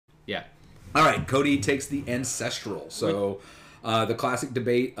Yeah. All right, Cody takes the Ancestral. So the classic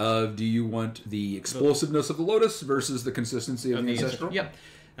debate of do you want the explosiveness of the Lotus versus the consistency of the Ancestral? Yep.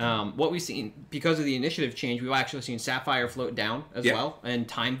 What we've seen, because of the initiative change, we've actually seen Sapphire float down as well, and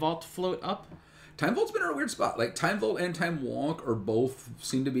Time Vault float up. Time Vault's been in a weird spot. Like, Time Vault and Time Walk are both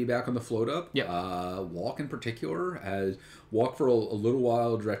seem to be back on the float up. Yep. Walk in particular has Walk for a little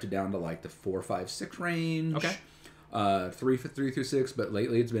while drifted down to like the 4, 5, 6 range. Okay. 3 through 6, but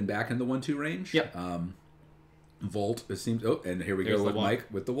lately it's been back in the 1, 2 range. Yep. Vault, it seems. Oh, and here we go with Mike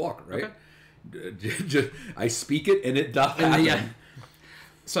with the Walk, right? Okay. I speak it and it doth happen. Yeah.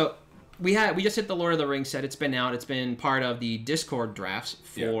 So we just hit the Lord of the Rings set. It's been out. It's been part of the Discord drafts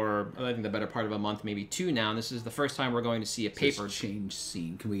for I think the better part of a month, maybe 2 now. And this is the first time we're going to see a paper change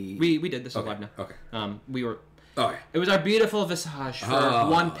scene. Can we? We did this live now. Okay. We were. Okay. It was our beautiful visage for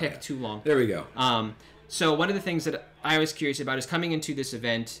one pick too long. There we go. So one of the things that I was curious about is coming into this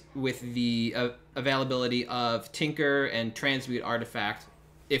event with the availability of Tinker and Transmute Artifact,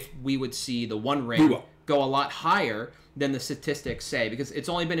 if we would see the One Ring go a lot higher than the statistics say, because it's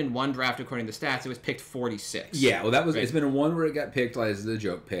only been in one draft according to the stats. It was picked 46. Yeah, well, that was it's been in one where it got picked as the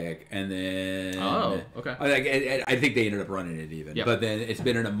joke pick, and then I think they ended up running it even. Yep. But then it's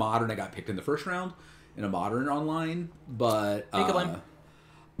been in a modern. It got picked in the first round in a modern online, but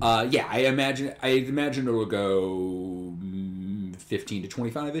yeah, I imagine it'll go 15 to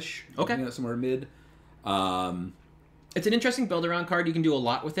 25-ish. Okay, you know, somewhere mid. It's an interesting build-around card. You can do a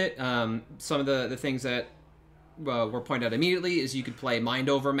lot with it. Some of the things that were pointed out immediately is you could play Mind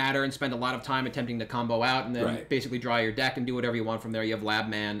Over Matter and spend a lot of time attempting to combo out, and then basically draw your deck and do whatever you want from there. You have Lab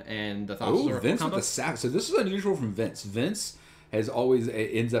Man and the Thoughts Oracle Vince combo. With the sack. So this is unusual from Vince. Vince has always often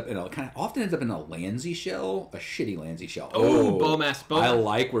ends up in a Lansy shell, a shitty Lansy shell. Bowmaster. I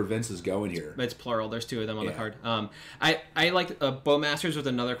like where Vince is going here. It's plural. There's 2 of them on the card. I like Bowmasters was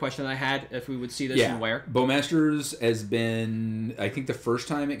another question that I had, if we would see this and where. Bowmasters has been, I think the first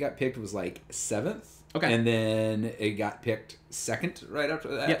time it got picked was like 7th. Okay. And then it got picked 2nd right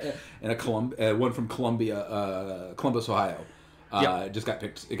after that. And one from Columbus, Ohio. Just got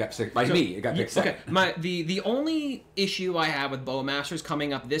picked. It got picked by me. It got picked second. Okay. The only issue I have with Bowmasters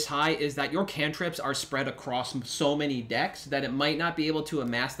coming up this high is that your cantrips are spread across so many decks that it might not be able to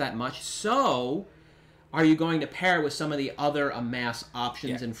amass that much. So, are you going to pair with some of the other amass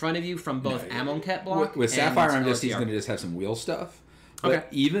options in front of you from both Amonkhet block? With Sapphire, he's going to just have some wheel stuff. But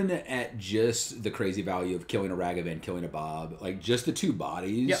even at just the crazy value of killing a Ragavan, killing a Bob, like just the 2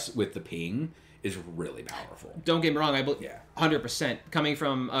 bodies with the ping is really powerful. Don't get me wrong, I believe 100%. Coming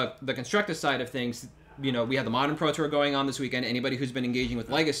from the constructive side of things, you know, we have the Modern Pro Tour going on this weekend. Anybody who's been engaging with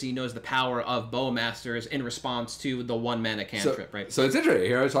Legacy knows the power of Bowmasters in response to the 1-mana cantrip, right? So it's interesting.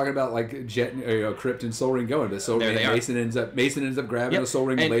 Here I was talking about like Crypt and Soul Ring going, but Soul Ring Mason ends up grabbing a Soul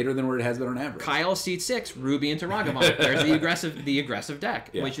Ring later than where it has been on average. Kyle seat 6, Ruby into Ragavan. There's the aggressive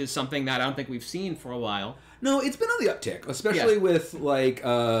deck, which is something that I don't think we've seen for a while. No, it's been on the uptick, especially with like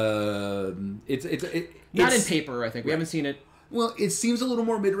it's not in paper. I think we haven't seen it. Well, it seems a little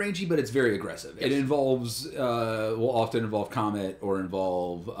more mid-rangey, but it's very aggressive. Yes. It involves will often involve Comet or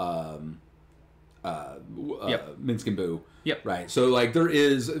involve Minsk and Boo. Yep. Right. So like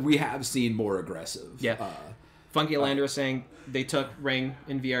we have seen more aggressive. Yeah. Funky Lander is saying they took Ring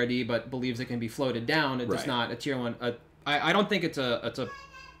in VRD, but believes it can be floated down. It's not a tier 1. I don't think it's a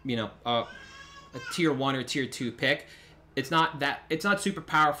tier 1 or tier 2 pick. It's not super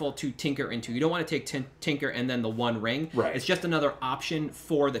powerful to tinker into. You don't want to take Tinker and then the One Ring. Right. It's just another option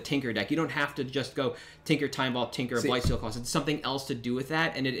for the Tinker deck. You don't have to just go Tinker, Time Vault, Tinker, Blightsteel Claws. It's something else to do with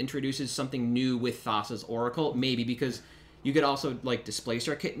that, and it introduces something new with Thassa's Oracle, maybe because you could also like Displace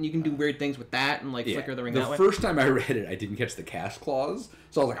our Kitten. You can do weird things with that and like flicker the ring that way. The first time I read it, I didn't catch the cast clause,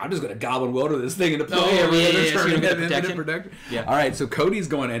 so I was like, I'm just going to Goblin Welder this thing into play every other turn and get infinite protection. Yeah. All right, so Cody's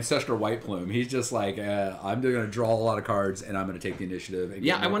going Ancestral White Plume. He's just like, I'm going to draw a lot of cards and I'm going to take the initiative.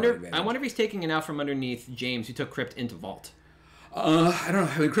 And I wonder if he's taking it out from underneath James, who took Crypt into Vault. I don't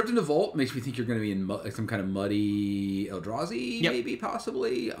know. I mean, Crypt into Vault makes me think you're going to be in some kind of muddy Eldrazi, maybe,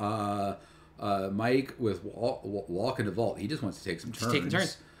 possibly. Mike with walk into Vault. He just wants to take some turns. Just taking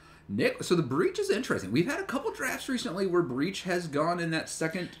turns. Nick, so the Breach is interesting. We've had a couple drafts recently where Breach has gone in that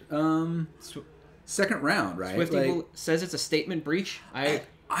second round, right? Swifty says it's a statement breach. I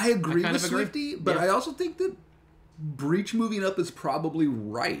agree with Swifty, but I also think that Breach moving up is probably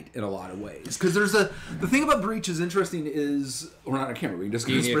right in a lot of ways, because the thing about Breach is interesting is we're not on camera. We can just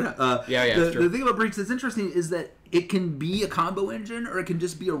the thing about Breach that's interesting is that it can be a combo engine or it can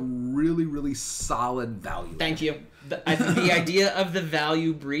just be a really, really solid value. Thank you. The idea of the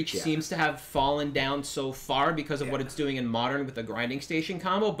value Breach seems to have fallen down so far because of what it's doing in Modern with the grinding station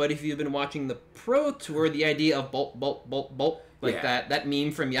combo. But if you've been watching the Pro Tour, the idea of bolt, bolt, bolt, bolt, like that meme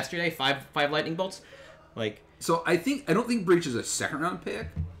from yesterday, five lightning bolts, like. So I don't think Breach is a second round pick.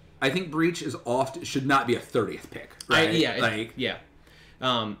 I think Breach is should not be a 30th pick. Right?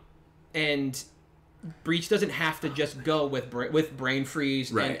 And Breach doesn't have to just go with Brain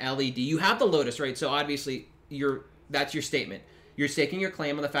Freeze and LED. You have the Lotus, right? So obviously that's your statement. You're staking your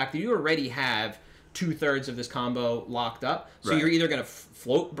claim on the fact that you already have 2/3 of this combo locked up. So you're either going to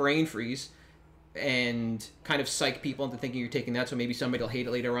float Brain Freeze and kind of psych people into thinking you're taking that, so maybe somebody will hate it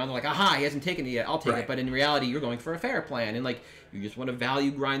later on. They're like, aha, he hasn't taken it yet, I'll take it. But in reality, you're going for a fair plan, and like you just want to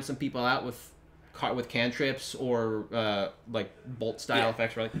value grind some people out with cantrips or like bolt style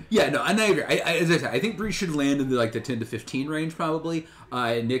effects, right? Yeah, no, and I agree. As I said, I think Breach should land in the 10 to 15 range probably.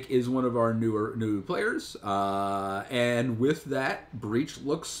 Nick is one of our new players, and with that, Breach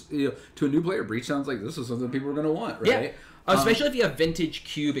looks to a new player. Breach sounds like this is something people are going to want, right? Yeah, especially if you have vintage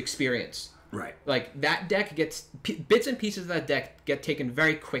cube experience. Right. Like, that deck gets... Bits and pieces of that deck get taken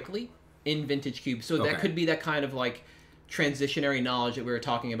very quickly in Vintage Cube. So that could be that kind of, like, transitionary knowledge that we were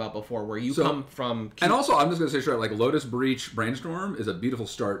talking about before, where you come from... Cube. And also, I'm just going to say straight, like, Lotus, Breach, Brainstorm is a beautiful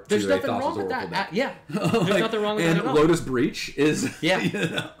start to a Thassa's Oracle deck. There's nothing wrong with that at all. And Lotus Breach is...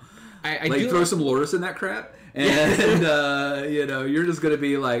 Yeah. I do throw some Lotus in that crap, and, you're just going to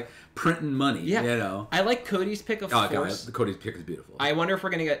be, like... printing money, I like Cody's pick of Force. God, Cody's pick is beautiful. I wonder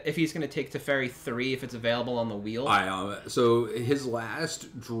if he's gonna take Teferi 3 if it's available on the wheel. So his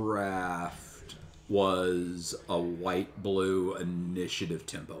last draft was a white-blue initiative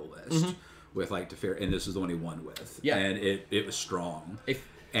tempo list with like Teferi, and this is the one he won with. Yeah, and it was strong.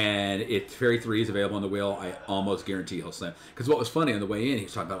 And if Teferi 3 is available on the wheel, I almost guarantee he'll slam. Because what was funny on the way in, he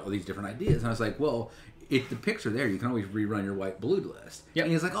was talking about all these different ideas, and I was like, well. If the picks are there, you can always rerun your white-blue list. Yep.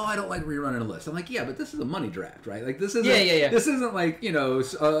 And he's like, "Oh, I don't like rerunning a list." I'm like, "Yeah, but this is a money draft, right? Like this isn't. This isn't like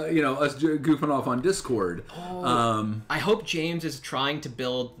us goofing off on Discord." I hope James is trying to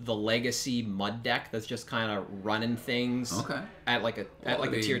build the legacy mud deck that's just kind of running things. At like a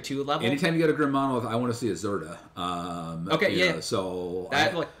tier 2 level. Anytime you get a Grim Monolith, I want to see a Zerta. So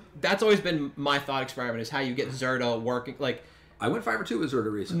that's always been my thought experiment is how you get Zerta working like. I went 5 or 2 with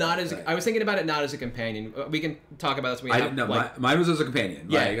Zerta recently. I was thinking about it not as a companion. We can talk about this when mine was as a companion.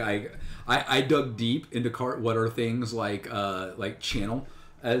 Yeah. I dug deep into what are things like channel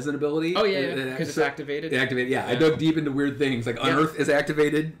as an ability. Oh yeah, because it's activated. Yeah. I dug deep into weird things like Unearth is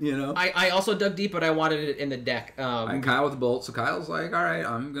activated. I also dug deep, but I wanted it in the deck. Kyle with the bolt, so Kyle's like, all right,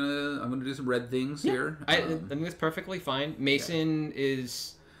 I'm gonna do some red things here. I think that's perfectly fine. Mason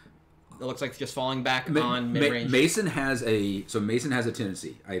is. It looks like just falling back on mid-range. Mason has a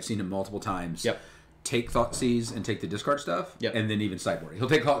tendency. I have seen him multiple times. Yep. Take Thoughtseize and take the discard stuff. Yep. And then even sideboard. He'll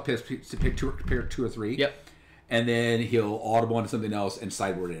take pick 2 or 3. Yep. And then he'll audible onto something else and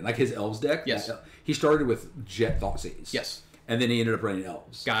sideboard it in. Like his Elves deck. Yes. He started with Jet Thoughtseize. Yes. And then he ended up running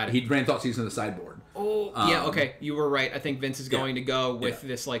Elves. Got it. He ran Thoughtseize in the sideboard. Oh, yeah, okay. You were right. I think Vince is going to go with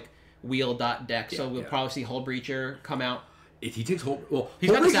this like wheel dot deck. So we'll probably see Hull Breacher come out. If he takes Hull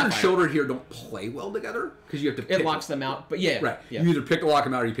Breacher and Shoulder here don't play well together because you have to pick. It locks them out, but right. Yeah. You either pick to lock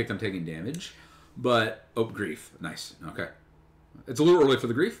them out or you pick them taking damage. But Grief, nice. Okay, it's a little early for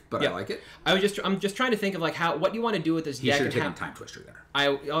the Grief, but I like it. I'm just trying to think of like what you want to do with this deck. He should have taken Time Twister there.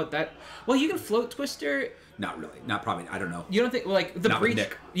 Well, you can float Twister. Not really. Not probably. I don't know. You don't think like the Not Breach? With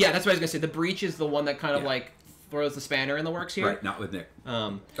Nick. Yeah, that's what I was gonna say. The Breach is the one that kind of like throws the spanner in the works here. Right. Not with Nick.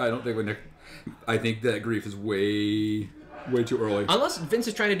 I don't think with Nick. I think that Grief is way too early. Unless Vince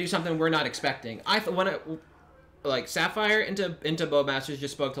is trying to do something we're not expecting. Like Sapphire into Bowmasters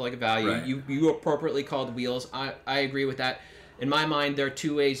just spoke to like a value. Right. You appropriately called wheels. I agree with that. In my mind, there are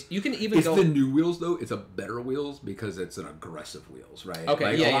 2 ways. You can even go... It's the new wheels, though. It's a better wheels because it's an aggressive wheels, right?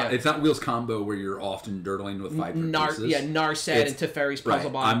 Okay, like, It's not wheels combo where you're often dirtling with 5 pieces. Yeah, Narset and Teferi's Puzzle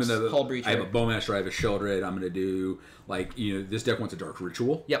Box, Hull Breacher. I have a Bowmaster, I have a Sheldred. I'm going to do, this deck wants a Dark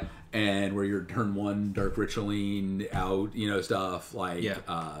Ritual. Yep. And where you're turn 1 Dark Ritualing out, stuff like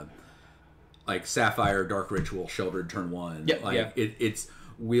Sapphire, Dark Ritual, Sheldred, turn 1. Yep. It's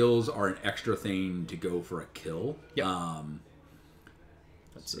wheels are an extra thing to go for a kill. Yep.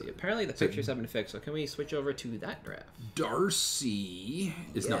 Let's see. Apparently the pictures have been fixed, so can we switch over to that draft? Darcy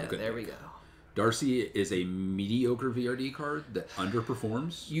is not good. There we go. Darcy is a mediocre VRD card that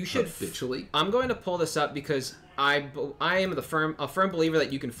underperforms. You should habitually. I'm going to pull this up because I am a firm believer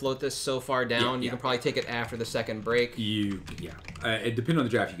that you can float this so far down. You can probably take it after the second break. Depending on the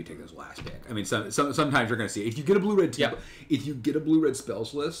draft, you can take this last pick. I mean, sometimes you're going to see if you get a blue-red if you get a blue-red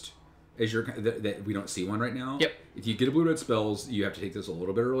spells list. As that we don't see one right now. Yep. If you get a blue-red spells, you have to take this a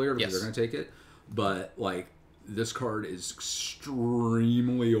little bit earlier because they're going to take it. But like. This card is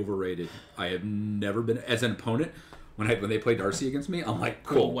extremely overrated. I have never been as an opponent when they play Darcy against me. I'm like,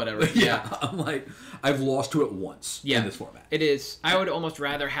 cool, whatever. I'm like, I've lost to it once in this format. It is. I would almost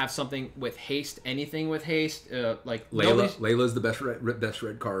rather have something with haste. Anything with haste, like Layla's the best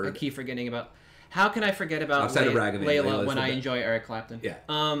red card. I keep forgetting about. How can I forget about outside of Ragavan, Layla when I enjoy Eric Clapton? Yeah.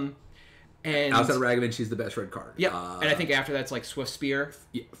 And outside of Ragavan, she's the best red card. Yeah. And I think after that's like Swift Spear,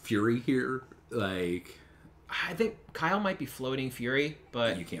 Fury here, like. I think Kyle might be floating Fury,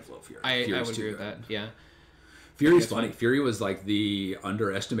 but you can't float Fury. I would agree with that. Yeah, Fury's funny. Fury was like the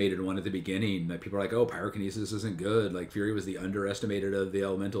underestimated one at the beginning. Like people are like, "Oh, pyrokinesis isn't good." Like Fury was the underestimated of the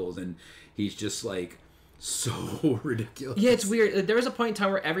elementals, and he's just like so ridiculous. Yeah, it's weird. There was a point in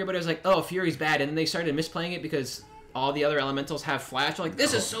time where everybody was like, "Oh, Fury's bad," and then they started misplaying it because all the other elementals have flash. Like,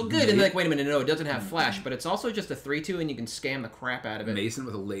 this is so good, and they're like, "Wait a minute, no, it doesn't have flash," but it's also just a 3/2, and you can scam the crap out of it. Mason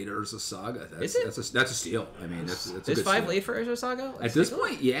with a late Urza Saga. Is it? That's a steal. I mean, that's a good 5 steal. late for Urza Saga? At this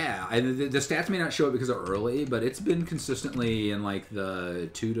point, yeah. The stats may not show it because they're early, but it's been consistently in like the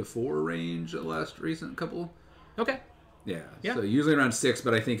 2 to 4 range the last recent couple. Okay. Yeah. So usually around 6,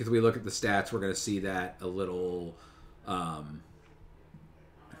 but I think as we look at the stats, we're going to see that a little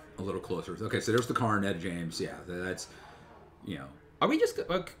closer. Okay, so there's the Karn, Ed James. Yeah, that's. You know, are we just?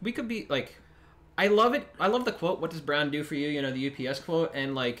 We could be like, I love it. I love the quote. What does Brown do for you? You know, the UPS quote,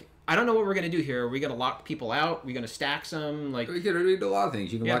 and like, I don't know what we're gonna do here. Are we gonna lock people out? Are we gonna stack some? Like, we can do a lot of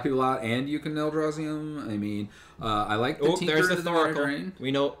things. You can lock people out, and you can Eldrazium. I mean, I like the Tinker. There's the Thoracle.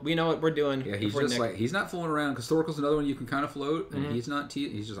 We know what we're doing. Yeah, he's just like he's not fooling around because Thoracle's another one you can kind of float, and he's not.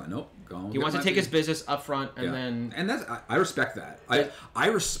 He's just like nope. He wants to take his business up front, and then... And that's I respect that. I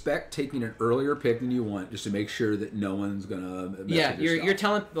respect taking an earlier pick than you want just to make sure that no one's going to mess with your stuff. You're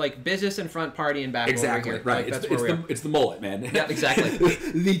telling, like, business in front, party in back. Exactly, over here. right. Like, it's the mullet, man. Yeah, exactly.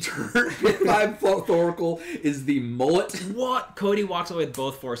 The turn 5 Thoracle is the mullet. What? Cody walks away with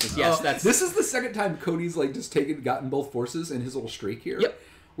both forces. Yes, that's... This is the second time Cody's, like, just gotten both forces in his little streak here. Yep.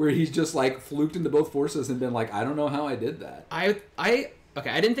 Where he's just, like, fluked into both forces and been like, I don't know how I did that. Okay,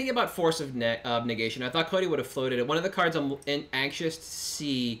 I didn't think about Force of Negation. I thought Cody would have floated it. One of the cards I'm anxious to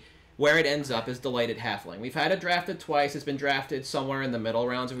see where it ends up is Delighted Halfling. We've had it drafted twice. It's been drafted somewhere in the middle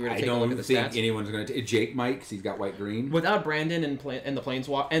rounds if we were to take a look at the stats. I don't think anyone's going to take Jake might because he's got white-green. Without Brandon and the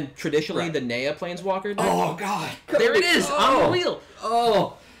Planeswalker, and traditionally the Naya Planeswalker deck. Oh, God. There it is, on the wheel.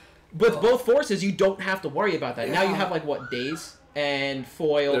 Oh. With both forces, you don't have to worry about that. Yeah. Now you have, like, what, Daze and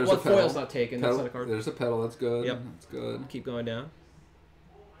Foil. Foil's not taken. That's not a card. There's a Petal. That's good. Yep. That's good. Keep going down.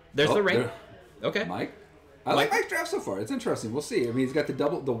 There's the ring. Okay. Mike. I like Mike's draft so far. It's interesting. We'll see. I mean, he's got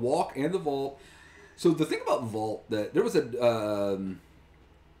the walk and the vault. So the thing about vault that there was it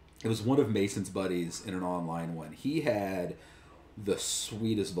was one of Mason's buddies in an online one. He had the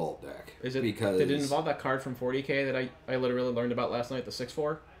sweetest vault deck. Is it because did it involve that card from 40K that I literally learned about last night, the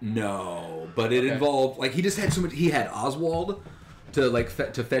 6/4? No, but it involved like he just had so much. He had Oswald. To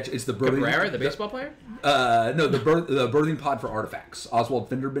fetch, it's the birthing... Cabrera, the baseball player? No, the birthing pod for artifacts. Oswald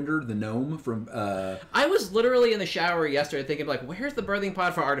Fenderbender, the gnome from... I was literally in the shower yesterday thinking, like, where's the birthing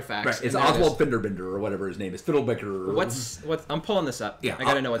pod for artifacts? Right, it's Oswald Fenderbender, or whatever his name is. Fiddlebecker. What's... I'm pulling this up. Yeah. I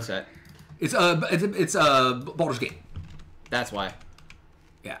gotta know what's set. It's Baldur's Gate. That's why.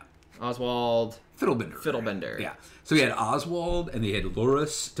 Yeah. Oswald... Fiddlebender. Yeah. So he had Oswald, and he had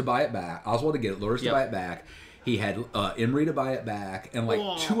Luris to buy it back. Oswald to get it, Luris to buy it back. He had Emery to buy it back, and like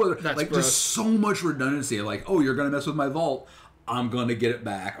two other, like gross. Just so much redundancy. Like, oh, you're gonna mess with my vault, I'm gonna get it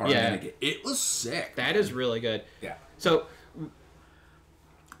back, or I'm gonna get it. Was sick. That is really good. Yeah. So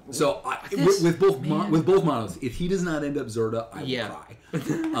with both monos, if he does not end up Zerda, I will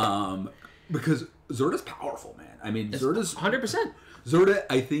cry. Because Zerda's powerful, man. I mean, Zerda's 100%. Zerda,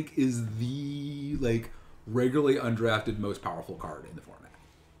 I think, is the regularly undrafted most powerful card in the format.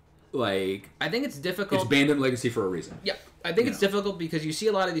 Like, I think it's difficult. It's banned in Legacy for a reason. Yeah, I think it's difficult because you see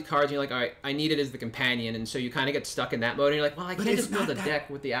a lot of these cards and you're like, all right, I need it as the companion, and so you kind of get stuck in that mode and you're like, well, I can't just build a deck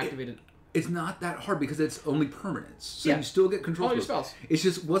with the activated... It's not that hard because it's only permanents, so you still get control all your spells. It's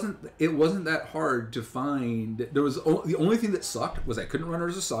just wasn't that hard to find. There was the only thing that sucked was I couldn't run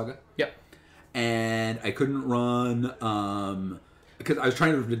Urza Saga. Yep. And I couldn't run because I was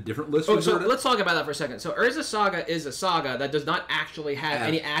trying to read a different list. So let's talk about that for a second. So Urza Saga is a saga that does not actually have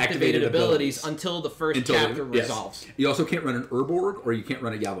any activated abilities until the first chapter resolves. You also can't run an Urborg or you can't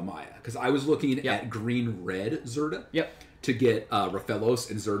run a Yavimaya. Because I was looking at green-red Zerda to get Raphaelos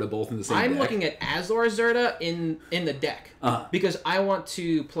and Zerda both in the same deck. I'm looking at Azor Zerda in the deck. Because I want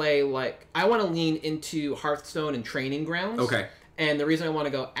to play, I want to lean into Hearthstone and Training Grounds. Okay. And the reason I want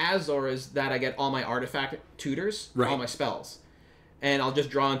to go Azor is that I get all my artifact tutors, all my spells. And I'll just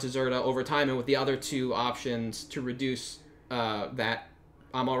draw into Zerda over time, and with the other two options to reduce that,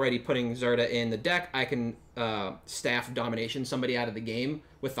 I'm already putting Zerda in the deck. I can staff domination somebody out of the game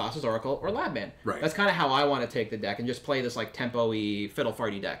with Thassa's Oracle or Labman. Right. That's kind of how I want to take the deck and just play this tempo-y,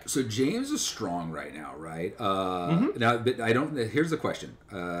 fiddle-farty deck. So James is strong right now, right? Now, but I don't. Here's the question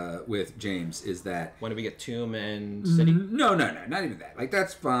with James is that when do we get Tomb and City? No, not even that.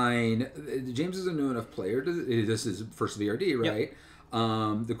 That's fine. James is a new enough player. This is first VRD, right?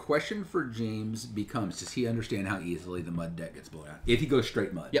 Yep. The question for James becomes: does he understand how easily the mud deck gets blown out if he goes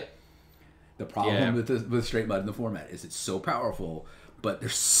straight mud? Yep. The problem with straight mud in the format is it's so powerful, but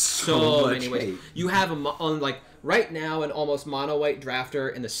there's so much many ways. You have right now an almost mono white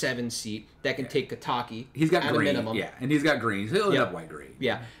drafter in the 7 seat that can take Kataki. He's got at green, a minimum. and he's got green. He'll end up white green.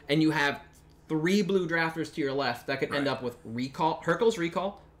 Yeah, and you have 3 blue drafters to your left that could end up with Recall, Hercule's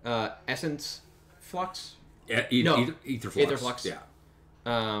Recall, Essence Flux. Yeah, Ether Flux. Yeah.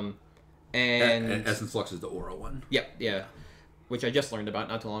 And Essence Flux is the aura one. Yep, yeah, which I just learned about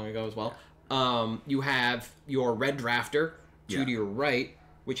not too long ago as well. You have your red drafter to your right,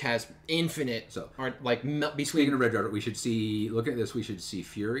 which has infinite. So, between. Speaking of red drafter, we should see. Look at this. We should see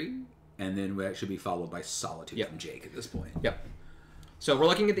Fury, and then that should be followed by Solitude from Jake at this point. Yep. So we're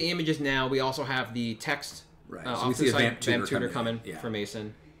looking at the images now. We also have the text. Right. So we see a Vamp Tutor coming for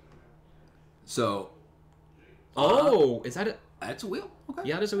Mason. So. Is that it? That's a wheel. Okay.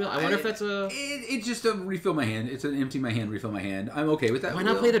 Yeah, it is a wheel. I wonder if that's a... It's just a refill my hand. It's an empty my hand, refill my hand. I'm okay with that. Why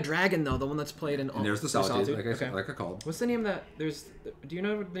not play the dragon, though? The one that's played in... And there's the Solitude, like I called. What's the name of that? Do you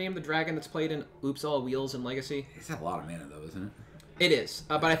know the name of the dragon that's played in Oops All Wheels and Legacy? It's got a lot of mana, though, isn't it? It is.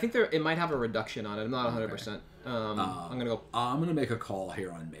 But I think it might have a reduction on it. I'm not 100%. I'm going to go... I'm going to make a call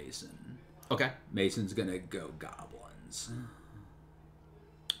here on Mason. Okay. Mason's going to go Goblins.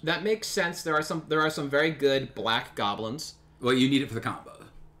 That makes sense. There are some very good black goblins. Well, you need it for the combo.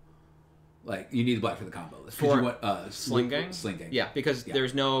 You need the black for the combo. For you want, Sling Gang? Sling Gang. Yeah, because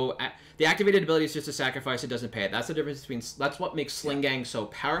there's no... The activated ability is just a sacrifice. It doesn't pay it. That's the difference between... That's what makes Sling Gang so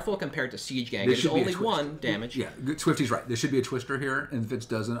powerful compared to Siege Gang. It's only 1 damage. Yeah, Swifty's right. There should be a Twister here, and if it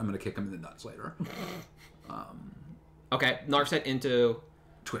doesn't, I'm going to kick him in the nuts later. Okay, Narset into...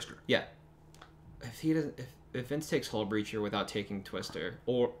 Twister. Yeah. If he doesn't... If Vince takes Hull Breacher without taking Twister,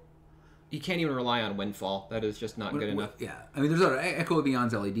 or... You can't even rely on Windfall. That is just not good enough. Yeah. I mean, there's other... Echo of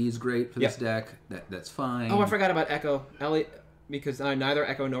Beyond's LED is great for this deck. That's fine. Oh, I forgot about Echo. Because neither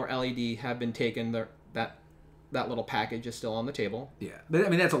Echo nor LED have been taken. That little package is still on the table. Yeah. But, I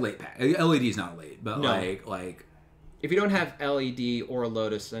mean, that's a late pack. LED is not late. But, no. If you don't have LED or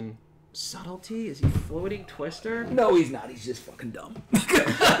Lotus, then... Subtlety? Is he floating Twister? No, he's not. He's just fucking dumb.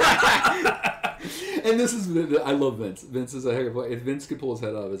 And this is... I love Vince. Vince is a heck of a player. If Vince could pull his head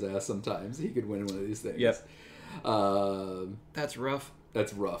out of his ass sometimes, he could win one of these things. Yep. That's rough.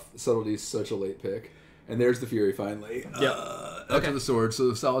 That's rough. Subtlety is such a late pick. And there's the Fury, finally. Yep. Up to the swords. So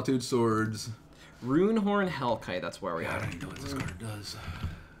the Solitude swords. Runehorn Hellkite. That's where we are. I don't even know what this card does.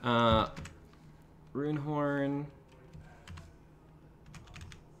 Runehorn...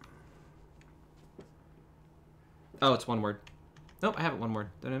 Oh, it's one word. Nope, I have it one word.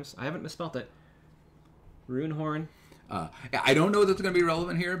 I haven't misspelled it. Runehorn. I don't know if it's going to be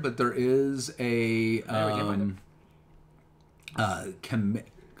relevant here, but there is a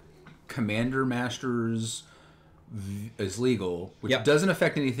Commander Masters is legal, which doesn't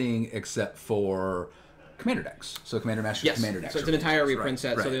affect anything except for Commander decks. So Commander Masters, Commander decks. So it's an entire reprint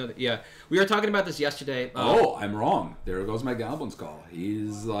set. Right. So we were talking about this yesterday. I'm wrong. There goes my Goblin's call.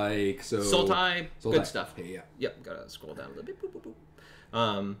 He's like Sultai, good stuff. Yeah. Yep. Gotta scroll down a little bit. Boop, boop,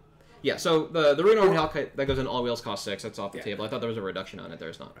 boop. Yeah. So the Runehorn Hellkite that goes in all wheels cost 6. That's off the table. I thought there was a reduction on it.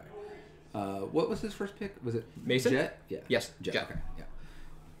 There's not. Right. What was his first pick? Was it Mason? Jet? Yeah. Yes. Jet. Okay. Yeah.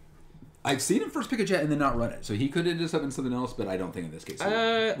 I've seen him first pick a Jet and then not run it, so he could have just done something else, but I don't think in this case.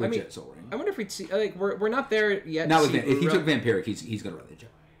 Jet Soul Ring. I wonder if we'd see. We're not there yet. Not with if he took Vampiric, he's going to run the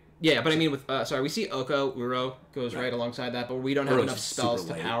Jet. Yeah, but I mean, with we see Oko, Uro goes right alongside that, but we don't have enough spells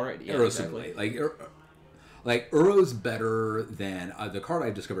to power it. Yeah, exactly. Like, Uro's better than the card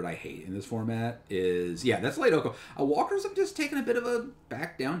I've discovered I hate in this format is, that's Light Oko. Walkers have just taken a bit of a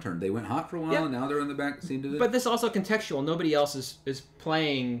back downturn. They went hot for a while, and now they're in the back. But this is also contextual. Nobody else is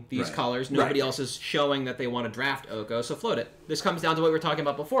playing these colors. Nobody else is showing that they want to draft Oko, so float it. This comes down to what we were talking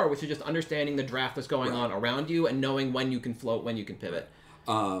about before, which is just understanding the draft that's going on around you and knowing when you can float, when you can pivot.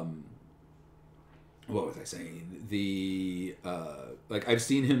 What was I saying? Like, I've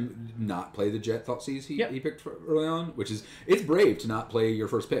seen him not play the Jet Thoughtseize he picked early on, which is, it's brave to not play your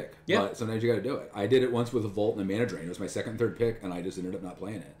first pick. Yeah. But sometimes you got to do it. I did it once with a Volt and a Mana Drain. It was my second and third pick, and I just ended up not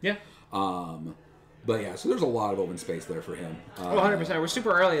playing it. Yeah. But yeah, so there's a lot of open space there for him. 100%. We're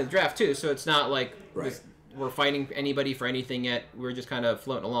super early in the draft, too, so it's not like we're fighting anybody for anything yet. We're just kind of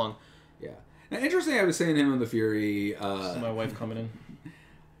floating along. Yeah. Now, interesting, I was saying him on the Fury. This is my wife coming in.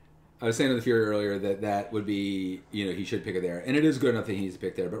 I was saying to the Fury earlier that would be, he should pick it there. And it is good enough that he needs to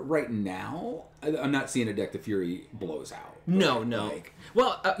pick there. But right now, I'm not seeing a deck the Fury blows out. No. Like,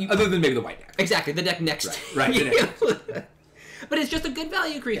 well, other than maybe the white deck. Exactly, the deck next. Right. But it's just a good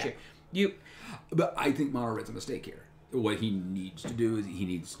value creature. Yeah. But I think Mono Red's a mistake here. What he needs to do is he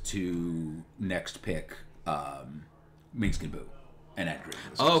needs to next pick Minskin Boo. And add green.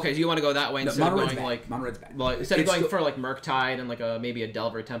 Oh, okay. So you want to go that way instead of going like Mono Red's bad. Well, instead of going for like Murktide and like maybe a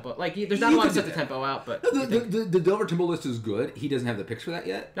Delver tempo. Like there's not a lot to set the tempo out, but the Delver tempo list is good. He doesn't have the picks for that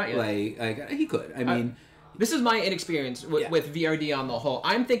yet. Not yet. Like he could. I mean, this is my inexperience with VRD on the whole.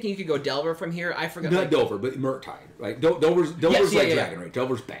 I'm thinking you could go Delver from here. I forgot. Not Delver, but Murktide. Right? Delver's Dragon, right?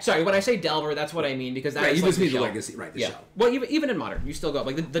 Delver's bad. Sorry, when I say Delver, that's what I mean because that's you like just need the legacy, right? The shell. Well, even in Modern, you still go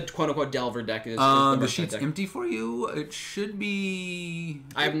like the quote unquote Delver deck is. The sheet's empty for you. It should be.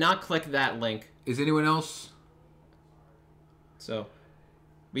 I have not clicked that link. Is anyone else? So.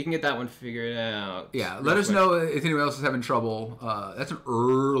 We can get that one figured out. Yeah, let us know if anyone else is having trouble. That's an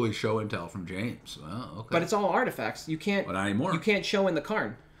early show and tell from James. Well, okay. But it's all artifacts. You can't. But not anymore. You can't show in the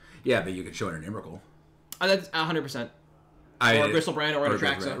Karn. Yeah, but you can show in an Emrakul. That's 100%. Or a Gristlebrand or an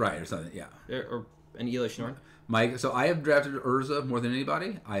Atraxa. Right, or something, yeah. Or an Elish Norn. Mike, so I have drafted Urza more than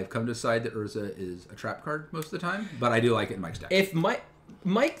anybody. I have come to decide that Urza is a trap card most of the time, but I do like it in Mike's deck. If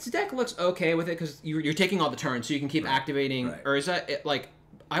Mike's deck looks okay with it, because you're taking all the turns, so you can keep activating Urza,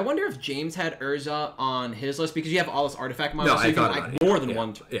 I wonder if James had Urza on his list because you have all this artifact model. No, so you can more than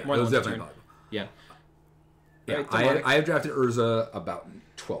one. Yeah, more it than was one definitely turn. possible. Yeah. Yeah, I have drafted Urza about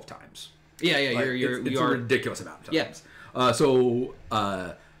 12 times. Yeah, it's a ridiculous amount of times.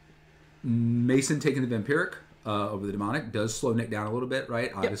 Yeah. Mason taking the Vampiric over the Demonic does slow Nick down a little bit,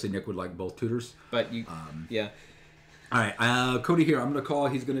 right? Obviously, Nick would like both tutors. But you, yeah. All right, Cody here. I'm going to call.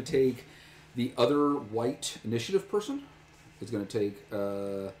 He's going to take the other white initiative person. He's going to take.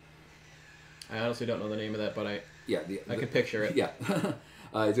 I honestly don't know the name of that, but I can picture it. Yeah. He's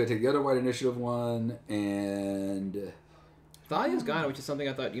going to take the other white initiative one, and Thalia's gone, which is something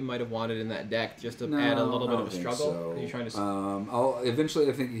I thought you might have wanted in that deck, just to add a little bit of a struggle. So. Are you trying to?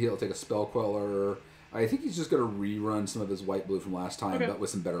 I think he'll take a Spell Queller. I think he's just going to rerun some of his white-blue from last time, but with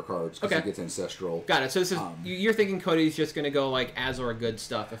some better cards, because he gets Ancestral. Got it. So this is you're thinking Cody's just going to go like Azor good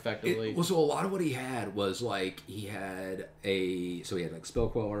stuff, effectively. So a lot of what he had was like, he had like Spell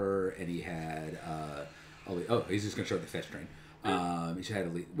Queller, and he had, he's just going to show the fetch train. He had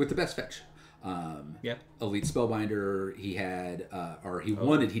Elite, with the best fetch. Elite Spellbinder. He had,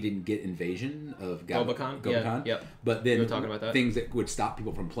 he didn't get Invasion of Gobakon. Yeah. But then talking about that. Things that would stop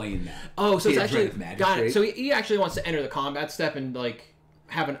people from playing that. Oh, so it's actually got it. So he actually wants to enter the combat step and like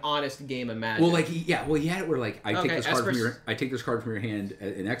have an honest game of Magic. Well, he had it where like I take this card from your hand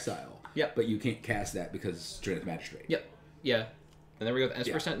in exile. Yep. But you can't cast that because Strength Magistrate. Yep. Yeah. And then we go with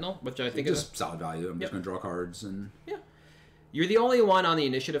Esper Sentinel, which I think is solid value. I'm just going to draw cards and You're the only one on the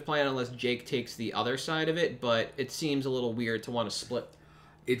initiative plan unless Jake takes the other side of it, but it seems a little weird to want to split.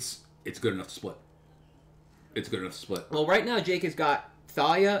 It's good enough to split. It's good enough to split. Well, right now Jake has got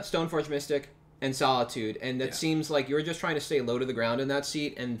Thalia, Stoneforge Mystic, and Solitude, and that seems like you're just trying to stay low to the ground in that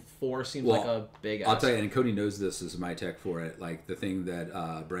seat, and 4 seems like a big ass. I'll tell you, and Cody knows this is my tech for it. Like, the thing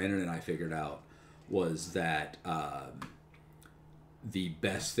that Brandon and I figured out was that the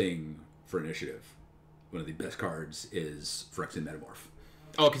best thing for initiative, one of the best cards, is Phyrexian Metamorph.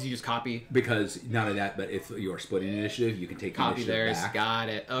 Oh, because you just copy? Because not only that, but if you are splitting initiative, you can take copy initiative theirs. back. Got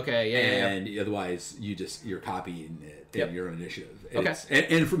it. Okay, And otherwise, you're copying it in your own initiative. And Okay.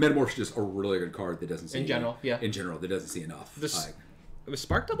 And for Metamorph's just a really good card that doesn't see in general, that doesn't see enough. Would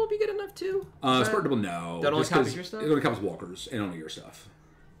Spark Double be good enough too? Spark Double, no. That only copies your stuff? It only copies Walkers and only your stuff.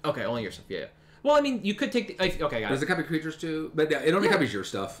 Okay, only your stuff. Yeah. Well, I mean, you could take the... Okay, got it. Does it copy creatures too? But it only copies your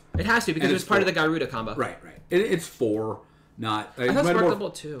stuff. It has to, because it's part of the Garuda combo. Right. It's 4. Not. I thought Spark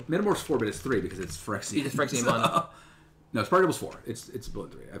Double 2. Metamorph's 4, but it's 3 because it's Phyrexian. It's Phyrexian mono. No, Spark Double's 4. It's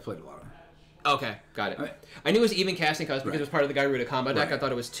Blood 3. I played a lot of it. Okay, got it. I knew it was even casting because it was part of the Gyruda combo deck. I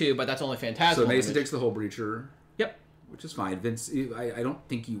thought it was 2, but that's only Phantasmal. So Mason takes the Hull Breacher. Yep. Which is fine. Vince, I don't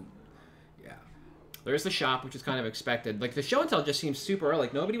think you... Yeah. There's the shop, which is kind of expected. Like, the show and tell just seems super early.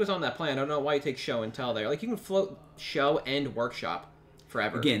 Like, nobody was on that plan. I don't know why you take show and tell there. Like, you can float show and workshop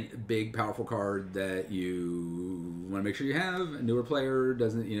forever. Again, big, powerful card that you want to make sure you have. A newer player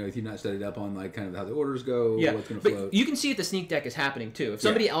doesn't, if you've not studied up on, like, kind of how the orders go, what's going to float. But you can see if the sneak deck is happening, too. If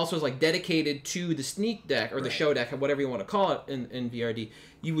somebody else was, like, dedicated to the sneak deck or the show deck, or whatever you want to call it in VRD,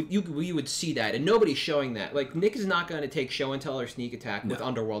 you would see that. And nobody's showing that. Like, Nick is not going to take show and tell or sneak attack with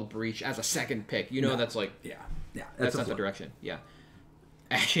Underworld Breach as a second pick. That's, like... Yeah. That's not the direction. Yeah.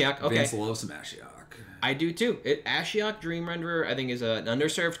 Ashiok, okay. Vince loves some Ashiok. I do too. Ashiok Dream Renderer, I think, is an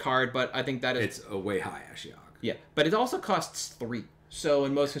underserved card, but I think that is... It's a way high Ashiok. Yeah, but it also costs 3. So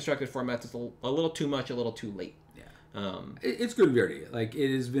in most constructed formats, it's a little too much, a little too late. Yeah. It's good in VRD. Like,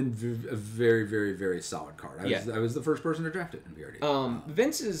 it has been a very, very, very solid card. I was the first person to draft it in VRD.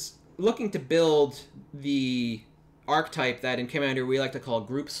 Vince is looking to build the archetype that in Commander we like to call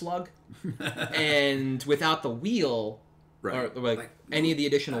Group Slug. And without the wheel... Right. Or like any of the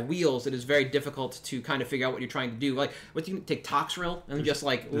additional wheels, it is very difficult to kind of figure out what you're trying to do. Like, what you can take Toxrill and just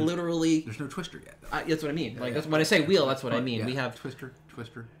like literally. There's no Twister yet. That's what I mean. Like when I say wheel, that's what I mean. We have Twister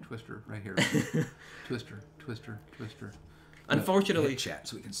right here. Twister. Unfortunately, chat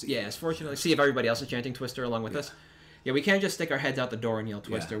so we can see. Yes, fortunately, see if everybody else is chanting Twister along with us. Yeah, we can't just stick our heads out the door and yell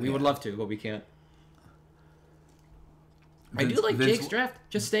Twister. We would love to, but we can't. I do like Jake's draft.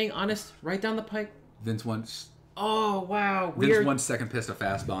 Just staying honest, right down the pipe. Vince wants. Oh, wow. Vince won second pissed a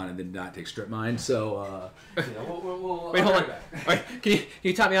fast bond and did not take strip mine, so we'll wait, hold on. Right, can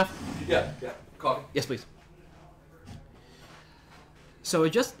you top me off? Yeah. Coffee. Yes, please. So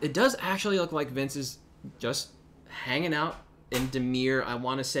it does actually look like Vince is just hanging out in Dimir. I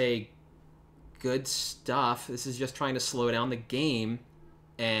want to say good stuff. This is just trying to slow down the game.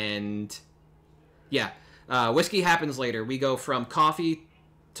 And whiskey happens later. We go from coffee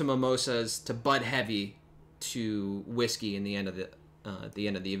to mimosas to Bud Heavy to whiskey in the end of the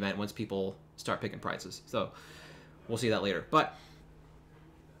event once people start picking prizes. So we'll see that later. But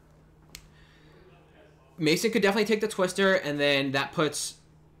Mason could definitely take the Twister, and then that puts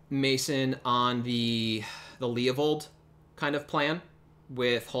Mason on the Leovold kind of plan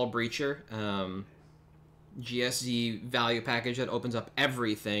with Hull Breacher. GSZ value package that opens up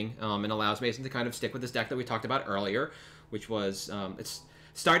everything and allows Mason to kind of stick with this deck that we talked about earlier, which was it's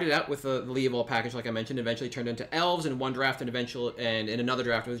started out with the Leovold package, like I mentioned, eventually turned into Elves in one draft, and in another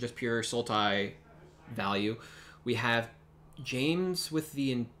draft it was just pure Sultai value. We have James with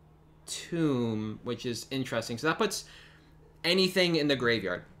the Entomb, which is interesting. So that puts anything in the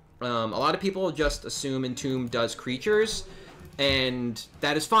graveyard. A lot of people just assume Entomb does creatures, and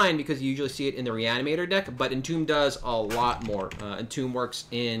that is fine because you usually see it in the Reanimator deck, but Entomb does a lot more. Entomb works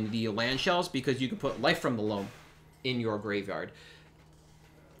in the land shells because you can put Life from the Loam in your graveyard.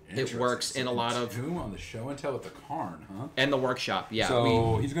 It works in a lot of... Entomb on the show and tell with the Karn, huh? And the workshop, yeah.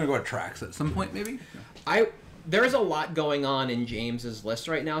 So he's going to go to Trax at some point, maybe? There is a lot going on in James's list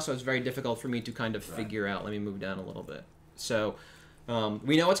right now, so it's very difficult for me to kind of figure out. Let me move down a little bit. So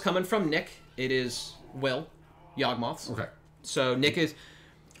we know it's coming from Nick. It is Will, Yawgmoths. Okay. So Nick is...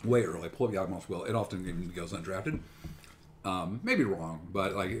 Way early. Pull up Yawgmoth's Will. It often even goes undrafted. Maybe wrong,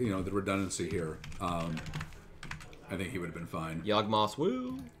 but like the redundancy here, I think he would have been fine. Yawgmoth's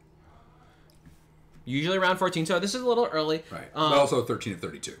Will. Usually around 14, so this is a little early. Right. But also 13 and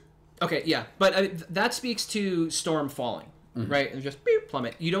 32. Okay, yeah, but that speaks to Storm falling, right? And just beep,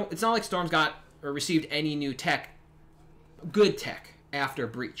 plummet. It's not like Storm's got or received any new tech, good tech after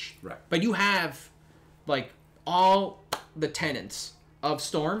Breach. Right. But you have like all the tenets of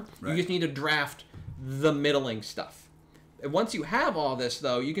Storm. Right. You just need to draft the middling stuff. And once you have all this,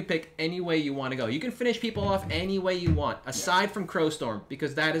 though, you can pick any way you want to go. You can finish people off any way you want, aside from Crowstorm,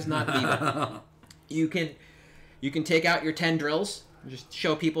 because that is not legal. You can take out your 10 drills, just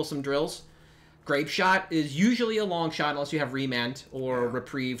show people some drills. Grape Shot is usually a long shot unless you have Remand or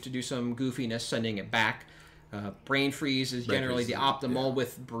Reprieve to do some goofiness, sending it back. Brain Freeze is generally the optimal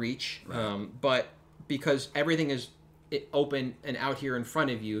with Breach, but because everything is open and out here in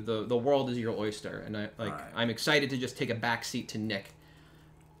front of you, the world is your oyster, and I'm excited to just take a back seat to Nick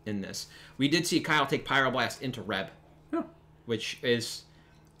in this. We did see Kyle take Pyroblast into Reb, which is...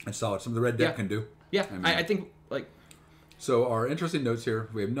 That's solid. Some of the red deck can do. Yeah, I think, like... So our interesting notes here,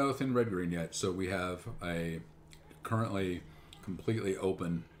 we have nothing red-green yet, so we have a currently completely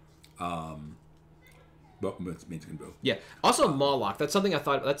open means can boo. Yeah. Also, Mawlock. That's something I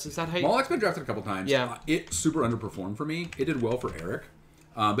thought. Is that how you... Mawlock's been drafted a couple times. Yeah. It super underperformed for me. It did well for Eric.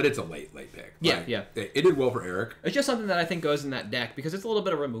 But it's a late pick. Yeah, It did well for Eric. It's just something that I think goes in that deck because it's a little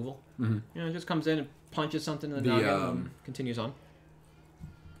bit of removal. Mm-hmm. You know, it just comes in and punches something in the noggin and continues on.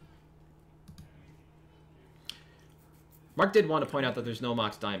 Mark did want to point out that there's no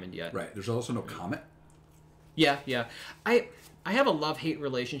Mox Diamond yet. Right. There's also no Comet. Yeah. I have a love-hate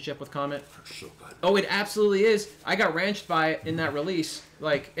relationship with Comet. They're so good. Oh, it absolutely is. I got ranched by it in that release.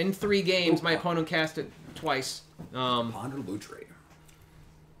 Like, in 3 games, my opponent cast it twice. Ponder Lutri.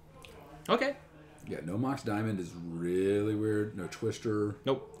 Okay. Yeah, no Mox Diamond is really weird. No Twister.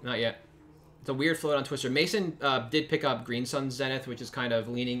 Nope, not yet. It's a weird float on Twister. Mason did pick up Green Sun Zenith, which is kind of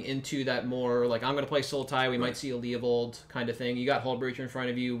leaning into that more, like, I'm going to play Sultai. We might see a Leovold kind of thing. You got Hull Breacher in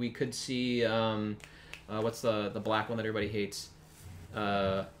front of you. We could see, what's the black one that everybody hates?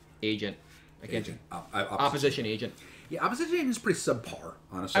 Agent. Agent. Opposition Agent. Yeah, Opposition Agent is pretty subpar,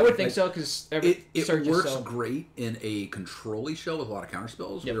 honestly. I would think so, because it works great in a control-y shell with a lot of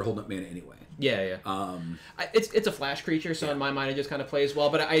counterspells. Yep. You're holding up mana anyway. Yeah. It's a flash creature, so in my mind it just kind of plays well.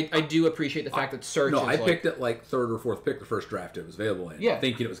 But I do appreciate the fact that Search. No, I picked it like 3rd or 4th pick the first draft it was available in,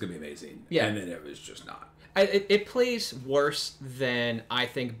 thinking it was going to be amazing. Yeah, and then it was just not. It plays worse than I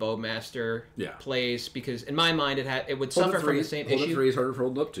think Bowmaster plays because in my mind it would suffer from the same issue. Hold 3 is harder for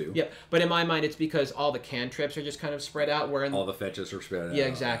hold up 2. Yeah, but in my mind it's because all the cantrips are just kind of spread out. Where all the fetches are spread out. Yeah,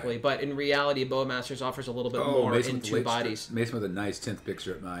 exactly. Right. But in reality, Bowmasters offers a little bit more in 2 bodies. Mason with a nice 10th pick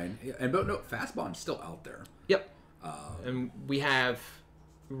strip 9, and but no, Fastbond's still out there. Yep. And we have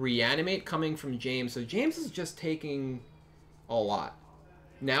Reanimate coming from James, so James is just taking a lot.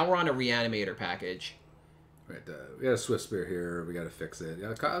 Now we're on a Reanimator package. Right, we got a Swift Spear here. We got to fix it.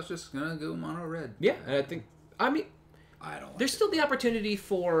 Yeah, Kyle's just gonna go mono red. Yeah, and I think I don't. Like there's still the opportunity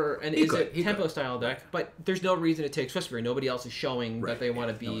for an tempo style deck, but there's no reason to take Swift Spear. Nobody else is showing that they want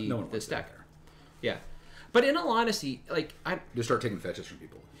to be this deck. Yeah, but in all honesty, like just start taking fetches from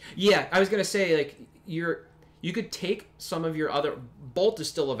people. Yeah, I was gonna say like you could take some of your other Bolt is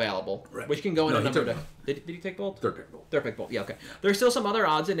still available, which can go in a number of. Did he take Bolt? 3rd pick Bolt. 3rd pick Bolt. Yeah, okay. There's still some other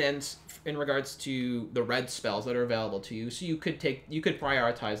odds and ends in regards to the red spells that are available to you, so you could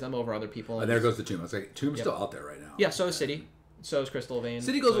prioritize them over other people. And there goes the Tomb. It's like Tomb's still out there right now. Yeah, so is City. So is Crystal Vein.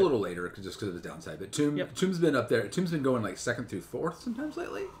 City goes a little later just because of its downside, but Tomb's been up there. Tomb's been going like 2nd through 4th sometimes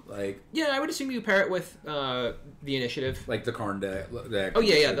lately. Like I would assume you pair it with the Initiative, like the Karn deck.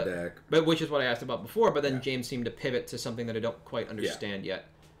 Deck. But which is what I asked about before. But then James seemed to pivot to something that I don't quite understand yet.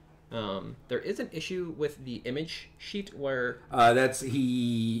 There is an issue with the image sheet where that's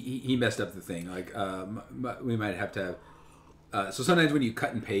he messed up the thing. Like we might have to have. So sometimes when you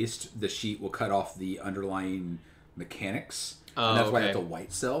cut and paste, the sheet will cut off the underlying mechanics. And that's why it's a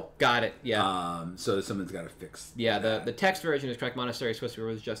white cell. Got it. Yeah. So someone's got to fix. Yeah. The text version is correct. Monastery Swisper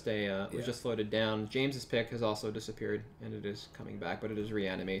was just just floated down. James's pick has also disappeared, and it is coming back, but it is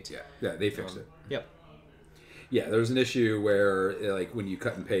Reanimate. Yeah. They fixed it. Yep. Yeah. There's an issue where like when you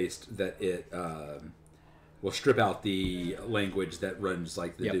cut and paste that it will strip out the language that runs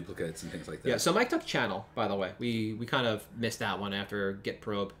like the duplicates and things like that. Yeah. So Mike took Channel, by the way. We kind of missed that one after Get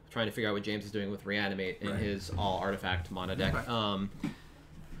Probe, trying to figure out what James is doing with Reanimate in his all artifact mono deck. Right.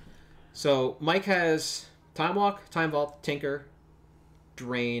 So Mike has Time Walk, Time Vault, Tinker,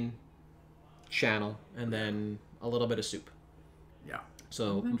 Drain, Channel, and then a little bit of Soup. Yeah.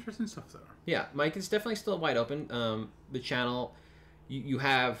 So interesting stuff though. Yeah, Mike is definitely still wide open. The Channel, you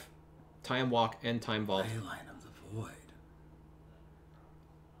have Time Walk and Time Vault. Leyline of the Void.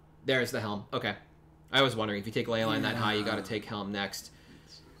 There's the Helm. Okay. I was wondering if you take Leyline that high, you got to take Helm next.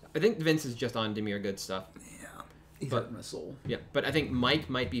 I think Vince is just on Dimir good stuff. Yeah. He's hurting my soul. Yeah, but I think Mike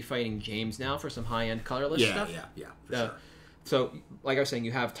might be fighting James now for some high-end colorless stuff. Yeah, for sure. So, like I was saying,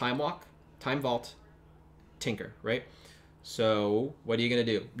 you have Time Walk, Time Vault, Tinker, right? So, what are you going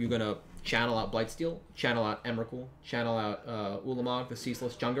to do? You're going to channel out Blightsteel, channel out Emrakul, channel out Ulamog, the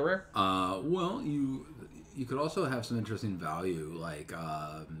Ceaseless Jungerer. Well, you could also have some interesting value, like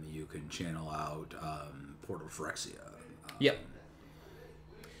you can channel out Portal Phyrexia. Yep.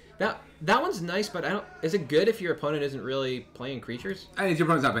 That one's nice, but I don't. Is it good if your opponent isn't really playing creatures? I mean, if your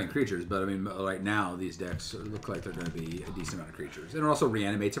opponent's not playing creatures, but I mean, right now these decks look like they're going to be a decent amount of creatures, and it also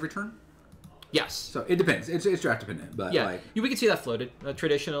reanimates every turn. Yes. So it depends. It's draft dependent, but yeah, we can see that floated.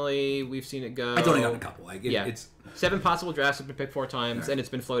 Traditionally, we've seen it go. It's only gotten a couple. It's 7 possible drafts have been picked 4 times, and it's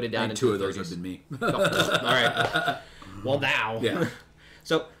been floated down. And 2 of those have been me. All right. Well, now. Yeah.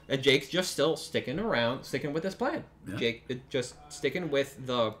 So Jake's just still sticking with this plan. Yeah. Jake just sticking with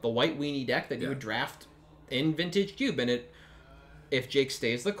the white weenie deck that you would draft in Vintage Cube, and if Jake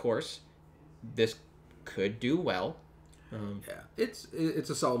stays the course, this could do well. Yeah, it's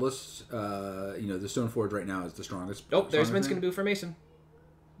a solid list. You know, the Stoneforge right now is the strongest. Oh, there's Minsc and Boo for Mason.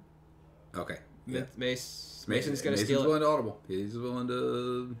 Okay. Yeah. Mason's going to steal it. He's willing to audible. He's willing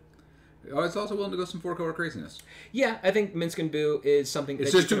to... Oh, it's also willing to go some 4-color craziness. Yeah, I think Minsc and Boo is something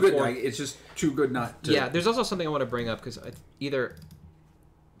it's just too good. Like, it's just too good not to... Yeah, there's also something I want to bring up, because either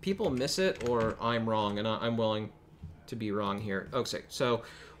people miss it or I'm wrong, and I'm willing to be wrong here. Okay, so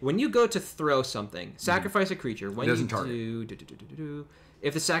when you go to throw something, sacrifice a creature. When it doesn't you target.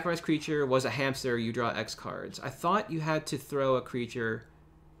 If the sacrificed creature was a hamster, you draw X cards. I thought you had to throw a creature...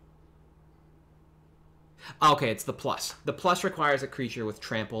 Okay, it's the plus. The plus requires a creature with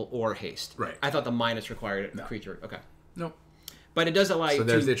trample or haste. Right. I thought the minus required a creature. Okay. Nope. But it does allow you to... So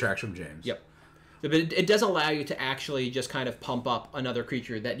there's the attraction from James. Yep. But it does allow you to actually just kind of pump up another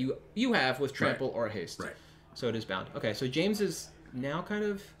creature that you have with trample or haste. Right. So it is bound. Okay, so James is now kind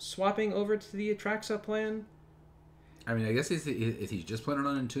of swapping over to the Atraxa plan. I mean, I guess if he's just planning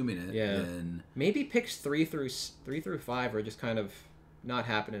on entombing it, then... Maybe picks 3 through 5 are just kind of not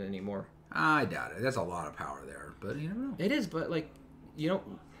happening anymore. I doubt it. That's a lot of power there, but you never know. It is, but like, you don't...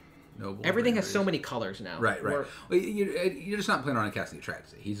 Noble everything has so many colors now. Right. Well, you're just not planning on casting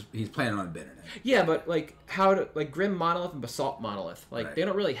Atraxa. He's planning on bidding it. Yeah, but like Grim Monolith and Basalt Monolith, they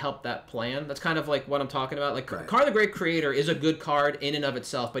don't really help that plan. That's kind of like what I'm talking about. Like Karn the Great Creator is a good card in and of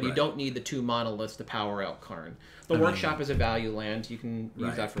itself, but you don't need the 2 monoliths to power out Karn. The Workshop is a value land. You can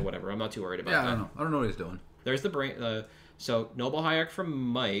use that for whatever. I'm not too worried about that. I don't know what he's doing. There's the brain. So Noble Hierarch from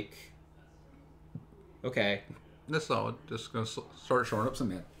Mike. Okay. That's solid. Just gonna start shoring up some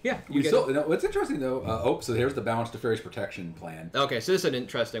men. Yeah. What's interesting though? So here's the Balance to Fairies Protection plan. Okay, so this is an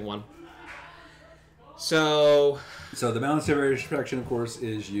interesting one. So the Balance to Fairies Protection, of course,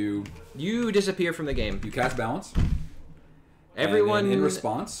 is you disappear from the game. You cast Balance. Everyone in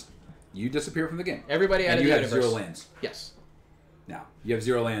response, you disappear from the game. Everybody out of the universe. You have 0 lands. Yes. Now you have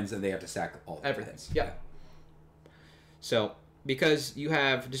 0 lands, and they have to sack all everything. Lands. Yeah. So because you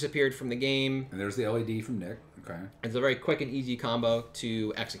have disappeared from the game, and there's the LED from Nick. Okay. It's a very quick and easy combo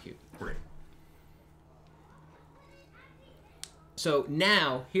to execute. Great. So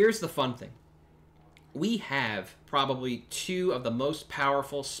now, here's the fun thing. We have probably 2 of the most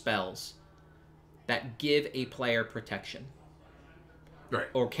powerful spells that give a player protection. Right.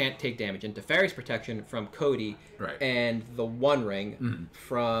 Or can't take damage. And Teferi's Protection from Cody. Right. And the One Ring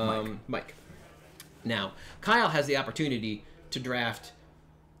from Mike. Now, Kyle has the opportunity to draft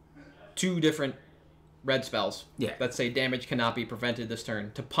 2 different red spells that say damage cannot be prevented this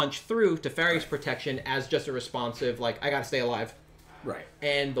turn to punch through Teferi's Protection as just a responsive, like, I gotta stay alive. Right.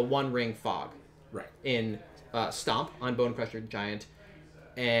 And the One Ring Fog. Right. In Stomp on Bone Crusher Giant.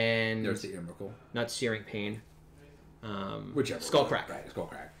 And there's the Emrakul. Not Searing Pain. Whichever. Skullcrack. Right,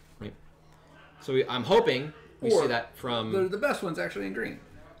 Skullcrack. Right. So I'm hoping we see that from... The best one's actually in green.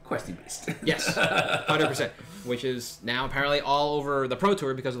 Questing Beast. Yes. 100%. Which is now apparently all over the Pro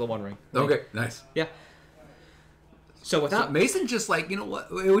Tour because of the One Ring. Right? Okay, nice. Yeah. So without... Mason just like, you know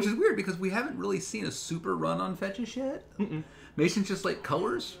what, which is weird because we haven't really seen a super run on fetches yet. Mason's just like,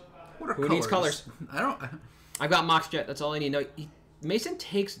 colors? What are colors? Who needs colors? I've got Moxjet, that's all I need. No, Mason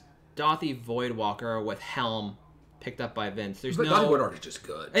takes Dothy Voidwalker with Helm picked up by Vince. But Dothy Voidwalker is just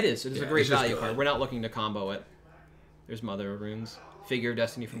good. It is a great value card. We're not looking to combo it. There's Mother of Runes. Figure of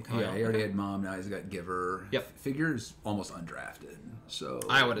Destiny from Kyle. Yeah, he already had Mom, now he's got Giver. Yep. Figure's almost undrafted, so...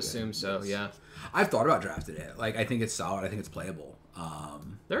 I would assume so, yeah. I've thought about drafting it. Like, I think it's solid. I think it's playable.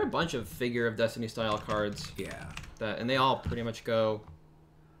 There are a bunch of Figure of Destiny style cards. Yeah. And they all pretty much go...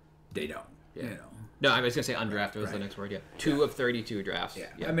 They don't. Yeah. You know. No, I was going to say undrafted was the next word, 2 of 32 drafts. Yeah.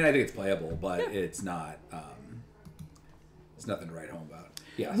 I mean, I think it's playable, but it's not... it's nothing to write home about.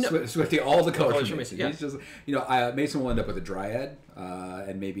 Yeah, no. Swifty, all the colors from Mason. He's just, Mason will end up with a Dryad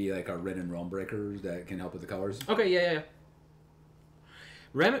and maybe like a Ren and Realm Breakers that can help with the colors. Okay, yeah.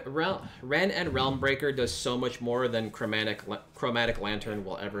 Ren and Realm Breaker does so much more than Chromatic Lantern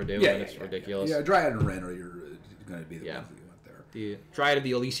will ever do, and it's ridiculous. Yeah, Dryad and Ren are going to be the ones that you want there. The Dryad of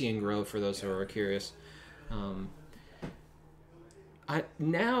the Elysian Grove, for those who are curious.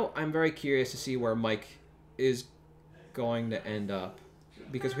 Now I'm very curious to see where Mike is going to end up.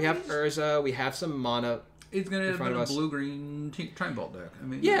 Because we have Urza, we have some mana. It's going to have a blue-green Time Vault deck. I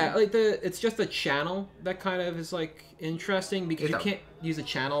mean, it's just the channel that kind of is like interesting because you can't use a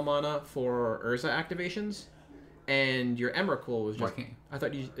channel mana for Urza activations, and your Emrakul was just. I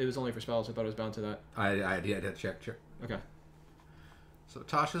thought it was only for spells. I thought it was bound to that. I had to check. Okay. So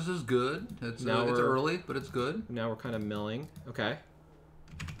Tasha's is good. It's early, but it's good. Now we're kind of milling. Okay.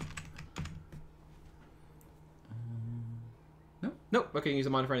 Nope. Okay, you can use a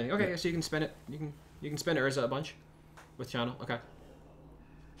mana for anything. Okay, so you can spend it. You can You can spend Urza a bunch with channel. Okay.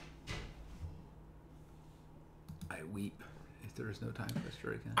 I weep if there is no time for this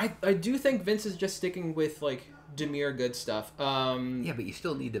again. I do think Vince is just sticking with like Dimir good stuff. Yeah, but you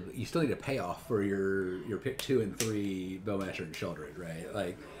still need to pay off for your pick 2 and 3 Bowmaster and Sheldred, right?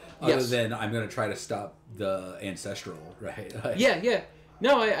 Like other than I'm going to try to stop the ancestral, right? Like, yeah.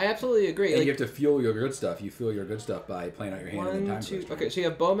 No, I absolutely agree. And like, you have to fuel your good stuff. You fuel your good stuff by playing out your hand in time. Okay, so you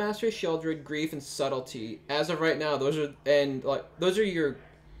have Bowmaster, Sheldred, Grief, and Subtlety. As of right now, those are your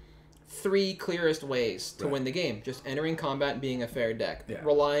 3 clearest ways to win the game. Just entering combat and being a fair deck. Yeah.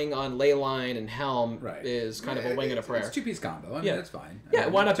 Relying on Leyline and Helm is kind of a wing and a prayer. It's 2-piece combo. I mean, that's fine. Yeah,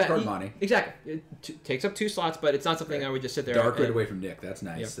 why not? Card money. Exactly. It takes up 2 slots, but it's not something I would just sit there. Dark Red away from Nick. That's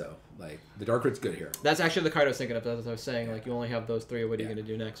nice, though. Like the Dark Red's good here. That's actually the card I was thinking of. As I was saying, like you only have those 3. What are you going to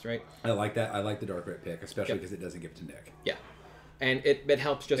do next, right? I like that. I like the Dark Red pick, especially because it doesn't give it to Nick. Yeah, and it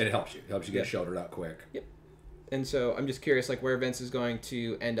helps just. And it helps you. It helps you get Sheldred out quick. Yep. And so I'm just curious, like where Vince is going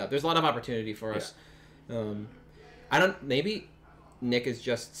to end up. There's a lot of opportunity for us. Maybe Nick is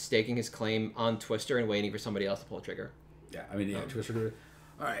just staking his claim on Twister and waiting for somebody else to pull a trigger. Yeah, I mean, Twister.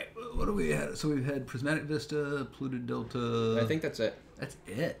 All right, what do we have? So we've had Prismatic Vista, Polluted Delta. I think that's it. That's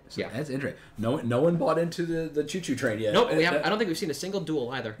it. So that's interesting. No one bought into the choo-choo train yet. Nope, we haven't. I don't think we've seen a single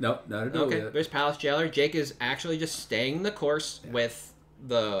duel either. Nope, not a duel yet. There's Palace Jailer. Jake is actually just staying the course with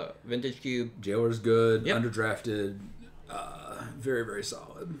the Vintage Cube. Jailer's good, underdrafted, very, very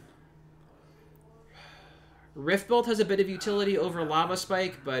solid. Riftbolt has a bit of utility over Lava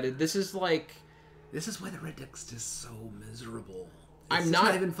Spike, but this is why the red deck's just so miserable. It's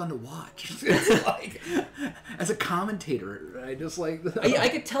not even fun to watch. It's like, as a commentator, I just like. I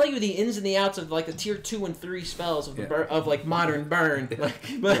could tell you the ins and the outs of like the tier 2 and 3 spells of of like Modern Burn,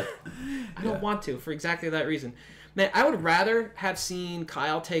 but I don't want to for exactly that reason. Man, I would rather have seen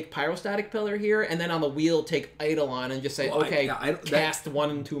Kyle take Pyrostatic Pillar here, and then on the wheel take Eidolon and just say, cast 1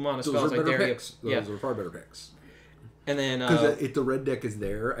 and 2 mana spells. Those are better picks. Those are far better picks. And then because if the red deck is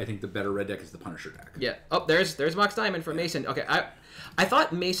there, I think the better red deck is the Punisher deck. Yeah. Oh, there's Mox Diamond for Mason. Okay, I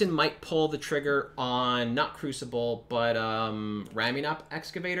thought Mason might pull the trigger on not Crucible, but Raminop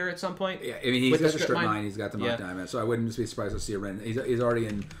Excavator at some point. Yeah, I mean he's got the Strip Mine, he's got the Mox Diamond, so I wouldn't be surprised to see a Ren. He's already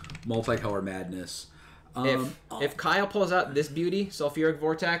in multicolor madness. If Kyle pulls out this beauty, Sulfuric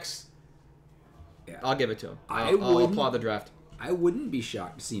Vortex, I'll give it to him. I'll applaud the draft. I wouldn't be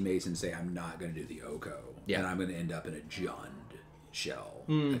shocked to see Mason say, I'm not going to do the Oko, and I'm going to end up in a Jund shell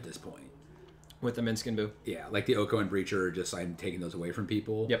at this point. With the Minskin Boo. Yeah, like the Oko and Breacher, just I'm taking those away from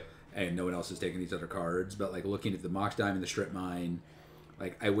people. Yep. And no one else is taking these other cards. But like looking at the Mox Diamond, the Strip Mine,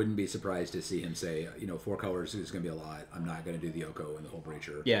 like I wouldn't be surprised to see him say, 4 colors is going to be a lot. I'm not going to do the Oko and the whole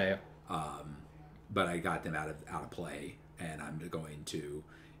Breacher. Yeah. But I got them out of play, and I'm going to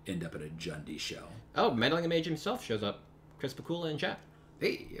end up in a Jundy shell. Oh, Meddling Mage himself shows up. Chris Pakula in chat.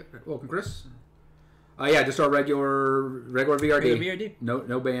 Hey, welcome, Chris. Just our regular VRD. VRD.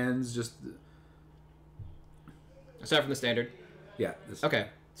 No bans, just. Aside from the standard. Yeah. Okay,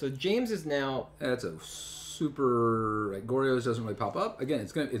 so James is now. That's a super. Like, Goryo's doesn't really pop up. Again,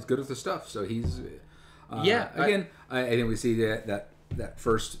 it's good with the stuff, so he's. Again, I think we see that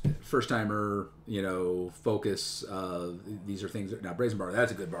first timer, focus of these are things now Brazen Borrower,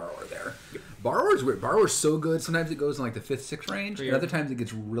 that's a good borrower there. Borrower's weird. Borrower's so good. Sometimes it goes in like the 5th, 6th range, and other times it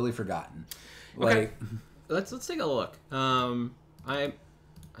gets really forgotten. Okay. Let's take a look. I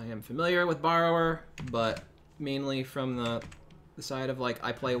am familiar with Borrower, but mainly from the side of like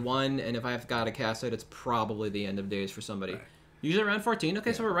I play 1, and if I've got to cast it, it's probably the end of days for somebody. Right. Usually around 14.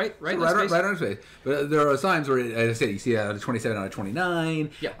 Okay, so we're right on space. But there are times where, as I said, you see out of 27 out of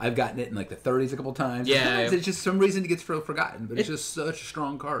 29. Yeah. I've gotten it in like the 30s a couple times. Yeah. It's just some reason it gets forgotten, but it's just such a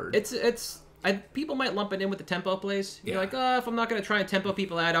strong card. People might lump it in with the tempo plays. You're like, if I'm not going to try and tempo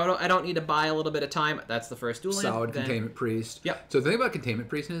people out, I don't need to buy a little bit of time. That's the first duel. Solid Containment Priest. Yep. So the thing about Containment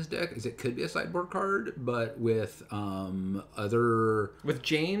Priest in his deck is it could be a sideboard card, but with other... With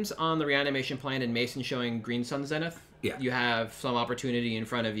James on the reanimation plan and Mason showing Green Sun Zenith, you have some opportunity in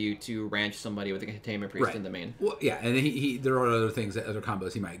front of you to ranch somebody with a Containment Priest in the main. Well, yeah, and there are other things, other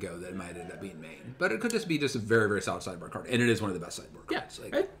combos he might go that might end up being main. But it could just be just a very, very solid sideboard card, and it is one of the best sideboard cards.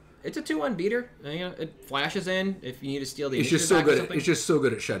 Yeah, it's a 2-1 beater. It flashes in if you need to steal the. It's just so good. It's just so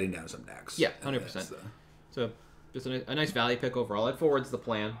good at shutting down some decks. Yeah, 100%. So just a nice value pick overall. It forwards the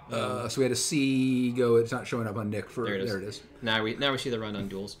plan. So we had a C go. It's not showing up on Nick for. There it is. Now we see the run on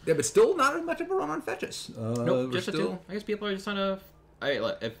duels. Yeah, but still not as much of a run on fetches. Nope, just a 2. I guess people are just trying to.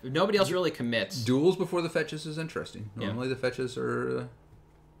 If nobody else really commits. Duels before the fetches is interesting. Normally the fetches are.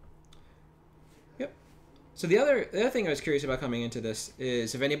 So the other thing I was curious about coming into this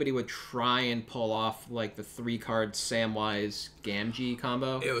is if anybody would try and pull off like the 3-card Samwise Gamgee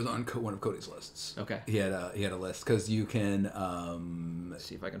combo. It was on one of Cody's lists. Okay. He had a list because you can. Let's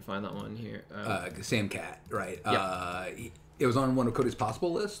see if I can find that one here. Sam Cat, right? Yep. It was on one of Cody's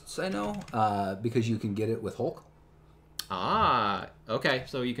possible lists. I know because you can get it with Hulk. Ah, okay.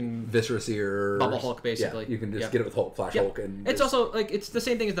 So you can Viscera Seer, Bubble Hulk, basically. Yeah, you can just get it with Hulk, Flash Hulk, and it's also like it's the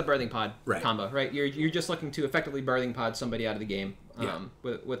same thing as the Birthing Pod right. combo, right? You're just looking to effectively Birthing Pod somebody out of the game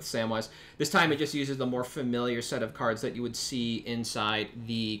with Samwise. This time it just uses the more familiar set of cards that you would see inside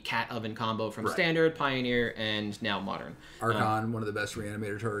the Cat Oven combo from Standard, Pioneer, and now Modern. Archon, one of the best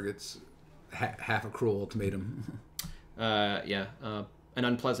reanimator targets. Half a cruel ultimatum. An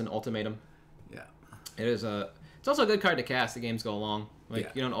unpleasant ultimatum. Yeah, it is a. It's also a good card to cast. The games go along. You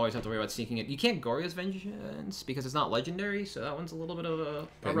don't always have to worry about sneaking it. You can't Gorya's Vengeance because it's not legendary, so that one's a little bit of a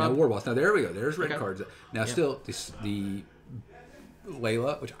rub. No War Boss. Now there we go. There's red cards. Now still the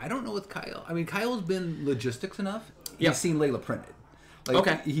Layla, which I don't know with Kyle. I mean, Kyle's been logistics enough. He's seen Layla printed.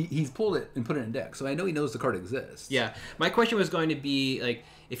 Like, he's pulled it and put it in deck, so I know he knows the card exists. Yeah. My question was going to be, like,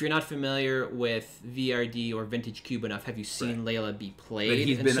 if you're not familiar with VRD or Vintage Cube enough, have you seen Layla be played? But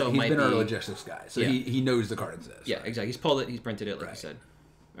he's been our logistics guy, so he knows the card exists. Yeah, exactly. He's pulled it, he's printed it, like you said.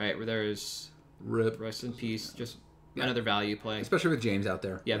 All right, where there's Rip. Rest in peace. Just another value play. Especially with James out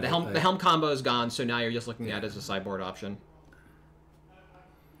there. Yeah, the helm combo is gone, so now you're just looking at it as a sideboard option.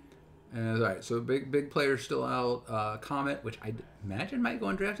 All right, so big players still out. Comet, which I imagine might go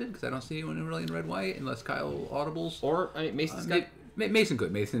undrafted because I don't see anyone really in red-white unless Kyle audibles. Or Mason's got... Mason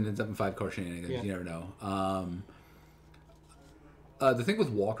could. Mason ends up in 5-card shenanigans. Yeah. You never know. The thing with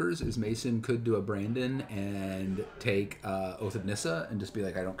walkers is Mason could do a Brandon and take Oath of Nissa and just be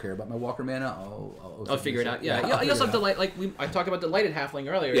like, I don't care about my walker mana. I'll figure it out. Yeah, you also have Delight. Like I talked about Delighted Halfling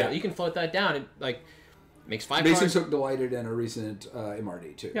earlier. Yeah. You can float that down and like... Makes 5 Mason cards. took Delighted and a recent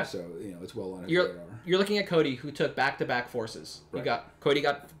MRD too. Yeah. So it's well on his radar. You're looking at Cody, who took back-to-back forces. Right. Cody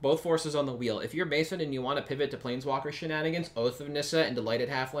got both forces on the wheel. If you're Mason and you want to pivot to Planeswalker shenanigans, Oath of Nissa and Delighted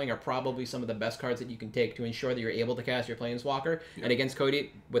Halfling are probably some of the best cards that you can take to ensure that you're able to cast your Planeswalker. Yeah. And against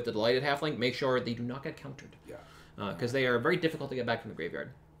Cody with the Delighted Halfling, make sure they do not get countered. Yeah. Because they are very difficult to get back from the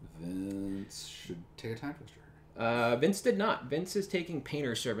graveyard. Vince should take a Time Twister. Vince did not. Vince is taking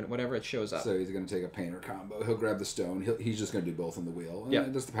Painter Servant, whatever it shows up. So he's going to take a Painter combo. He'll grab the stone. He's just going to do both on the wheel. Yeah,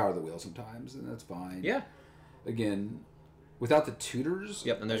 that's the power of the wheel sometimes, and that's fine. Yeah. Again, without the tutors.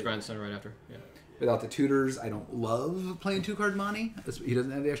 Yep, and there's Grindstone right after. Yeah. Without the tutors, I don't love playing 2-card Monty. He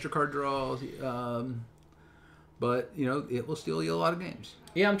doesn't have the extra card draw. But it will steal you a lot of games.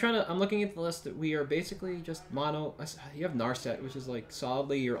 Yeah, I'm looking at the list that we are basically just mono. You have Narset, which is like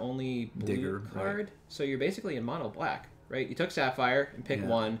solidly your only blue Digger card. Right. So you're basically in mono black, right? You took Sapphire and pick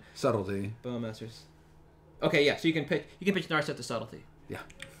one. Subtlety. Boom, Masters. Okay, yeah. So you can pitch Narset to Subtlety. Yeah.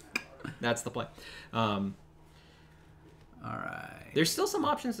 That's the play. All right. There's still some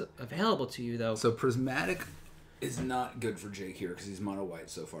options available to you though. So Prismatic is not good for Jake here because he's mono white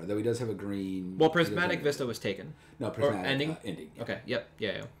so far. Though he does have a green. Well, Prismatic Vista was taken. No, Prismatic ending. Ending. Yeah. Okay. Yep.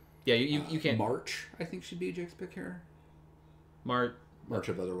 Yeah. You can't. March, I think, should be Jake's pick here. March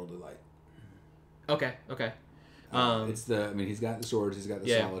of Otherworldly Light. Okay. He's got the swords. He's got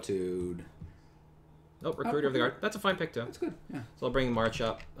the Solitude. Oh, Recruiter of the Guard. That's a fine pick too. That's good. Yeah. So I'll bring March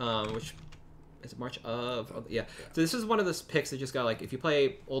up, which. Is it March of... Yeah. So this is one of those picks that just got, like, if you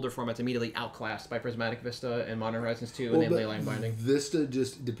play older formats, immediately outclassed by Prismatic Vista and Modern Horizons 2 and then Leyline Binding. Vista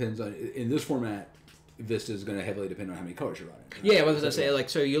just depends on... In this format, Vista is going to heavily depend on how many colors you're running. Yeah, what was I say? Like,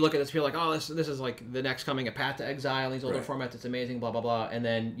 so you look at this, you're like, oh, this is like the next coming of Path to Exile, these older formats, it's amazing, blah, blah, blah. And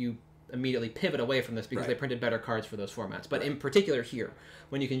then you immediately pivot away from this because they printed better cards for those formats. But in particular here,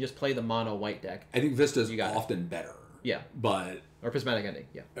 when you can just play the mono white deck... I think Vista is often better. Yeah. But... Or Prismatic Ending,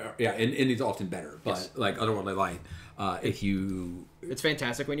 and it's often better. But, like, Otherworldly Light, if you... It's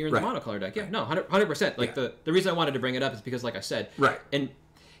fantastic when you're in the monocolor deck. Yeah, no, 100%. Like, the reason I wanted to bring it up is because, like I said... Right. And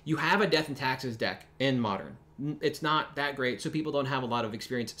you have a Death and Taxes deck in Modern. It's not that great, so people don't have a lot of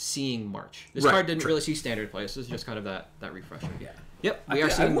experience seeing March. This card didn't really see Standard play. This is just kind of that refresher. Yeah. Yep, we are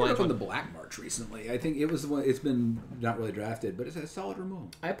seeing one on the Black March recently. I think it was the one. It's been not really drafted, but it's a solid removal.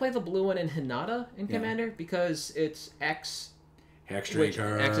 I play the blue one in Hinata in Commander because it's X...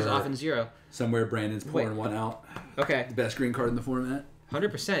 Hexdrinker. X is often 0. Somewhere Brandon's pouring one out. Okay. The best green card in the format.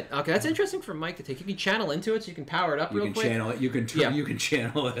 100%. Okay, that's interesting for Mike to take. You can channel into it, so you can power it up real quick. You can channel it. You can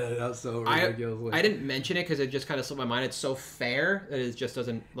channel it. That's so ridiculous. I didn't mention it because it just kind of slipped my mind. It's so fair that it just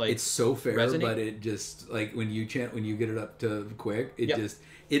doesn't like. It's so fair, resonate. But it just like when you get it up to quick, it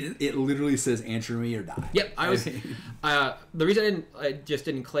It literally says answer me or die. Yep, I was. The reason I just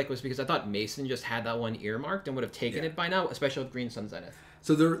didn't click was because I thought Mason just had that one earmarked and would have taken it by now, especially with Green Sun Zenith.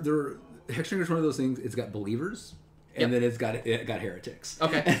 So they're Hexdrinker is one of those things. It's got believers, and then it got heretics.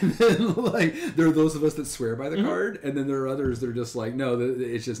 Okay, and then like there are those of us that swear by the card, and then there are others that are just like, no,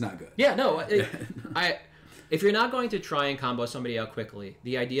 it's just not good. Yeah, no, if you're not going to try and combo somebody out quickly,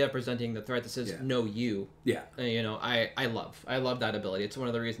 the idea of presenting the threat that says no you, I love that ability. It's one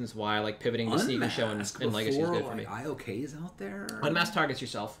of the reasons why I like pivoting to Sneak and Show and Legacy is good for me. IOK's out there. Unmask targets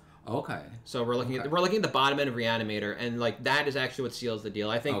yourself. Okay. So we're looking at the bottom end of Reanimator, and like that is actually what seals the deal.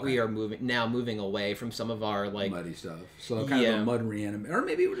 I think we are moving away from some of our like muddy stuff. So kind of a mud Reanimator, or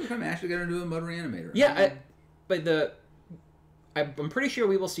maybe we're just gonna actually get into a mud Reanimator. Yeah, I'm pretty sure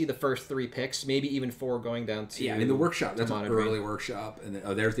we will see the first 3 picks, maybe even 4 going down to... Yeah, I mean, the workshop, that's an early workshop. And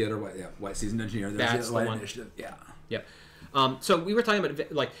then, there's the other White Seasoned Engineer. That's the one. Initiative. Yeah. Yep. So we were talking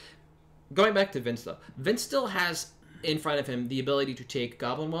about, like, going back to Vince, though. Vince still has in front of him the ability to take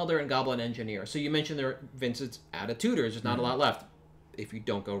Goblin Welder and Goblin Engineer. So you mentioned Vince is out of tutors. There's not a lot left if you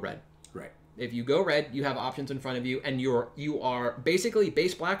don't go red. Right. If you go red, you have options in front of you, and you are basically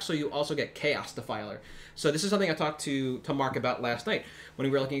base black, so you also get Chaos Defiler. So this is something I talked to Mark about last night when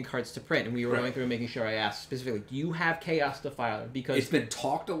we were looking at cards to print, and we were going through and making sure I asked specifically, do you have Chaos Defiler? Because it's been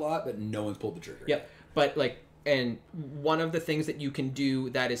talked a lot, but no one's pulled the trigger. Yep. But like, and one of the things that you can do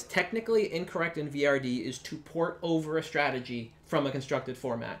that is technically incorrect in VRD is to port over a strategy from a constructed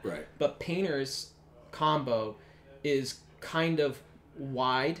format. Right. But Painter's combo is kind of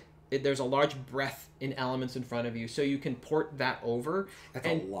wide. There's a large breadth in elements in front of you, so you can port that over. That's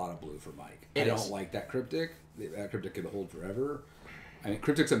a lot of blue for Mike. I don't like that Cryptic. That Cryptic could hold forever. I mean,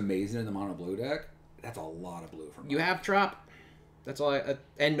 Cryptic's amazing in the mono blue deck. That's a lot of blue for Mike. You have Trop. That's all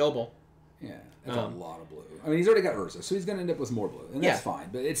and Noble. Yeah, that's a lot of blue. I mean, he's already got Urza, so he's going to end up with more blue, and that's fine.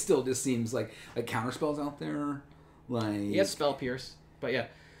 But it still just seems like counterspells out there. Like he has Spell Pierce, but yeah,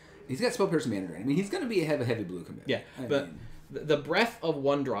 he's got Spell Pierce and Mana Drain. I mean, he's going to have a heavy blue commit. Yeah, but the breadth of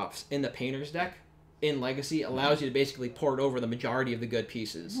 1-drops in the Painter's deck in Legacy allows you to basically port over the majority of the good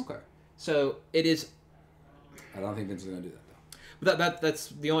pieces. Okay. So it is. I don't think Vince is going to do that, though. But that's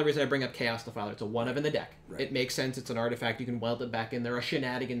the only reason I bring up Chaos Defiler. It's a 1-of in the deck. Right. It makes sense. It's an artifact. You can weld it back in. There are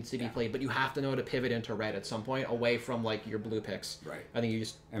shenanigans to be played, but you have to know to pivot into red at some point, away from like your blue picks. Right. I think you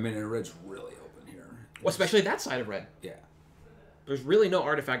just. I mean, and red's really open here. Well, especially that side of red. Yeah. There's really no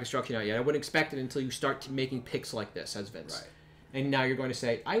artifact destruction out yet. I wouldn't expect it until you start making picks like this as Vince. Right. And now you're going to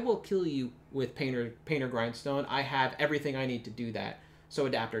say, I will kill you with Painter Grindstone. I have everything I need to do that. So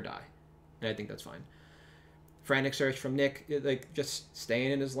adapt or die. And I think that's fine. Frantic Search from Nick, like just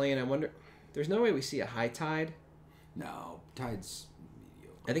staying in his lane. I wonder, there's no way we see a high Tide. No, Tide's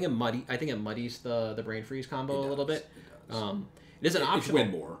mediocre. I think it muddies the Brain Freeze combo a little bit. It does. It is an optional.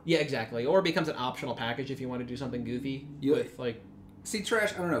 Win more. Yeah, exactly. Or it becomes an optional package if you want to do something goofy with like. See,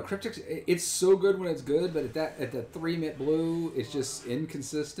 Trash, I don't know. Cryptic's, it's so good when it's good, but at the 3-mit blue, it's just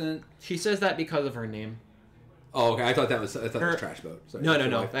inconsistent. She says that because of her name. Oh, okay. I thought that was Trash Boat. Sorry.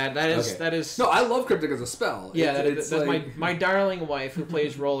 No. That is. No, I love Cryptic as a spell. Yeah, that's like my darling wife who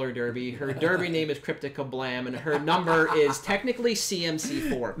plays roller derby. Her derby name is Cryptic Kablam, and her number is technically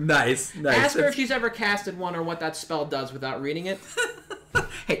CMC4. Nice. Ask her if she's ever casted one or what that spell does without reading it.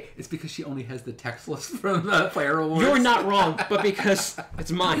 Hey, it's because she only has the text list from the Player Awards. You're not wrong, but because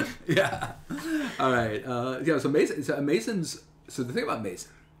it's mine. Yeah. All right. So Mason's. So the thing about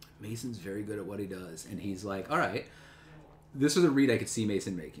Mason's very good at what he does, and he's like, all right, this is a read I could see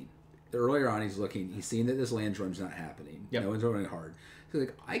Mason making. Earlier on, he's seeing that this land drum's not happening. Yep. No one's running hard. So he's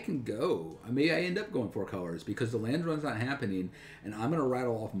like, I can go. Maybe I end up going 4 colors because the land run's not happening, and I'm gonna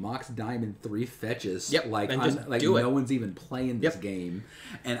rattle off Mox Diamond 3 fetches. Yep. Like no one's even playing this game,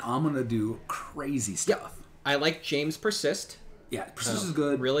 and I'm gonna do crazy stuff. Yep. I like James Persist. Yeah, Persist is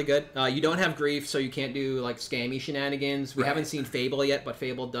good. Really good. You don't have Grief, so you can't do like scammy shenanigans. We haven't seen Fable yet, but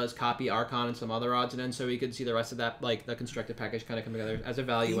Fable does copy Archon and some other odds and ends, so we could see the rest of that, like the constructed package, kind of come together as a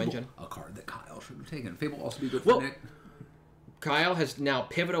value engine. A card that Kyle should have taken. Fable will also be good for Nick. Kyle has now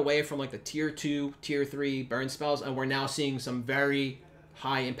pivoted away from like the tier 2, tier 3 burn spells, and we're now seeing some very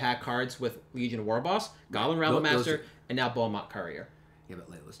high impact cards with Legion Warboss, Goblin Rabblemaster, and now Beaumont Courier. Yeah, but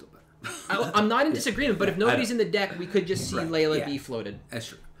Layla's still better. I'm not in disagreement, but if nobody's in the deck, we could just see Layla be floated. That's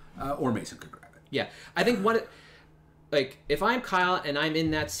true. Or Mason could grab it. Yeah, I think like if I'm Kyle and I'm in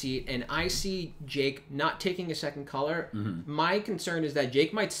that seat and I see Jake not taking a second color, my concern is that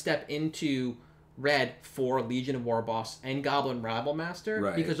Jake might step into red for Legion of Warboss and Goblin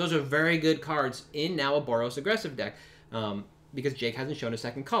Rabblemaster because those are very good cards in now a Boros aggressive deck. Because Jake hasn't shown a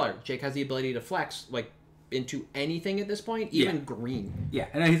second color. Jake has the ability to flex like into anything at this point, even green. Yeah,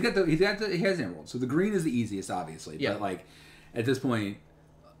 and he has emerald, so the green is the easiest, obviously. Yeah. But like at this point,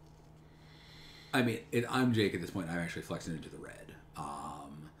 I mean, I'm Jake at this point. I'm actually flexing into the red.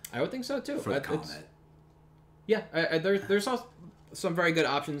 I would think so too. For the Comet. Yeah, there's also some very good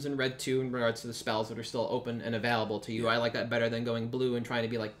options in red too in regards to the spells that are still open and available to you. I like that better than going blue and trying to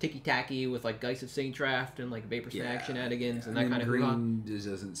be like ticky-tacky with like Geist of Saintdraft and like Vapor Snag shenanigans and that kind of green just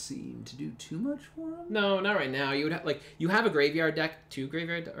doesn't seem to do too much for him. No, not right now. You would have you have a graveyard deck, two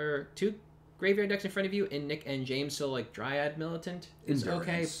graveyard decks in front of you in Nick and James, so like Dryad Militant is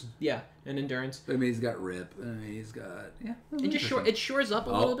okay. Yeah, and Endurance. I mean, he's got Rip. I mean, he's got it shores up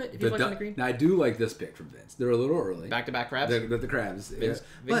a little bit if you like on the green. Now I do like this pick from Vince. They're a little early. Back-to-back crabs. The crabs. Vince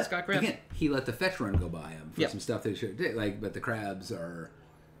got crabs. Again, he let the fetch run go by him for some stuff they should take. But the crabs are.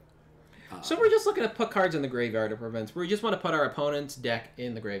 So we're just looking to put cards in the graveyard for Vince. We just want to put our opponent's deck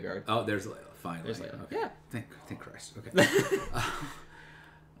in the graveyard. Oh, there's Layla. Finally. There's Layla. Okay. Yeah. Thank Christ. Okay.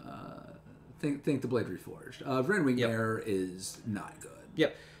 Think the Blade Reforged. Ren Wingmare is not good.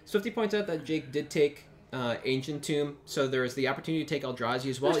 Yep. Swifty points out that Jake did take Ancient Tomb, so there's the opportunity to take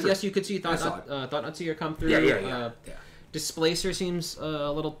Eldrazi as well. Yes, you could see Thought Not Seer come through. Yeah. Displacer seems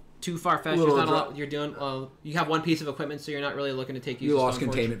a little too far-fetched. There's not a lot you're doing. You have one piece of equipment, so you're not really looking to take use of lost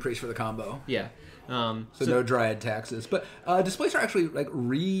Containment Priest for the combo. Yeah. So no Dryad taxes, but Displacer actually like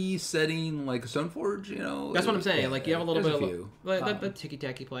resetting like Stoneforge. That's what I'm saying. Like you have a little bit of the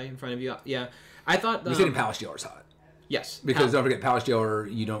ticky-tacky play in front of you. Yeah, I thought you said Palace Dealer's hot. Yes, because don't forget Palace Dealer.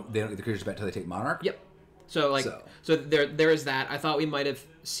 They don't get the creatures back until they take Monarch. Yep. So there is that. I thought we might have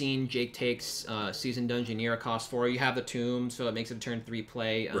seen Jake takes Seasoned Dungeoneer cost 4. You have the Tomb, so it makes it a turn 3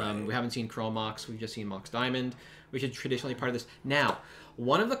 play. Right. We haven't seen Chrome Mox. We've just seen Mox Diamond, which is traditionally part of this. Now,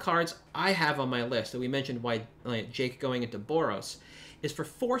 one of the cards I have on my list that we mentioned why Jake going into Boros is for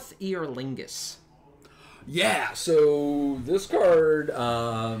 4th Ear Lingus. Yeah, so this card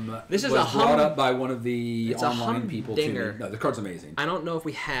this is was brought up by one of the online people to me. No, the card's amazing. I don't know if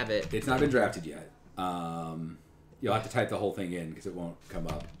we have it. It's not been drafted yet. You'll have to type the whole thing in because it won't come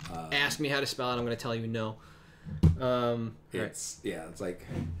up. Ask me how to spell it. I'm going to tell you no. It's like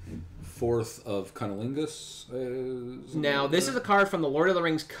 4th of Cunnilingus. Now, this is a card from the Lord of the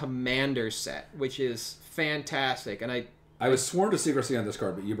Rings Commander set, which is fantastic. And I was sworn to secrecy on this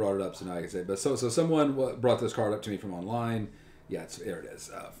card, but you brought it up, so now I can say it. But so someone brought this card up to me from online. Yeah, there it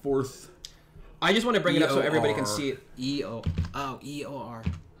is. 4th. I just want to bring it up so everybody can see it. E-O-R.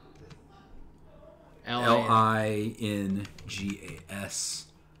 Lingas!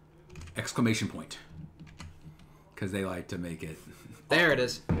 Exclamation point. Because they like to make it. There it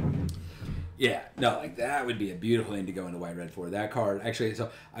is. Yeah, no, like that would be a beautiful thing to go into white red for. That card, actually, so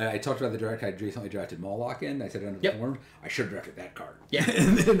I talked about the draft. I recently drafted Moloch in. I said it underperformed. I should have drafted that card. Yeah,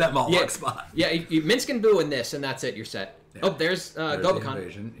 in that Moloch spot. Yeah, you Minsk and Boo in this, and that's it. You're set. Yeah. Oh, there's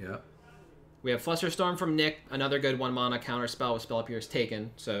Gobakon. Yeah. We have Flusterstorm from Nick, another good 1-mana counter spell with Spell Appears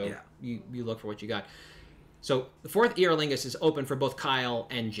taken. So you look for what you got. So the 4th Ear Lingus is open for both Kyle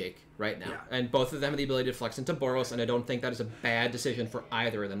and Jake right now, and both of them have the ability to flex into Boros, and I don't think that is a bad decision for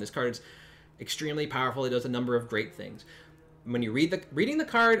either of them. This card is extremely powerful. It does a number of great things. When you reading the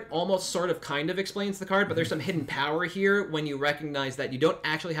card almost sort of kind of explains the card, but there's some hidden power here when you recognize that you don't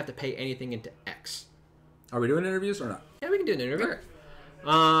actually have to pay anything into X. Are we doing interviews or not? Yeah, we can do an interview. Sure.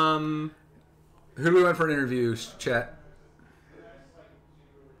 Who do we want for an interview, chat?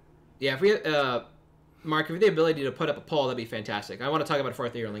 Yeah, if we Mark, if you have the ability to put up a poll, that'd be fantastic. I want to talk about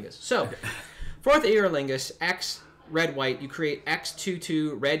 4th Ear Lingus. So, 4th Ear Lingus, X red-white, you create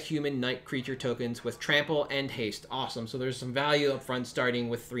X/2/2 red human knight creature tokens with trample and haste. Awesome. So there's some value up front starting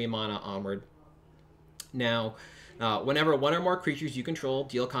with 3 mana onward. Now, whenever one or more creatures you control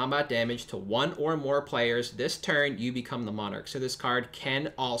deal combat damage to one or more players this turn, you become the monarch. So this card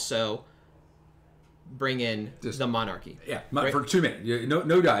can also bring in the monarchy. Yeah, right? For 2 minutes.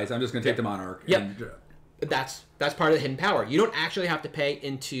 No dice. I'm just going to take the monarch. Yep. That's part of the hidden power. You don't actually have to pay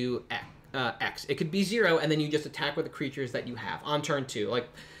into X. It could be 0, and then you just attack with the creatures that you have on turn 2. Like,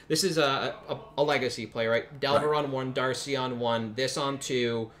 this is a legacy play, right? Delver on 1, Darcy on 1, this on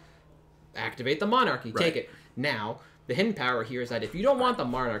 2, activate the monarchy, take it. Now, the hidden power here is that if you don't want the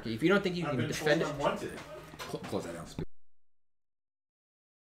monarchy, if you don't think you can defend it... Close that down.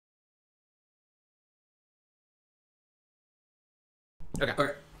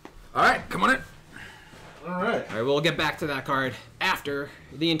 Okay. All right, come on in. All right, we'll get back to that card after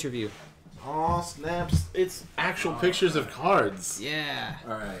the interview. Oh, snaps. It's actual pictures of cards. Yeah.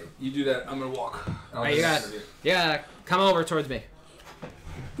 All right, you do that. I'm going to walk. All right, come over towards me.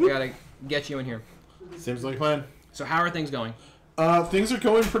 We got to get you in here. Seems like a plan. So how are things going? Things are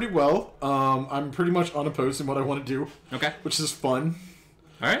going pretty well. I'm pretty much unopposed in what I want to do. Okay. Which is fun.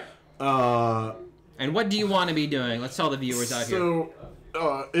 All right. And what do you want to be doing? Let's tell the viewers out here. So,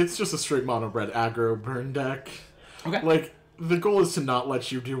 it's just a straight mono red aggro burn deck. Okay. Like, the goal is to not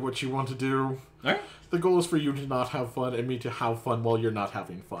let you do what you want to do. All right. The goal is for you to not have fun and me to have fun while you're not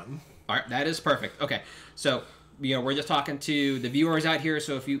having fun. All right, that is perfect. Okay, so we're just talking to the viewers out here,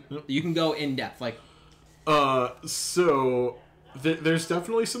 so if you can go in depth, like. So there's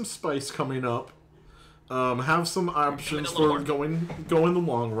definitely some spice coming up. Have some options for going the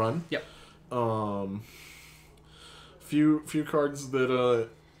long run. Yep. Few cards that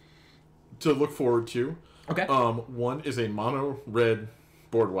to look forward to. Okay. One is a mono red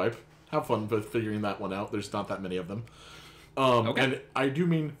board wipe. Have fun with figuring that one out. There's not that many of them. Okay. And I do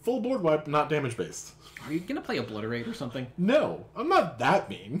mean full board wipe, not damage based. Are you gonna play Obliterate or something? No, I'm not that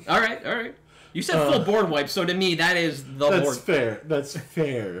mean. All right. You said full board wipe, so to me that is the board. That's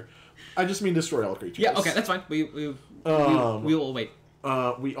fair. I just mean destroy all creatures. Yeah. Okay, that's fine. We will wait.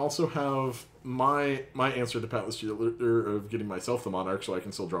 We also have my answer to Pathless Cheater of getting myself the Monarch so I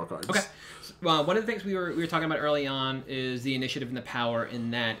can still draw cards. Okay. One of the things we were talking about early on is the initiative and the power,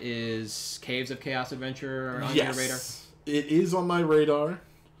 and that is Caves of Chaos Adventure on your radar. It is on my radar.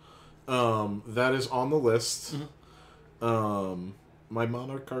 That is on the list. Mm-hmm. My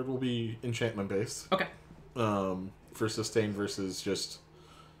Monarch card will be enchantment based. Okay. For sustain versus just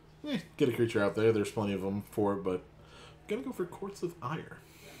get a creature out there. There's plenty of them for it, but I'm gonna go for Courts of Ire.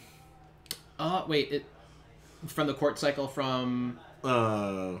 Wait, from the court cycle from.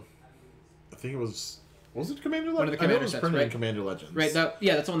 I think it was. Was it Commander Legends? One of the Commander sets, right? Commander Legends. Right.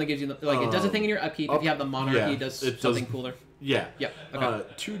 That's the one that gives you it does a thing in your upkeep. If you have the Monarchy, it does something cooler. Yeah. Yep. Okay.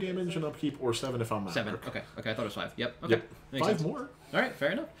 2 damage and upkeep, or 7 if I'm Monarch. 7. Okay. I thought it was 5. Yep. Okay. Yep. 5 sense. more. All right.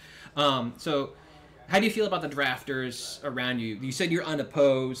 Fair enough. So, how do you feel about the drafters around you? You said you're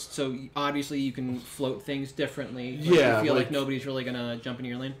unopposed, so obviously you can float things differently. Yeah. You feel like nobody's really gonna jump into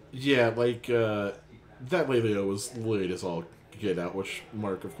your lane. Yeah. That Lelio was late as all get out, which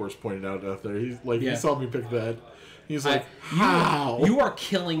Mark, of course, pointed out there. He saw me pick that. He's like, how? You are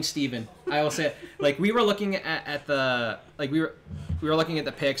killing Steven. I will say, we were looking at the we were looking at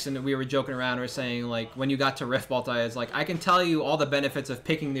the picks and we were joking around. We were saying when you got to Riftbolt, I was like, I can tell you all the benefits of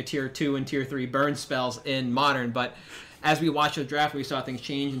picking the tier 2 and tier 3 burn spells in Modern, but as we watched the draft, we saw things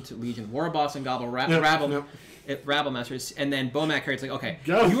change into Legion Warboss and Gobble Rabble Masters, and then Bomac cards okay,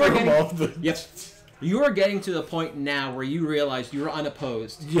 you are getting You are getting to the point now where you realize you're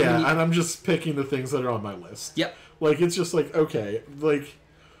unopposed. Yeah, and I'm just picking the things that are on my list. Yep. It's just okay.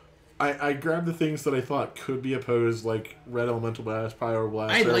 I grabbed the things that I thought could be opposed, like Red Elemental Blast, Pyro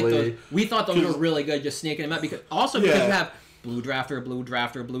Blast. I like those. We thought those were really good, just sneaking them out. Because you have Blue Drafter, Blue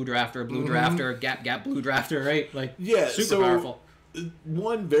Drafter, Blue Drafter, Blue Drafter, Gap, Blue Drafter, right? Super powerful.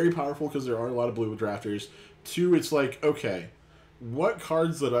 1, very powerful because there are a lot of Blue Drafters. 2, it's okay. What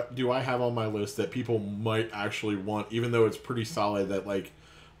cards do I have on my list that people might actually want, even though it's pretty solid that,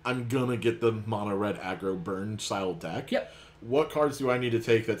 I'm gonna get the mono red aggro burn style deck? Yep. What cards do I need to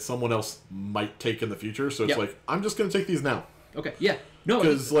take that someone else might take in the future? So it's I'm just gonna take these now. Okay, yeah. No,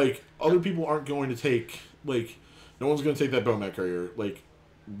 because, other people aren't going to take, no one's gonna take that Bomac Courier.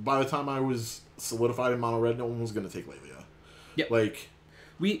 By the time I was solidified in mono red, no one was gonna take Lelia. Yep.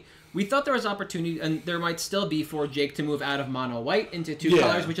 We thought there was opportunity, and there might still be, for Jake to move out of mono white into 2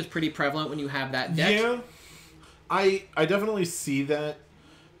 colors, which is pretty prevalent when you have that deck. Yeah, I definitely see that,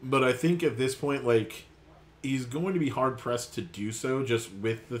 but I think at this point, he's going to be hard pressed to do so just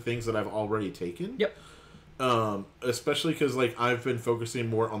with the things that I've already taken. Yep. Especially because I've been focusing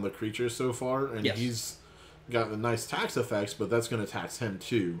more on the creatures so far, and he's got the nice tax effects, but that's going to tax him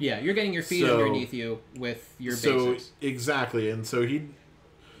too. Yeah, you're getting your feet underneath you with your basics. Exactly, and so he'd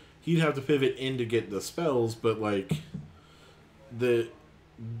have to pivot in to get the spells, but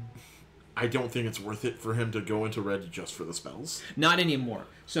I don't think it's worth it for him to go into red just for the spells. Not anymore.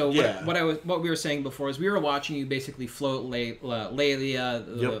 So what we were saying before is we were watching you basically float Lelia,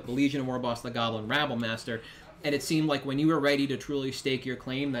 the Legion Warboss, the Goblin Rabble Master, and it seemed like when you were ready to truly stake your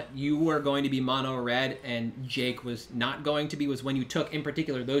claim that you were going to be mono red and Jake was not going to be, was when you took in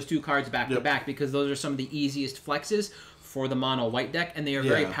particular those 2 cards back to back, because those are some of the easiest flexes for the mono white deck, and they are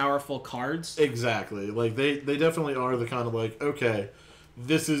very powerful cards. Exactly. They definitely are the kind of okay,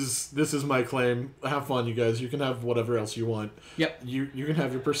 this is my claim. Have fun, you guys. You can have whatever else you want. Yep. You can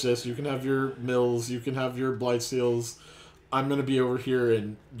have your Persist, you can have your Mills, you can have your Blightsteals. I'm gonna be over here,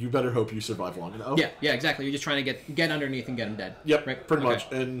 and you better hope you survive long enough. Yeah, exactly. You're just trying to get underneath and get them dead. Yep, right? Pretty much.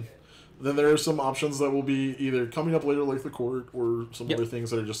 And then there are some options that will be either coming up later, like the court, or some other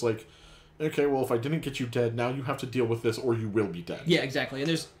things that are just okay, well, if I didn't get you dead, now you have to deal with this or you will be dead. Yeah, exactly. And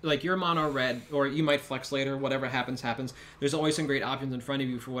there's, like, you're mono red, or you might flex later, whatever happens. There's always some great options in front of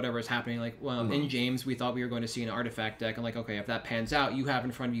you for whatever is happening. Like, well, in James, we thought we were going to see an artifact deck, and like, okay, if that pans out, you have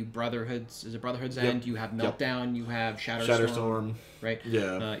in front of you Brotherhood's End, you have Meltdown, you have Shatterstorm. Right?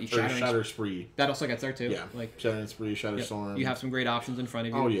 Yeah. Shatter Spree. That also gets there, too. Yeah. Like Shatter Spree, Shatterstorm. You have some great options in front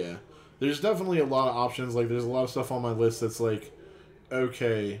of you. Oh, yeah. There's definitely a lot of options. Like, there's a lot of stuff on my list that's like,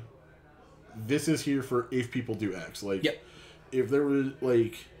 okay, this is here for if people do X. Like, if there was,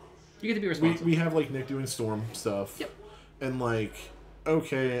 like... You get to be responsible. We have, like, Nick doing Storm stuff. Yep. And, like,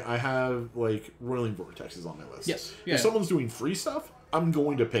 okay, I have, like, Roiling Vortexes on my list. Yes. Yeah. If someone's doing free stuff, I'm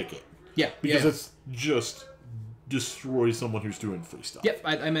going to pick it. Yeah. Because it's just... destroy someone who's doing free stuff. Yep,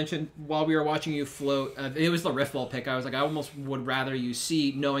 I mentioned while we were watching you float, it was the Riftball pick. I was like, I almost would rather you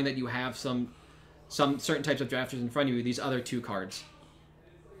see, knowing that you have some certain types of drafters in front of you, these other two cards.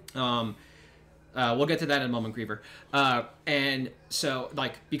 We'll get to that in a moment, Griever. And so,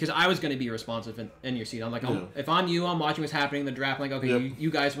 like, because I was going to be responsive in your seat. I'm like, if I'm you, I'm watching what's happening in the draft. I'm like, okay,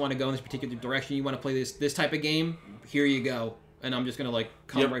 you guys want to go in this particular direction. You want to play this type of game. Here you go. And I'm just gonna like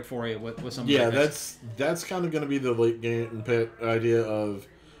come right for you with some. Yeah, that's kind of gonna be the late game pick idea of,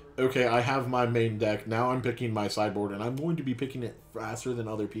 okay, I have my main deck now. I'm picking my sideboard, and I'm going to be picking it faster than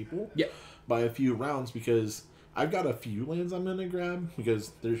other people. Yep. By a few rounds because I've got a few lands I'm gonna grab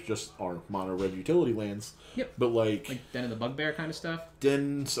because there's just our mono red utility lands. Yep. But like Den of the Bugbear kind of stuff.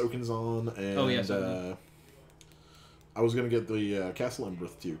 Den, Soken's-On, and I was going to get the Castle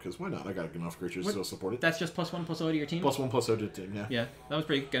Emberth too, because why not? I got enough creatures to still support it. That's just +1/+0 to your team? +1/+0 to the team, yeah. Yeah, that was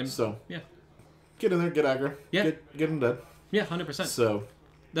pretty good. So, yeah. Get in there, get aggro. Yeah. Get them dead. Yeah, 100%. So,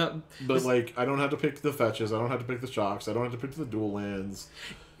 but like, I don't have to pick the fetches, I don't have to pick the shocks, I don't have to pick the dual lands.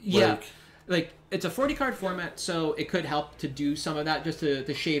 Yeah. Like, it's a 40-card format, so it could help to do some of that just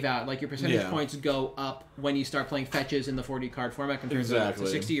to shave out. Like, your percentage points go up when you start playing fetches in the 40-card format compared to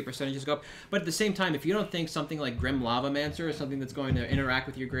 60, your percentages go up. But at the same time, if you don't think something like Grim Lavamancer is something that's going to interact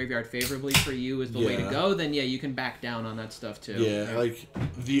with your graveyard favorably for you is the way to go, then you can back down on that stuff too. Yeah, like,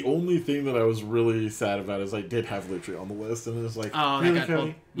 the only thing that I was really sad about is I did have Lutri on the list, and it was like, really,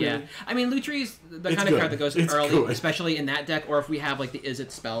 Cody? Yeah. Really? I mean, Lutri's the kind of card that goes early, good. especially in that deck, or if we have, like, the Is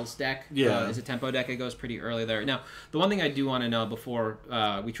It Spells deck, Is It Tempo deck, it goes pretty early there. Now, the one thing I do want to know before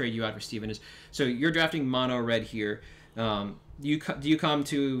we trade you out for Steven is, so you're drafting mono red here. Do you come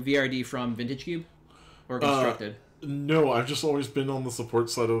to VRD from Vintage Cube or Constructed? No, I've just always been on the support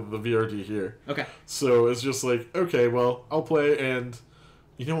side of the VRD here. Okay. So it's just like, okay, well, I'll play, and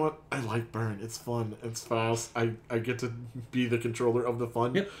you know what? I like Burn. It's fun. It's fast. I get to be the controller of the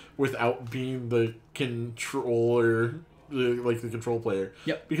fun without being the controller, like the control player.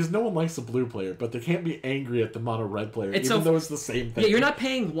 Yep. Because no one likes the blue player, but they can't be angry at the mono red player, even though it's the same thing. Yeah, you're not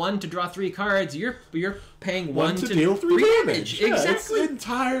paying 1 to draw 3 cards. You're paying 1 to deal 3 damage. Yeah, exactly. It's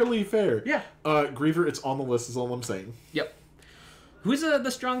entirely fair. Yeah. Griever, it's on the list, is all I'm saying. Yep. Who's the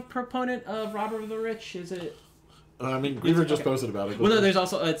strong proponent of Robber of the Rich? Is it... I mean, Griever just posted about it. Well, no, there's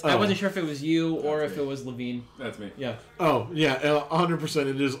also... I wasn't sure if it was you or if it was Levine. That's me. Yeah. Oh, yeah, 100%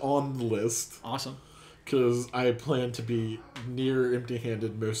 it is on the list. Awesome. Because I plan to be near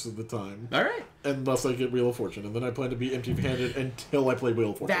empty-handed most of the time. All right. Unless I get Wheel of Fortune. And then I plan to be empty-handed until I play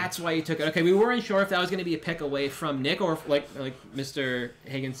Wheel of Fortune. That's why you took it. Okay, we weren't sure if that was going to be a pick away from Nick or if, like Mr.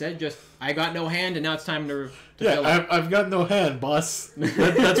 Hagen said, just, I got no hand and now it's time to fill up. I've got no hand, boss.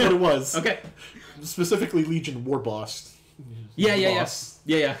 That's what it was. Okay. Specifically Legion War Boss. Yeah.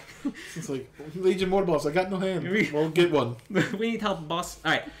 It's like, Legion War Boss, I got no hand. Well, get one. We need help, boss.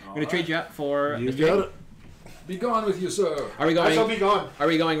 All right, I'm going to trade you out for... You got it. Be gone with you, sir. Are we going? I shall be gone. Are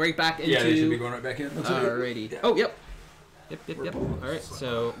we going right back into... Yeah, they should be going right back in. Alrighty. Oh, yep. Yep. Alright,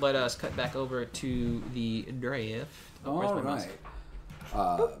 so let us cut back over to the draft. Alright.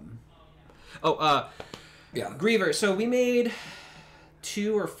 Yeah. Griever, so we made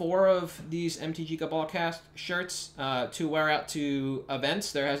 2 or 4 of these MTG Cabalcast shirts to wear out to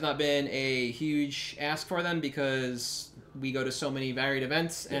events. There has not been a huge ask for them because we go to so many varied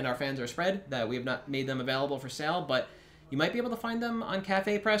events and our fans are spread that we have not made them available for sale, but you might be able to find them on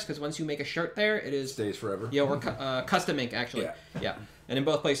Cafe Press because once you make a shirt there, it is... Stays forever. Yeah, or custom ink, actually. Yeah. And in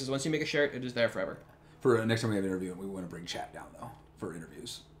both places, once you make a shirt, it is there forever. For next time we have an interview, we want to bring chat down, though, for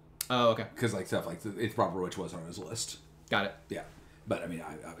interviews. Oh, okay. Because, like, stuff like it's Robert Witch was on his list. Got it. Yeah. But, I mean,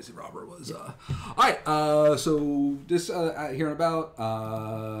 obviously Robert was... All right, so this here and about,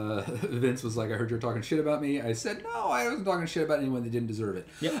 Vince was like, I heard you were talking shit about me. I said, no, I wasn't talking shit about anyone that didn't deserve it.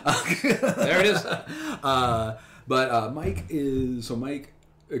 Yep. There it is. But Mike is... So Mike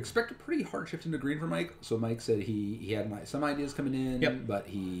expect a pretty hard shift into green for Mike. So Mike said he had some ideas coming in, but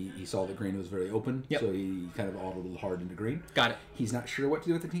he saw that green was very open, so he kind of altered a little hard into green. Got it. He's not sure what to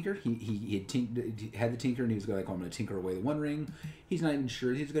do with the tinker. He had the tinker, and he was like, I'm going to tinker away the One Ring. He's not even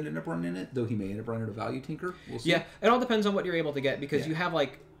sure he's going to end up running it, though he may end up running a value tinker. We'll see. Yeah, it all depends on what you're able to get, because you have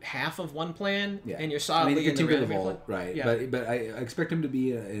like half of one plan, and you're solidly in the Reanimator right? Yeah. But I expect him to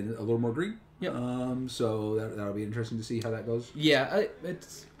be in a little more green. Yep. So that'll be interesting to see how that goes. Yeah,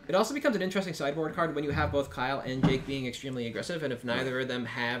 it also becomes an interesting sideboard card when you have both Kyle and Jake being extremely aggressive, and if neither of them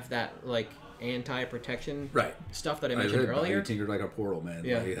have that like anti-protection stuff that I mentioned earlier. You tinkered like a portal, man.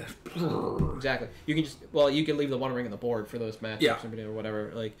 Yeah. Exactly. You can you can leave the One Ring on the board for those matchups or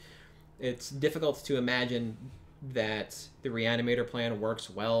whatever. Like, it's difficult to imagine that the Reanimator plan works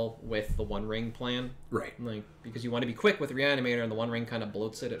well with the One Ring plan, right? Like, because you want to be quick with Reanimator, and the One Ring kind of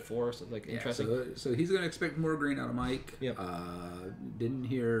bloats it at 4, so it's like interesting. So he's going to expect more green out of Mike. Yep.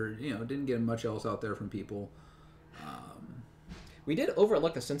 Didn't get much else out there from people. We did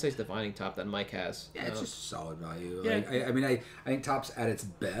overlook the Sensei's Divining Top that Mike has. Yeah, it's just solid value. Yeah. I think Top's at its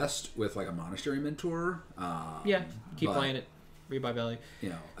best with like a Monastery Mentor. Keep playing it. Rebuy value.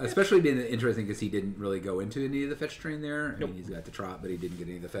 Especially being interesting because he didn't really go into any of the fetch train there. I mean, he's got the trot, but he didn't get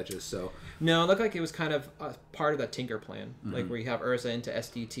any of the fetches. So no, it looked like it was kind of part of that Tinker plan, like where you have Urza into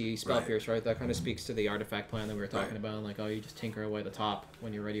SDT, Spell Pierce, right? That kind of speaks to the artifact plan that we were talking about. Like, you just tinker away the top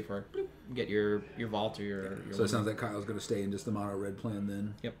when you're ready for get your vault or your. So it sounds like Kyle's going to stay in just the mono red plan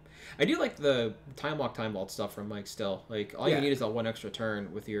then. Yep, I do like the Time Walk, Time Vault stuff from Mike still. Like, all you need is that one extra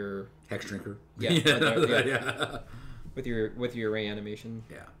turn with your Hex Drinker. Yeah. With your reanimation.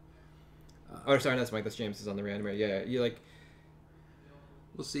 Yeah. Sorry, that's Mike. That's James is on the reanimator. Yeah, you like.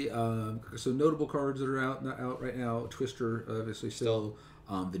 We'll see. So notable cards that are out right now. Twister, obviously still.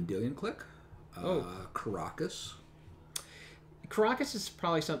 Vendilion Click. Caracas. Caracas is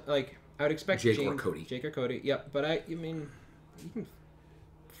probably something like I would expect. Jake or Cody. Yep, but I mean, you can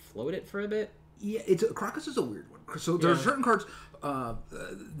float it for a bit. Yeah, Caracas is a weird one. So there are certain cards.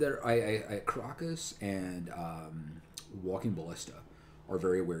 Caracas and Walking Ballista are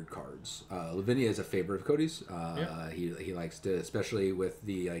very weird cards. Lavinia is a favorite of Cody's. He likes to, especially with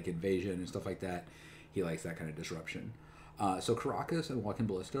the like invasion and stuff like that. He likes that kind of disruption. So Caracas and Walking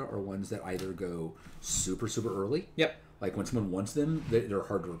Ballista are ones that either go super early. Yep. Like when someone wants them, they're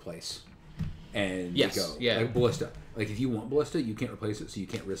hard to replace. And you go like Ballista. Like if you want Ballista, you can't replace it, so you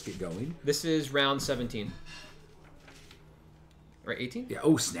can't risk it going. This is round 17. Or 18? Yeah.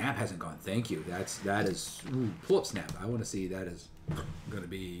 Oh, Snap hasn't gone. Thank you. That is. Ooh, pull up Snap. I want to see. That is going to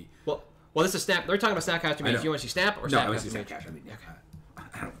be. Well, this is Snap. They're talking about Snapcaster Mage. Do you want to see Snap or Snapcaster? No, I want to see Snapcaster. I mean,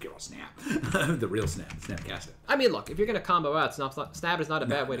 I don't care about Snap. The real Snapcaster. I mean, look, if you're going to combo out, Snap is not a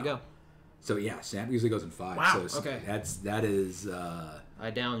bad way to go. So yeah, Snap usually goes in 5. Wow. So okay. That is. A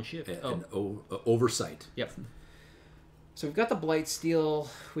downshift. An oversight. Yep. So we've got the Blightsteel.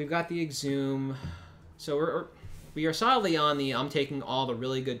 We've got the Exhume. So we are solidly on the I'm taking all the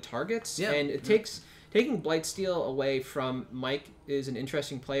really good targets. Yeah. And it takes taking Blightsteel away from Mike is an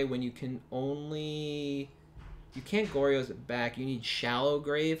interesting play when you can only you can't Goryo's it back. You need Shallow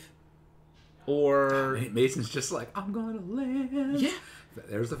Grave. Or Mason's just like, I'm gonna land. Yeah.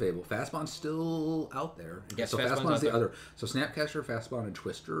 There's the Fable. Fastbond's still out there. Yes, so Fastbond's the other. So Snapcaster, Fastbond, and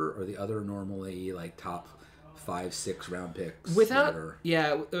Twister are the other normally like top 5-6 round picks. With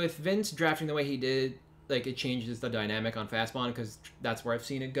Vince drafting the way he did, like it changes the dynamic on Fastbond because that's where I've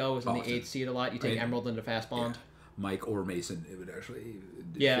seen it go. Is in the 8th seed a lot. You take Emerald into Fastbond. Yeah. Mike or Mason, it would actually.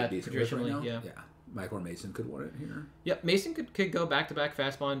 Traditionally, right yeah. Mike or Mason could want it here. Yep, Mason could go back-to-back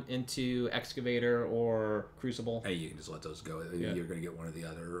Fastbond into Excavator or Crucible. Hey, you can just let those go. Yeah. You're going to get one or the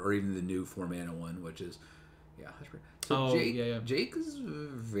other. Or even the new 4-mana one, which is... Yeah, that's great. So Jake is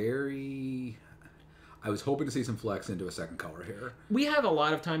very... I was hoping to see some flex into a second color here. We have a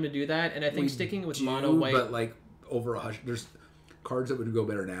lot of time to do that, and I think sticking with mono white... But, like, over a hush... There's cards that would go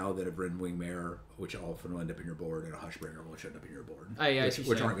better now that have Windwing Mare, which often will end up in your board, and a Hushbringer, which end up in your board.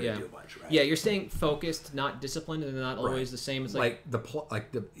 Which aren't going to do much, right? Yeah, you're staying focused, not disciplined, and they're not always the same. It's if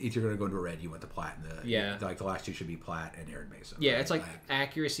you're going to go into a red, you want the plat and the like the last two should be plat and Aaron Mason. Yeah, right? It's like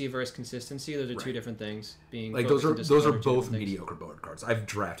accuracy versus consistency. Those are two different things. Being like those are both mediocre board cards. I've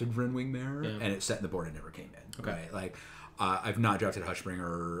drafted Windwing Mare and it's set in the board and never came in. Okay, right? Like I've not drafted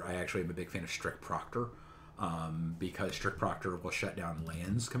Hushbringer. I actually am a big fan of Strict Proctor. Because Strict Proctor will shut down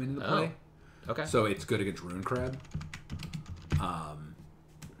lands coming into play. Okay. So it's good against Rune Crab.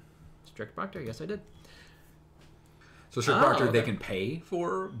 Strict Proctor, yes I did. So Strict Proctor they can pay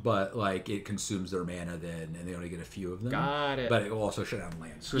for, but like it consumes their mana then, and they only get a few of them. Got it. But it will also shut down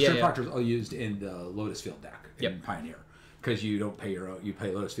lands. So Strict Proctor is all used in the Lotus Field deck in Pioneer. because you don't pay your own. You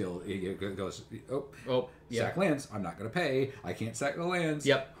pay Lotus Field. It goes, sack lands. I'm not going to pay. I can't sack the lands.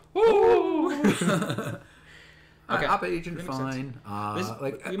 Yep. Woo! Okay. Op Agent, fine.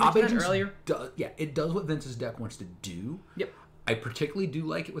 You mentioned that earlier. It does what Vince's deck wants to do. Yep. I particularly do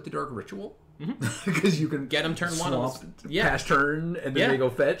like it with the Dark Ritual. Because you can get them turn one, pass turn, and then they go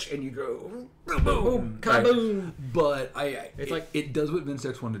fetch, and you go boom, kaboom. But it does what Vince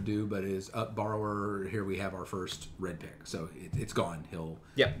decks want to do, but is up borrower. Here we have our first red pick, so it's gone.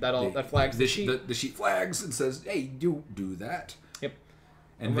 That flags the sheet. The sheet flags and says, "Hey, do that." Yep.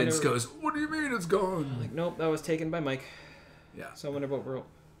 And Vince goes, "What do you mean it's gone?" I'm like, nope, that was taken by Mike. Yeah. So I wonder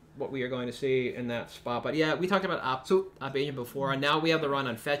what we are going to see in that spot. But yeah, we talked about Op Agent before, and now we have the run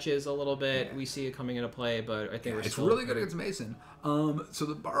on fetches a little bit. Yeah. We see it coming into play, but I think it's really good against Mason. So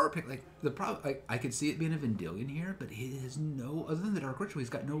the borrower pick, I could see it being a Vendilion here, but he has no, other than the Dark Ritual, he's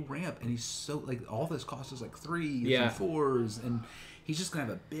got no ramp, and he's so, all of his cost is 3s and 4s, and he's just going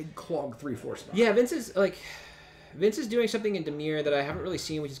to have a big clog 3/4 spot. Yeah, Vince is doing something in Dimir that I haven't really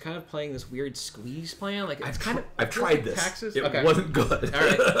seen, which is kind of playing this weird squeeze plan. I've tried this. Taxes. It wasn't good. All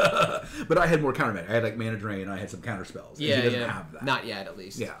right. But I had more counter magic. I had Mana Drain. I had some counter spells. Yeah, he doesn't have that. Not yet, at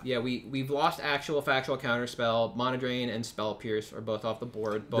least. Yeah. We've lost actual factual counter spell. Mana Drain and Spell Pierce are both off the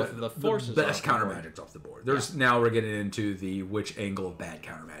board. Both of the forces. The best counter magic's off the board. Now we're getting into which angle of bad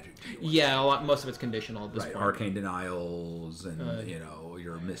counter magic do you want. Yeah, most of it's conditional at this point. Arcane Denials and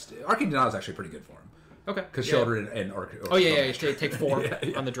your Mystic. Arcane Denial is actually pretty good for him. Okay. Because Children and Arc. You take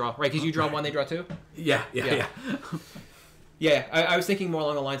 4 on the draw, right? Because you draw 1, they draw 2. Yeah. Yeah, I was thinking more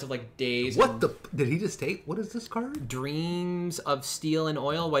along the lines of days. Did he just take? What is this card? Dreams of Steel and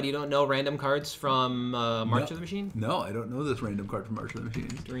Oil. What, you don't know random cards from March of the Machine? No, I don't know this random card from March of the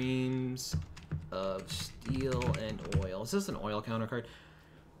Machine. Dreams of Steel and Oil. Is this an oil counter card?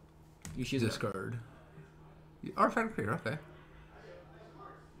 You choose this card. Artifact Creator.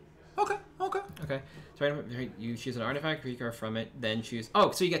 Okay. So you choose an artifact, creature from it, then choose...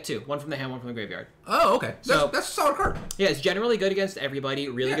 Oh, so you get 2. One from the hand, one from the graveyard. Oh, okay. That's a solid card. Yeah, it's generally good against everybody,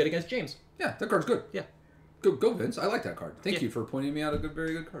 really good against James. Yeah, that card's good. Yeah. Go, Vince. I like that card. Thank you for pointing me out a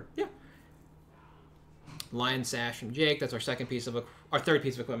very good card. Yeah. Lion Sash from Jake. That's our third piece of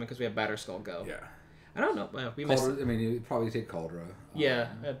equipment because we have Batter Skull go. Yeah. I don't know. We missed... I mean, you'd probably take Cauldra. Yeah.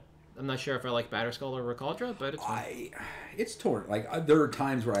 I'm not sure if I like Batterskull or Cauldra, but it's fine. It's torn. There are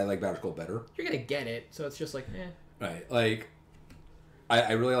times where I like Batterskull better. You're gonna get it, so it's just Right.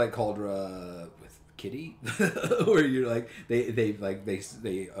 I really like Cauldra with Kitty, where you're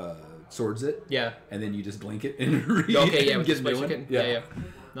they swords it. Yeah. And then you just blink it and read. Okay. Yeah. With just yeah.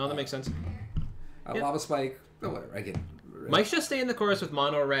 No, that makes sense. Lava Spike. Whatever. I get. Mike's just staying the course with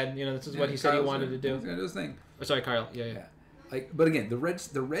mono red. This is what he said he wanted to do. He's gonna do his thing. Oh, sorry, Kyle. Yeah. But again, the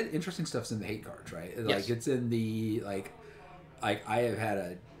red interesting stuff's in the hate cards, right? Yes. It's in the I have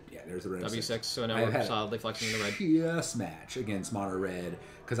had there's the red W6, so now we're solidly flexing the red. Yes, match against mono red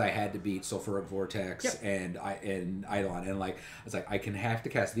because I had to beat Sulfuric Vortex and Eidolon, and it's I can have to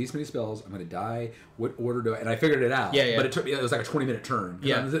cast these many spells. I'm gonna die. What order do I? And I figured it out. Yeah. But it took me. It was a 20-minute turn.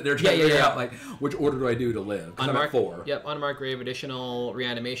 Yeah. They're trying to figure out which order do I do to live? I'm at 4. Yep. Unmarked Grave, additional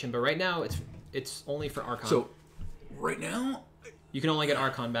reanimation, but right now it's only for Archon. So right now. You can only get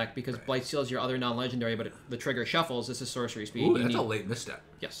Archon back because Blight Seal is your other non-legendary, but the trigger shuffles. This is sorcery speed. Ooh, that's a late misstep.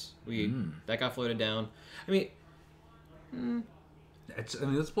 Yes, that got floated down. I mean,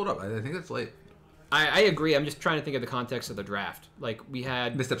 let's pull it up. I think that's late. I agree. I'm just trying to think of the context of the draft. We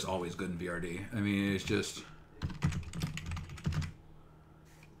had misstep's always good in VRD. I mean, it's just.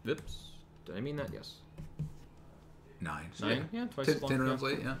 Oops. Did I mean that? Yes. 9. Yeah, twice as long. 10 rounds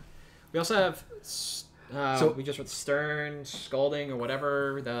late. Yeah. We also have. We just with Stern, Scalding, or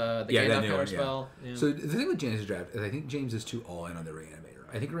whatever, the Gandalf counter spell. Yeah. So the thing with James' draft is I think James is too all in on the Reanimator.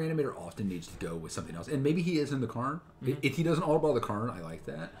 I think Reanimator often needs to go with something else. And maybe he is in the Karn. Mm-hmm. If he doesn't all ball the Karn, I like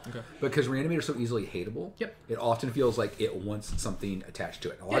that. Okay. Because Reanimator is so easily hateable, it often feels like it wants something attached to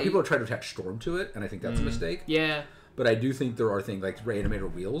it. A lot of people try to attach Storm to it, and I think that's a mistake. Yeah. But I do think there are things like Reanimator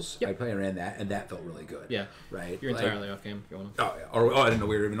Wheels. I ran that, and that felt really good. Yeah. Right? You're entirely off game if you want to. Oh, yeah. I didn't know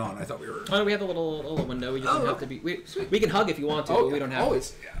we were even on. I thought we were. Oh, we have the little window. We just don't have to be. We can hug if you want to, but we don't have to.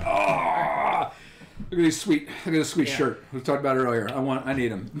 Look at this sweet shirt. We talked about it earlier. I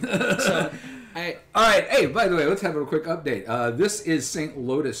need him. All right. Hey, by the way, let's have a quick update. This is St.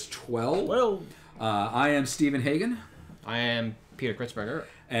 Lotus 12. I am Stephen Hagen. I am Peter Kritzberger.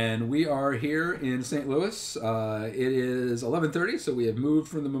 And we are here in St. Louis. It is 11:30, so we have moved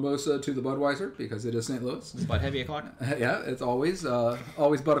from the Mimosa to the Budweiser because it is St. Louis. It's Bud Heavy o'clock. Yeah, it's always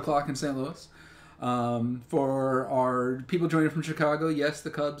Bud o'clock in St. Louis. For our people joining from Chicago, yes, the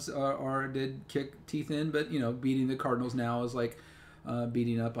Cubs did kick teeth in, but beating the Cardinals now is like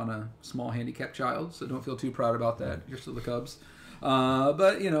beating up on a small handicapped child. So don't feel too proud about that. You're still the Cubs.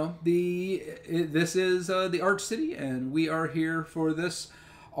 But this is the Arch City, and we are here for this,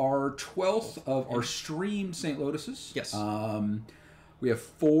 our 12th of our streamed St. Lotuses. Yes. We have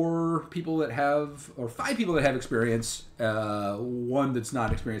 5 people that have experience. One that's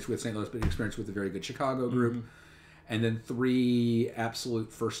not experienced with St. Louis, but experienced with a very good Chicago group, and then 3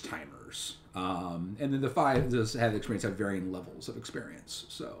 absolute first timers. And then the 5 that have experience have varying levels of experience.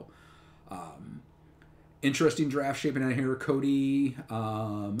 So. Interesting draft shaping out here. Cody.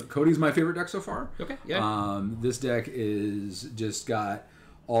 Cody's my favorite deck so far. Okay, yeah. This deck is just got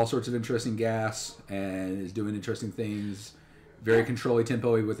all sorts of interesting gas and is doing interesting things. Very control-y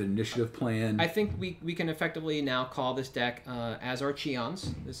tempo with an initiative plan. I think we can effectively now call this deck as our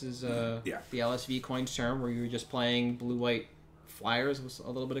Cheons. This is the LSV coined term where you're just playing blue-white flyers with a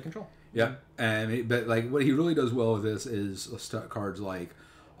little bit of control. Yeah, but like what he really does well with this is cards like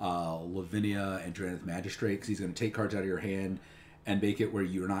Lavinia and Draneth Magistrate, because he's going to take cards out of your hand and make it where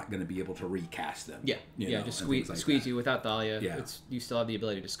you're not going to be able to recast them. Yeah, just squeeze you without Thalia. Yeah. You still have the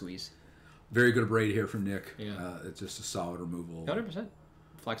ability to squeeze. Very good braid here from Nick. Yeah. It's just a solid removal. 100%.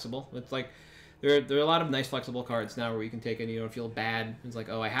 Flexible. It's like there are a lot of nice flexible cards now where you can take it and you don't feel bad. It's like,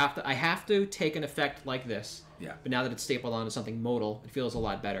 oh, I have to take an effect like this. Yeah. But now that it's stapled onto something modal, it feels a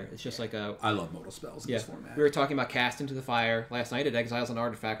lot better. It's just like a... I love modal spells in this format. We were talking about Cast into the Fire last night. It exiles an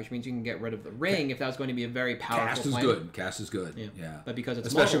artifact, which means you can get rid of the ring if that was going to be a very powerful Cast is good. Yeah. But because it's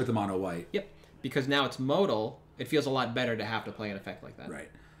especially modal, with the mono white. Yep. Because now it's modal, it feels a lot better to have to play an effect like that. Right.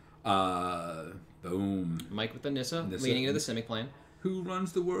 Boom. Mike with the Nissa leaning into the Simic plane. Who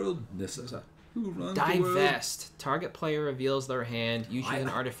runs the world? Nissa. Who runs the world? Divest. Target player reveals their hand. You choose an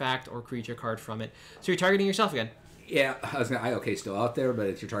artifact or creature card from it. So you're targeting yourself again. Yeah, IOK still out there, but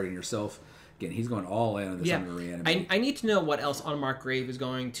if you're targeting yourself, again, he's going all in on this. I'm going to reanimate. I need to know what else Unmarked Grave is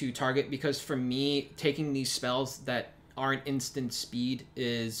going to target, because for me, taking these spells that aren't instant speed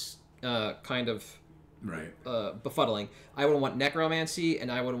is kind of befuddling. I would want Necromancy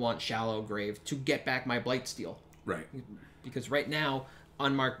and I would want Shallow Grave to get back my Blightsteel. Right. Because right now,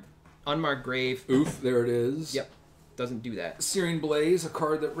 Unmarked Grave... Oof, there it is. Yep. Doesn't do that. Searing Blaze, a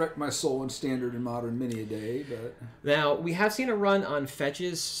card that wrecked my soul in Standard and Modern many a day, but... Now, we have seen a run on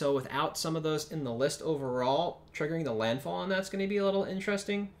fetches, so without some of those in the list overall, triggering the landfall on that's going to be a little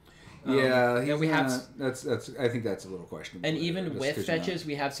interesting. And we have that's I think that's a little questionable. And even with fetches,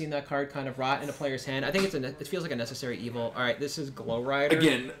 we have seen that card kind of rot in a player's hand. I think it feels like a necessary evil. All right, this is Glow Rider.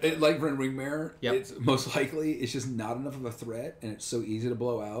 Again, like Ren Ringmare, it's most likely it's just not enough of a threat, and it's so easy to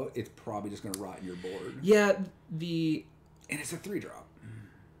blow out. It's probably just going to rot your board. Yeah, and it's a 3-drop.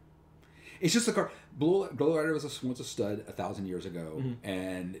 It's just a card. Glow Rider was once a stud 1,000 years ago,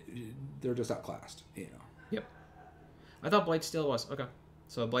 and they're just outclassed. Yep. I thought Blightsteel was okay.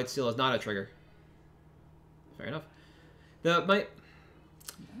 So Blightsteel is not a trigger. Fair enough.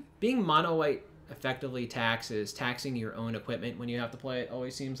 Being mono white effectively taxing your own equipment when you have to play it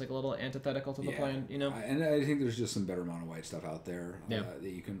always seems like a little antithetical to the plan, And I think there's just some better mono white stuff out there that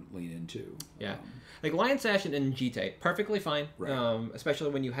you can lean into. Yeah. Like Lion Sash and Njite, perfectly fine. Right. Especially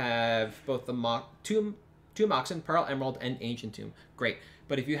when you have both the two Moxen, Pearl Emerald, and Ancient Tomb. Great.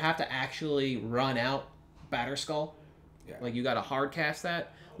 But if you have to actually run out Batterskull, like you got to hard cast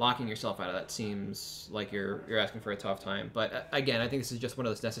that, locking yourself out of that seems like you're asking for a tough time. But again, I think this is just one of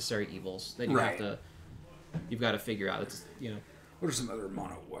those necessary evils that you've got to figure out. It's what are some other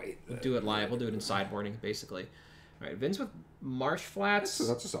mono white? We'll do it live. We'll do it in sideboarding basically. All right, Vince with Marsh Flats.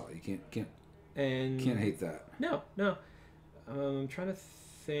 That's a solid. You can't hate that. No. I'm trying to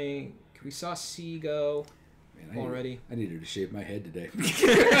think. We saw C go already. I needed to shave my head today.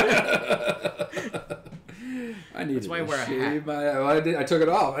 That's why I wear a hat. I took it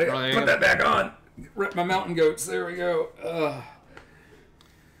off. Put that back on. Rip my mountain goats. There we go.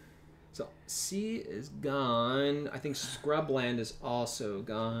 So C is gone. I think Scrubland is also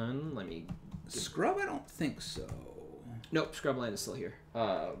gone. Let me... Scrub? I don't think so. Nope, Scrubland is still here.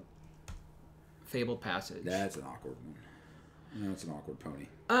 Fabled Passage. That's an awkward one. That's an awkward pony.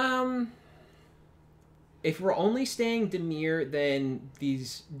 If we're only staying Demir, then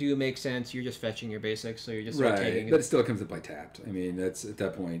these do make sense. You're just fetching your basics, so you're just taking it. But it still comes to play tapped. I mean, that's at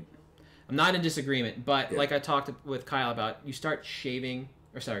that point. I'm not in disagreement, but like I talked with Kyle about, you start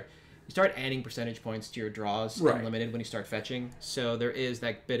adding percentage points to your draws unlimited when you start fetching. So there is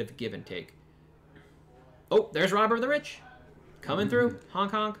that bit of give and take. Oh, there's Robber of the Rich coming through.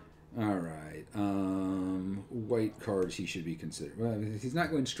 Honk honk. All right. White cards he should be considered. Well, he's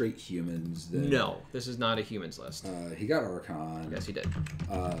not going straight humans. Then. No, this is not a humans list. He got Archon. Yes, he did.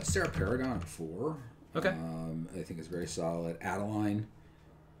 Sarah Paragon at 4. Okay. I think it's very solid. Adeline.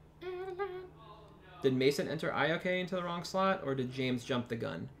 Did Mason enter IOK into the wrong slot, or did James jump the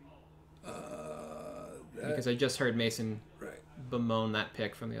gun? Because I just heard Mason bemoan that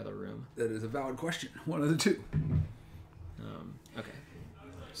pick from the other room. That is a valid question. One of the two. Okay.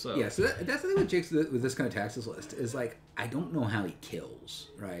 So yeah, so that's the thing with Jake's with this kind of taxes list is like I don't know how he kills,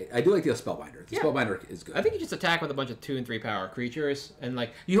 right? I do like the Spellbinder. The Spellbinder is good. I think you just attack with a bunch of 2 and 3 power creatures, and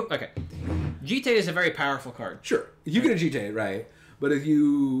like you. Okay, Jite is a very powerful card. Sure, you get a Jite, right? But if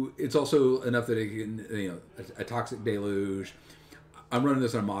you, it's also enough that it can, a Toxic Deluge. I'm running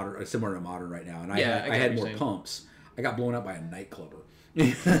this on similar to Modern right now, and I had more pumps. I got blown up by a Nightclubber.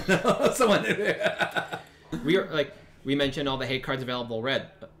 Someone. We mentioned all the hate cards available red.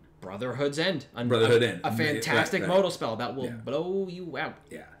 Brotherhood's End. Brotherhood End. A fantastic modal spell that will blow you out.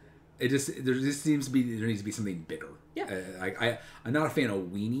 Yeah. There just seems to be, there needs to be something bigger. Yeah. I'm not a fan of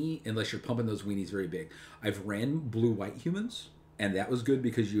weenie unless you're pumping those weenies very big. I've ran blue-white humans, and that was good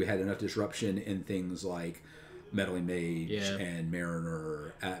because you had enough disruption in things like Meddling Mage and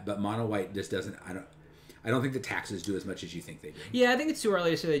Mariner. But mono-white just doesn't, I don't think the taxes do as much as you think they do. Yeah, I think it's too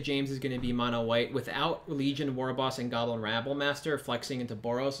early to say that James is going to be mono-white. Without Legion, Warboss, and Goblin Rabble Master, flexing into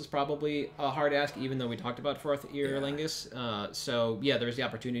Boros is probably a hard ask, even though we talked about Fourth Ear Lingus. So, there's the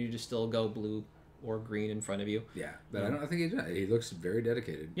opportunity to still go blue or green in front of you. Yeah, but I don't think he looks very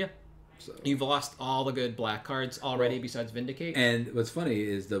dedicated. Yeah. So. You've lost all the good black cards already besides Vindicate. And what's funny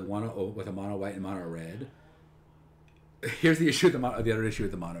is with a mono-white and mono-red, here's the issue with the other issue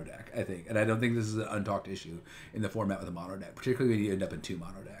with the mono deck, I think, and I don't think this is an untalked issue in the format with the mono deck, particularly when you end up in 2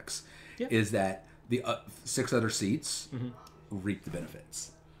 mono decks, is that the 6 other seats reap the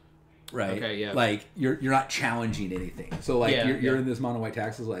benefits, right? Okay, yeah. Like you're not challenging anything, so like you're in this mono white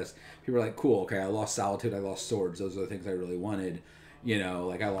taxes list. People are like, cool, okay, I lost Solitude, I lost Swords, those are the things I really wanted.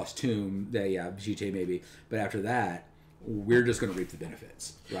 Like I lost Tomb, GTA maybe, but after that, we're just going to reap the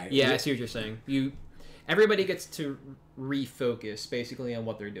benefits, right? Yeah, I see what you're saying. Everybody gets to refocus basically on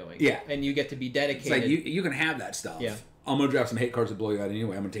what they're doing. Yeah. And you get to be dedicated. It's like you can have that stuff. Yeah. I'm going to draft some hate cards to blow you out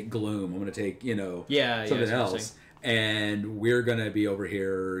anyway. I'm going to take Gloom. I'm going to take, something else. And we're going to be over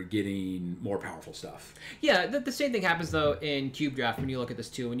here getting more powerful stuff. Yeah, the same thing happens, though, in Cube Draft when you look at this,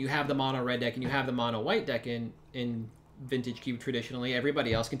 too. When you have the mono-red deck and you have the mono-white deck in Vintage Cube traditionally,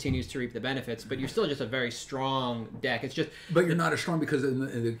 everybody else continues to reap the benefits, but you're still just a very strong deck. It's just, but you're not as strong because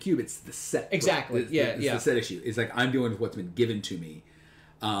in the cube it's the set. Exactly. It's the set issue. It's like I'm doing what's been given to me.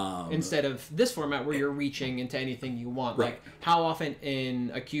 Instead of this format where you're reaching into anything you want. Right. Like how often in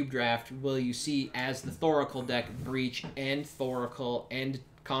a cube draft will you see as the Thoracle deck Breach and Thoracle and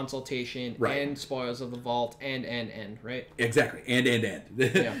Consultation and Spoils of the Vault and, right? Exactly. And.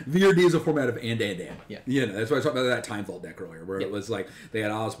 VRD is a format of and. Yeah. That's why I talked about that Time Vault deck earlier, where it was like they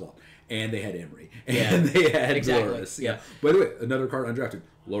had Oswald and they had Emery and they had Lotus. Yeah. By the way, another card undrafted,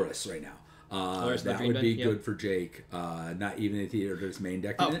 Lotus right now. That would be good for Jake. Not even if he had his main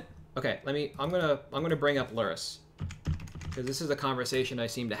deck in it. Okay. I'm gonna bring up Lotus because this is a conversation I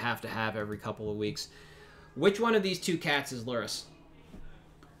seem to have every couple of weeks. Which one of these 2 cats is Lotus?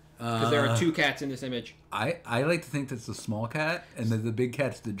 Because there are 2 cats in this image. I like to think that's the small cat, and the big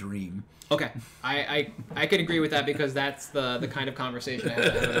cat's the dream. Okay, I can agree with that because that's the kind of conversation I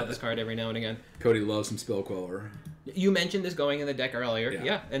have about this card every now and again. Cody loves some Spell Queller. You mentioned this going in the deck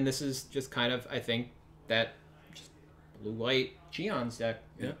earlier, and this is just kind of, I think, that just blue-white Cheon's deck.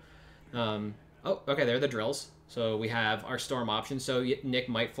 Yeah. Okay, there are the drills. So we have our Storm options. So Nick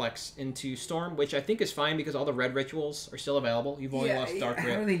might flex into Storm, which I think is fine because all the red rituals are still available. You've only lost Dark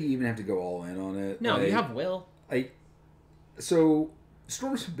Grip. I don't think you even have to go all in on it. No, you have Will. So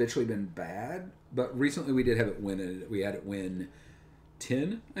Storm's habitually been bad, but recently we did have it win. We had it win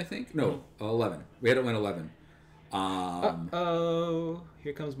 10, I think. No, 11. We had it win 11.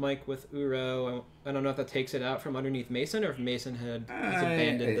 Here comes Mike with Uro. I don't know if that takes it out from underneath Mason or if Mason has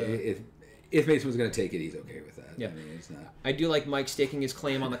abandoned the... If Mason was going to take it, he's okay with that. Yeah. I mean, it's not... I do like Mike staking his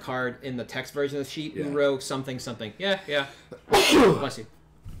claim on the card in the text version of the sheet. Uro something. Yeah. Bless you.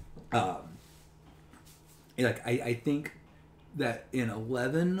 I think that in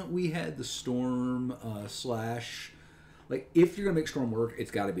 11 we had the Storm / if you're gonna make Storm work,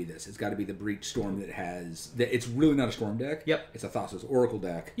 it's got to be this. It's got to be the Breach Storm that it's really not a Storm deck. Yep. It's a Thassa's Oracle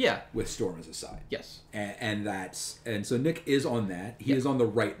deck. Yeah. With Storm as a side. Yes. And so Nick is on that. He is on the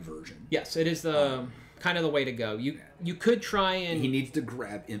right version. Yes, it is the kind of the way to go. You could try and... He needs to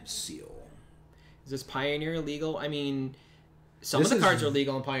grab Imp Seal. Is this Pioneer legal? I mean, Some of the cards are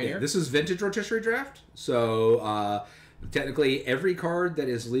legal in Pioneer. Yeah, this is Vintage Rotisserie Draft. So technically, every card that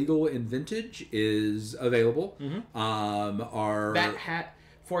is legal in Vintage is available.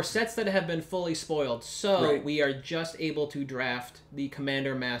 For sets that have been fully spoiled, we are just able to draft the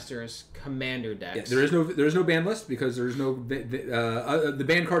Commander Masters Commander decks. Yeah, there is no ban list because there's no the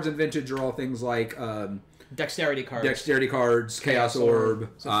ban cards in Vintage are all things like Dexterity cards, Chaos Orb,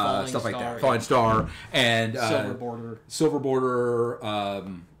 stuff like that, Falling Star, and Silver Border,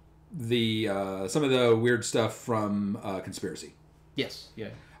 some of the weird stuff from Conspiracy. Yes, yeah.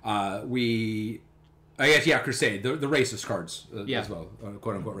 I guess, Crusade, the racist cards as well,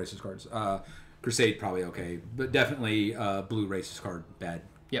 quote-unquote racist cards. Crusade, probably okay, but definitely blue racist card, bad,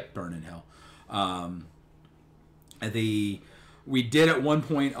 burn in hell. We did at one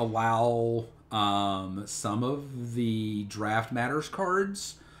point allow some of the Draft Matters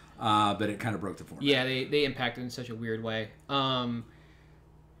cards, but it kind of broke the format. Yeah, they impacted in such a weird way.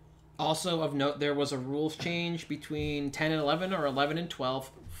 Also of note, there was a rules change between 10 and 11 or 11 and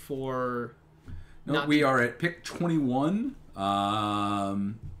 12 for... we are at pick 21.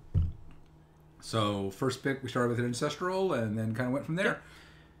 So first pick, we started with an Ancestral and then kind of went from there. Yep.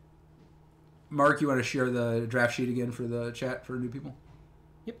 Mark, you want to share the draft sheet again for the chat for new people?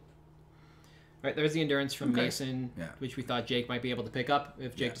 Yep. All right, there's the Endurance from Mason, which we thought Jake might be able to pick up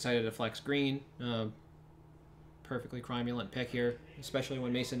if Jake decided to flex green. Perfectly crimulant pick here, especially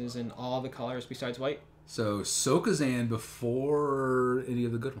when Mason is in all the colors besides white. So Sokazan before any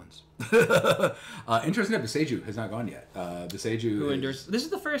of the good ones. Interesting that Beseju has not gone yet. Beseju who endures. This is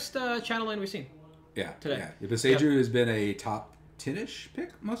the first channel lane we've seen. Yeah, today. Yeah. Beseju has been a top 10-ish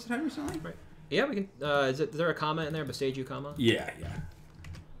pick most of the time recently. Right. Yeah, we can. Is there a comma in there? Beseju comma. Yeah.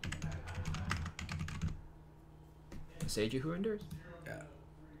 Beseju who endures.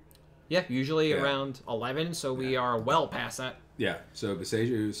 Yeah, usually around 11, so we are well past that. Yeah, so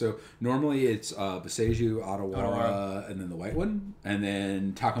Beseju. So normally it's Beseju, Otawara, and then the white one, and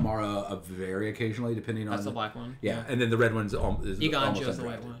then Takamara very occasionally, depending on... That's the black one. Yeah, and then the red one's Iganjo's the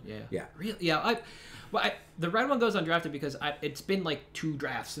white one. Yeah. Really? Yeah, the red one goes undrafted because it's been like 2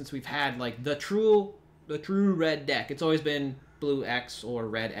 drafts since we've had like the true red deck. It's always been blue X or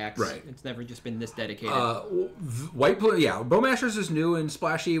red X. Right. It's never just been this dedicated. White blue, Bowmasters is new and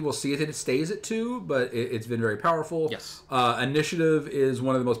splashy. We'll see if it stays at 2, but it's been very powerful. Yes. Initiative is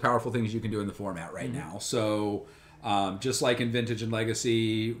one of the most powerful things you can do in the format right now. So just like in Vintage and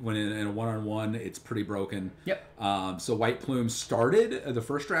Legacy, when in a one-on-one, it's pretty broken. Yep. So White Plume started the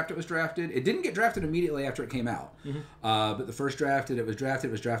first draft it was drafted. It didn't get drafted immediately after it came out. But the first draft it was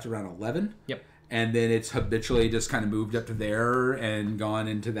drafted around 11. Yep. And then it's habitually just kind of moved up to there and gone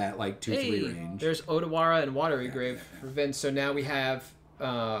into that like 2-3 range. There's Otawara and Watery Grave for Vince. So now we have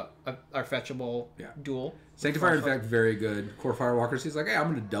our fetchable duel. Sanctifier, in fact, very good. Core Firewalkers, he's like, hey,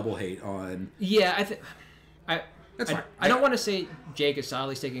 I'm going to double hate on... Yeah, I think... That's fine. I don't want to say Jake is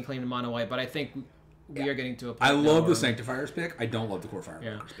solidly taking claim to mono white, but I think we are getting to a point. I love the Sanctifier's pick. I don't love the Core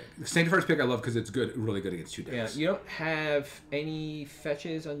Firewalkers pick. The Sanctifier's pick I love because it's good, really good against 2 decks. Yeah, you don't have any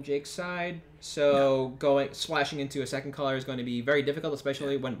fetches on Jake's side, so splashing into a second color is going to be very difficult,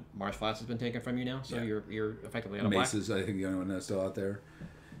 especially when Marsh Flats has been taken from you now, so you're effectively out of black. Mace is, I think, the only one that's still out there.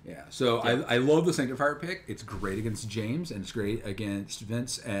 Yeah, so I love the Sanctifier pick. It's great against James, and it's great against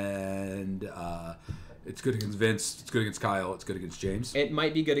Vince, and... it's good against Vince. It's good against Kyle. It's good against James. It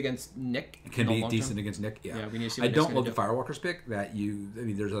might be good against Nick. It can be decent against Nick. Yeah. We need to see I don't love the Firewalkers pick.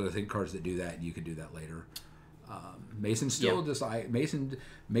 There's other cards that do that, and you could do that later. Mason still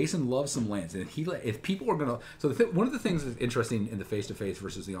Mason loves some lands, and if people are gonna. So one of the things that's interesting in the face-to-face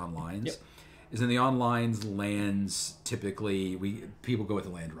versus the onlines is in the onlines lands typically people go with the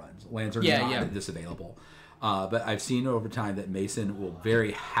land runs. Lands are not this available. But I've seen over time that Mason will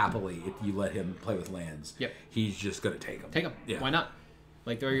very happily, if you let him play with lands, he's just going to take them. Take them. Yeah. Why not?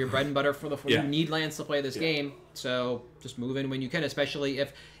 Like, they're your bread and butter for you need lands to play this game, so just move in when you can, especially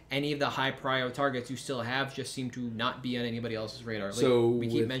if any of the high prior targets you still have just seem to not be on anybody else's radar. So we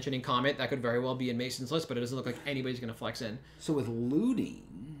keep mentioning Comet. That could very well be in Mason's list, but it doesn't look like anybody's going to flex in. So with looting,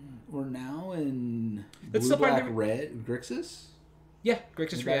 we're now in blue, black, red Grixis? Yeah,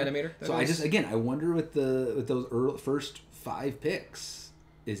 Grixis Reanimator. So I wonder with those first 5 picks,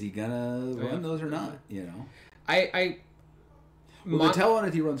 is he gonna run those or not? You know, We'll tell on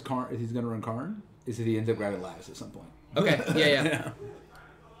if he runs Karn. If he's gonna run Karn, is if he ends up grabbing Lattice at some point. Okay. Yeah.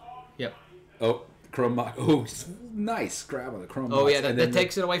 Yep. Oh, Chrome Mox. Oh, nice grab on the Chrome Mox. Oh yeah, that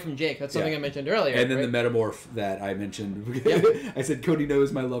takes it away from Jake. That's something I mentioned earlier. And then the Metamorph that I mentioned. I said Cody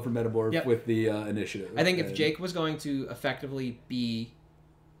knows my love for Metamorph with the initiative. I think if Jake was going to effectively be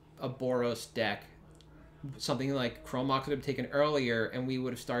a Boros deck, something like Chrome Mox would have taken earlier, and we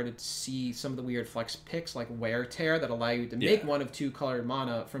would have started to see some of the weird flex picks like Wear Tear that allow you to make one of 2 colored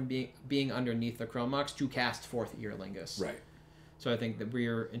mana from being underneath the Chrome Mox to cast 4th Earlingus. Right. So I think that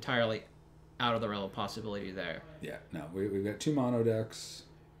we're entirely out of the realm of possibility there. Yeah. No, we've got 2 mono decks.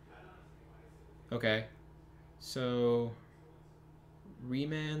 Okay. So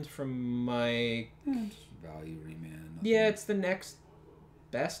Remand from my value remand. Yeah, it's the next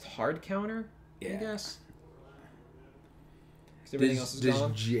best hard counter, I guess.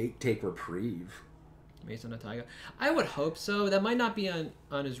 Does Jake take Reprieve? Mason Taiga. I would hope so. That might not be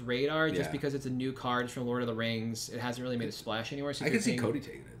on his radar just because it's a new card from Lord of the Rings. It hasn't really made a splash anywhere. So I can see Cody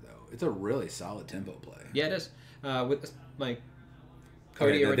taking it, though. It's a really solid tempo play. Yeah, it is. With my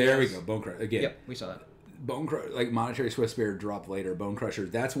Cody there we go. Bone Crusher. Again. Yep, we saw that. Bone Crusher, like Monetary Swift Spear dropped later. Bone Crusher,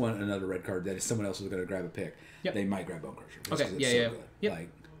 that's another red card that if someone else was going to grab a pick, they might grab Bone Crusher. Okay, yeah. Good. Yep. Like,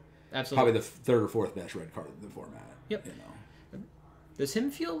 absolutely. Probably the 3rd or 4th best red card in the format. Yep. You know. Does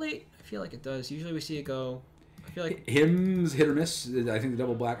him feel late? I feel like it does. Usually we see it go. I feel like him's hit or miss. I think the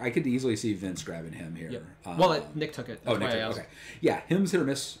double black. I could easily see Vince grabbing him here. Yep. Nick took it. That's Nick took it. Okay. Yeah, him's hit or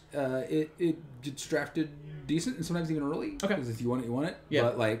miss. It gets drafted decent and sometimes even early. Okay. Because if you want it, you want it. Yeah.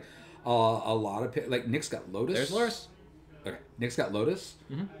 But like a lot of like Nick's got Lotus. There's Lotus. Okay. Nick's got Lotus.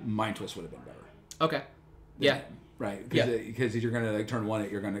 Mind Twist would have been better. Okay. Yeah. Right. Because if you're gonna like turn 1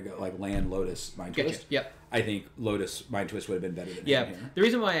 it, you're gonna go like land Lotus Mind Twist. Yep. I think Lotus Mind Twist would have been better than him here. The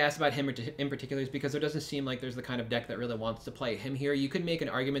reason why I asked about him in particular is because there doesn't seem like there's the kind of deck that really wants to play him here. You could make an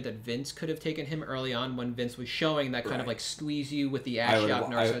argument that Vince could have taken him early on when Vince was showing that kind of like squeeze you with the Ash Shop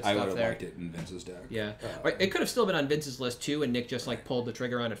Narset stuff there. I would have liked it in Vince's deck. Yeah. It could have still been on Vince's list too, and Nick just like pulled the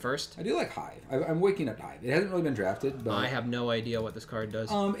trigger on it first. I do like Hive. I'm waking up Hive. It hasn't really been drafted, but I have no idea what this card does.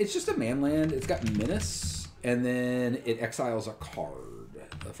 It's just a man land. It's got Menace, and then it exiles a card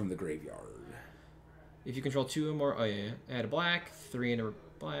from the graveyard. If you control 2 or more, add a black, 3 and a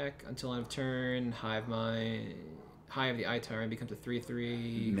black until end of turn. Hive the Eye Tyrant becomes a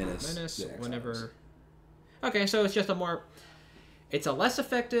 3/3 menace whenever. Okay, so it's just it's a less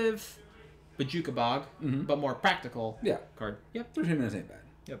effective Bajuka Bog, but more practical card. Yep. 13 minutes ain't bad.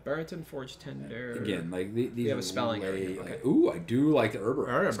 Yep, Barrington Forge Tender. Again, like these. We have a spelling area. Okay. Ooh, I do like the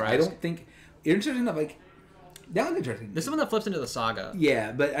Herber. I don't think interesting enough. Like that one's interesting. This is one that flips into the Saga.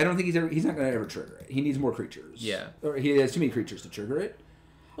 Yeah, but I don't think he's not going to ever trigger it. He needs more creatures. Yeah, or he has too many creatures to trigger it.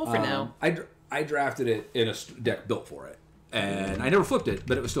 Well, for now, I drafted it in a deck built for it, and I never flipped it,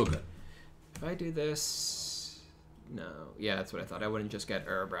 but it was still good. If I do this, no, yeah, that's what I thought. I wouldn't just get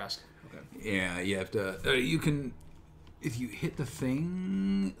Urabrask. Okay. Yeah, you have to. You can, if you hit the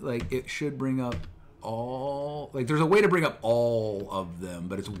thing, like it should bring up all. Like there's a way to bring up all of them,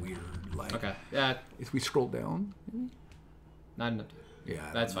 but it's weird. Like okay, yeah. If we scroll down, not enough. Yeah,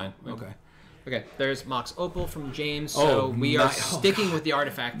 that's fine. Okay. Okay, there's Mox Opal from James, so we are sticking with the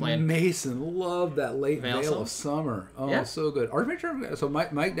artifact plan. Mason loved that late Veil of Summer. Oh, yeah. So good. Archmage Charm, so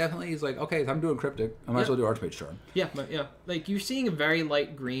Mike definitely is like, okay, if I'm doing Cryptic, I might as well do Archmage Charm. Yeah. Like, you're seeing a very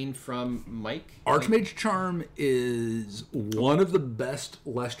light green from Mike. Archmage Charm is one of the best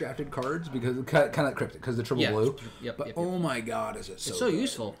less drafted cards, because kind of like Cryptic, because the triple blue. But oh my god, is it so It's so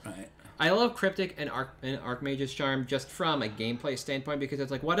useful. Right. I love Cryptic and Archmage's Charm just from a gameplay standpoint, because it's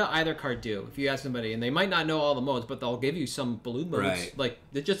like, what do either card do? If you ask somebody, and they might not know all the modes, but they'll give you some blue modes. Right. Like,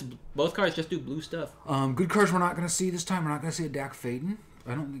 both cards just do blue stuff. Good cards we're not going to see this time. We're not going to see a Dak Faden.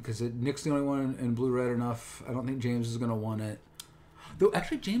 I don't think, because Nick's the only one in blue-red enough. I don't think James is going to want it. Though,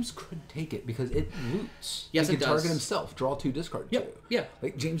 actually, James could take it, because it loots. Yes, he it can does. Target himself, draw 2, discard 2. Yeah.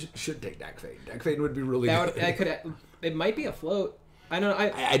 Like, James should take Dak Faden. Dak Faden would be really good. It might be a float. I don't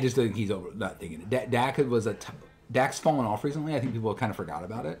know. I just think he's not thinking it. Dak's fallen off recently. I think people kind of forgot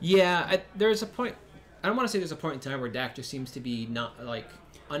about it. Yeah, there's a point. I don't want to say there's a point in time where Dak just seems to be not like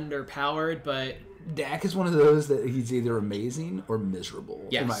underpowered, but Dak is one of those that he's either amazing or miserable.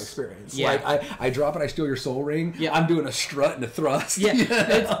 In my experience. Yeah. Like I drop it, I steal your soul ring. Yeah. I'm doing a strut and a thrust.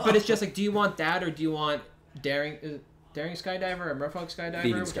 Yeah, but it's just like, do you want that, or do you want daring skydiver or merfolk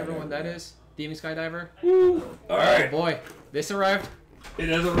skydiver, whichever one that is? Demon skydiver. Woo. All right. Oh boy, this arrived. It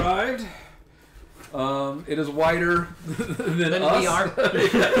has arrived. It is wider than us.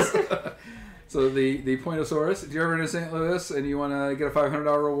 VR. So the Pointosaurus, if you're ever in St. Louis and you want to get a $500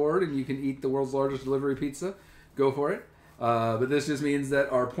 reward and you can eat the world's largest delivery pizza, go for it. But this just means that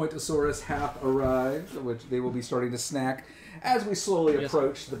our Pointosaurus hath arrived, which they will be starting to snack as we slowly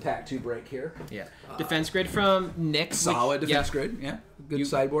approach the Pack 2 break here. Yeah. Defense grid from Nick. Solid defense grid, yeah. Good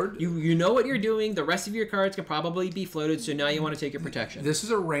sideboard. You know what you're doing. The rest of your cards can probably be floated, so now you want to take your protection. This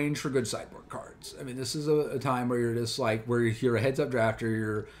is a range for good sideboard cards. I mean, this is a time where you're just like, where you're a heads-up drafter,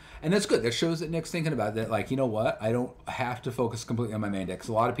 you're And that's good. That shows that Nick's thinking about that. Like, you know what? I don't have to focus completely on my main deck. Because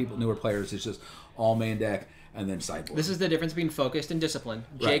a lot of people, newer players, it's just all main deck and then sideboard. This is the difference between focused and disciplined.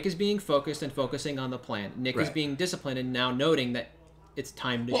 Jake is being focused and focusing on the plan. Nick is being disciplined and now noting that it's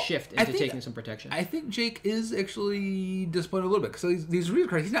time to shift into taking some protection. I think Jake is actually disappointed a little bit because these real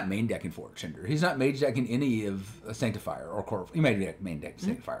cards, he's not main decking Fortunder. He's not main decking any of a Sanctifier or Core. He might be main deck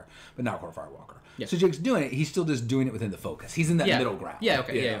Sanctifier, but not Core Firewalker. Yeah. So Jake's doing it. He's still just doing it within the focus. He's in that middle ground. Yeah.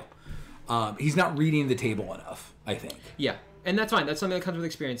 Okay. He's not reading the table enough, I think. Yeah, and that's fine. That's something that comes with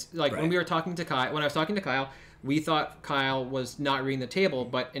experience. Like when we were talking to Kyle, when I was talking to Kyle, we thought Kyle was not reading the table,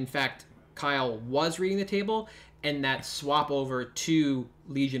 but in fact, Kyle was reading the table. And that swap over to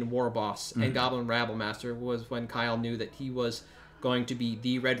Legion War Boss and Goblin Rabble Master was when Kyle knew that he was going to be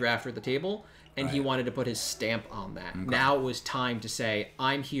the red drafter at the table, and he wanted to put his stamp on that. Okay. Now it was time to say,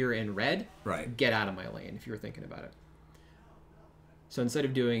 I'm here in red, get out of my lane, if you were thinking about it. So instead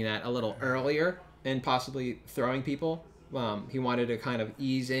of doing that a little earlier and possibly throwing people, he wanted to kind of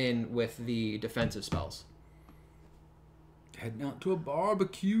ease in with the defensive spells. Heading out to a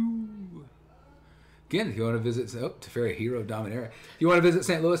barbecue. Again, if you want to visit, Teferi, Hero of Dominaria. If you want to visit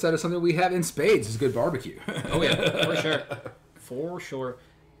St. Louis, that is something we have in spades. It's good barbecue. Oh, yeah, for sure. For sure.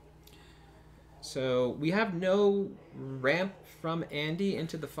 So we have no ramp from Andy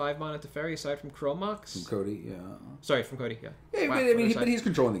into the 5-mana Teferi aside from Chromox. From Cody, yeah. Sorry, from Cody, yeah. Yeah, wow, but he's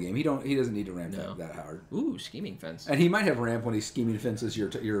controlling the game. He doesn't need to ramp that hard. Ooh, Scheming Fence. And he might have ramp when he's Scheming Fences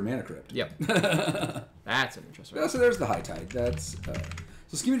your Mana Crypt. Yep. That's an interesting one. So there's the High Tide. That's...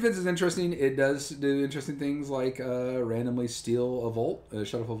 So Scheming Fence is interesting. It does do interesting things like randomly steal a Volt,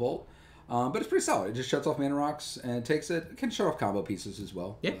 shut off a Volt. But it's pretty solid. It just shuts off mana rocks and takes it. It can shut off combo pieces as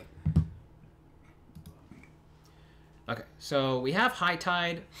well. Yeah. Okay, so we have High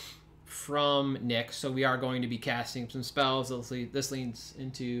Tide from Nick, so we are going to be casting some spells. This leads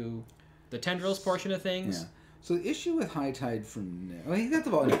into the Tendrils portion of things. Yeah. So the issue with High Tide from Nick... Well, he's got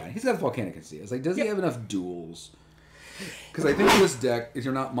the Volcanic Conceal. It's like, does he have enough duels? Because I think this deck, if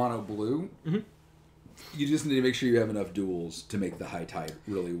you're not mono blue, you just need to make sure you have enough duels to make the High Tide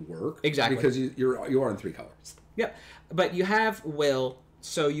really work. Exactly. Because you are in 3 colors. Yep. But you have Will,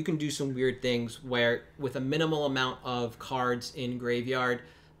 so you can do some weird things where with a minimal amount of cards in graveyard,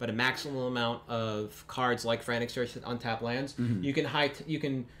 but a maximum amount of cards like Frantic Search that untap lands, you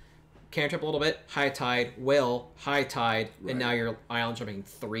can cantrip a little bit, High Tide, Will, High Tide, and now your islands are making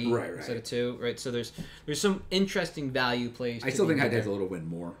 3 instead of 2. Right, so there's some interesting value plays. I still think High Tide's a little win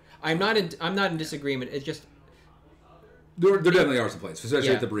more. I'm not in disagreement. It's just there definitely are some plays, especially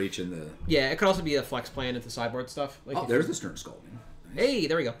at the breach and the. Yeah, it could also be a flex plan into sideboard stuff. Like there's the Stern Scalding. Nice. Hey,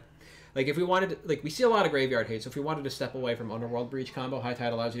 there we go. Like if we wanted, we see a lot of graveyard hate. So if we wanted to step away from Underworld Breach combo, High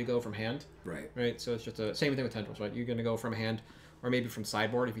Tide allows you to go from hand. Right. So it's just a same thing with Tendrils, right? You're going to go from hand. Or maybe from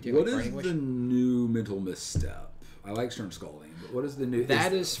sideboard if you take What is the new Mental Misstep? I like Stern Scalding, but what is the new...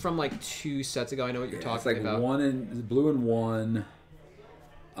 That is from like 2 sets ago. I know what you're talking about. It's like blue and 1.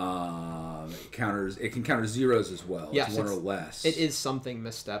 It can counter zeros as well. Yes, it's 1 or less. It is something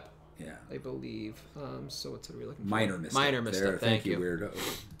Misstep. Yeah. I believe. So what's it really looking for? Minor Misstep. Minor Misstep. Thank you. Weirdo.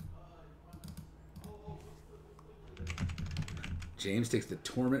 James takes the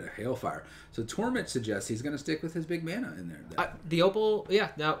Torment of Hailfire. So Torment suggests he's going to stick with his big mana in there. The Opal,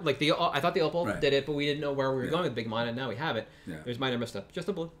 Now, I thought the Opal did it, but we didn't know where we were going with big mana. Now we have it. Yeah. There's Minor Misstep. Just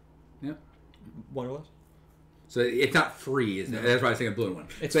a blue. Yeah. 1 or less. So it's not free, isn't it? That's why I was thinking blue and 1.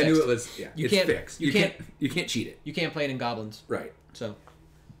 It's so fixed. I knew it was. Yeah. It's fixed. You can't cheat it. You can't play it in goblins. Right. So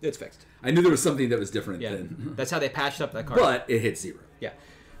it's fixed. I knew there was something that was different. Yeah. That's how they patched up that card. But it hits 0. Yeah.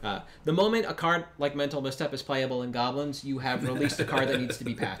 The moment a card like Mental Misstep is playable in Goblins, you have released a card that needs to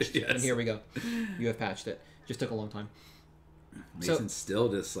be patched. Yes. And here we go. You have patched it. Just took a long time. Mason's still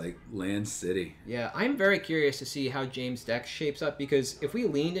just like Land City. Yeah, I'm very curious to see how James' deck shapes up because if we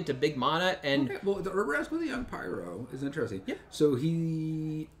leaned into big mana and... Okay, well, the Urbrask with the Young Pyro is interesting. Yeah. So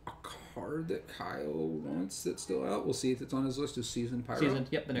a card that Kyle wants that's still out, we'll see if it's on his list, is Seasoned Pyro. Seasoned,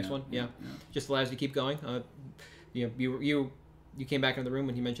 yep, the next one, yeah. Just allows you to keep going. You came back into the room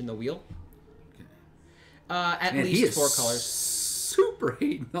when he mentioned the wheel. Okay. At least 4 colors. Super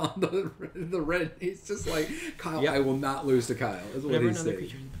hating on the red. He's just like, Kyle, I will not lose to Kyle. Is what he's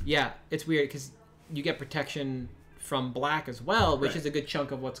saying. Yeah, it's weird because you get protection from black as well, which is a good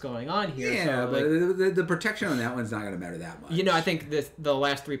chunk of what's going on here. Yeah, so, but the protection on that one's not going to matter that much. I think the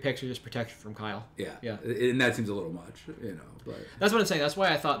last 3 picks are just protection from Kyle. Yeah, and that seems a little much, But that's what I'm saying. That's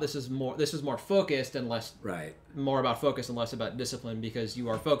why I thought this is more focused and less more about focus and less about discipline because you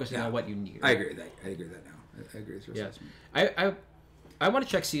are focusing on what you need. Right? I agree with that. I agree with that now. I agree with your assessment. I want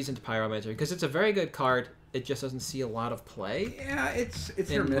to check Seasoned Pyromancer because it's a very good card it just doesn't see a lot of play. Yeah, it's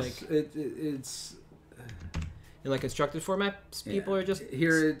hit or miss. It's in like constructed formats, people are just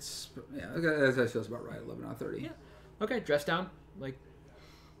here. It's that feels about right. 11 out of 30. Yeah. Okay, dress down. Like,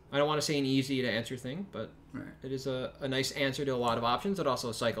 I don't want to say an easy to answer thing, but it is a nice answer to a lot of options. It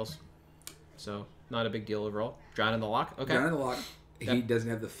also cycles, so not a big deal overall. Drown in the Lock. Okay. Drown in the Lock. He doesn't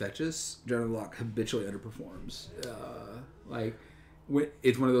have the fetches. Drown in the Lock habitually underperforms.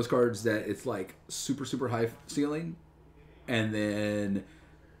 It's one of those cards that it's like super high ceiling, and then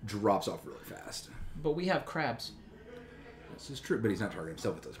drops off really fast. But we have crabs. This is true, but he's not targeting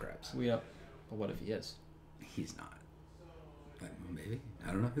himself with those crabs. We don't. But what if he is? He's not. Maybe.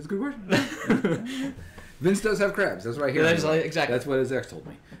 I don't know. It's a good question. Vince does have crabs. That's right here. Exactly. That's what his ex told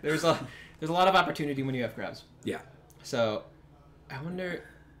me. There's a lot of opportunity when you have crabs. Yeah. So, I wonder.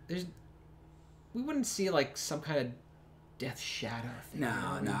 We wouldn't see like some kind of Death Shadow thing.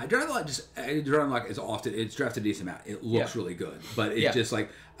 No. Drown in the Lock is often it's drafted a decent amount. It looks really good, but it's just like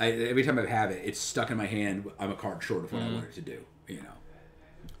every time I have it, it's stuck in my hand. I'm a card short of what I want it to do. You know.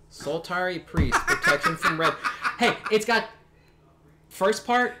 Soltari Priest, protection from red. Hey, it's got first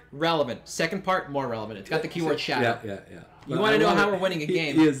part relevant, second part more relevant. It's got the keyword shadow. Yeah. You want to know how we're winning a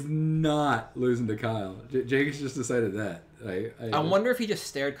game? He is not losing to Kyle. Jake's just decided that. I wonder if he just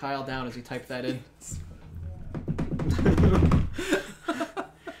stared Kyle down as he typed that in.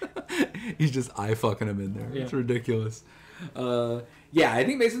 He's just eye fucking him in there. Yeah. It's ridiculous. I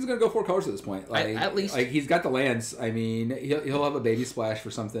think Mason's gonna go 4 colors at this point. At least, he's got the lands. I mean, he'll have a baby splash for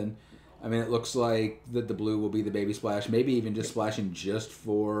something. I mean, it looks like that the blue will be the baby splash. Maybe even just splashing just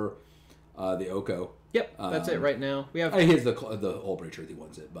for the Oko. Yep, that's it right now. We have. He has the Old Breacher he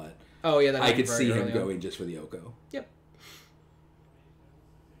wants it, but I could see him going just for the Oko. Yep.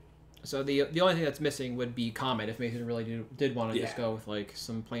 So the only thing that's missing would be Comet if Mason really did want to just go with like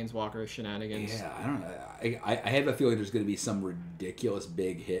some Planeswalker shenanigans. Yeah, I don't know. I have a feeling there's going to be some ridiculous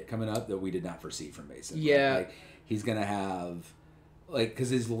big hit coming up that we did not foresee from Mason. Yeah, like he's going to have because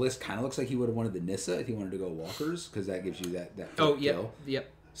his list kind of looks like he would have wanted the Nissa if he wanted to go Walkers because that gives you that kill.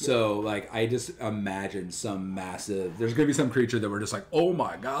 Yep. So I just imagine some massive. There's going to be some creature that we're just like, oh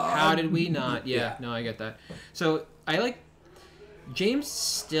my god, how did we not? Yeah. No, I get that. So I like. James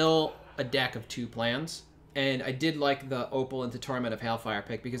still a deck of 2 plans, and I did like the Opal into Torment of Hailfire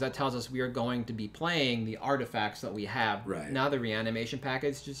pick because that tells us we are going to be playing the artifacts that we have. Right. Now the reanimation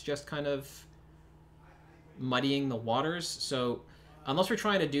package is just kind of muddying the waters. So unless we're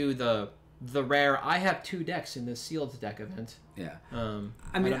trying to do the rare, I have 2 decks in this sealed deck event. Yeah. I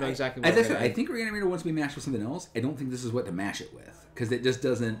don't know exactly what I think Reanimator wants to be mashed with something else. I don't think this is what to mash it with because it just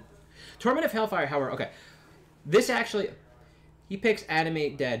doesn't. Torment of Hailfire, however, okay. This actually. He picks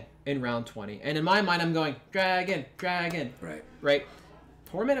Animate Dead in round 20. And in my mind, I'm going, Dragon. Right?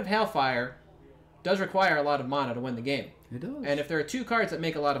 Torment of Hailfire does require a lot of mana to win the game. It does. And if there are 2 cards that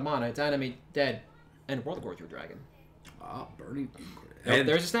make a lot of mana, it's Animate Dead and World of Gorge Dragon. Ah, Burning. And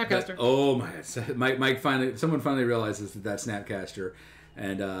there's a Snapcaster. Oh, my. Mike someone finally realizes that Snapcaster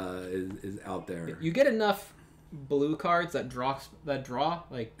and is out there. You get enough blue cards that draw,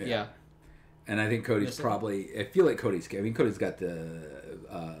 yeah. And I think Cody's probably. I feel like Cody's got the,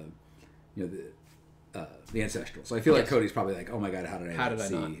 the ancestral. So I feel like Cody's probably like, oh my god, how did I not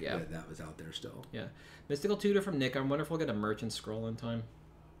see that was out there still? Yeah, Mystical Tutor from Nick. I wonder if we'll get a Merchant Scroll in time.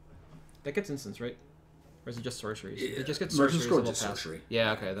 That gets instants, right? Or is it just sorceries? It just gets Merchant sorceries. Scroll, just sorcery.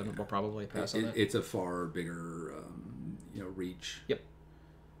 Yeah, okay, then we'll probably pass on that. It's a far bigger, reach. Yep.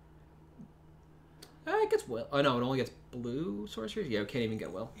 It gets will. Oh no, it only gets blue sorceries. Yeah, we can't even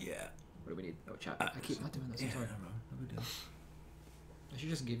get will. Yeah. What do we need? Oh, chat. I keep not doing this. I'm sorry. I should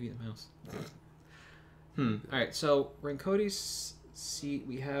just give you the mouse. All right. So we're in Cody's seat.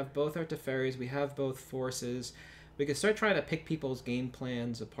 We have both our Teferis. We have both forces. We can start trying to pick people's game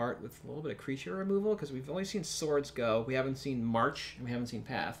plans apart with a little bit of creature removal because we've only seen swords go. We haven't seen March and we haven't seen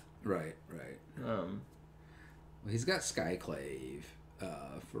Path. Right. Well, he's got Skyclave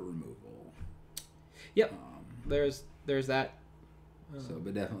for removal. Yep. There's that.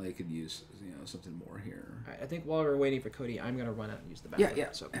 But definitely could use something more here. All right, I think while we're waiting for Cody, I'm gonna run out and use the bathroom.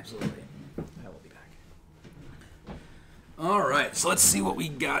 Yeah. So absolutely. I will be back. All right, so let's see what we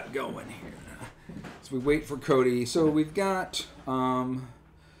got going here. So we wait for Cody. So we've got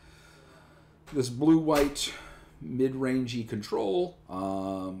this blue-white mid-rangey control.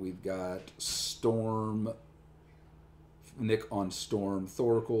 We've got Storm, Nick on Storm,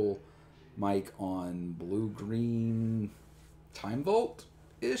 Thoracle, Mike on blue-green. Time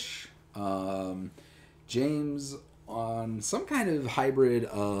Vault-ish. James on some kind of hybrid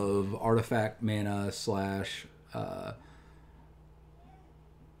of artifact mana /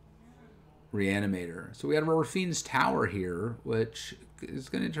 Reanimator. So we have our Fiend's Tower here, which is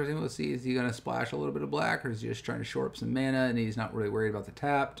going to be interesting. We'll see, is he going to splash a little bit of black, or is he just trying to shore up some mana and he's not really worried about the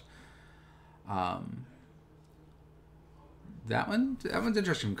tapped? That one's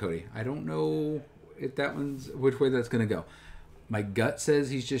interesting, Cody. I don't know if which way that's going to go. My gut says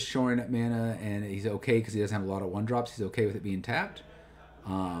he's just shoring up mana and he's okay because he doesn't have a lot of 1-drops. He's okay with it being tapped.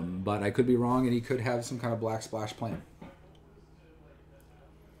 But I could be wrong, and he could have some kind of black splash plan.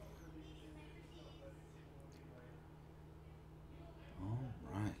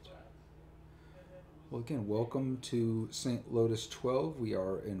 Well, again, welcome to St. Lotus 12. We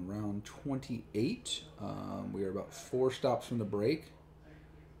are in round 28. We are about 4 stops from the break.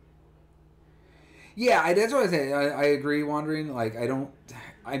 Yeah, that's what I say. I agree, Wandering. Like,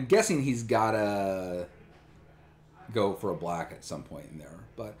 I'm guessing he's got to go for a black at some point in there.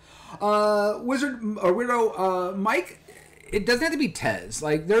 But, Weirdo, Mike, it doesn't have to be Tez.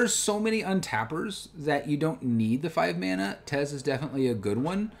 Like, there's so many untappers that you don't need the 5 mana. Tez is definitely a good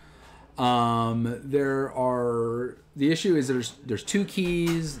one. The issue is there's 2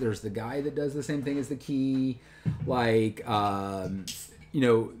 keys. There's the guy that does the same thing as the key. Like,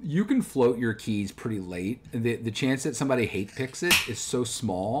 you can float your keys pretty late. The chance that somebody hate picks it is so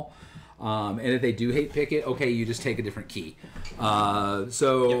small. And if they do hate pick it, okay, you just take a different key. The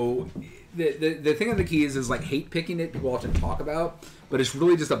thing of the keys is like hate picking it, people often talk about, but it's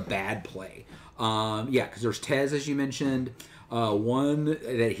really just a bad play. Because there's Tez, as you mentioned. One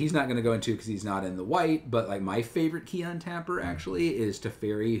that he's not going to go into because he's not in the white, but like my favorite key untapper actually is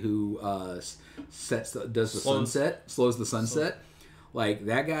Teferi, who slows the sunset. Like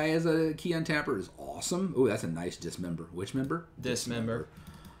that guy as a key untapper is awesome. Oh, that's a nice dismember. Which member? Dismember.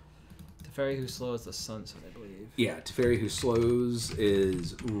 Teferi who slows the sunset, I believe. Yeah, Teferi who slows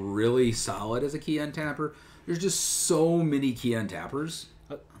is really solid as a key untapper. There's just so many key untappers.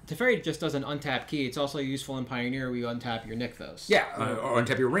 Teferi just doesn't untap key. It's also useful in Pioneer where you untap your Nykthos. Yeah, or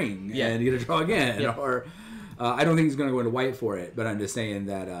untap your ring and you get to draw again. Yep. Or I don't think he's going to go into white for it, but I'm just saying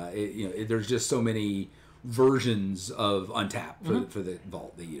that there's just so many versions of untap for the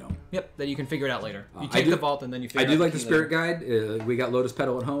vault that you don't. Yep, that you can figure it out later. You take the vault and then you figure it out. I do like the Spirit Guide. We got Lotus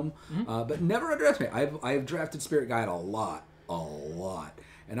Petal at home, but never underestimate. I've drafted Spirit Guide a lot.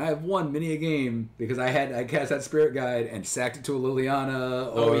 And I have won many a game because I cast that Spirit Guide and sacked it to a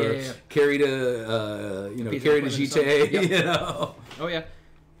Liliana or carried a GT. Yep. You know. Oh yeah,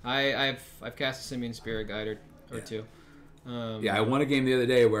 I've cast a Simian Spirit Guide or two. I won a game the other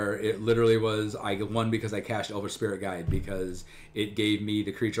day where it literally was I won because I cast Elvish Spirit Guide because it gave me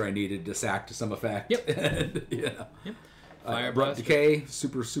the creature I needed to sack to some effect. Yep. And, Yep. Abrupt Decay,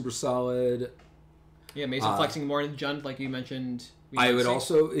 super solid. Yeah, Mason flexing more than Jund, like you mentioned. I would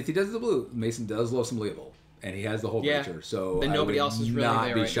also, if he does the blue, Mason does love some Leopold, and he has the whole creature. So then nobody else is really not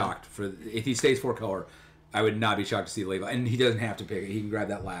there be shocked if he stays 4 color. I would not be shocked to see Leopold, and he doesn't have to pick it. He can grab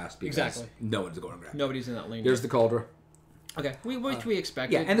that last because no one's going to grab it. Nobody's in that lane. There's the Cauldron. Okay, which we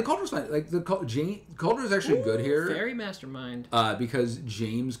expected. Yeah, and the Cauldron's fine. Like the Cauldron is actually good here. Very mastermind. Because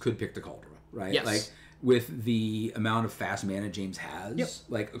James could pick the Cauldron, right? Yes. Like with the amount of fast mana James has,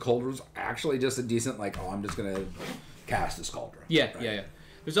 like a Cauldron's actually just a decent. Like, I'm just gonna cast this Cauldron. Yeah.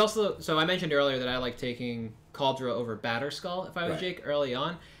 There's also, so I mentioned earlier that I like taking Cauldron over Batterskull if I was Jake early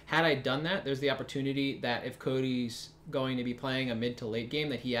on. Had I done that, there's the opportunity that if Cody's going to be playing a mid to late game,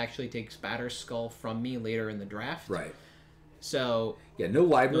 that he actually takes Batterskull from me later in the draft. Right. So no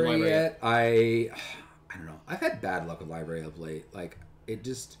library yet. I don't know. I've had bad luck with library of late. Like it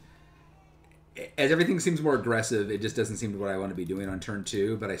just, as everything seems more aggressive, it just doesn't seem to what I want to be doing on turn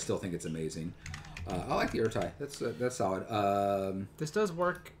 2. But I still think it's amazing. I like the Urtai. That's solid. This does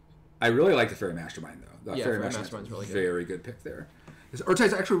work. I really like the Fairy Mastermind though. Fairy Mastermind's really good. Very good pick there.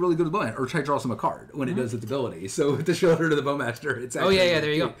 Urtai's actually really good with Bowman. Urtai draws him a card when it does its ability. So with the shoulder to the Bowmaster, it's actually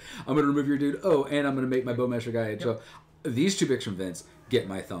there you go. I'm going to remove your dude. And I'm going to make my Bowmaster guy. Yep. So these 2 picks from Vince get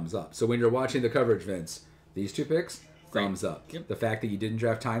my thumbs up. So when you're watching the coverage, Vince, these 2 picks, thumbs up. Yep. The fact that you didn't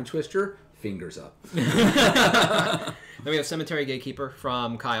draft Time Twister, fingers up. Then we have Cemetery Gatekeeper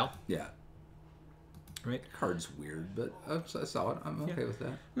from Kyle. Yeah. Right. Card's weird, but that's solid. I'm okay with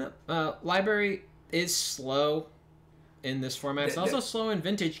that. No, Library is slow in this format. It's also slow in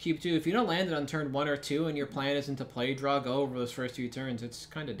Vintage Keep too. If you don't land it on turn 1 or 2 and your plan isn't to play, draw, go over those first 2 turns, it's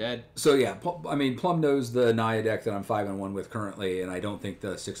kind of dead. So yeah, I mean, Plum knows the Naya deck that I'm 5-1 with currently, and I don't think the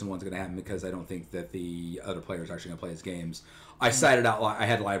 6-1's going to happen because I don't think that the other players are actually going to play his games. I cited out. I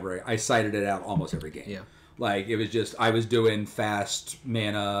had Library. I cited it out almost every game. Yeah. Like, it was just, I was doing fast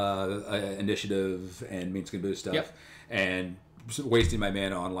mana, initiative, and means can boost stuff, and wasting my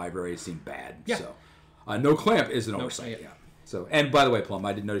mana on Library seemed bad. Yeah. So, no clamp is an oversight. Yeah. So, and by the way, Plum,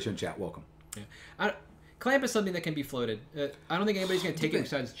 I did notice you in chat. Welcome. Yeah. Clamp is something that can be floated. I don't think anybody's going to take it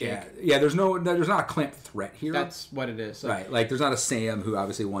besides Jake. Yeah. There's not a clamp threat here. That's what it is. So. Right. Like, there's not a Sam who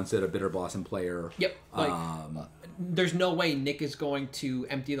obviously wants it, a Bitter Blossom player. Yep. Like, there's no way Nick is going to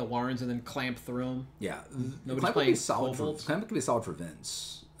empty the Warrens and then clamp through them. Yeah. Nobody's playing Clamp could be solid for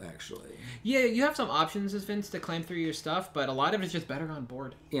Vince, actually. Yeah, you have some options as Vince to clamp through your stuff, but a lot of it's just better on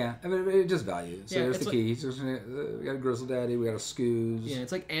board. Yeah, I mean, it's just value. So there's the key. We got a Grizzle Daddy, we got a Scoos. Yeah,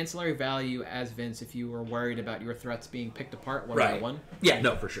 it's like ancillary value as Vince if you were worried about your threats being picked apart one by one. Yeah,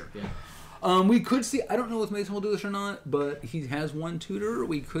 no, for sure. Yeah. We could see, I don't know if Mason will do this or not, but he has one tutor.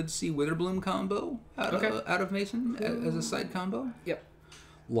 We could see Witherbloom combo out of Mason as a side combo. Yep.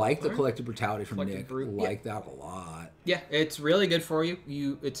 Like the Collective Brutality from Nick. That a lot. Yeah, it's really good for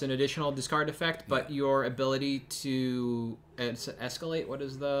you. It's an additional discard effect, but your ability to escalate, what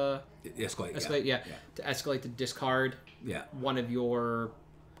is the... Escalate, yeah. To escalate to discard one of your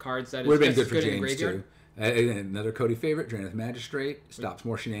cards that is would have been good for in the James, graveyard. too. Another Cody favorite, Draenith Magistrate. Stops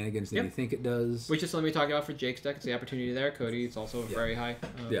more shenanigans than you think it does. Which is something we talk about for Jake's deck. It's the opportunity there. Cody, it's also very high.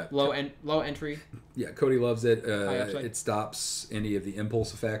 Low entry. Yeah, Cody loves it. It stops any of the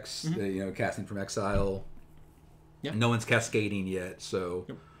impulse effects, casting from exile. Yeah. No one's cascading yet, so...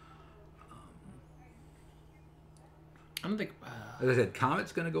 I don't think... As I said,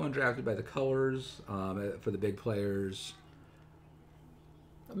 Comet's going to go undrafted by the colors for the big players.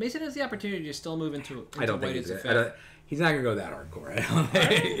 Mason has the opportunity to still move into I don't think he's not going to go that hardcore. I don't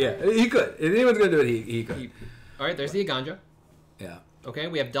think. Yeah, he could. If anyone's going to do it, he could. All right, there's the Aganja. Yeah. Okay,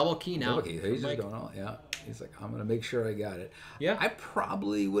 we have double key now. Double key. He's just going all, He's like, I'm going to make sure I got it. Yeah. I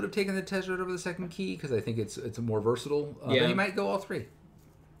probably would have taken the Tezzeret over the second key because I think it's more versatile. But he might go all three.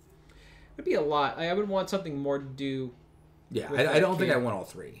 It'd be a lot. I would want something more to do. Yeah, I don't think I want all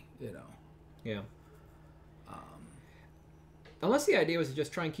three, Yeah. Unless the idea was to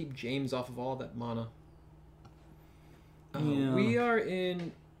just try and keep James off of all that mana. We are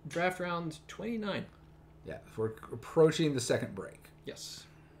in draft round 29. Yeah, we're approaching the second break. Yes.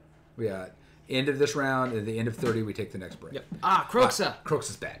 We got end of this round, and at the end of 30, we take the next break. Yep. Kroxa.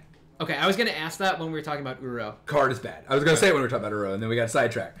 Kroxa's bad. Okay, I was going to ask that when we were talking about Uro. Card is bad. I was going to say it when we were talking about Uro, and then we got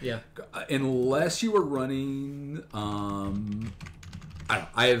sidetracked. Yeah. Unless you were running...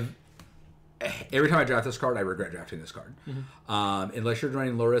 Every time I draft this card, I regret drafting this card. Mm-hmm. Unless you're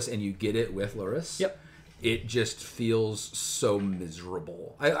running Lotus and you get it with Lotus, it just feels so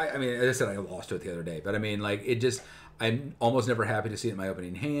miserable. I mean, as I said, I lost to it the other day, but I mean, like, I'm almost never happy to see it in my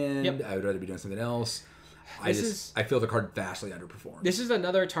opening hand. Yep. I would rather be doing something else. I feel the card vastly underperformed. This is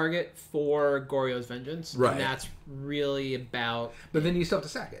another target for Goryo's Vengeance. Right. And that's really about... But then you still have to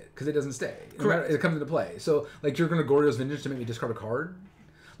sack it, because it doesn't stay. Correct. It comes into play. So, like, you're going to Goryo's Vengeance to make me discard a card?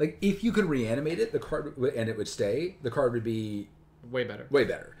 Like, if you could reanimate it, the card and it would stay, the card would be way better. Way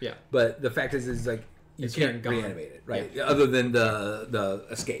better. Yeah. But the fact is like you can't reanimate it, right? Yeah. Other than the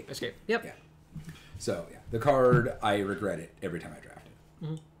escape. Escape. Yep. Yeah. So the card, I regret it every time I draft it.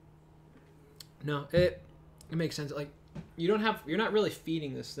 Mm-hmm. No, it makes sense. Like, you're not really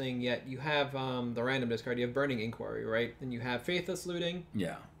feeding this thing yet. You have the random discard. You have Burning Inquiry, right? And you have Faithless Looting.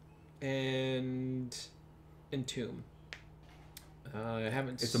 Yeah. And Entomb. I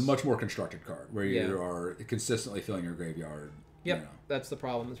haven't. It's a much more constructed card where you are consistently filling your graveyard. Yep, that's the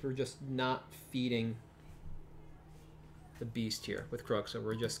problem. Is we're just not feeding the beast here with Kroxa.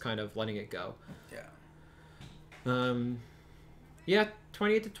 We're just kind of letting it go. Yeah.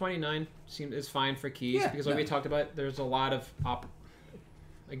 28 to 29 is fine for keys because when we talked about, there's a lot of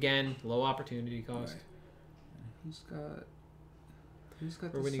low opportunity cost. Right. Who's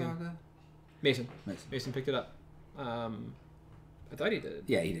got the Saga? Mason picked it up. I thought he did.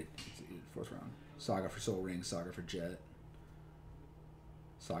 Yeah, he did. Fourth round. Saga for Soul Ring, Saga for Jet.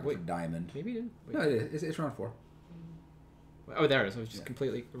 Saga for Diamond. Maybe he didn't. No, it's round 4. Oh, there it is. I was just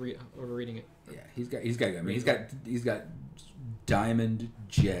completely overreading it. Yeah, he's got. I mean, he's got Diamond,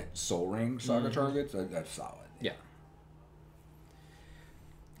 Jet, Soul Ring, Saga targets. That's solid. Yeah.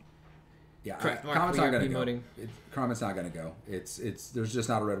 Yeah. Correct. Comet's not gonna go. Comet's not gonna go. It's. There's just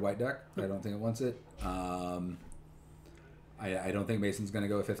not a red-white deck. I don't think it wants it. I don't think Mason's going to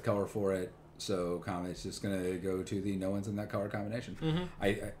go a 5th color for it, so Comet's just going to go to the no one's in that color combination.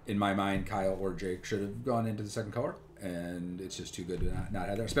 Mm-hmm. In my mind, Kyle or Jake should have gone into the 2nd color, and it's just too good to not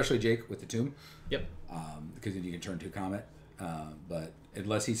have that, especially Jake with the Tomb. Yep. Because then you can turn to Comet. But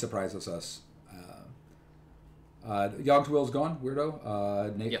unless he surprises us. Yogg's Will's gone,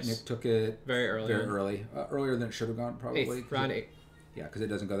 weirdo. Nick took it very early. Earlier than it should have gone, probably. Round 8. Yeah, because it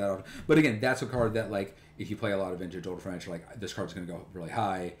doesn't go that often. But again, that's a card that, like, if you play a lot of Vintage Old French, like, this card's going to go really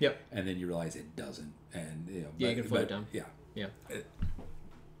high. Yep. And then you realize it doesn't. And, you can float it down. Yeah. Yeah.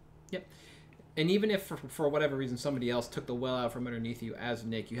 Yep. And even if for whatever reason somebody else took the well out from underneath you as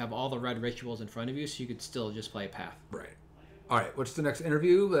Nick, you have all the red rituals in front of you, so you could still just play Path. Right. All right, what's the next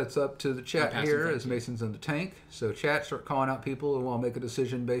interview? That's up to the chat here as Mason's in the tank. So chat, start calling out people who will make a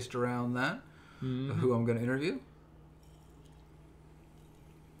decision based around that, who I'm going to interview.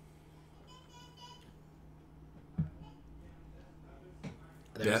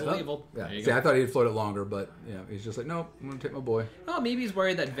 There's a label. Yeah. See, I thought he'd float it longer, but he's just like, nope, I'm going to take my boy. Oh, maybe he's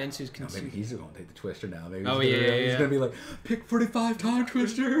worried that Vince is maybe he's going to take the Twister now. Maybe he's going to be like, pick 45 time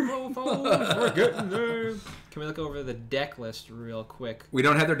Twister. We're getting there. Can we look over the deck list real quick? We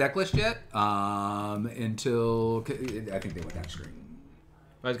don't have their deck list yet until, I think they went that screen.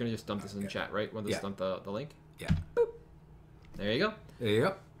 I was going to just dump this in the chat, right? Want to dump the link? Yeah. Boop. There you go. There you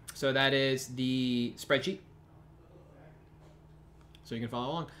go. So that is the spreadsheet. So you can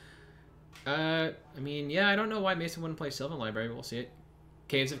follow along. I don't know why Mason wouldn't play Sylvan Library. We'll see it.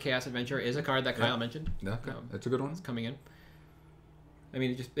 Caves of Chaos Adventure is a card that Kyle mentioned. Yeah, okay. That's a good one. It's coming in. I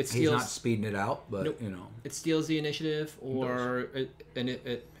mean, it steals. He's not speeding it out, but it steals the initiative, or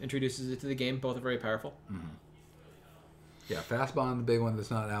it introduces it to the game. Both are very powerful. Mm-hmm. Yeah, Fast Bond, the big one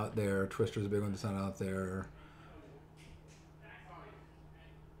that's not out there. Twister's the big one that's not out there.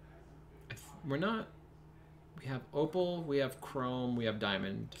 We're not. We have Opal, we have Chrome, we have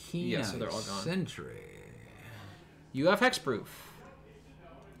Diamond. So they're all gone. Sentry. You have Hexproof.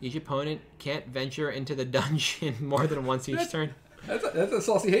 Each opponent can't venture into the dungeon more than once each turn. That's a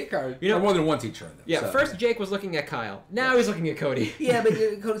saucy hate card. Or more than once each turn. Though, yeah, first Jake was looking at Kyle. Now he's looking at Cody. Yeah, but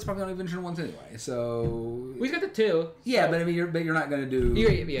Cody's probably only venturing once anyway, so... He's got the 2. Yeah, but I mean, you're not going to do...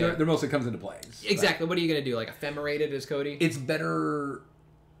 They're mostly comes into plays. Exactly. What are you going to do? Like ephemerated as Cody? It's better...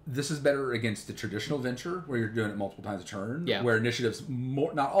 This is better against the traditional venture, where you're doing it multiple times a turn, where initiatives,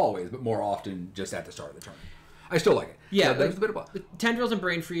 not always, but more often, just at the start of the turn. I still like it. Yeah, the Tendrils and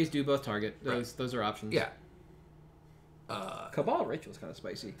Brain Freeze do both target. Those are options. Yeah. Cabal Ritual's kind of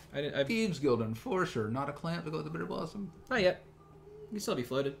spicy. Thieves Guild Enforcer, not a clamp to go with the Bitter Blossom? Not yet. You can still be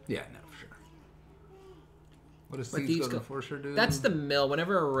floated. Yeah, no, for sure. What does Thieves Guild Enforcer do? That's the mill.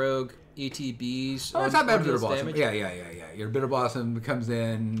 Whenever a rogue ETBs... Oh, it's not bad for Bitter Blossom. Damage. Yeah. Your Bitter Blossom comes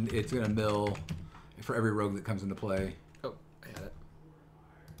in, it's going to mill for every rogue that comes into play. Oh, I had it.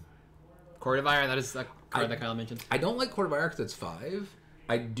 Court of Ire, that is the card that Kyle mentioned. I don't like Court of Ire because it's 5.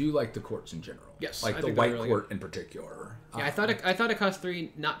 I do like the courts in general. Yes, like the White Court in particular. Yeah, I thought it cost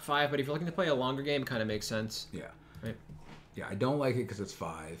 3, not 5, but if you're looking to play a longer game, it kind of makes sense. Yeah. Right. Yeah, I don't like it because it's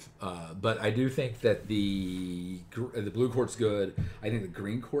 5, but I do think that the blue court's good. I think the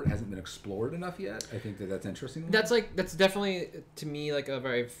green court hasn't been explored enough yet. I think that's interesting. That's definitely to me like a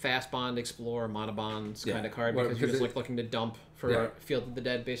very fast bond explorer monobonds kind of card because you're just like looking to dump for Field of the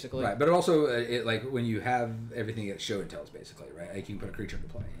Dead basically. Right, but also like when you have everything at show and tells basically, right? Like you can put a creature into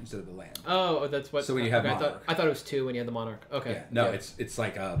play instead of the land. Oh, that's what. So when you have Monarch, I thought it was 2 when you had the Monarch. Okay. Yeah, no, it's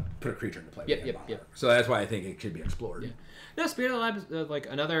like put a creature into play. Yep. So that's why I think it should be explored. Yeah. No, Spirit of the Lab is like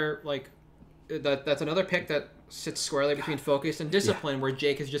another that's another pick that sits squarely between focus and discipline, where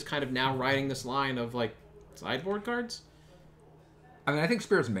Jake is just kind of now riding this line of like sideboard cards. I mean, I think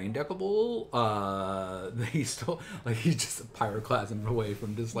Spirit's main deckable. He's still he's just a pyroclasm away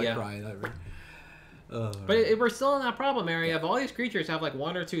from just crying. But we're still in that problem area of all these creatures have like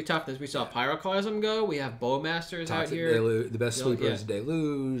 1 or 2 toughness. We saw Pyroclasm go. We have Bowmasters out here. The best sleeper is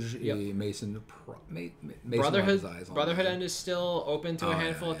Deluge. Mason Brotherhood End is still open to a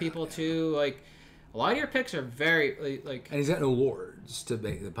handful of people too. Like a lot of your picks are very like. And he's got no lords to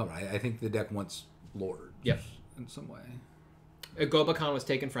make the puppet. I think the deck wants lords. Yep. In some way. Gobakhan was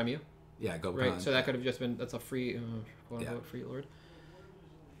taken from you. Yeah, Gobakhan. Right, so that could have just been that's a free, quote unquote, free lord.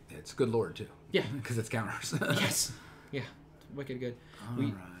 It's a good lord too. Yeah, because it's counters. Yes. Yeah, it's wicked good. All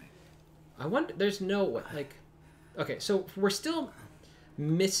right. I wonder. There's no like. Okay, so we're still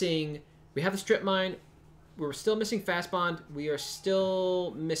missing. We have the strip mine. We're still missing fast bond. We are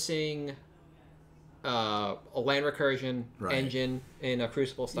still missing a land recursion engine in a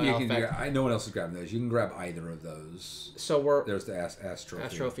crucible style effect. No one else is grabbing those. You can grab either of those. So there's the Ass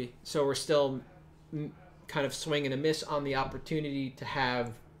Trophy. So we're still kind of swing and a miss on the opportunity to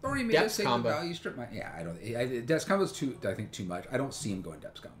have. Or he made a sacred value strip mine. Yeah, I don't. Depth combo's too much. I don't see him going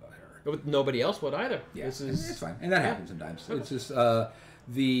depth combo here. But nobody else would either. Yeah, it's fine, and that happens sometimes. Okay. It's just like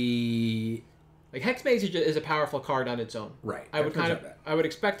Hexmage is a powerful card on its own. Right. I would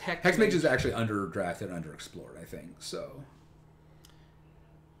expect Hexmage is actually underdrafted, underexplored. I think so.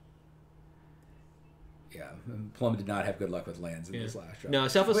 Yeah, Plum did not have good luck with lands in this last draft. No,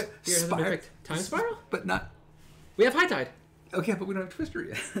 Selfless Spirit has a perfect Time Spiral, but not. We have High Tide. Okay, but we don't have Twister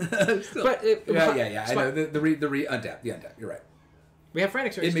yet. Still. But yeah. I know the untap. You're right. We have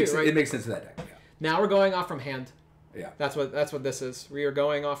frantic series too, right? It makes sense in that deck. Yeah. Now we're going off from hand. Yeah. That's what this is. We are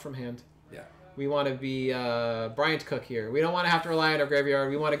going off from hand. Yeah. We want to be Bryant Cook here. We don't want to have to rely on our graveyard.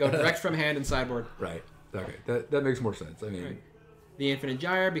 We want to go direct from hand and sideboard. Right. Okay. That makes more sense. I mean, right. The Infinite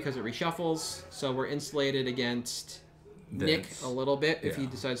Gyre because it reshuffles, so we're insulated against Nick a little bit if he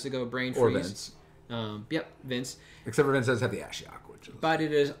decides to go Brain Freeze. Or Vince. Yep, Vince. Except for Vince does have the Ashiok, which is... But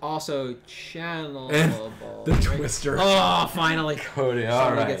it is also channelable. And the Twister. Oh, finally. Cody,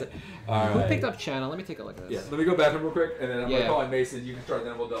 all right. Gets it. All right. Who picked up channel? Let me take a look at this. Yeah, let me go bathroom real quick, and then I'm going to call in Mason. You can start,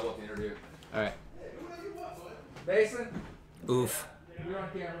 then we'll double up the interview. All right. Mason? Oof. You're on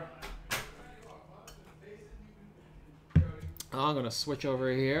camera. I'm going to switch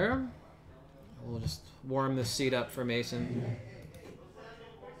over here. We'll just warm this seat up for Mason.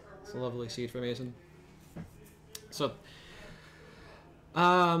 It's a lovely seat for Mason. So,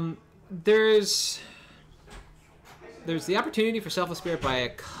 there's the opportunity for Selfless Spirit by a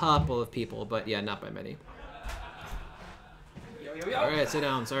couple of people, but yeah, not by many. Yo. All right, sit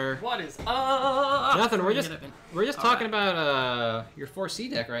down, sir. What is up? Nothing. We're just talking about your 4C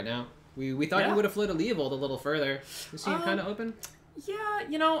deck right now. We thought you would have floated Leovold a little further. You see it kind of open?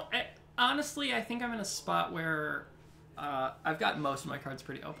 Yeah, honestly, I think I'm in a spot where I've got most of my cards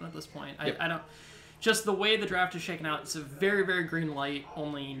pretty open at this point. Yep. I don't... Just the way the draft is shaken out, it's a very, very green light.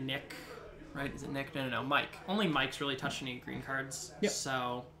 Only Nick, right? Is it Nick? No, Mike. Only Mike's really touched any green cards. Yep.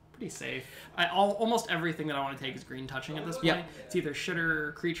 So, pretty safe. Almost everything that I want to take is green touching at this point. Yep. It's either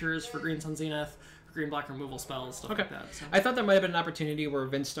shitter creatures for Green Sun Zenith, green-black removal spells, stuff like that. So. I thought there might have been an opportunity where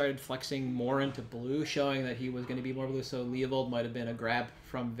Vince started flexing more into blue, showing that he was going to be more blue, so Leovold might have been a grab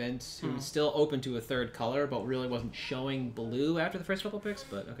from Vince, who was still open to a third color, but really wasn't showing blue after the first couple picks,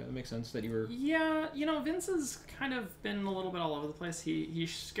 but okay, that makes sense that you were... Yeah, Vince has kind of been a little bit all over the place. He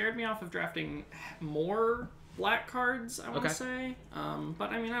scared me off of drafting more black cards, I want to say. But,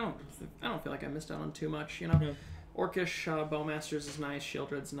 I mean, I don't feel like I missed out on too much, Orcish Bowmasters is nice,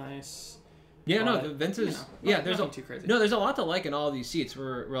 Shieldred's nice... Yeah, but, no, Vince is... there's too crazy. No, there's a lot to like in all of these seats.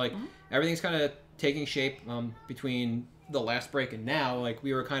 We're like, everything's kind of taking shape between the last break and now. Like,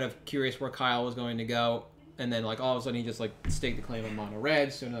 we were kind of curious where Kyle was going to go, and then, like, all of a sudden he just, like, staked the claim on mono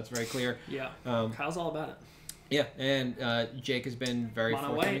red, so that's very clear. Yeah, Kyle's all about it. Yeah, and Jake has been very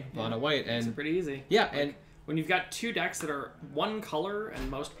fortunate. Mono white. And it's pretty easy. Yeah, like, and... When you've got two decks that are one color, and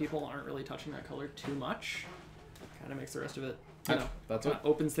most people aren't really touching that color too much, it kind of makes the rest of it... that's what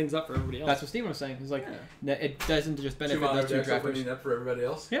opens things up for everybody else. That's what Steven was saying. He's like, it doesn't just benefit those two drafters. Opening up for everybody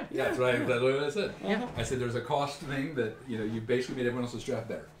else. Yeah, that's what I said. Yeah, I said there's a cost thing that you basically made everyone else's draft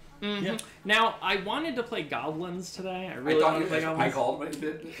better. Mm-hmm. Yeah. Now I wanted to play goblins today. I really wanted to play goblins. I called when you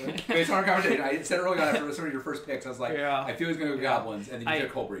did. Based on our conversation, I said early on after some of your first picks, I was like, I feel he's going to go goblins, and then you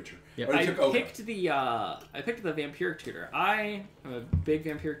took Hull Breacher. Yeah. I picked the Vampiric Tutor. I am a big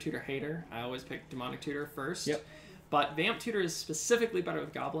Vampiric Tutor hater. I always pick Demonic Tutor first. Yep. But Vamp Tutor is specifically better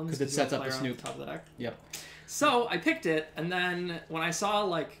with goblins because it sets up the Snoop on top of the deck. Yep. So I picked it, and then when I saw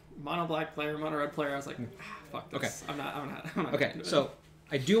like mono black player, mono red player, I was like, fuck this. Okay. I'm not. Okay. So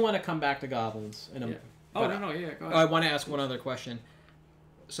I do want to come back to goblins in a yeah. Go ahead. I want to ask one other question.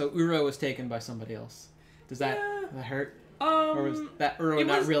 So Uro was taken by somebody else. Does that hurt? Or was that Uro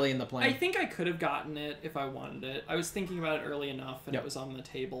not really in the plan? I think I could have gotten it if I wanted it. I was thinking about it early enough, and it was on the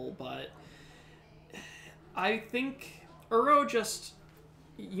table, but. I think Uro just...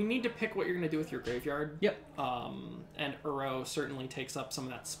 You need to pick what you're going to do with your graveyard. Yep. And Uro certainly takes up some of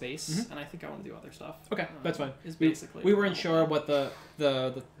that space, and I think I want to do other stuff. Okay, that's fine. Is basically we weren't sure what the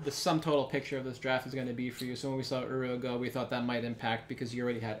sum total picture of this draft is going to be for you, so when we saw Uro go, we thought that might impact because you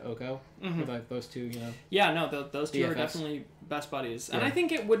already had Oko with like those two, Yeah, no, those two are definitely best buddies. And I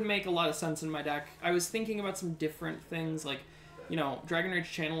think it would make a lot of sense in my deck. I was thinking about some different things, like... Dragon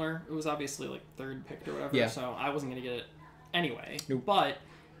Rage Channeler, it was obviously, like, third picked or whatever, so I wasn't going to get it anyway. Nope. But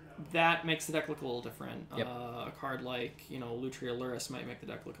that makes the deck look a little different. Yep. A card like, Lutria Luris might make the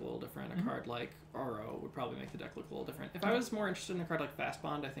deck look a little different. A card like Uro would probably make the deck look a little different. If I was more interested in a card like Fast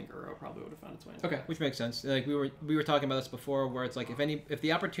Bond, I think Uro probably would have found its way into Okay, which makes sense. Like, we were talking about this before, where it's like, if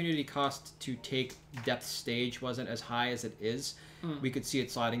the opportunity cost to take Depth Stage wasn't as high as it is, we could see it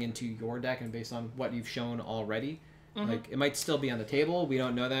sliding into your deck, and based on what you've shown already... Like, it might still be on the table. We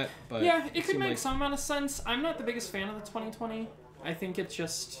don't know that, but... Yeah, it could make some amount of sense. I'm not the biggest fan of the 2020. I think it's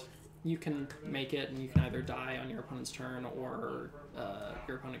just... You can make it, and you can either die on your opponent's turn, or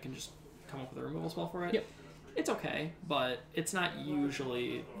your opponent can just come up with a removal spell for it. Yep. It's okay, but it's not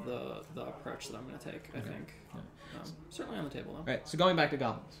usually the approach that I'm going to take, I think. Yeah. Certainly on the table, though. All right, so going back to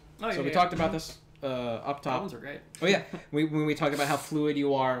goblins. We talked about this up top. Goblins are great. Oh yeah, when we talk about how fluid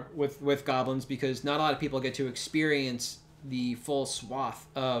you are with goblins, because not a lot of people get to experience the full swath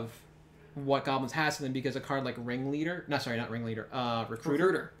of what Goblins has to them, because a card like Recruiter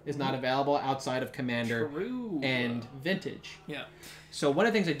is not available outside of Commander and Vintage. Yeah. So one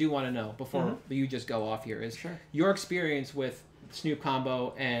of the things I do want to know before you just go off here is your experience with Snoop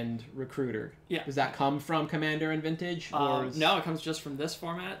combo and Recruiter. Yeah. Does that come from Commander and Vintage? No, it comes just from this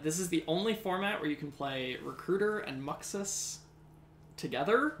format. This is the only format where you can play Recruiter and Muxus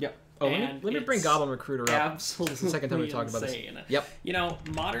together. Yep. Oh, let me bring Goblin Recruiter up. Absolutely. This is the second time we talked about this. Yep. You know,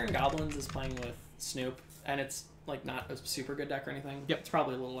 Modern Goblins is playing with Snoop, and it's like not a super good deck or anything. Yep. It's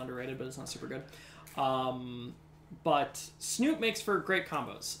probably a little underrated, but it's not super good. But Snoop makes for great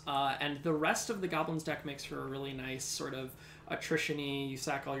combos, and the rest of the Goblins deck makes for a really nice sort of attrition-y, you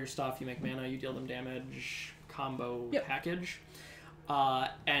sack all your stuff, you make mana, you deal them damage combo package.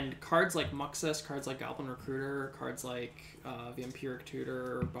 And cards like Muxus, cards like Goblin Recruiter, cards like Vampiric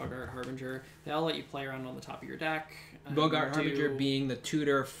Tutor, Bogart Harbinger, they all let you play around on the top of your deck. Bogart Harbinger being the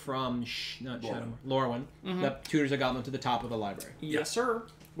tutor from Lorwyn. That tutors a Goblin to the top of the library. Yes, sir.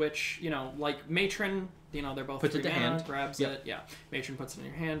 Which, you know, like Matron, you know, they're both puts 3 it to mana, hand. grabs it. Yeah. Matron puts it in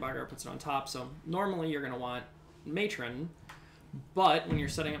your hand, Bogart puts it on top. So normally you're going to want Matron. But when you're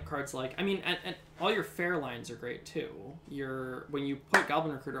setting up cards like, I mean, and all your fair lines are great too. When you put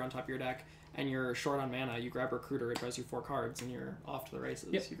Goblin Recruiter on top of your deck and you're short on mana, you grab Recruiter, it draws you 4 cards, and you're off to the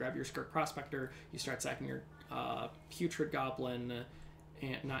races. You grab your Skirk Prospector, you start sacking your Putrid Goblin,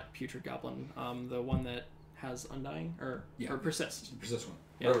 and not Putrid Goblin, the one that has Undying or Persist. Persist one.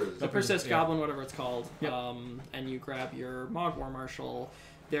 Yeah, the Persist Goblin, whatever it's called. And you grab your Mogwar Marshal.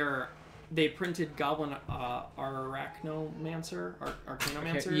 They printed Goblin Arachnomancer,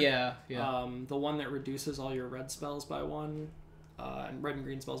 Arcanomancer. Yeah. The one that reduces all your red spells by 1, and red and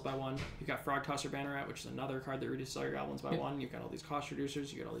green spells by 1. You've got Frog Tosser Banneret, which is another card that reduces all your goblins by 1. You've got all these cost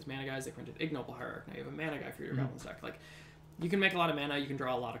reducers. You got all these mana guys. They printed Ignoble Hierarch. Now you have a mana guy for your goblins deck. Like, you can make a lot of mana. You can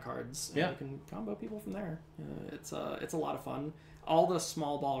draw a lot of cards. And you can combo people from there. It's a lot of fun. All the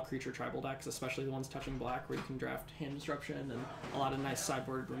small ball creature tribal decks, especially the ones touching black, where you can draft Hand Disruption and a lot of nice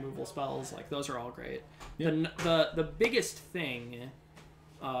sideboard removal spells, like those are all great. The biggest thing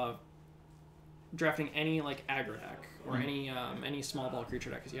drafting any like aggro deck or any small ball creature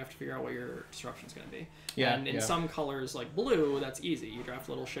deck is you have to figure out what your disruption is going to be. And in some colors like blue, that's easy. You draft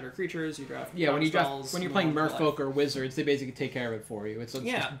little shitter creatures. You draft when you're playing Merfolk or Wizards, they basically take care of it for you. It's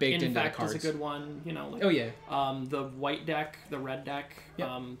just baked into the cards. Is a good one. You know. Like, the white deck, the red deck.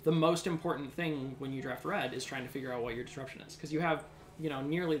 The most important thing when you draft red is trying to figure out what your disruption is, because you have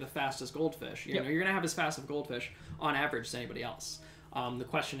nearly the fastest goldfish. You know, you're going to have as fast of goldfish on average as anybody else. The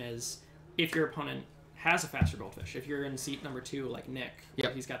question is, if your opponent has a faster goldfish, if you're in seat number 2 like Nick,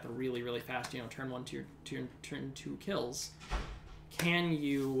 he's got the really, really fast, turn 1 to turn 2 kills, can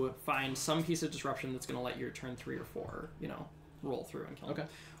you find some piece of disruption that's going to let your turn 3 or 4, roll through and kill them?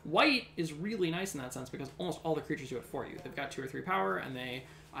 White is really nice in that sense because almost all the creatures do it for you. They've got 2 or 3 power, and they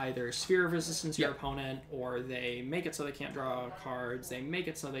either sphere of resistance your opponent, or they make it so they can't draw cards, they make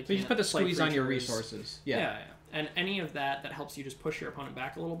it so they can't you just put the squeeze creatures. On your resources. And any of that helps you just push your opponent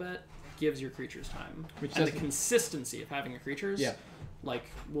back a little bit gives your creatures time. And the consistency of having your creatures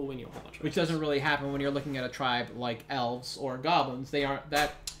will win you a whole bunch of Which doesn't really happen when you're looking at a tribe like elves or goblins. They aren't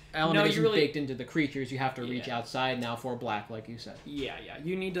that element isn't baked into the creatures. You have to reach outside now for black, like you said.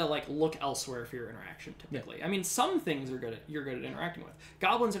 You need to look elsewhere for your interaction typically. I mean, some things you're good at interacting with.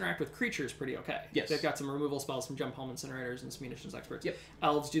 Goblins interact with creatures pretty okay. They've got some removal spells from Jump Home Incinerators and some Munitions Experts.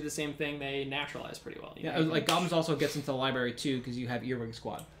 Elves do the same thing. They naturalize pretty well. Goblins also gets into the library too because you have Earwig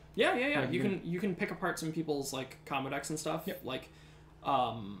Squad. You can pick apart some people's combo decks and stuff.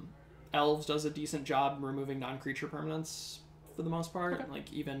 Elves does a decent job removing non-creature permanents for the most part.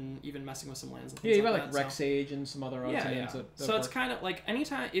 Even messing with some lands and things you got that. Rex Sage and some other names. So it's kind of like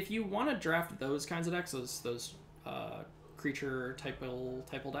anytime if you want to draft those kinds of decks, those creature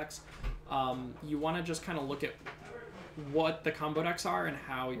typal decks, you want to just kind of look at what the combo decks are and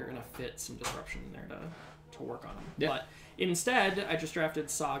how you're going to fit some disruption in there to work on them. But instead, I just drafted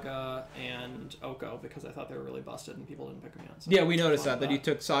Saga and Oko because I thought they were really busted and people didn't pick me up. So we noticed that you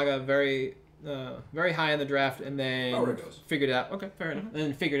took Saga very high in the draft and then figured it out. Okay, fair enough. And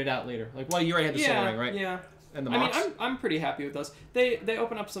then figured it out later. You already had the Soul Ring, right? Yeah. And the Mox. I mean, I'm pretty happy with those. They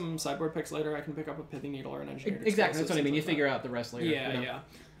open up some sideboard picks later. I can pick up a Pithing Needle or an Engineered. Exactly, that's what I mean. You figure out the rest later. Yeah.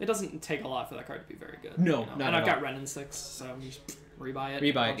 It doesn't take a lot for that card to be very good. No, not and I've got Ren and 6, so you just rebuy it.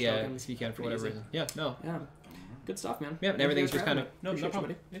 If you can for whatever reason. Yeah. Good stuff, man. Yeah, and everything's just kind of... No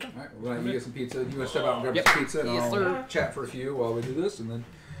problem. All right, we're going to get some pizza. You want to step out and grab some pizza, and I'll chat for a few while we do this, and then...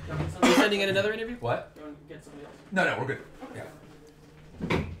 Are you sending in another interview? What? Go and get somebody else. No, we're good. Yeah.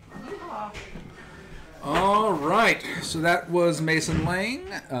 All right. So that was Mason Lang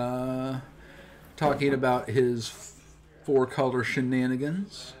talking about his 4-color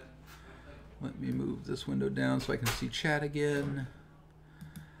shenanigans. Let me move this window down so I can see chat again.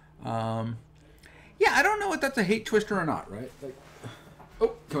 Yeah, I don't know if that's a hate twister or not, right? Like,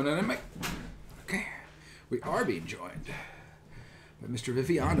 oh, coming in, Mike. Okay. We are being joined by Mr.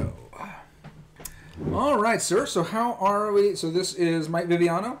 Viviano. All right, sir. So how are we? So this is Mike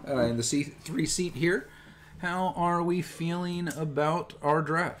Viviano in the C3 seat here. How are we feeling about our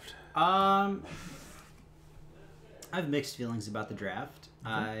draft? I have mixed feelings about the draft.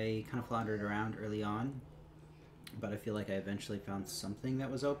 I kind of floundered around early on, but I feel like I eventually found something that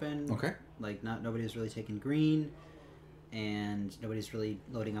was open. Okay. Like nobody was really taking green, and nobody's really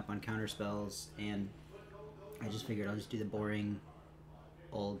loading up on counter spells, and I just figured I'll just do the boring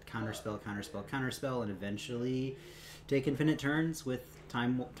old counter spell, and eventually take infinite turns with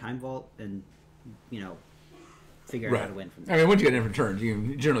time vault, and figure out how to win from there. I mean, once you get infinite turns, you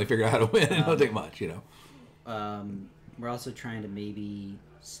can generally figure out how to win. It don't take much, We're also trying to maybe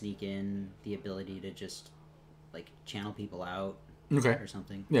sneak in the ability to just channel people out, or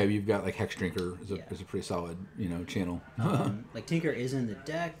something. Yeah, you've got Hex Drinker is a pretty solid channel. Tinker is in the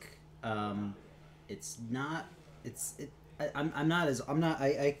deck. It's not.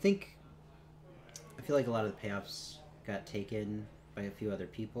 I think. I feel like a lot of the payoffs got taken by a few other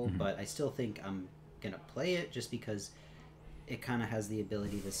people, but I still think I'm gonna play it just because it kind of has the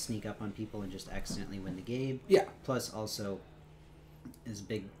ability to sneak up on people and just accidentally win the game. Yeah. Plus, also, is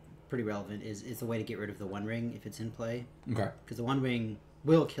pretty relevant. Is the way to get rid of the One Ring if it's in play. Okay. Because the One Ring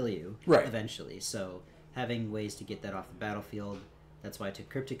will kill you eventually. So having ways to get that off the battlefield. That's why I took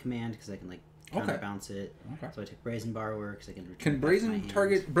Cryptic Command, because I can counterbounce it. Okay. So I took Brazen Borrower because I can. Can Brazen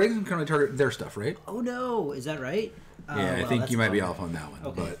target? Brazen can only target their stuff, right? Oh no, is that right? Yeah, I think you might be off on that one.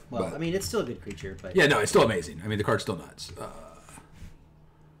 Okay. But I mean, it's still a good creature, but yeah, no, it's still amazing. I mean, the card's still nuts.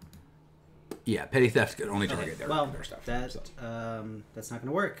 Yeah, Petty Theft can only target their stuff. That's not going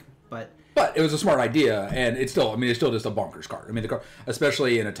to work. But it was a smart idea, and it's still just a bonkers card. I mean, the card,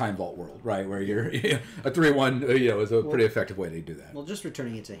 especially in a Time Vault world, right, where you're a 3/1, is a pretty effective way to do that. Well, just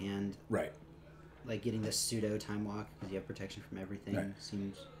returning it to hand, right? Like getting the pseudo Time Walk because you have protection from everything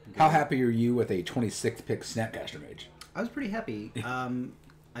seems good. How happy are you with a 26th pick Snapcaster Mage? I was pretty happy.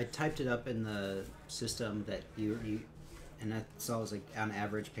 I typed it up in the system that you and I saw it was on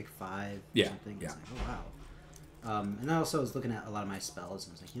average pick 5 or something. Yeah. Oh wow. And I also was looking at a lot of my spells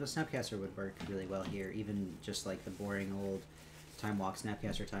and I was like, Snapcaster would work really well here. Even just the boring old Time Walk,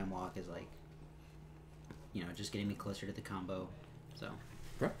 Snapcaster Time Walk is just getting me closer to the combo. So.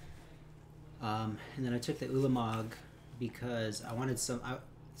 Right. And then I took the Ulamog because I wanted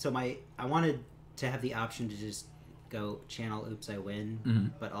I wanted to have the option to just go channel Oops I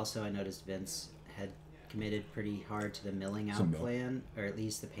Win, but also I noticed Vince had committed pretty hard to the milling out plan, or at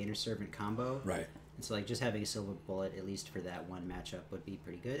least the Painter Servant combo. Right. And so just having a Silver Bullet, at least for that one matchup, would be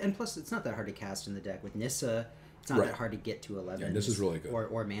pretty good. And plus, it's not that hard to cast in the deck. With Nissa, it's not that hard to get to 11. Yeah, this is really good.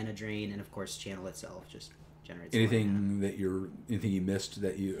 Or Mana Drain, and of course, channel itself just generates. Anything you missed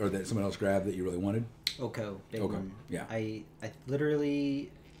or that someone else grabbed that you really wanted? Oko, big one. Yeah. I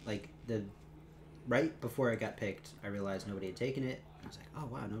literally right before I got picked, I realized nobody had taken it. I was like, oh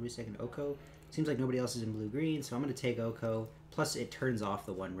wow, nobody's taken Oko. Seems like nobody else is in blue-green, so I'm going to take Oko. Plus, it turns off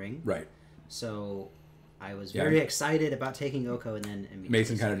the One Ring. Right. So I was very excited about taking Oko, and then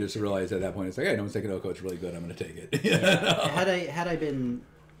Mason kind of just realized at that point, it's like, hey, no one's taking Oko. It's really good. I'm going to take it. Yeah. Had I been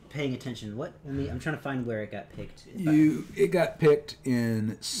paying attention, I'm trying to find where it got picked. It got picked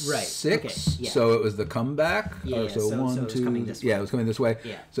in 6. Okay. Yeah. So it was the comeback. Yeah. So 1, 2. It was coming this way. Yeah, it was coming this way.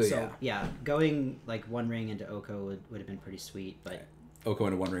 Yeah. So going One Ring into Oko would have been pretty sweet, but Oko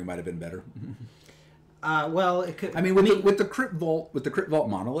into One Ring might have been better. Well, it could. I mean, with the Crypt Vault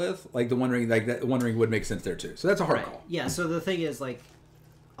monolith, the One Ring, that One Ring would make sense there too. So that's a hard call. Yeah. So the thing is, a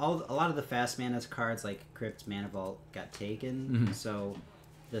lot of the fast mana cards like Crypt, Mana Vault got taken. So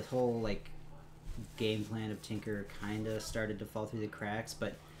the whole game plan of Tinker kind of started to fall through the cracks.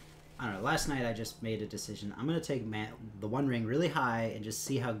 But I don't know. Last night I just made a decision. I'm gonna take the One Ring really high and just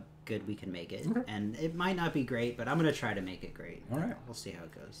see how good we can make it. Okay. And it might not be great, but I'm gonna try to make it great. All right. We'll see how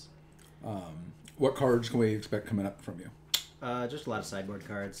it goes. What cards can we expect coming up from you? Just a lot of sideboard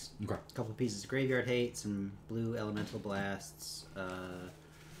cards. Okay. A couple pieces of Graveyard Hate, some blue Elemental Blasts,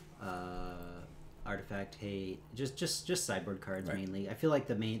 Artifact Hate, just sideboard cards mainly. I feel like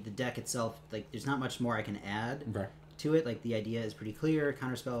the deck itself, there's not much more I can add to it. The idea is pretty clear.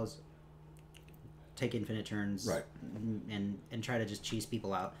 Counterspells, take infinite turns, and try to just cheese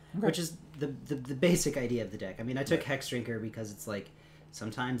people out, which is the basic idea of the deck. I mean, I took Hex Drinker because it's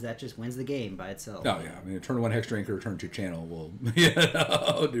sometimes that just wins the game by itself. Oh yeah, I mean a turn 1 Hex Drinker, turn 2 Channel will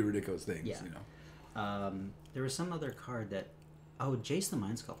do ridiculous things. Yeah. You know. There was some other card that Jace the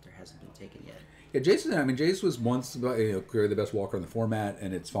Mind Sculptor hasn't been taken yet. Yeah, Jace was once clearly the best walker in the format,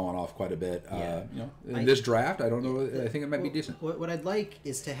 and it's fallen off quite a bit. In this draft, I don't know. I think it might be decent. What I'd like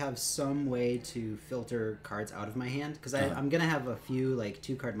is to have some way to filter cards out of my hand, because I'm gonna have a few like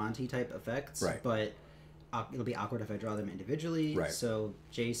 2-card Monty type effects, right? But it'll be awkward if I draw them individually. Right. So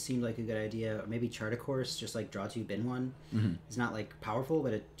Jace seemed like a good idea. Or maybe Chart a Course, just like draw 2, bin 1. Mm-hmm. It's not like powerful,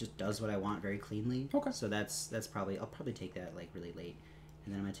 but it just does what I want very cleanly. Okay. So that's probably I'll probably take that like really late,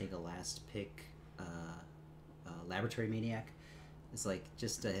 and then I'm gonna take a last pick. Laboratory Maniac. It's like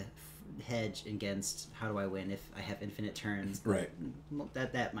just a hedge against how do I win if I have infinite turns. Right.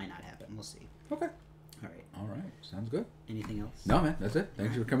 That might not happen. We'll see. Okay. All right. Sounds good. Anything else? No, man. That's it.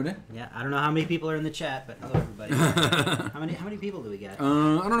 Thanks for coming in. Yeah. I don't know how many people are in the chat, but hello everybody. How many people do we get? I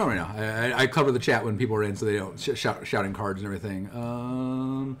don't know right now. I cover the chat when people are in, so they don't shouting cards and everything.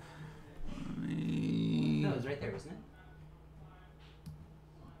 No, it was right there, wasn't it?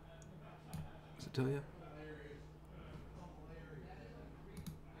 Does it tell you?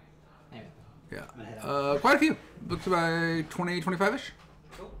 Yeah. Quite a few. Looks by 20, 25-ish.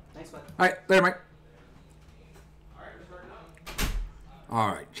 Cool. Thanks, bud. All right. Later, Mike. All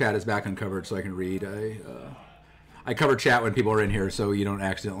right. Chat is back uncovered, so I can read. I cover chat when people are in here, so you don't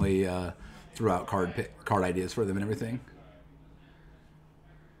accidentally throw out card ideas for them and everything.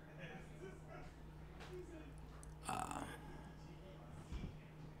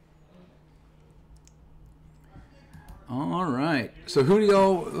 All right. So who do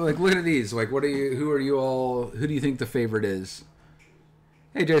y'all like? Looking at these, like, who do you think the favorite is?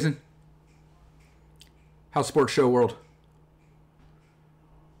 Hey, Jason. How's Sports Show World?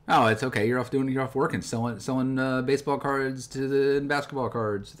 Oh, it's okay. You're off working, selling baseball cards and basketball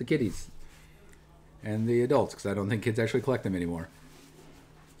cards to the kiddies and the adults, because I don't think kids actually collect them anymore.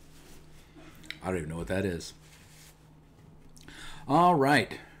 I don't even know what that is. All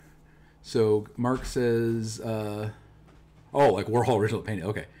right. So Mark says. Like Warhol original painting.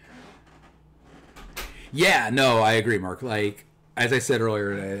 Okay. Yeah, no, I agree, Mark. Like, as I said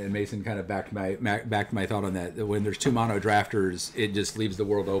earlier, and Mason kind of backed my thought on that when there's 2 mono drafters, it just leaves the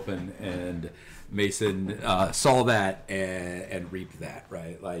world open, and Mason saw that and reaped that,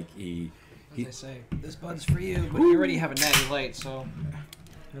 right? Like, as I say, this bud's for you, but you already have a natty light, so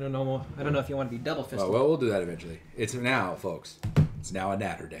I don't know if you want to be double-fisted. Well, we'll do that eventually. It's now, folks. It's now a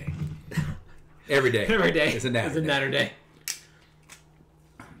natter day. Every day. Every day. It's a natter day.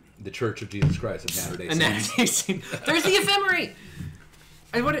 The Church of Jesus Christ of Natter Day. There's the ephemerate.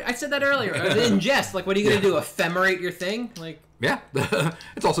 I said that earlier. In jest, like, what are you going to do? Ephemerate your thing? Like, yeah,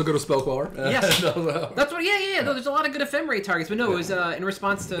 it's also good with spell queller. Yes, that's what. Yeah. No, there's a lot of good ephemerate targets, but no, it was in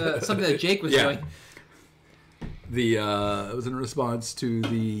response to something that Jake was doing. It was in response to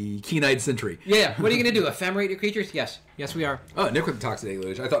the Keen-Eyed Sentry. Yeah. What are you going to do? Ephemerate your creatures? Yes, we are. Oh, Nick with the Toxic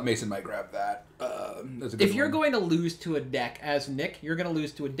Deluge. I thought Mason might grab that. That's a good if you're going to lose to a deck as Nick, you're going to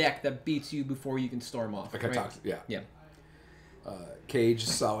lose to a deck that beats you before you can storm off. Okay, right? Toxic. Yeah. Yeah. Cage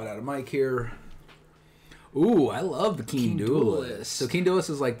solid out of Mike here. Ooh, I love the Keen Duelist. So Keen Duelist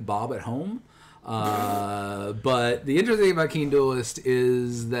is like Bob at home. But the interesting thing about Keen Duelist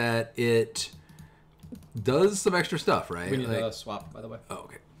is that it does some extra stuff, right? We need a swap, by the way. Oh,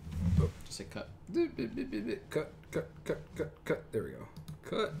 okay. Just say cut. Cut. There we go.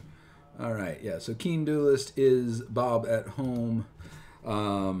 Cut. All right. Yeah. So Keen Duelist is Bob at home.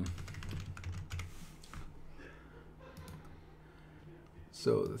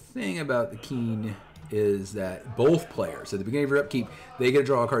 So the thing about the Keen is that both players at the beginning of your upkeep, they get to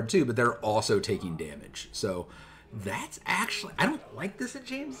draw a card too, but they're also taking damage. So that's actually, I don't like this in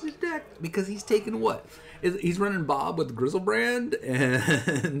James's deck because he's taking what? He's running Bob with Grizzlebrand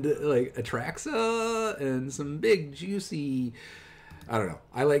and like Atraxa and some big juicy, I don't know.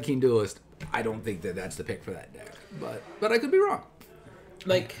 I like Keen Duelist. I don't think that that's the pick for that deck, but I could be wrong.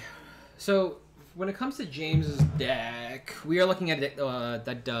 Like, so when it comes to James's deck, we are looking at a deck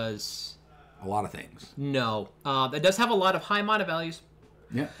that does a lot of things. No, that does have a lot of high mana values.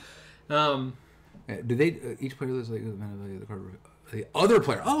 Yeah. Do they each player loses like the mana value of the card? The other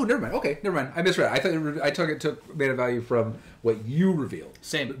player. Oh, never mind. Okay, never mind. I misread. I took mana value from what you revealed.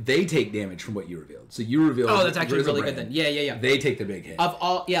 Same. They take damage from what you revealed. So you revealed. Oh, that's actually really good then. Yeah. They take the big hit. Of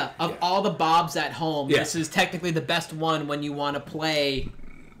all the Bobs at home, this is technically the best one when you want to play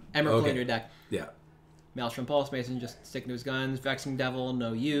Emrakul in your deck. Yeah. Maelstrom Pulse, Mason just sticking to his guns. Vexing Devil,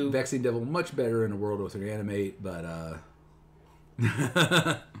 no you. Vexing Devil, much better in a world with Reanimate, but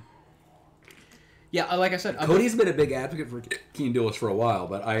Yeah, like I said, Cody's been a big advocate for Keen Duelist for a while,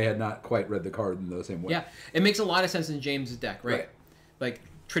 but I had not quite read the card in the same way. Yeah, it makes a lot of sense in James's deck, right? Like,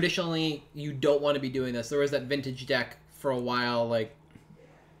 traditionally, you don't want to be doing this. There was that vintage deck for a while, like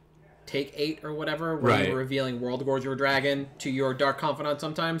Take 8 or whatever, where you were revealing World Gorger Dragon to your Dark Confidant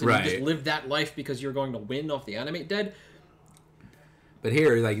sometimes, and you just lived that life because you're going to win off the Animate Dead. But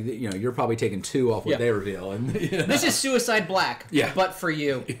here, like, you know, you're probably taking 2 off what they reveal. And This is Suicide Black, but for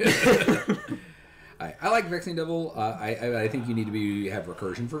you. I like Vexing Devil. I think you need to have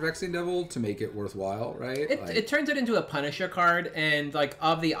recursion for Vexing Devil to make it worthwhile, right? It turns it into a Punisher card, and like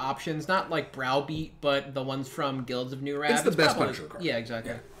of the options, not like Browbeat, but the ones from Guilds of New Rav. It's the best Punisher card. Yeah,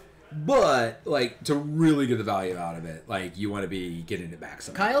 exactly. Yeah. But, like, to really get the value out of it, like, you want to be getting it back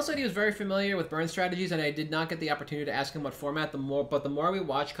somehow. Kyle said he was very familiar with burn strategies, and I did not get the opportunity to ask him what format. But the more we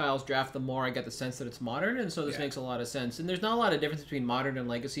watch Kyle's draft, the more I get the sense that it's modern, and so this makes a lot of sense. And there's not a lot of difference between modern and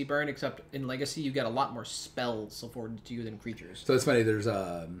legacy burn, except in legacy you get a lot more spells afforded to you than creatures. So it's funny, there's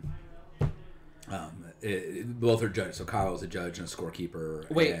both are judges. So Kyle's a judge and a scorekeeper.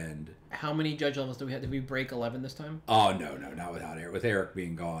 Wait, and how many judge levels do we have? Did we break 11 this time? Oh no, not without Eric. With Eric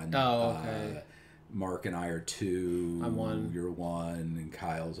being gone. Oh, okay. Mark and I are 2. I'm 1. You're 1, and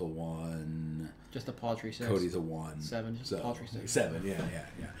Kyle's a 1. Just a paltry 6. Cody's a 1. 7. Just a paltry 6. 7.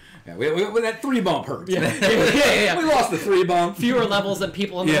 Yeah. We that 3 bump hurts. Yeah. We lost the 3 bump. Fewer levels than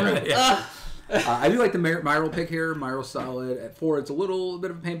people in the room. Yeah. I do like the Myral pick here. Myral's solid. At 4, it's a little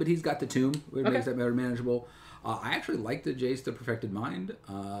bit of a pain, but he's got the Tomb, which makes that better manageable. I actually like the Jace, the Perfected Mind.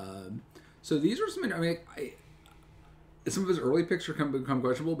 So these are some... I mean, some of his early picks are become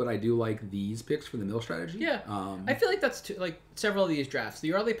questionable, but I do like these picks for the mill strategy. Yeah. I feel like that's like several of these drafts.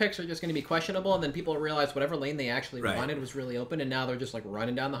 The early picks are just going to be questionable, and then people realize whatever lane they actually wanted was really open, and now they're just like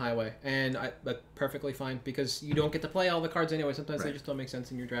running down the highway. And that's perfectly fine, because you don't get to play all the cards anyway. Sometimes they just don't make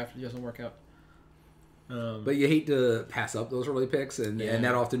sense in your draft. It doesn't work out. But you hate to pass up those early picks, and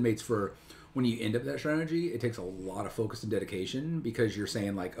that often makes for... When you end up that strategy, it takes a lot of focus and dedication, because you're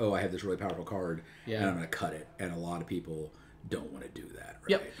saying, like, oh, I have this really powerful card, and I'm going to cut it. And a lot of people don't want to do that, right?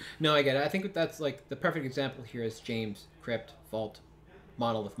 Yep. No, I get it. I think that's, like, the perfect example here is James, Crypt, Vault,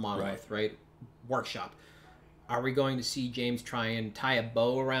 Monolith, right? Workshop. Are we going to see James try and tie a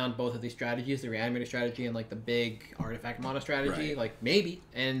bow around both of these strategies, the Reanimator strategy and, like, the big Artifact Mono strategy? Like, maybe.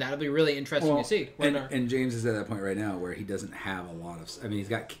 And that'll be really interesting to see. And James is at that point right now where he doesn't have a lot of... I mean,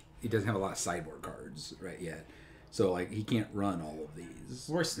 he doesn't have a lot of sideboard cards yet. So, like, he can't run all of these.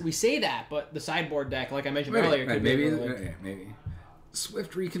 We say that, but the sideboard deck, like I mentioned earlier, could maybe.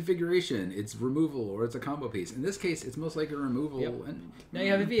 Swift reconfiguration. It's removal, or it's a combo piece. In this case, it's most likely removal. Yep. And now you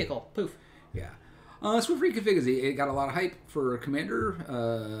have a vehicle. Poof. Yeah. Swift reconfig, it got a lot of hype for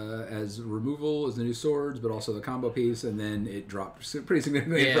Commander as removal as the new swords, but also the combo piece, and then it dropped pretty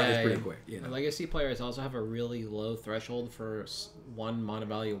significantly in price pretty quick. You know? Legacy players also have a really low threshold for 1 mana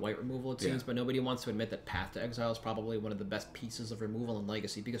value white removal, it seems, but nobody wants to admit that Path to Exile is probably one of the best pieces of removal in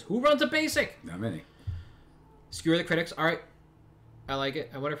Legacy, because who runs a basic? Not many. Skewer the Critics. All right. I like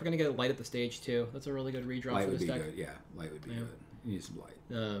it. I wonder if we're going to get a light at the stage, too. That's a really good redraw for this deck. Good. Yeah, light would be good. You need some light.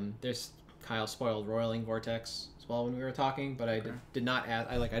 There's... Kyle spoiled Roiling Vortex as well when we were talking, but I did not ask.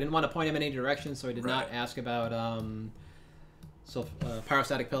 I didn't want to point him in any direction, so I did not ask about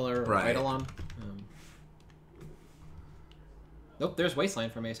Pyrostatic Pillar or Eidolon. Nope, there's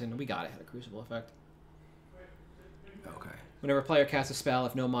Wasteland for Mason. We got it. Had a Crucible effect. Okay. Whenever a player casts a spell,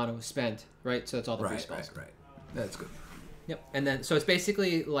 if no mana was spent, right? So that's all the free spells. Right. That's good. Yep, and then so it's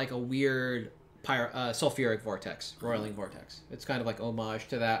basically like a weird Sulfuric Vortex, Roiling Vortex. It's kind of like homage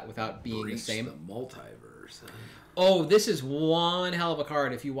to that without being the same. The multiverse. Oh, this is one hell of a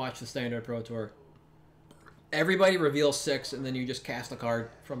card if you watch the Standard Pro Tour. Everybody reveals 6, and then you just cast a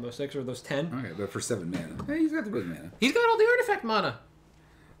card from those 6 or those 10. Okay, but for 7 mana. Hey, he's got the good mana. He's got all the artifact mana.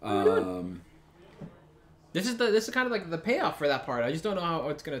 This is kind of like the payoff for that part. I just don't know how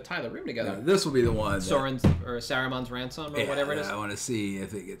it's going to tie the room together. No, this will be the one. Soren's or Saramon's Ransom or whatever it is. I want to see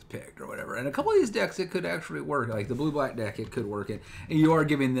if it gets picked or whatever. And a couple of these decks, it could actually work. Like the blue-black deck, it could work in. And you are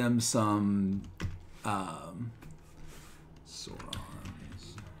giving them some Sorons.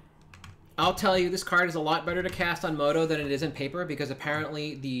 I'll tell you, this card is a lot better to cast on Moto than it is in paper, because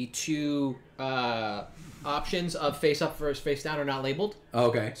apparently the 2 options of face up versus face down are not labeled.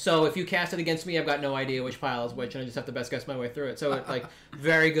 Okay. So if you cast it against me, I've got no idea which pile is which, and I just have to best guess my way through it. So it's like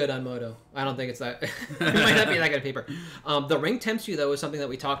very good on Moto. I don't think it's that. It might not be that good on paper. The Ring Tempts You, though, is something that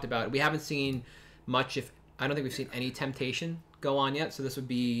we talked about. We haven't seen much, I don't think we've seen any Temptation go on yet, so this would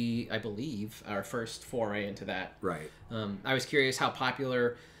be, I believe, our first foray into that. Right. I was curious how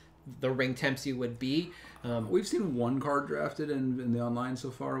popular the ring tempts you would be. We've seen one card drafted in the online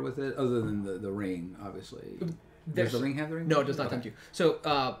so far with it, other than the ring, obviously. Does the ring have the ring? No, it does not tempt you. So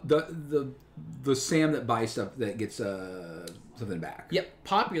the Sam that buys stuff that gets something back. Yep.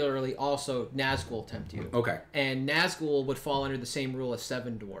 Popularly, also Nazgul tempt you. Okay. And Nazgul would fall under the same rule as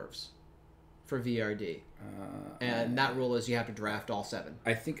 7 dwarves for VRD. And that rule is you have to draft all 7.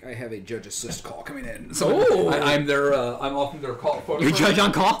 I think I have a judge assist call coming in. So I'm their I'm often their call. Your judge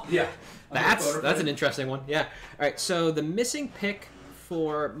on call? Yeah. That's an interesting one. Yeah. All right. So the missing pick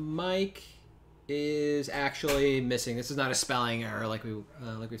for Mike is actually missing. This is not a spelling error like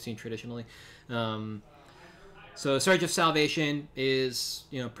we've seen traditionally. So Surge of Salvation is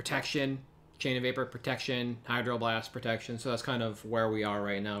protection, Chain of Vapor protection, Hydroblast protection. So that's kind of where we are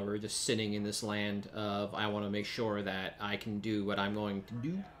right now. We're just sitting in this land of I want to make sure that I can do what I'm going to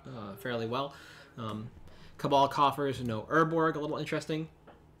do fairly well. Cabal Coffers, no Urborg, a little interesting.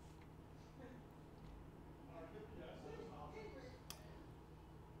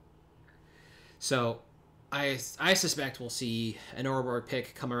 So I suspect we'll see an Urborg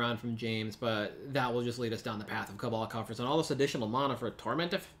pick come around from James, but that will just lead us down the path of Cabal Coffers and all this additional mana for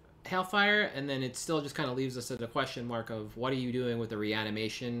Torment of Hailfire, and then it still just kind of leaves us at a question mark of what are you doing with the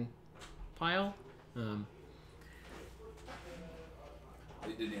reanimation pile? They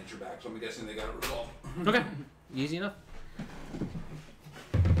didn't answer back, so I'm guessing they got it resolved. Okay, easy enough.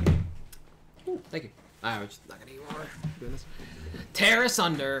 Ooh, thank you. I was just not gonna eat water. Doing this. Tear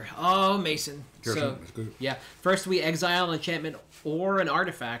Asunder. Oh, Mason. So yeah, first we exile an enchantment or an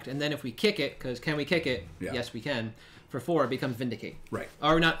artifact, and then if we kick it, because can we kick it? Yeah. Yes, we can. For 4, it becomes Vindicate. Right.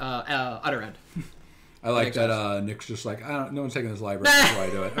 Or not, Utter End. I like that Nick's just like, no one's taking this library, that's why I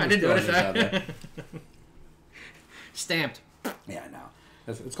do it. I didn't do it. Stamped. Yeah, no.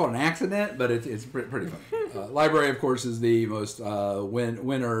 It's called an accident, but it's pretty funny. Library, of course, is the most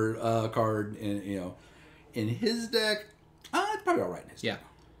winner card in his deck. It's probably all right in his deck.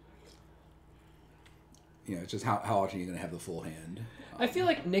 It's just how often you're going to have the full hand. I feel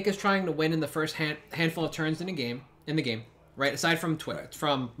like Nick is trying to win in the first handful of turns in the game, right? Aside from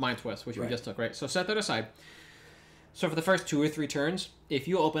from Mind Twist, which we just took, right? So set that aside. So for the first 2 or 3 turns, if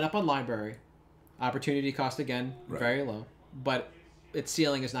you open up on Library, opportunity cost again, very low, but its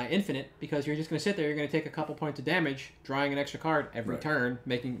ceiling is not infinite because you're just going to sit there, you're going to take a couple points of damage, drawing an extra card every turn,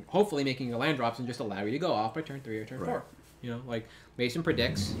 hopefully making your land drops and just allow you to go off by turn 3 or turn 4. Like Mason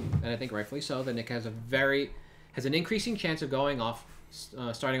predicts, and I think rightfully so, that Nick has an increasing chance of going off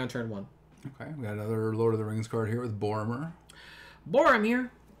starting on turn 1. Okay, we got another Lord of the Rings card here with Boromir. Boromir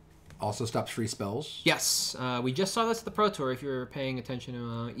also stops free spells. Yes, we just saw this at the Pro Tour. If you're paying attention,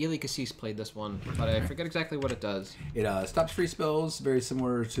 Eli Cassis played this one, but I forget exactly what it does. It stops free spells, very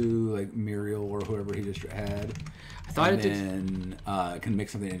similar to like Muriel or whoever he just had. I thought it did. And can make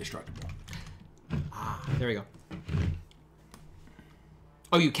something indestructible. There we go.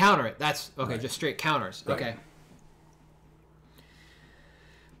 Oh, you counter it. That's okay. Just straight counters. Right. Okay.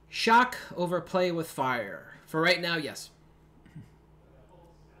 Shock overplay with fire. For right now, yes.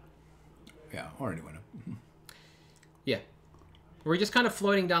 Yeah, or anyone. Yeah. We're just kind of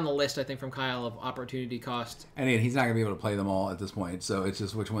floating down the list, I think, from Kyle of opportunity cost. And again, he's not going to be able to play them all at this point, so it's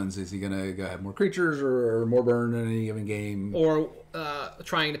just which ones is he going to go have more creatures or more burn in any given game? Or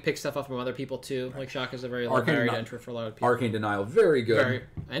trying to pick stuff up from other people, too. Like, Shock is a very varied entry for a lot of people. Arcane Denial, very good.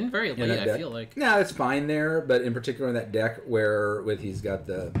 Very late, I feel like. No, it's fine there, but in particular in that deck where he's got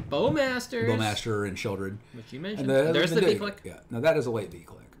the... Bowmaster and Children. Which you mentioned. There's the V-Click. Yeah, now that is a late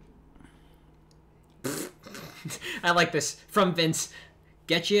V-Click. I like this from Vince.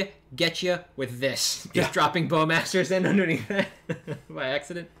 Get you with this. Just dropping Bowmasters in underneath that by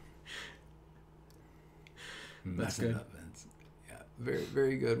accident. That's good. Up, Vince. Yeah, very,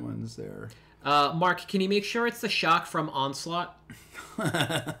 very good ones there. Mark, can you make sure it's the Shock from Onslaught?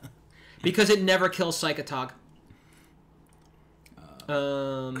 Because it never kills Psychotog.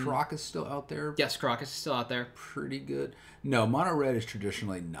 Croc is still out there. Yes, Croc is still out there. Pretty good. No, Mono Red has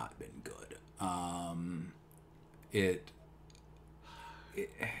traditionally not been good. It's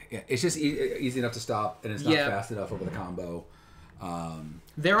just easy enough to stop, and it's not fast enough over the combo.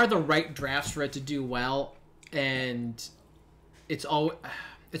 There are the right drafts for it to do well, and it's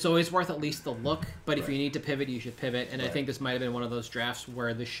always worth at least the look. But if you need to pivot, you should pivot. And I think this might have been one of those drafts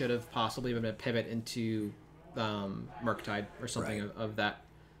where this should have possibly been a pivot into Murktide or something of that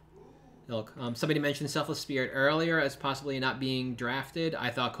ilk. Somebody mentioned Selfless Spirit earlier as possibly not being drafted. I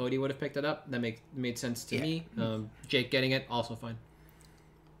thought Cody would have picked it up. That made sense to me. Jake getting it, also fine.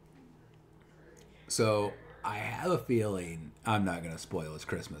 So I have a feeling, I'm not going to spoil his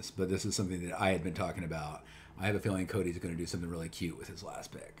Christmas, but this is something that I had been talking about. I have a feeling Cody's going to do something really cute with his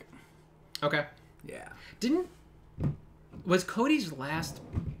last pick. Okay. Yeah. Was Cody's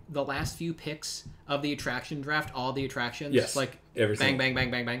the last few picks of the attraction draft all the attractions? Yes. Like everything. Bang,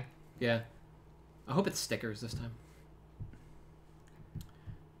 bang, bang, bang, bang. Yeah. I hope it's stickers this time.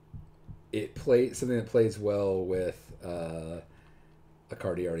 It plays something that plays well with a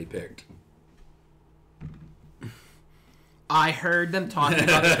card he already picked. I heard them talking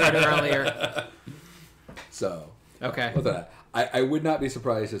about this card earlier. So. Okay. What's that? I would not be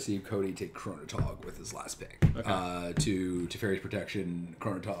surprised to see Cody take Chronotog with his last pick. Okay. To Teferi's Protection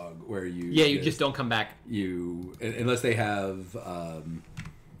Chronotog, where you... Yeah, you just don't come back. Unless they have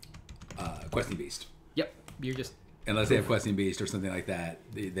Questing Beast. Yep. You're just... Unless they have Questing Beast or something like that,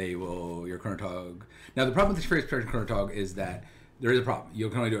 they will... Your Chronotog... Now, the problem with Teferi's Protection Chronotog is that there is a problem. You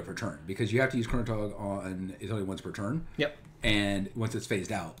can only do it per turn, because you have to use Chronotog on... It's only once per turn. Yep. And once it's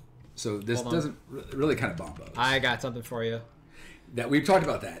phased out. So this doesn't really kind of bomb those. I got something for you. That we've talked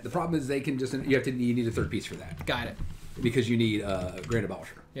about that. The problem is they can just you need a third piece for that. Got it. Because you need Grand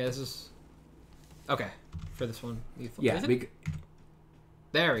Abolisher. Yeah, this is okay for this one. Yeah,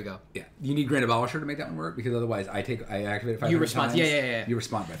 there we go. Yeah, you need Grand Abolisher to make that one work, because otherwise I activate it 500 You respond. times. Yeah. You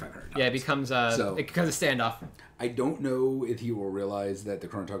respond by 500 times. Yeah, it becomes a standoff. I don't know if you will realize that the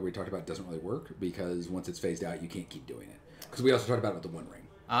Chronotog we talked about doesn't really work, because once it's phased out, you can't keep doing it. Because we also talked about it with the One Ring.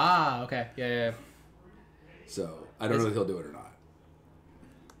 Ah, okay. Yeah. So I don't know if he'll do it or not.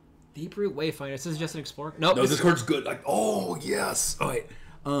 Deep-Root Wayfinder. This is just an explorer. Nope. No, this card's good. Like, oh yes. All right.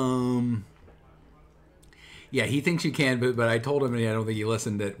 Yeah, he thinks you can, but I told him, and I don't think he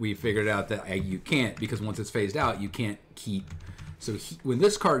listened, that we figured out that you can't, because once it's phased out, you can't keep. So when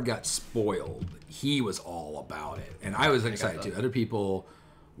this card got spoiled, he was all about it, and I was excited too. Other people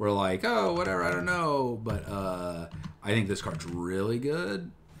were like, "Oh, whatever, I don't know," but I think this card's really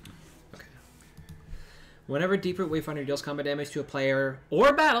good. Whenever Deep-Root Wayfinder deals combat damage to a player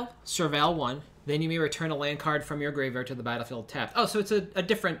or battle, surveil 1, then you may return a land card from your graveyard to the battlefield tapped. Oh, so it's a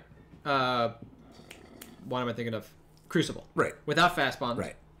different... what am I thinking of? Crucible. Right. Without fast bombs.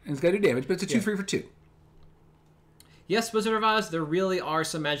 Right. And it's got to do damage, but it's a 2/3 for 2. Yes, Wizard of Oz, there really are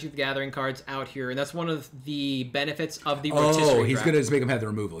some Magic the Gathering cards out here, and that's one of the benefits of the rotisserie he's draft. going to just make him have the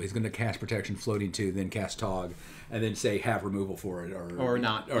removal. He's going to cast Protection, floating 2, then cast Tog, and then say have removal for it, or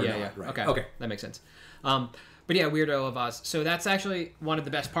not. Or yeah. not. Right. Okay, that makes sense. But yeah, Weirdo of Oz. So that's actually one of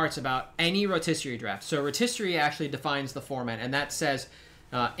the best parts about any rotisserie draft. So rotisserie actually defines the format, and that says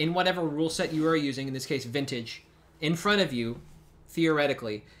in whatever rule set you are using, in this case Vintage, in front of you,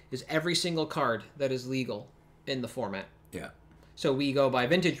 theoretically, is every single card that is legal in the format. Yeah. So we go by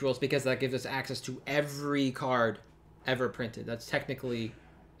Vintage rules because that gives us access to every card ever printed. That's technically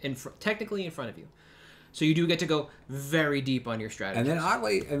in front of you. So you do get to go very deep on your strategy. And then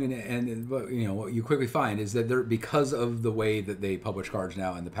oddly, I mean, and what you quickly find is that because of the way that they publish cards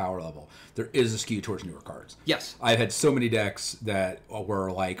now and the power level, there is a skew towards newer cards. Yes. I've had so many decks that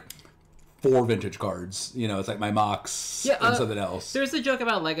were like 4 Vintage cards. It's like my Mox and something else. There's the joke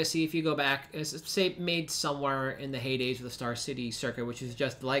about Legacy. If you go back, it's made somewhere in the heydays of the Star City circuit, which is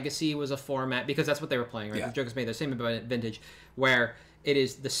just Legacy was a format, because that's what they were playing, right? Yeah. The joke is made the same about Vintage, where it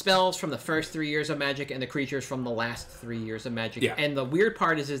is the spells from the first 3 years of Magic and the creatures from the last 3 years of Magic. Yeah. And the weird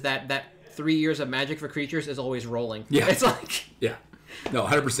part is that 3 years of Magic for creatures is always rolling. Yeah. It's like... Yeah. No,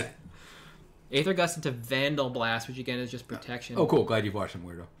 100%. Aether Gust into Vandal Blast, which again is just protection. Oh, cool. Glad you've watched them,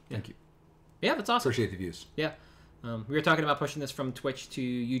 Weirdo. Thank you. Yeah, that's awesome. Appreciate the views. Yeah. We were talking about pushing this from Twitch to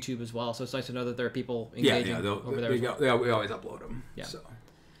YouTube as well, so it's nice to know that there are people engaging over there. We always upload them. Yeah. So.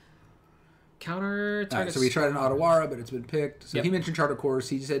 Counter target. Right, so we tried an Otawara, but it's been picked. So Yep. he mentioned Charter Course.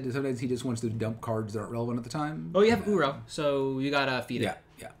 He said that sometimes he just wants to dump cards that aren't relevant at the time. Oh, you have Uro, so you gotta feed it.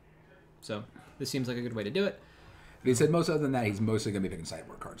 Yeah. So this seems like a good way to do it. But he said most other than that, he's mostly going to be picking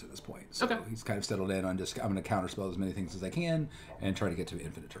sideboard cards at this point. So Okay. he's kind of settled in on just, I'm going to counterspell as many things as I can and try to get to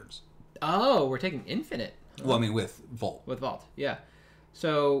infinite turns. Oh, we're taking Infinite. Well, I mean, with Vault. With Vault, yeah.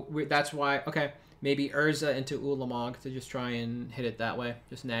 So that's why, okay, maybe Urza into Ulamog to just try and hit it that way.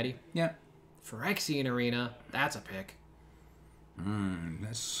 Just natty. Yeah. Phyrexian Arena, that's a pick.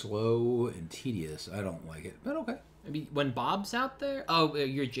 That's slow and tedious. I don't like it, but okay. Maybe when Bob's out there. Oh,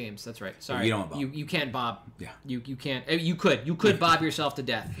 you're James. That's right. Sorry, you don't bob. You can't Bob. Yeah. You can't. You could Bob yourself to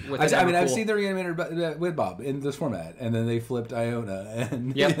death. With I've seen the Reanimator with Bob in this format, and then they flipped Iona,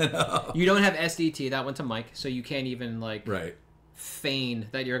 and yep. You don't have SDT. That went to Mike, so you can't even right feign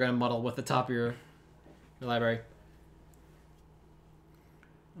that you're gonna muddle with the top of your library.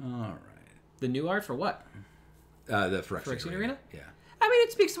 All right. The new art for what? The Phyrexian Arena. Yeah. I mean,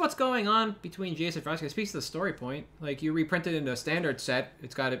 it speaks to what's going on between GS and Phyrexian. It speaks to the story point. Like, you reprint it into a standard set,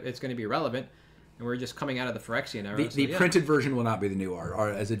 it's going to be relevant. and we're just coming out of the Phyrexian era. The printed version will not be the new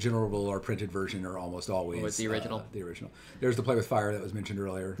art. As a general rule, our printed version are almost always the original. The original. There's the Play with Fire that was mentioned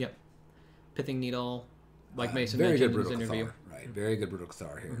earlier. Yep. Pithing Needle, like Mason very mentioned good in his interview. Right, very good Brutal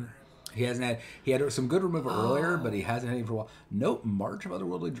Cathar here. He had some good removal earlier, but he hasn't had any for a while. Note, March of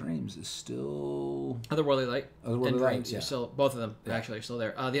Otherworldly Dreams is still... Otherworldly Light and Dreams, yeah. are still, both of them actually are still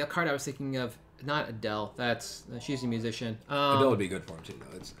there. The card I was thinking of, not Adele, she's a musician. Adele would be good for him too,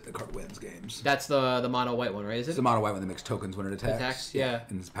 though. The card wins games. That's the mono white one, right? Is it? It's the mono white one that makes tokens when it attacks. Yeah.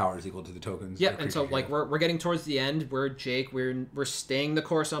 And its power is equal to the tokens. Yeah, and so like we're getting towards the end. We're staying the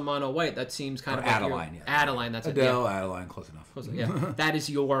course on mono white. That seems kind of like Adeline. Adeline, that's Adele, it. Yeah. Adeline, close enough. Yeah, that is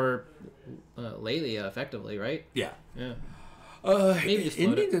your Lelia, effectively, right? Yeah. Yeah. Maybe just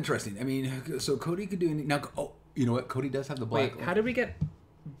Indian's interesting. I mean, so Cody could do anything. Now, you know what? Cody does have the black. Wait, how did we get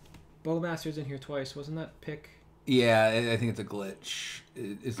Bowmasters in here twice? Wasn't that pick? Yeah, I think it's a glitch.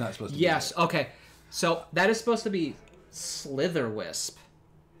 It's not supposed to be. Yes, okay. So that is supposed to be Slitherwisp.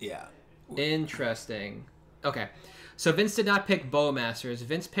 Yeah. Interesting. Okay. So Vince did not pick Bowmasters.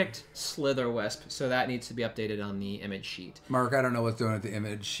 Vince picked Slitherwisp, so that needs to be updated on the image sheet. Mark, I don't know what's doing at the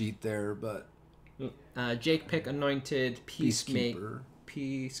image sheet there, but... Jake picked Anointed Peacekeeper.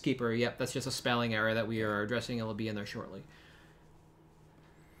 Peacekeeper, yep. That's just a spelling error that we are addressing. It will be in there shortly.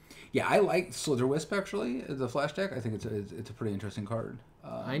 Yeah, I like Slitherwisp, actually, the flash deck. I think it's a pretty interesting card.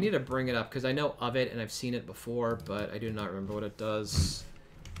 I need to bring it up, because I know of it, and I've seen it before, but I do not remember what it does.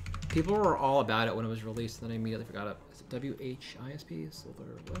 People were all about it when it was released, and then I immediately forgot it. Is it WHISP?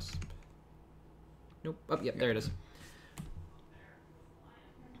 Slitherwisp? Nope. Oh, yep, there it is.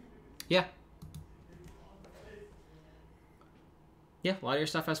 Yeah. Yeah, a lot of your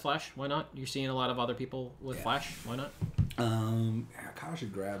stuff has Flash. Why not? You're seeing a lot of other people with Flash. Why not? Kyle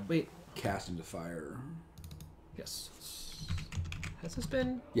should grab... Wait. Cast into Fire. Yes. Has this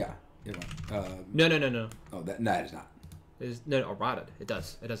been... Yeah. No. Oh, that is not. No, Rotted. It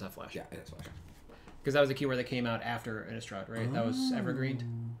does. It does have Flash. Yeah, it has Flash. Because that was a keyword that came out after Innistrad, right? That was Evergreened.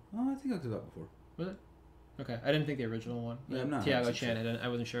 Oh, I think I looked it up before. Was it? Okay, I didn't think the original one. Yeah, I'm not Tiago Chan. I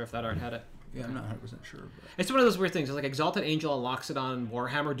wasn't sure if that art had it. Yeah, I'm not 100% sure. But... It's one of those weird things. It's like Exalted Angel and Loxodon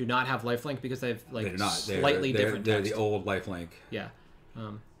Warhammer do not have lifelink because they've like slightly different They're text. the old lifelink. Yeah.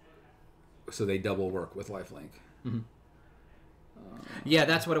 So they double work with lifelink. Mm-hmm. Yeah,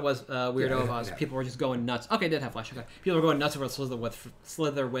 that's what it was. Weirdo of Oz. Yeah. People were just going nuts. Okay, did have Flash. Okay, people were going nuts over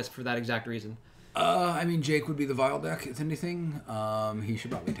Slitherwisp for that exact reason. I mean, Jake would be the Vile deck, if anything. He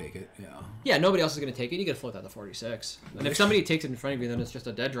should probably take it, yeah. Yeah, nobody else is going to take it. You got to float that to 46. And if somebody takes it in front of you, then it's just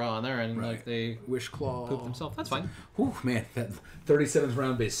a dead draw on there, and like they Wishclaw poop themselves. That's fine. Whew, man, that 37th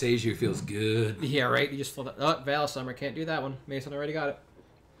round base Seiju feels good. Yeah, right? You just float that. Oh, Val Summer, can't do that one. Mason already got it.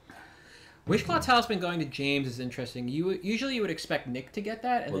 Wishclaw Talisman going to James is interesting. Usually you would expect Nick to get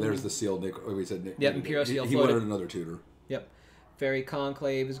that. And well, there's the sealed Nick. Oh, we said Nick. Yep, Imperial Seal. He wanted another tutor. Yep. Fairy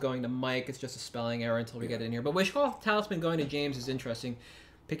Conclave is going to Mike. It's just a spelling error until we get in here. But Wishclaw Talisman going to James is interesting.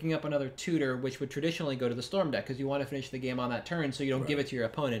 Picking up another tutor, which would traditionally go to the Storm deck, because you want to finish the game on that turn so you don't give it to your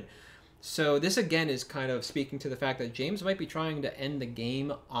opponent. So this, again, is kind of speaking to the fact that James might be trying to end the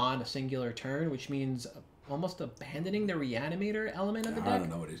game on a singular turn, which means almost abandoning the Reanimator element of the deck. I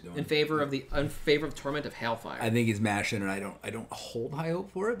don't know what he's doing. In favor of Torment of Hailfire. I think he's mashing, and I don't hold high hope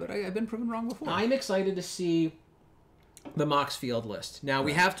for it, but I've been proven wrong before. I'm excited to see the Mox Field list. Now,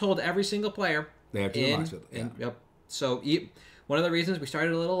 we have told every single player... They have to do Mox Field, Yep. So, one of the reasons we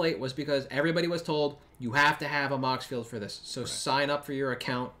started a little late was because everybody was told, you have to have a Mox Field for this. So, sign up for your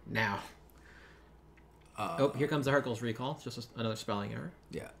account now. Here comes the Hercules recall. It's just another spelling error.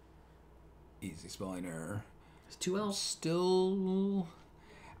 Yeah. Easy spelling error. It's 2 L's. Still...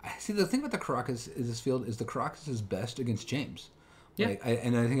 See, the thing about the Caracas is this field is the Caracas is best against James. Yeah.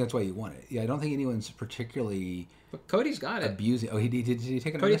 And I think that's why you want it. Yeah, I don't think anyone's particularly... But Cody's got it. Abusing. Oh, did he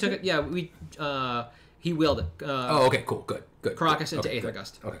take it? Cody took it. Yeah, he willed it. Okay, cool, good. Caracas into 8th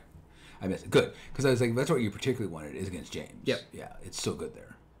August. Okay, I missed it. Good, because I was like, that's what you particularly wanted is against James. Yep. Yeah, it's so good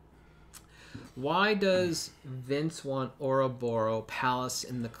there. Why does Vince want Ouroboros Palace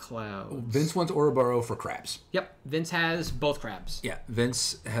in the Clouds? Vince wants Ouroboros for crabs. Yep, Vince has both crabs. Yeah,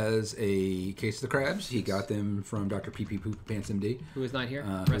 Vince has a case of the crabs. He got them from Dr. Pee Poop Pants MD. Who is not here.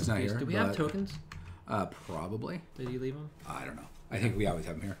 Who's not here. Do we have tokens? Probably. Did he leave them? I don't know. I think we always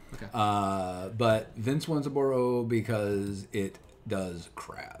have them here. Okay. But Vince wants Ouroboros because it does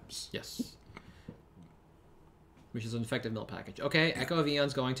crabs. Yes. Which is an effective mill package. Okay, Echo of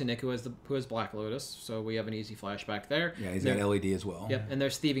Eon's going to Nick, who has Black Lotus, so we have an easy flashback there. Yeah, he's got LED as well. Yep, and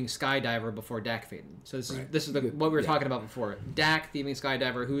there's Thieving Skydiver before Dak Faden. So this is what we were talking about before. Dak, Thieving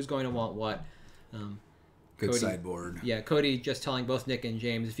Skydiver, who's going to want what? Good Cody, sideboard. Yeah, Cody just telling both Nick and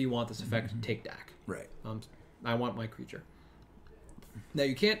James, if you want this effect, take Dak. Right. I want my creature. Now,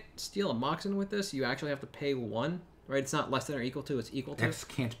 you can't steal a Moxen with this. You actually have to pay 1, right? It's not less than or equal to, it's equal to. X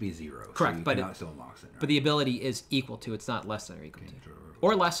can't be 0. Correct, so but cannot steal a Moxen. Right? But the ability is equal to, it's not less than or equal to.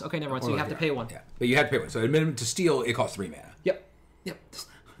 Or less. Okay, never mind. So you have to pay 1. Yeah, but you have to pay 1. So at minimum to steal, it costs 3 mana. Yep.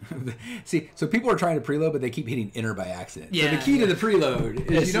 See, so people are trying to preload, but they keep hitting enter by accident. Yeah, so the key to the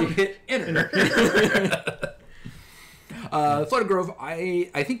preload is you don't hit enter. Flooded Grove, I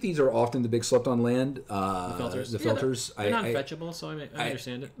think these are often the big slept on land. The filters. They're not fetchable, so I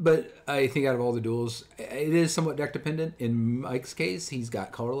understand it. But I think out of all the duels, it is somewhat deck dependent. In Mike's case, he's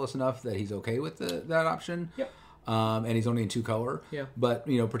got colorless enough that he's okay with that option. Yep. And he's only in 2 color. Yeah. But,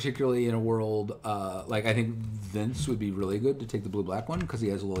 particularly in a world, I think Vince would be really good to take the blue-black one because he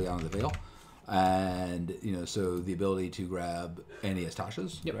has Liliana the Veil. And, so the ability to grab, and he has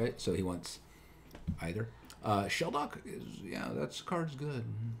Tasha's, right? So he wants either. Shelldock is, that card's good.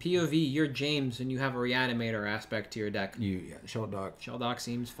 POV, you're James, and you have a Reanimator aspect to your deck. Shelldock. Shelldock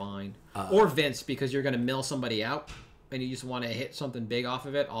seems fine. Or Vince, because you're going to mill somebody out. And you just want to hit something big off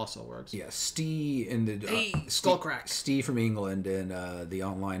of it, also works. Yeah, Steve in the Skullcrack. Steve from England in the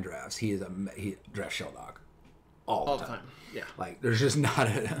online drafts, he drafts Shelldock all the time. Yeah, there's just not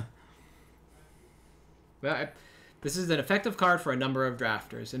a. Well, this is an effective card for a number of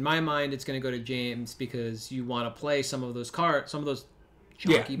drafters. In my mind, it's going to go to James because you want to play some of those cards, some of those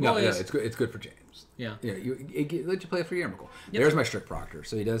chunky boys. It's good. It's good for James. Yeah. It let you play for Yammerkel. Yep. There's my strict Proctor.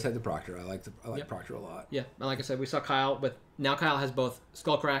 So he does have the Proctor. I like Proctor a lot. Yeah, and like I said, we saw Kyle, but now Kyle has both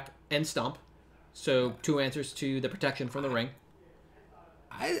Skullcrack and Stump. So 2 answers to the protection from the ring.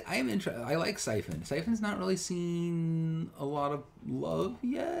 I am interested. I like Siphon. Siphon's not really seen a lot of love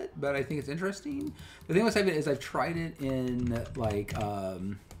yet, but I think it's interesting. The thing with Siphon is I've tried it in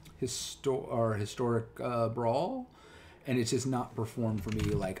historic Brawl, and it's just not performed for me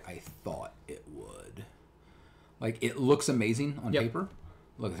like I thought it would. It looks amazing on paper.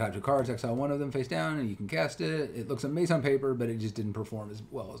 Look at the top 2 cards, exile one of them face down, and you can cast it. It looks amazing on paper, but it just didn't perform as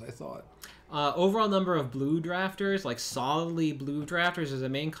well as I thought. Overall number of blue drafters, solidly blue drafters as a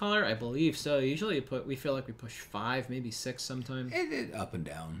main color, I believe so. Usually we feel like we push 5, maybe 6 sometimes. It up and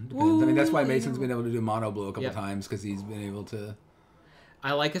down. Depends. Ooh, that's why Mason's been able to do mono blue a couple times, because he's been able to...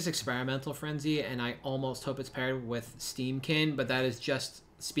 I like this Experimental Frenzy, and I almost hope it's paired with Steamkin, but that is just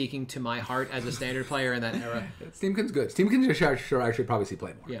speaking to my heart as a standard player in that era. Steamkin's good. Steamkin should actually probably see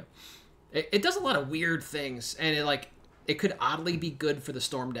play more. Yeah. It does a lot of weird things, and it could oddly be good for the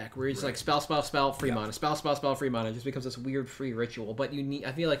Storm deck, where it's spell, free mana, spell, free mana. It just becomes this weird free ritual. But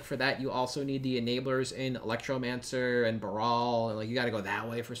I feel like for that, you also need the enablers in Electromancer and Baral, and you got to go that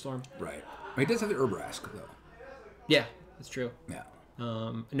way for Storm. Right. He does have the Urbrask, though. Yeah, that's true. Yeah.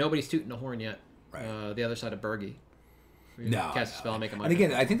 Nobody's tooting the horn yet. Right. The other side of Bergie. Cast a spell, make a money. And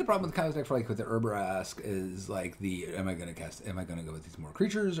again, I think the problem with Kyle's deck with the Urbrask is am I going to go with these more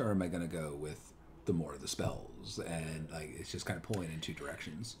creatures, or am I going to go with the more of the spells? And it's just kind of pulling in 2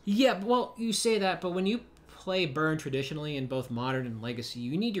 directions. Yeah, well, you say that, but when you play Burn traditionally in both Modern and Legacy,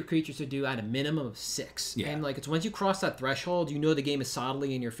 you need your creatures to do at a minimum of 6. Yeah. And it's once you cross that threshold, the game is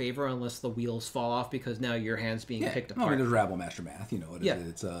solidly in your favor unless the wheels fall off because now your hand's being picked apart. There's Rabble Master Math.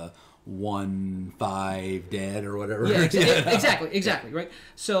 It's 1/5 dead or whatever. Yeah, exactly, right?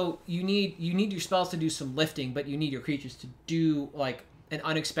 So you need your spells to do some lifting, but you need your creatures to do an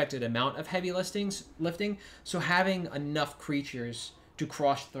unexpected amount of heavy lifting. So having enough creatures to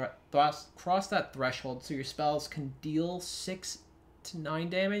cross that threshold so your spells can deal 6 to 9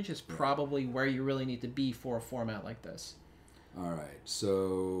 damage is probably where you really need to be for a format like this. All right,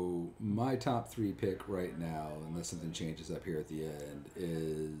 so my top 3 pick right now, unless something changes up here at the end,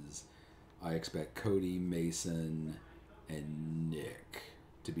 is I expect Cody, Mason, and Nick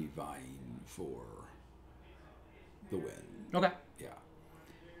to be vying for the win. Okay. Yeah.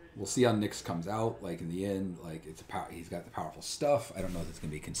 We'll see how Nick's comes out. In the end, he's got the powerful stuff. I don't know if it's going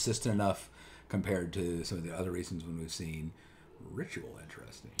to be consistent enough compared to some of the other reasons when we've seen Ritual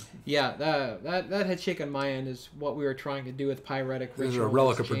interesting. Yeah, that head shake on my end is what we were trying to do with Pyretic Ritual. There's a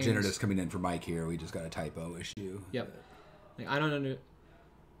Relic of Progenitus coming in for Mike here. We just got a typo issue. Yep. I don't know.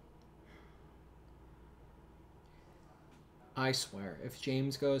 I swear, if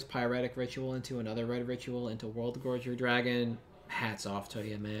James goes Pyretic Ritual into another Red Ritual into World Gorger Dragon, hats off to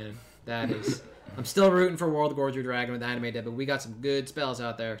you, man. That is... I'm still rooting for World Gorger Dragon with Anime Dead, but we got some good spells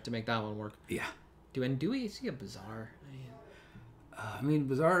out there to make that one work. Yeah. Do we see a Bazaar?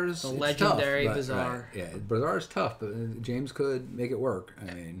 Bazaar's... The legendary tough, Bazaar. Right. Yeah, Bazaar's tough, but James could make it work.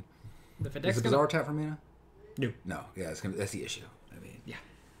 Is the Bazaar tap for mana? No. No. Yeah, that's the issue. Yeah.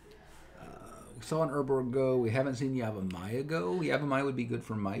 We saw an Urborg go. We haven't seen Yavimaya go. Yavimaya would be good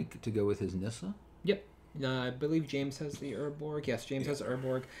for Mike to go with his Nissa. Yep. I believe James has the Urborg. Yes, James has the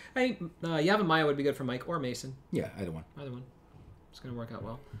Urborg. I think Yavimaya would be good for Mike or Mason. Yeah, either one. Either one. It's going to work out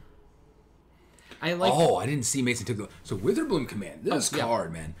well. I didn't see Mason took the... So Witherbloom Command. This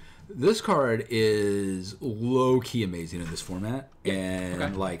card, man. This card is low-key amazing in this format. And,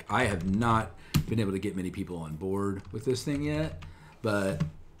 I have not been able to get many people on board with this thing yet. But,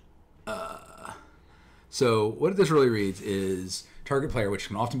 so what this really reads is target player, which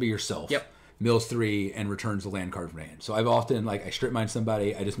can often be yourself. Yep. Mills 3 and returns a land card from hand. So I've often, I strip mine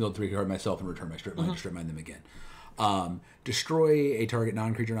somebody, I just milled 3 card myself and return my strip mine, strip mine them again. Destroy a target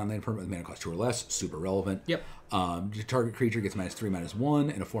non-creature, non-land permanent with mana cost 2 or less. Super relevant. Yep. Target creature gets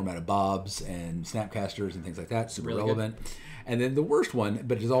 -3/-1 in a format of Bobs and Snapcasters and things like that. Super really relevant. Good. And then the worst one,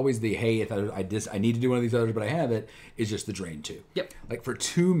 but it's always the, hey, if I need to do one of these others, but I have it, is just the Drain 2. Yep. For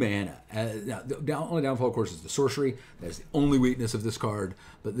 2 mana. Now, the only downfall, of course, is the sorcery. That is the only weakness of this card.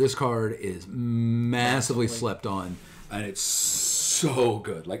 But this card is massively slept on, and it's so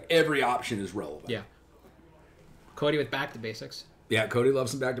good. Every option is relevant. Yeah. Cody with back to basics. Yeah, Cody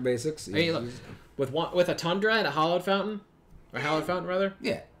loves some back to basics. Hey, look, with a Tundra and a Hallowed Fountain, or Hallowed Fountain rather.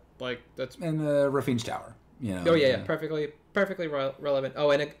 Yeah. That's and the Rafin's Tower. Oh yeah, perfectly relevant.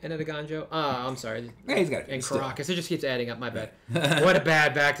 Oh, and a Ganjo. I'm sorry. Yeah, he's got it. And Caracas. It just keeps adding up. My bad. What a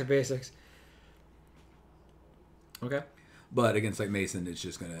bad back to basics. Okay. But against Mason, it's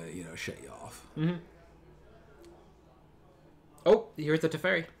just gonna shut you off. Mm-hmm. Oh, here's the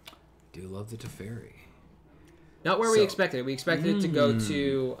Teferi. Do love the Teferi. Not where we expected it. We expected it to go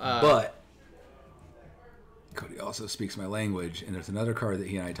to... but Cody also speaks my language, and there's another card that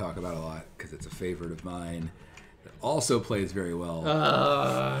he and I talk about a lot, because it's a favorite of mine, that also plays very well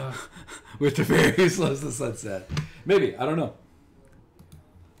with Teferi Slows the Sunset. Maybe. I don't know.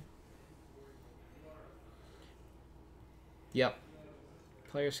 Yep.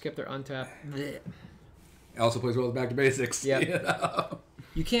 Players skip their untap. Also plays well with back to basics. Yep.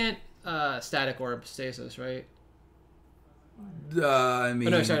 You can't static orb stasis, right? I mean...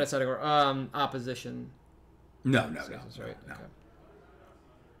 Oh, no, sorry, not static orb. Opposition. No. Stasis, right? No. Okay.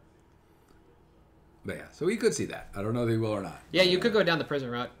 But yeah, so we could see that. I don't know if he will or not. Yeah, you could go down the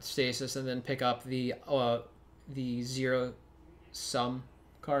prison route, stasis, and then pick up the zero sum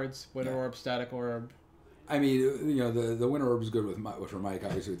cards, Winter Orb, Static Orb. I mean, the Winter Orb is good with for Mike,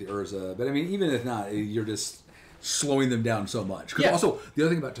 obviously with the Urza, but I mean, even if not, you're just slowing them down so much. Because also, the other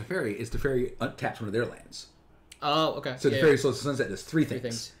thing about Teferi is Teferi untaps one of their lands. Oh, okay. So Teferi Slows the Sunset does three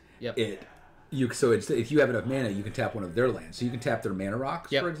things. Yep. If you have enough mana, you can tap one of their lands. So you can tap their Mana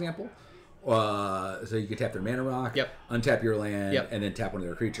Rocks, for example. So you can tap their Mana Rock, untap your land, and then tap one of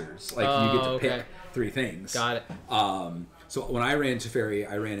their creatures. You get to pick three things. Got it. So when I ran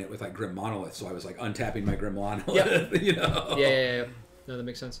Teferi, I ran it with Grim Monolith. So I was untapping my Grim Monolith. Yep. Yeah. No, that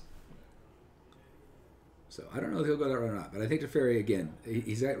makes sense. So I don't know if he'll go that route or not, but I think Teferi again.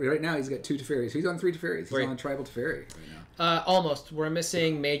 Right now he's got 2 Teferis. He's on 3 Teferis. He's on Tribal Teferi right now. Almost. We're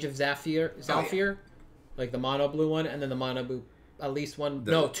missing Mage of Zhalfir, the mono blue one, and then the mono blue. At least one.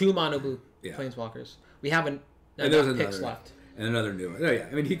 Two mono blue Planeswalkers. We haven't enough picks left. And another new one. Oh yeah,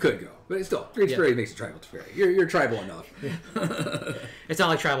 I mean he could go, but it's still 3 Teferi makes a Tribal Teferi. You're tribal enough. It's not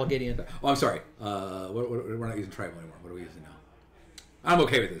like Tribal Gideon. Oh, I'm sorry. We're not using tribal anymore. What are we using now? I'm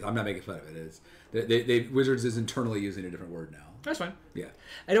okay with this. I'm not making fun of it. Wizards is internally using a different word now. That's fine. Yeah.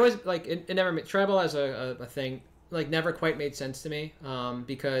 It always it never made tribal as a thing never quite made sense to me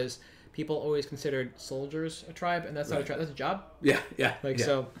because people always considered soldiers a tribe, and that's not a tribe. That's a job. Yeah.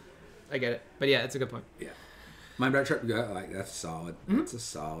 So, I get it. But yeah, it's a good point. Yeah. Mind Tribe, that's solid. Mm-hmm. That's a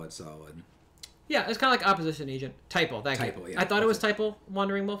solid. Yeah, it's kind of like Opposition Agent. Typo, thank you. Yeah, I thought it was Typo,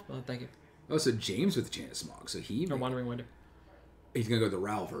 Wandering Wolf. Oh, thank you. Oh, so James with Chain of Smog. So Wandering Wonder. He's going to go the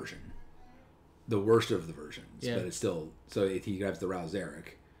Ral version. The worst of the versions. Yeah. But it's still... So if he grabs the Ral Zarek.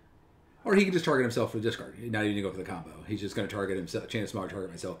 Or he can just target himself for discard. Not even go for the combo. He's just going to target himself. Chain of Smog, target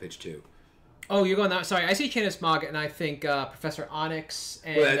myself, pitch 2. Oh, you're going that... Sorry, I see Chain of Smog, and I think Professor Onyx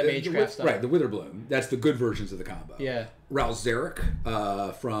and the Magecraft stuff. Right, the Witherbloom. That's the good versions of the combo. Yeah. Ral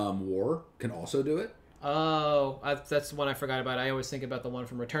Zarek from War can also do it. Oh, that's the one I forgot about. I always think about the one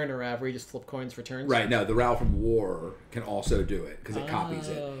from Return to Rav, where you just flip coins for turns. Right, no, the Ral from War can also do it, because it copies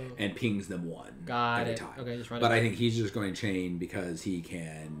it and pings them one every time. Okay, just run But I think he's just going Chain because he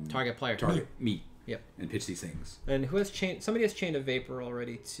can... Target player. Target me. Yep. And pitch these things. And who has Chain... Somebody has Chain of Vapor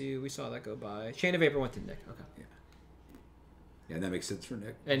already, too. We saw that go by. Chain of Vapor went to Nick. Okay. Yeah. Yeah, that makes sense for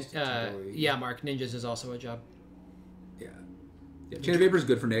Nick. And, Mark, Ninjas is also a job. Yeah, Chain of Vapor is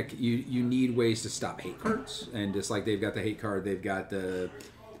good for Nick. You need ways to stop hate cards, and just like they've got the hate card, they've got the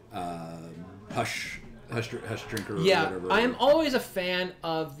Hush Hush Drinker. Yeah, or whatever. I am always a fan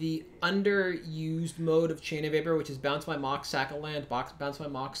of the underused mode of Chain of Vapor, which is bounce my Mox, sack a land, bounce my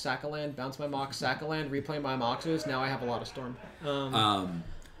Mox, sack a land, bounce my Mox, sack a land, replay my Moxes. Now I have a lot of Storm.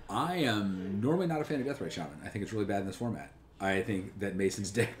 I am normally not a fan of Deathrite Shaman. I think it's really bad in this format. I think that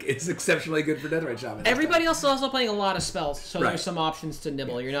Mason's deck is exceptionally good for Deathrite Shaman. Everybody else is also playing a lot of spells, so there's some options to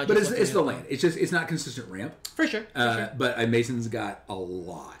nibble. You're not. But it's the land. It's not consistent ramp. For sure. But Mason's got a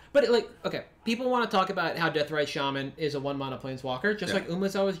lot. But people want to talk about how Deathrite Shaman is a 1-mana planeswalker, just like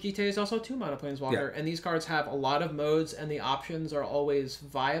Umezawa's Jite is also a 2-mana planeswalker. And these cards have a lot of modes, and the options are always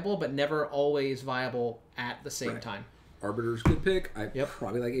viable, but never always viable at the same time. Arbiter's good pick. I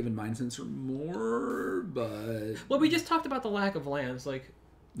probably like even Mind Sensor more, but... Well, we just talked about the lack of lands,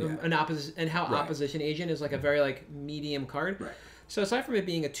 an opposition, and how Opposition Agent is like a very medium card. Right. So aside from it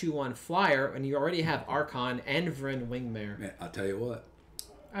being a 2/1 flyer, and you already have Archon and Vryn Wingmare. Man, I'll tell you what.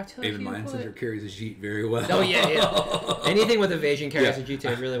 Even Mind Sensor carries a Jeet very well. Oh, yeah. Anything with evasion carries a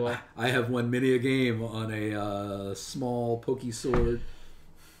Jeet really well. I have won many a game on a small pokey sword.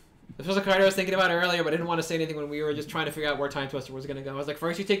 This was a card I was thinking about earlier, but I didn't want to say anything when we were just trying to figure out where Time Twister was going to go. I was like,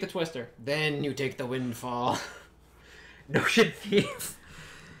 first you take the Twister, then you take the Windfall. Notion Thief.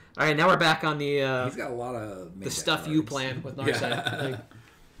 All right, now we're back on the... He's got a lot of the stuff cards. You plan with Narset.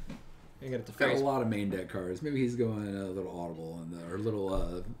 Got a lot of main deck cards. Maybe he's going a little audible or a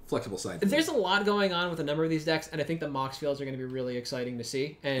little flexible side. There's a lot going on with a number of these decks, and I think the Mox Fields are going to be really exciting to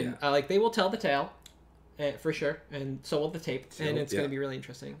see. And they will tell the tale. For sure, and so will the tape, and it's going to be really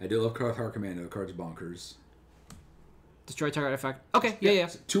interesting. I do love Cathar Commando. The card's bonkers. Destroy target artifact. Okay, yeah.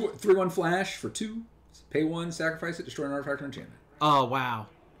 3/1 flash for 2. Pay 1, sacrifice it, destroy an artifact or enchantment. Oh wow.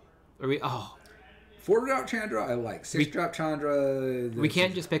 Are we? Oh. 4-drop Chandra, I like. 6-drop Chandra. We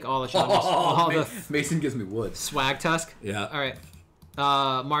can't just pick all the Chandras. Mason gives me wood. Swag Tusk. Yeah. All right.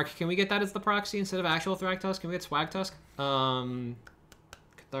 Mark, can we get that as the proxy instead of actual Thrag Tusk? Can we get Swag Tusk? Cathar's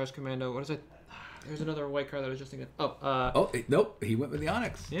Commando. What is it? There's another white card that I was just thinking. Nope. He went with the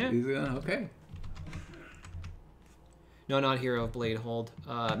Onyx. Yeah. He's okay. No, not Hero of Blade Hold.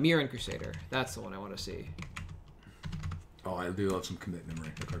 Mirror and Crusader. That's the one I want to see. Oh, I do love some commit memory.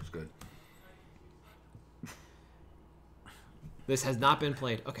 That card's good. This has not been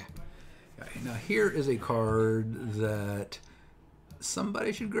played. Okay. Now here is a card that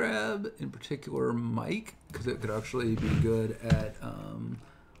somebody should grab. In particular, Mike, because it could actually be good at.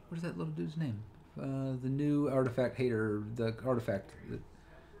 What is that little dude's name? The new artifact hater, the artifact.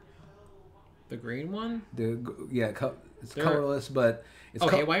 The green one? It's colorless, but it's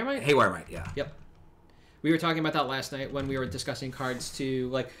Haywire Might? Haywire Might, yeah. Yep. We were talking about that last night when we were discussing cards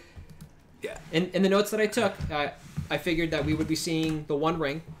to In the notes that I took, I figured that we would be seeing the One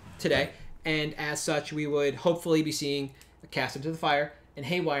Ring today, and as such, we would hopefully be seeing Cast Into the Fire and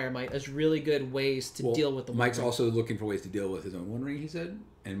Haywire Might as really good ways to deal with the Mike's One Ring. Also looking for ways to deal with his own One Ring, he said.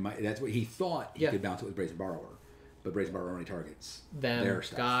 And that's what he thought he could bounce it with Brazen Borrower. But Brazen Borrower only targets their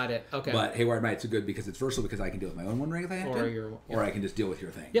stuff. Got it. Okay. But Haywire Might's good because it's versatile because I can deal with my own One Ring if I have to. Or I can just deal with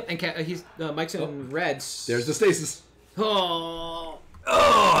your thing. Yep, and he's Mike's in reds. There's the stasis. Oh,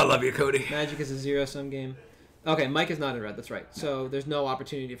 I love you, Cody. Magic is a zero-sum game. Okay, Mike is not in red. That's right. No. So there's no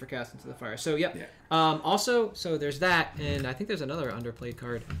opportunity for Cast Into the Fire. So, yep. Yeah. Also, so there's that, and I think there's another underplayed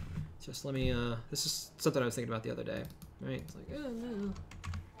card. Just let me... this is something I was thinking about the other day. Right? It's like, no.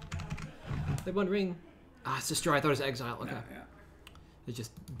 The One Ring. It's Destroy. I thought it was Exile. Okay. Yeah. It's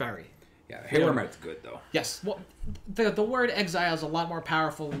just bury. Yeah, Haywire Might's good, though. Yes. Well, the word exile is a lot more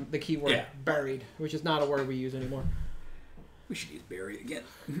powerful than the keyword buried, which is not a word we use anymore. We should use bury again.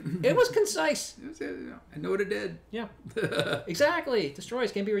 It was concise. I know what it did. Yeah. Exactly.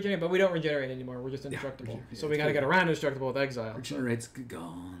 Destroys can't be regenerated, but we don't regenerate anymore. We're just indestructible. So we got to get around indestructible with exile. Regenerate's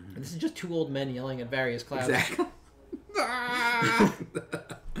gone. And this is just two old men yelling at various clouds. Exactly.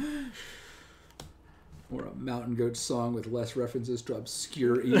 Or a Mountain Goat song with less references to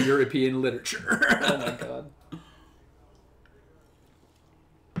obscure European literature. Oh my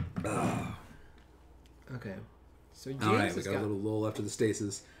god. Okay. So James right, we got a little lull after the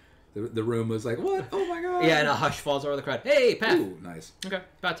stasis. The room was like, what? Oh my god. Yeah, and a hush falls over the crowd. Hey, Path. Ooh, nice. Okay,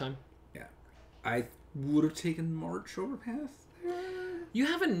 about time. Yeah. I would have taken March over Path. You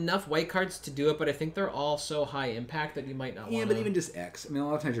have enough white cards to do it, but I think they're all so high impact that you might not want to. Yeah, but even just X. I mean, a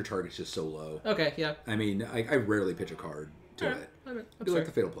lot of times your target's just so low. Okay, yeah. I mean, I rarely pitch a card to it. I do like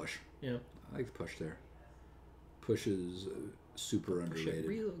the Fatal Push. Yeah. I like the push there. Push is super underrated.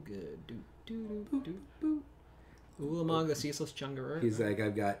 Real good. Ulamog, the Ceaseless Chungerer. He's like,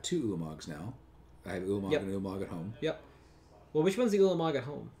 I've got 2 Ulamogs now. I have Ulamog and Ulamog at home. Yep. Well, which one's the Ulamog at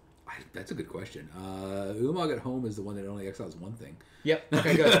home? That's a good question. Ulamog at home is the one that only exiles one thing. Yep.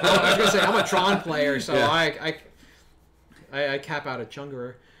 Okay, good. I was gonna say I'm a Tron player, so I cap out a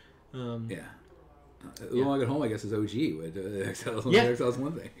Chungerer. Ulamog at home, I guess, is OG. With exiles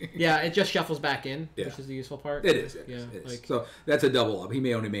one thing. Yeah, it just shuffles back in, which is the useful part. It is. It is. So that's a double up. He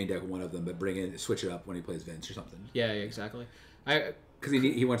may only main deck one of them, but switch it up when he plays Vince or something. Yeah, exactly. Because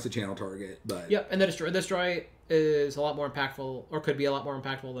he wants to channel target, but and the destroy is a lot more impactful, or could be a lot more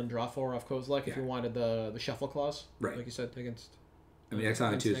impactful than draw 4 off Kozilek if you wanted the shuffle clause, right? Like you said against. I mean,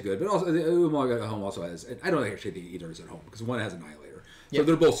 Exile 2 is good, but also Ulamog at home also has. I don't actually think either is at home because one has Annihilator, so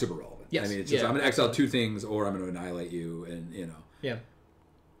they're both super relevant. Yes. I mean, it's just I'm going to exile 2 things, or I'm going to annihilate you, and Yeah.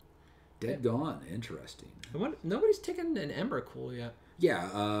 Dead Gone, interesting. Nobody's taken an Emrakul yet.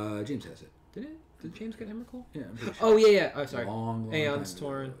 Yeah, James has it. Did it? Did James get Emrakul? Yeah. I'm pretty sure. Oh yeah. Oh sorry. Long Aeon's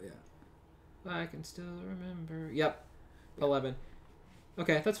Torn. Yeah. I can still remember. Yep. 11.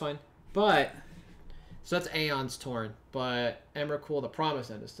 Okay, that's fine. But so that's Aeon's Torn, but Emrakul, the Promised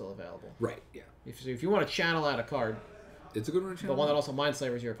End, is still available. Right. Yeah. If you want to channel out a card, it's a good one to channel. But one that also mind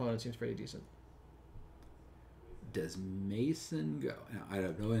slavers your opponent seems pretty decent. Does Mason go? Now, I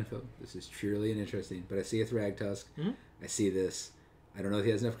have no info. This is purely interesting, but I see a Thragtusk. Mm-hmm. I see this. I don't know if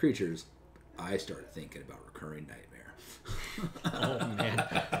he has enough creatures. I started thinking about Recurring Nightmare. Oh man!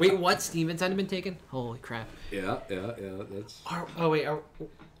 Wait, what? Stevens hadn't been taken? Holy crap! Yeah. That's. Are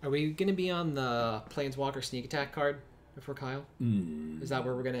we gonna be on the Planeswalker sneak attack card for Kyle? Is that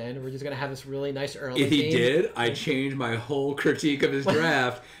where we're gonna end? We're just gonna have this really nice early. If he did, I changed my whole critique of his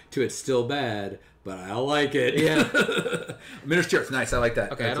draft to it's still bad, but I like it. Yeah. Minister, it's nice. I like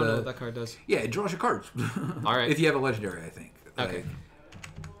that. Okay, I don't know what that card does. Yeah, it draws your cards. All right. If you have a legendary, I think. Okay.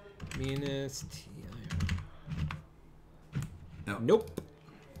 No. Nope.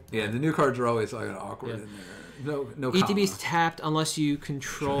 Yeah, the new cards are always like awkward in there. No. ETB's tapped unless you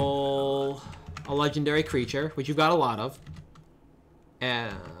control a legendary creature, which you've got a lot of.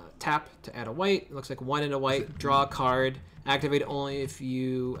 Tap to add a white. It looks like 1 and a white. Draw a card. Activate only if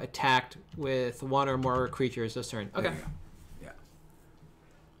you attacked with 1 or more creatures this turn. Okay. Yeah.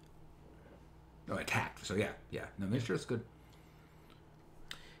 Oh, attacked. So yeah. No, make sure it's good.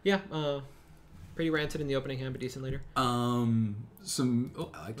 Yeah. Pretty rancid in the opening hand, but decent later. I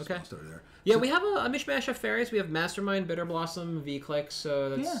like the spell starter there. Yeah, we have a mishmash of fairies. We have Mastermind, Bitter Blossom, V-Click,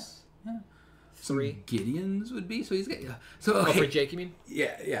 so that's 3. Some Gideons would be, so he's got So okay. For Jake, you mean?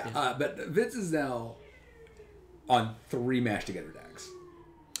 Yeah. But Vince is now on 3 Mash Together decks.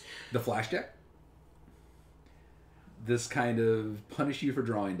 The Flash deck, this kind of punish you for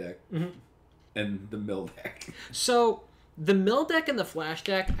drawing deck, and the Mill deck. So the Mill deck and the Flash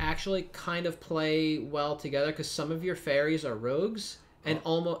deck actually kind of play well together because some of your fairies are rogues, and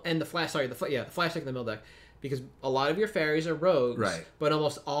the Flash deck and the Mill deck, because a lot of your fairies are rogues, right? But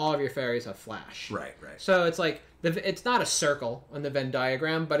almost all of your fairies have Flash, right. So it's like it's not a circle on the Venn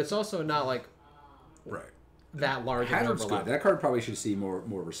diagram, but it's also not like that large. Hazard's good. That card probably should see more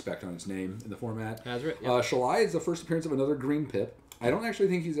respect on its name in the format. Hazard. Yep. Shalai is the first appearance of another green pip. I don't actually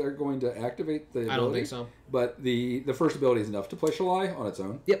think he's ever going to activate the ability. I don't think so. But the first ability is enough to play Shalai on its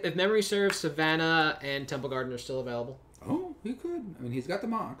own. Yep, if memory serves, Savannah and Temple Garden are still available. Oh, he could. I mean, he's got the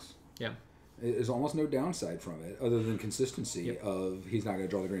Mox. Yeah. There's almost no downside from it other than consistency of he's not going to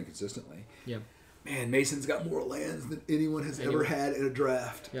draw the green consistently. Yeah. Man, Mason's got more lands than anyone has ever had in a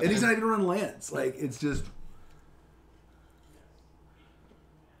draft. Yep. And he's not even running lands. Like, it's just...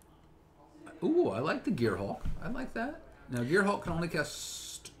 Ooh, I like the Gearhulk. I like that. Now, Gearhulk can only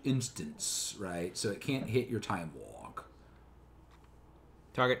cast instants, right? So it can't hit your Time Walk.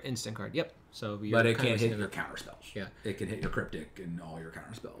 Target instant card. Yep. So but it can't hit your counter spells. Yeah. It can hit your Cryptic and all your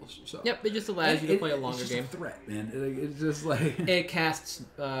counter spells. So. Yep, it just allows you to play a longer it's just game. A threat, man. It's just like... It casts...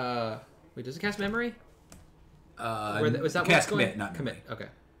 Wait, does it cast memory? Was that cast commit, not commit? Okay.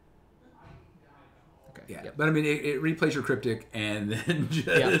 Yeah, but I mean, it replays your Cryptic and then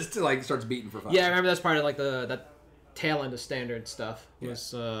just like starts beating for 5. Yeah, I remember that's part of like that tail end of standard stuff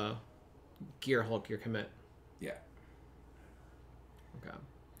was Gearhulk, your commit. Yeah. Okay.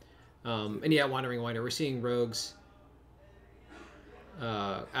 And yeah, Wandering Winder. We're seeing rogues.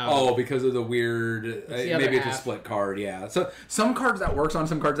 Because of the weird. Maybe it's a split card. Yeah. So some cards that works on,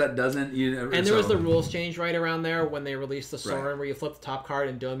 some cards that doesn't. And there was the rules change right around there when they released the Sorin, where you flip the top card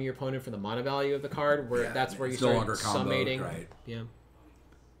and dome your opponent for the mana value of the card. Where that's where you start summating. Right. Yeah.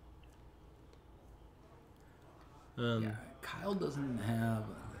 Kyle doesn't have.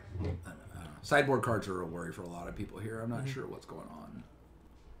 I don't know. Sideboard cards are a worry for a lot of people here. I'm not sure what's going on.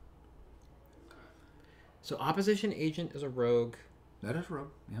 So Opposition Agent is a rogue. That is rogue.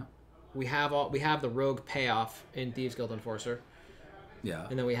 Yeah. We have the rogue payoff in Thieves Guild Enforcer. Yeah.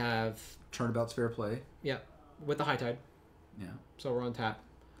 And then we have Turnabout's Fair Play. Yeah, with the High Tide. Yeah. So we're on tap.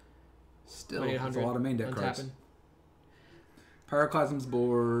 Still, that's a lot of main deck cards. Pyroclasm's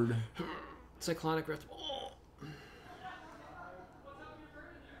board. Cyclonic Rift. Oh.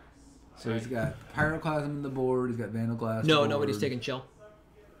 So he's got Pyroclasm in the board. He's got Vandal Glass. No, nobody's taking chill.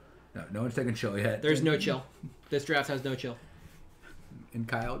 No one's taking chill yet. There's no chill. This draft has no chill. And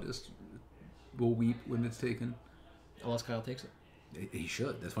Kyle just will weep when it's taken. Unless Kyle takes it. He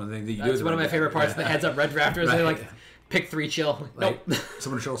should. That's one of the things that you do. That's one of my favorite parts of the heads up red drafters. Right. They like pick 3 chill. Like, nope.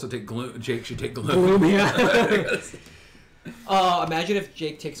 Someone should also take Gloom. Jake should take Gloom. Gloom, yeah. Imagine if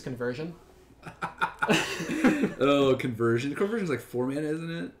Jake takes Conversion. Oh, Conversion. Conversion's like 4 mana,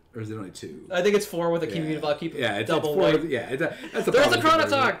 isn't it? Or is it only 2? I think it's 4 with a cumulative upkeep. Yeah, it's double white. That's a There's a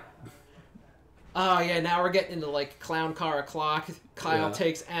Chronotalk! Oh, yeah, now we're getting into like Clown Car o'clock. Kyle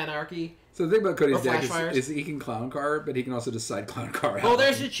takes Anarchy. So the thing about Cody's deck is he can Clown Car, but he can also decide Clown Car out. Oh,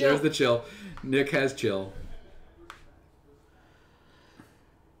 there's the chill. There's the chill. Nick has chill.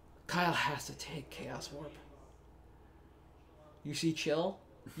 Kyle has to take Chaos Warp. You see chill?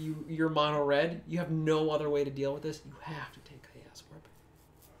 You're mono red. You have no other way to deal with this. You have to take Chaos Warp.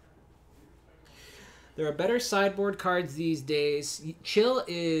 There are better sideboard cards these days. Chill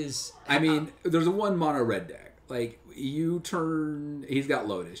is... I mean, there's a 1 mono red deck. Like, you turn... He's got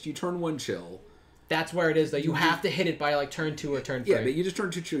Lotus. You turn 1 chill. That's where it is, though. You have to hit it by, like, turn 2 or turn 3. Yeah, but you just turn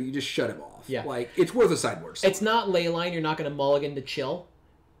 2 chill. You just shut him off. Yeah. Like, it's worth a sideboard slot. It's not Leyline. You're not going to mulligan to chill.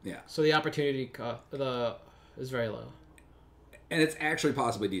 Yeah. So the opportunity is very low. And it's actually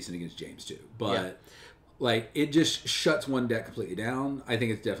possibly decent against James, too. But, like, it just shuts one deck completely down. I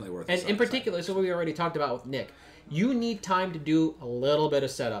think it's definitely worth it. And in particular, so what we already talked about with Nick, you need time to do a little bit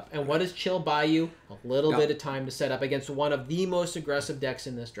of setup. And what does chill buy you? A little bit of time to set up against one of the most aggressive decks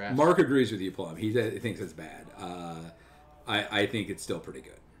in this draft. Mark agrees with you, Plum. He thinks it's bad. I think it's still pretty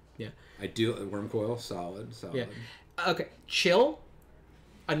good. Yeah. I do. Wormcoil, solid. Yeah. Okay. Chill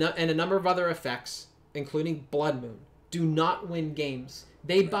and a number of other effects, including Blood Moon, do not win games.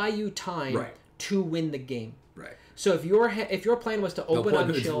 They buy you time to win the game. Right. So if your plan was to open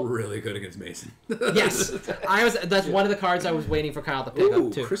on chill, really good against Mason. Yes, that's one of the cards I was waiting for Kyle to pick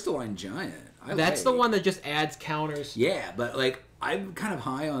up too. Crystalline Giant. That's the one that just adds counters. Yeah, but like I'm kind of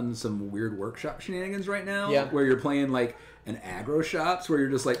high on some weird workshop shenanigans right now. Yeah. Where you're playing like an aggro shops where you're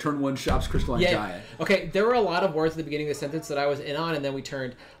just like turn 1 shops Crystalline Giant. Okay, there were a lot of words at the beginning of the sentence that I was in on, and then we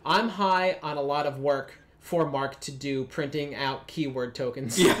turned. I'm high on a lot of work for Mark to do printing out keyword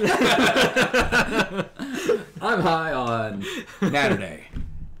tokens. Yeah. I'm high on Natterday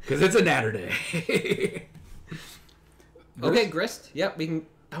because it's a Natterday. Okay, Grist. Yep, we can.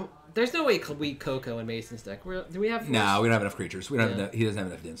 There's no way we Coco in Mason's deck. Do we have? No, we don't have enough creatures. We don't have enough, he doesn't have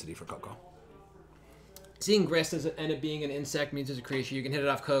enough density for Coco. Seeing Grist end up being an insect means there's a creature. You can hit it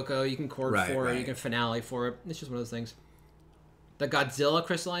off Coco. You can court for it. You can finale for it. It's just one of those things. The Godzilla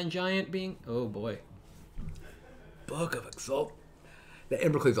Crystalline Giant being... Oh, boy. Book of Exalt. The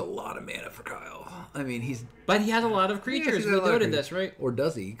Embercleave's a lot of mana for Kyle. I mean, he's... But he has a lot of creatures. We noted this, right? Or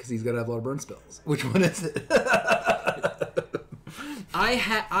does he? Because he's got to have a lot of burn spells. Which one is it?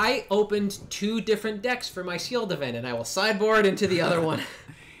 I opened 2 different decks for my Shield event, and I will sideboard into the other one.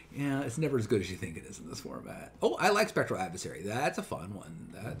 Yeah, it's never as good as you think it is in this format. Oh, I like Spectral Adversary. That's a fun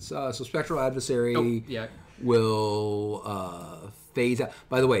one. That's so Spectral Adversary will phase out.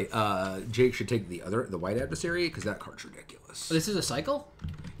 By the way, Jake should take the White Adversary because that card's ridiculous. This is a cycle?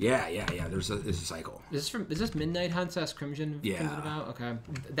 Yeah. There's a cycle. Is this Midnight Hunt's Crimson? Yeah. About? Okay.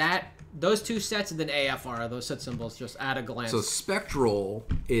 Those 2 sets and then AFR, those set symbols just at a glance. So Spectral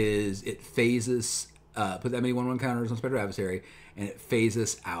is it phases. Put that many 1/1 counters on Spectral Adversary, and it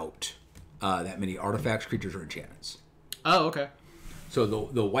phases out that many artifacts, creatures, or enchantments. Oh, okay. So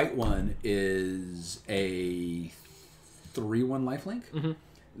the white one is a 3/1 lifelink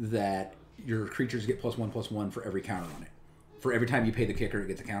that your creatures get +1/+1 for every counter on it. For every time you pay the kicker, it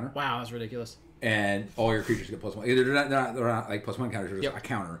gets a counter. Wow, that's ridiculous. And all your creatures get +1. They're not like +1 counters. They're just a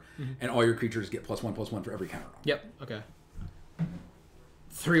counter, and all your creatures get +1/+1 for every counter on it. Yep. Okay.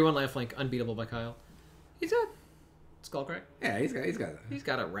 3/1 lifelink, unbeatable by Kyle. He's got Skullcrack. Yeah, he's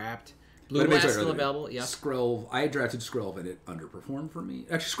got it wrapped. Blue Blast still available. Yeah. Skrull. I drafted Skrull and it underperformed for me.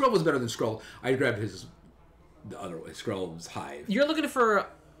 Actually, Skrull was better than Skrull. I grabbed the other way. Skrull's Hive. You're looking for.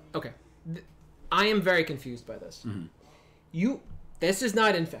 Okay, I am very confused by this. This is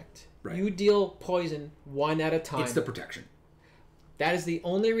not infect. Right. You deal poison 1 at a time. It's the protection. That is the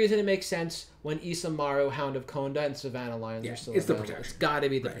only reason it makes sense when Isamaru, Hound of Konda, and Savannah Lions are still available. The protection. It's got to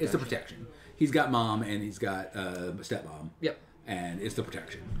be the protection. It's the protection. He's got mom and he's got stepmom. Yep. and it's the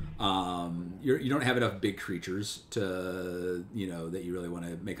protection. You don't have enough big creatures to that you really want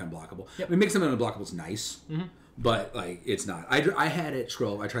to make unblockable. Yep. I mean, make something unblockable is nice, but like it's not. I had it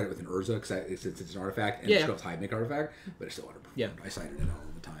scroll. I tried it with an Urza because it's an artifact, and scroll's high make artifact, but it's still underperformed. Yeah. I cited it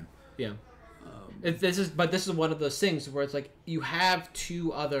all the time. Yeah. This is one of those things where it's like you have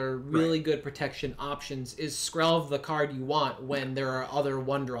two other really good protection options. Is Skrelv the card you want when there are other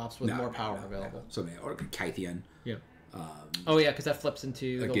 1-drops with more power available? So or Kythian. Yeah. Oh yeah, because that flips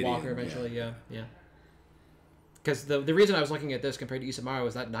into the Gideon, Walker eventually. Yeah. Because the reason I was looking at this compared to Isamaru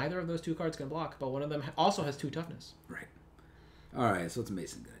is that neither of those two cards can block, but one of them also has 2 toughness. Right. All right. So what's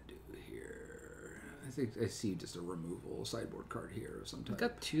Mason gonna do here? I think I see just a removal sideboard card here of some type. We've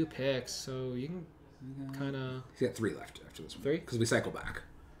got 2 picks, so you can kind of. He's got 3 left after this one. 3? Because we cycle back.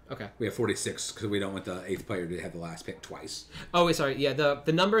 Okay. We have 46 because we don't want the 8th player to have the last pick twice. Oh, wait, sorry. Yeah,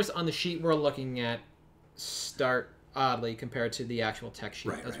 the numbers on the sheet we're looking at start oddly compared to the actual text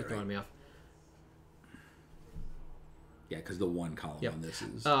sheet. That's what's throwing me off. Yeah, because the 1 column on this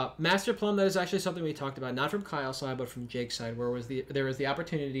is... Master Plum, that is actually something we talked about, not from Kyle's side, but from Jake's side, where there was the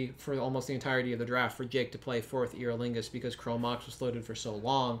opportunity for almost the entirety of the draft for Jake to play 4th Earlingus because Chromox was loaded for so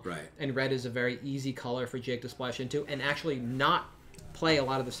long. Right. And red is a very easy color for Jake to splash into and actually not play a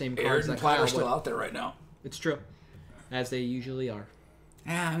lot of the same cards that Kyle are would. still out there right now. It's true. As they usually are.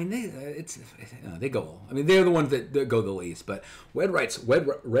 Yeah, I mean they go. I mean they're the ones that go the least. But red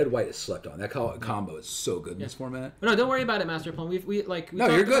white is slept on. That combo is so good in this format. No, don't worry about it, Master Plum. You're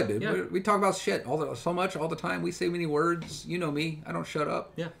good, dude. Yeah. We talk about shit so much all the time. We say many words. You know me. I don't shut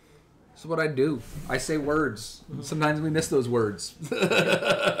up. Yeah. This is what I do. I say words. Sometimes we miss those words.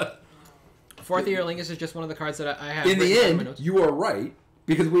 4th Earlingus is just one of the cards that I have. In the end, you are right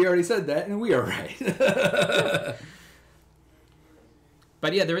because we already said that, and we are right.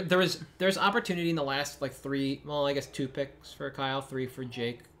 But yeah, there's opportunity in the last 3, well, I guess 2 picks for Kyle, 3 for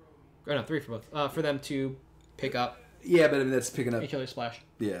Jake, or no, 3 for both, for them to pick up. Yeah, but I mean that's picking up. Killer Splash.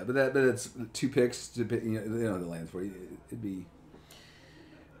 Yeah, but that's 2 picks to pick. The lands for you. It'd be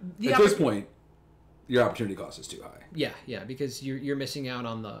at this point, your opportunity cost is too high. Yeah, because you're missing out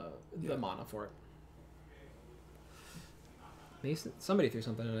on the mana for it. Mason, somebody threw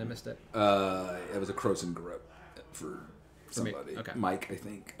something and I missed it. It was a Croson grip for somebody. Okay. Mike, I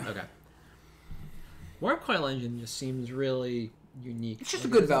think. Okay. Warp Coil Engine just seems really unique. It's just a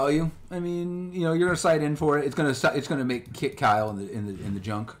good value. I mean, you're gonna side in for it. It's gonna make kick Kyle in the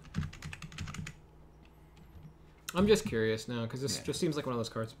junk. I'm just curious now because this just seems like one of those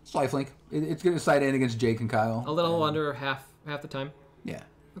cards. It's lifelink. It's gonna side in against Jake and Kyle. A little under half the time. Yeah.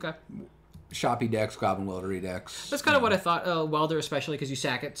 Okay. Shoppy decks, Goblin Weldery decks. That's kind of what I thought. Welder, especially because you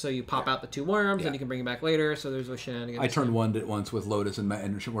sack it, so you pop out the 2 worms, and you can bring it back later. So there's those shenanigans. I turned 1 at once with Lotus and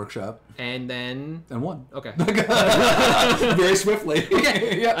Workshop, and then won. Okay. Very swiftly.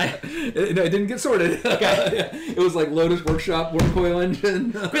 Okay. Yeah. It didn't get sorted. Okay. It was like Lotus, Workshop, Warp Coil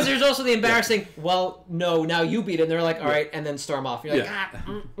Engine. Because there's also the embarrassing. Well, no, now you beat it. And they're like, all right, and then storm off. You're like,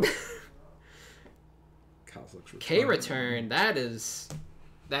 K return.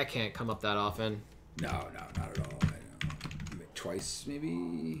 That can't come up that often. No, not at all. Twice,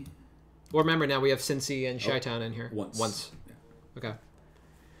 maybe. Well, remember, now we have Cincy and Chi-Town in here. Once. Yeah. Okay.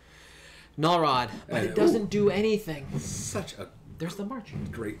 Null Rod. But it doesn't do anything. There's the March.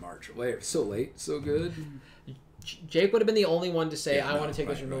 Great March. So late, so good. Jake would have been the only one to say, I want to take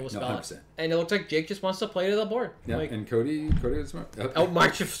this removal spell. 100%. And it looks like Jake just wants to play to the board. Yeah, and Cody was smart.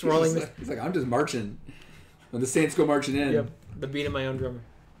 March of swirling. He's like, I'm just marching. When the Saints go marching in. Yep. The beat of my own drummer.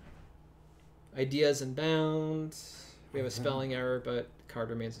 Ideas and bounds. We have a spelling error, but the card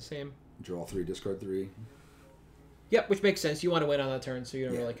remains the same. Draw 3, discard 3. Yep, which makes sense. You want to win on that turn, so you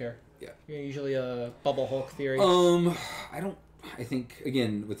don't really care. Yeah. You're usually a Bubble Hulk theory. I think,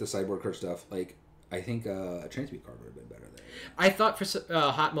 again, with the sideboard card stuff, I think a Transmute card would have been better there. I thought for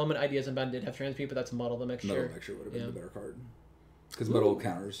hot moment, Ideas and Bound did have Transmute, but that's Muddle the Mixture. Muddle the Mixture would have been the better card. Because Muddle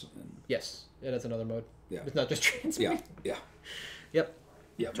counters. Yes, it has another mode. Yeah. It's not just Transmute. Yeah. Yep.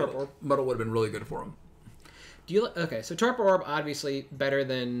 Yeah, Muddle would have been really good for him. So Torpor Orb obviously better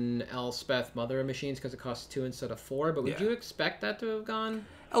than Elspeth Mother of Machines because it costs 2 instead of 4. But would you expect that to have gone?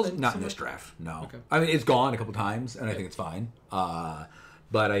 Not in this draft. No. Okay. I mean, it's gone a couple times, and I think it's fine.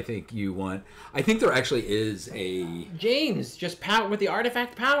 But I think I think there actually is a James just power with the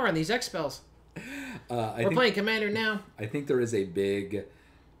artifact power on these X spells. We're playing Commander now. I think there is a big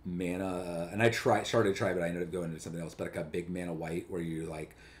mana, and I started to try, but I ended up going into something else. But like a big mana white where you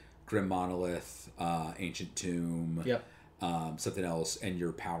like Grim Monolith, Ancient Tomb, something else, and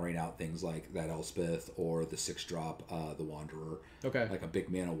you're powering out things like that Elspeth or the 6-drop, the Wanderer. Okay. Like a big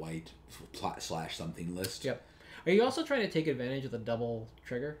mana white / something list. Yep. Are you also trying to take advantage of the double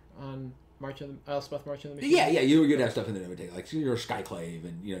trigger on Elspeth March of the Machine? Yeah, you'd have stuff in there that would take, like, your Skyclave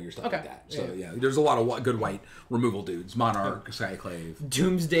and, your stuff like that. So, there's a lot of good white removal dudes. Monarch, Skyclave.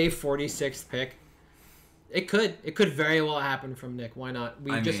 Doomsday 46th pick. It could very well happen from Nick. Why not?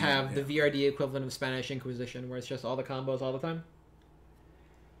 We have the VRD equivalent of Spanish Inquisition, where it's just all the combos all the time.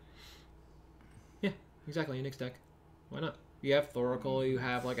 Yeah, exactly. Nick's deck. Why not? You have Thoracle. You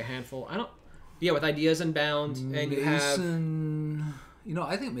have like a handful. Yeah, with Ideas and Bound, and you have.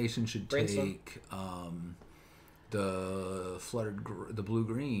 I think Mason should take the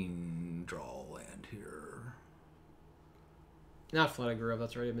blue-green draw land here. Not Flooded Grove.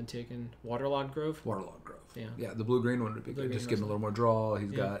 That's already been taken. Waterlogged Grove. Waterlogged Grove. Yeah. Yeah, the blue-green one would be good. Just give him a little more draw. He's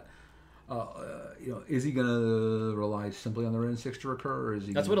got. Is he gonna rely simply on the Ren 6 to recur, or is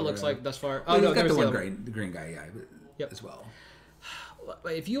he? That's what it looks like thus far. Oh, no, got the one green guy, as well.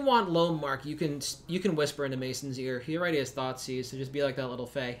 If you want Lone Mark, you can whisper into Mason's ear. He already has Thoughtseize, so just be like that little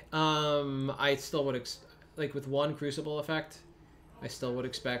Fae. I still would with one Crucible effect, I still would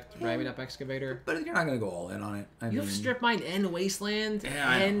expect Ramming Up Excavator. But you're not gonna go all in on it. You have Strip Mine and Wasteland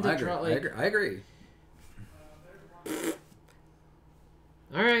and I agree.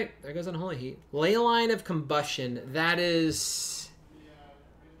 All right, there goes Unholy Heat. Leyline of Combustion. That is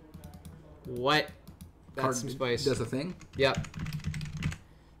what. That's some spice. Does a thing. Yep.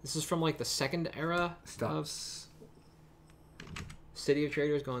 This is from like the second era of City of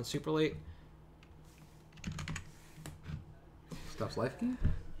Traders going super late. Stops life gain?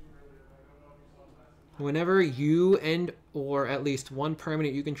 Whenever you or at least one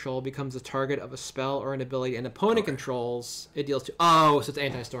permanent you control becomes the target of a spell or an ability an opponent controls, it deals to... Oh, so it's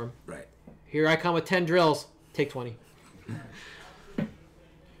Anti-Storm. Right. Here I come with 10 drills. Take 20.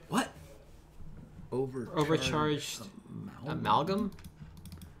 What? Overcharged Amalgam?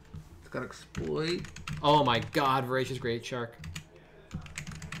 It's got Exploit. Oh my god, Voracious Great Shark.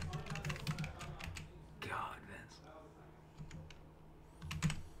 God, Vince.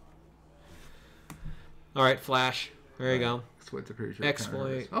 Alright, Flash. There you go. Exploit the creature.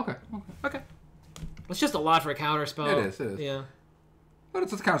 Exploit. Okay. It's just a lot for a counter spell. It is. Yeah. But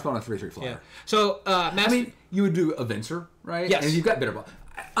it's a counter spell on a 3/3 flyer. Yeah. So, you would do a Venser, right? Yes. And you've got Bitterball.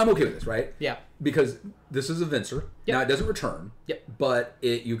 I'm okay with this, right? Yeah. Because this is a Venser. Yep. Now, it doesn't return. Yep. But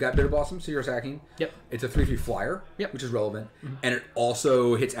you've got Bitter Blossom, so you're attacking. Yep. It's a 3/3 flyer, which is relevant. Mm-hmm. And it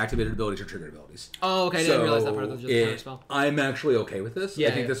also hits activated abilities or triggered abilities. Oh, okay. I didn't realize that part of the counter spell. I'm actually okay with this. Yeah,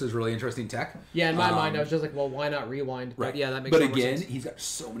 I think this is really interesting tech. Yeah, in my mind, I was just like, well, why not rewind? But right. Yeah, that makes sense. But again, he's got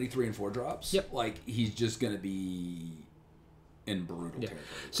so many 3 and 4 drops. Yep. Like, he's just going to be... in brutal territory.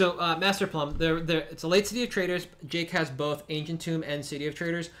 So, Master Plum, it's a late City of Traders. Jake has both Ancient Tomb and City of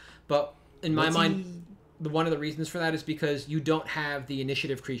Traders, but in my mind, one of the reasons for that is because you don't have the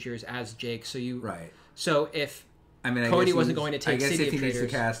initiative creatures as Jake. So you right. So if Cody wasn't going to take City of Traders, I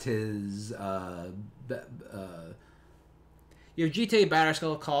guess if he needs to cast his your GTA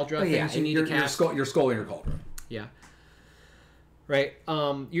Batterskull Cauldron things you need to cast. Your Skull and your Cauldron. Yeah. Right.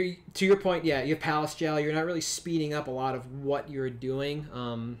 To your point, you have Palace Gel. You're not really speeding up a lot of what you're doing.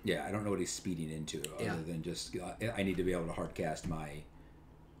 I don't know what he's speeding into other than just I need to be able to hard cast my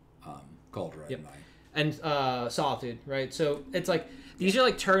Cauldron. Yep. And Solitude, right? So it's like these are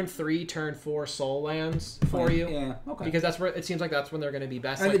like turn 3, turn 4 soul lands for you. Yeah. Okay. Because that's where it seems like that's when they're going to be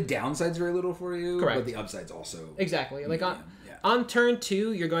best. And the downside's very little for you. Correct. But the upside's also exactly like on turn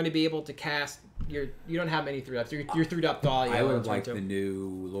 2, you're going to be able to cast. You don't have many 3-ups. You're 3-up Dahlia. I would like the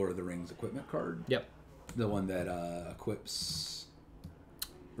new Lord of the Rings equipment card. Yep. The one that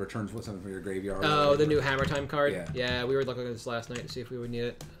returns something from your graveyard. Oh, the new Hammer Time card. Yeah. We were looking at this last night to see if we would need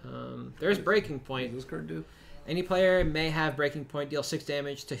it. There's Breaking Point. What does this card do? Any player may have Breaking Point deal 6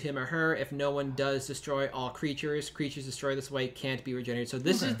 damage to him or her. If no one does destroy all creatures, creatures destroyed this way can't be regenerated. So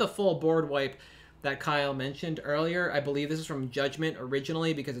this is the full board wipe that Kyle mentioned earlier. I believe this is from Judgment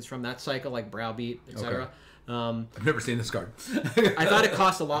originally because it's from that cycle, like Browbeat, etc. Okay. I've never seen this card. I thought it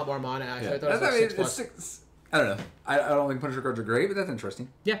cost a lot more mana. Actually, I thought it was like 6+. I don't know. I don't think Punisher cards are great, but that's interesting.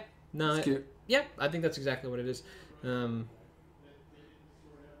 Yeah, no, it's cute. Yeah, I think that's exactly what it is.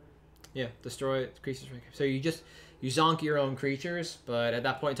 Destroy creatures. So you zonk your own creatures, but at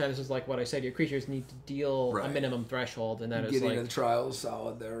that point in time, this is like what I said. Your creatures need to deal a minimum threshold, and that is getting the trials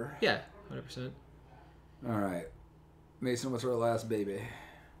solid there. Yeah, 100%. All right, Mason, what's our last baby?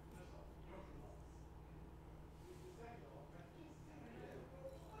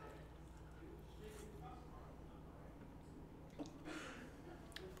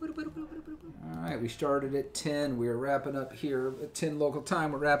 All right, we started at 10. We're wrapping up here at 10 local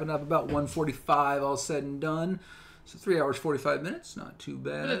time. We're wrapping up about 1:45, all said and done. So 3 hours 45 minutes, not too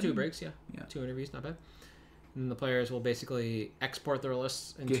bad. 2 breaks, yeah. 2 interviews, not bad. And the players will basically export their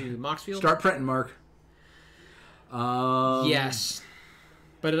lists into Moxfield. Start printing, Mark. Yes.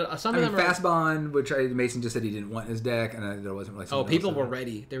 But some of them are... Fast Bond, which Mason just said he didn't want in his deck, and there wasn't really people were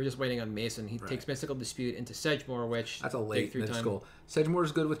ready. They were just waiting on Mason. He takes Mystical Dispute into Sedgemoor, which... That's a late mystical.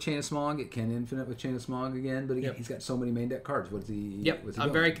 Sedgemoor's good with Chain of Smog. It can infinite with Chain of Smog again, but again, he's got so many main deck cards. What's he... Yep,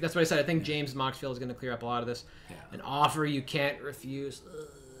 that's what I said. I think James Moxfield is going to clear up a lot of this. Yeah. An offer you can't refuse.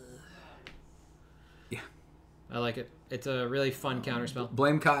 Yeah. I like it. It's a really fun counterspell.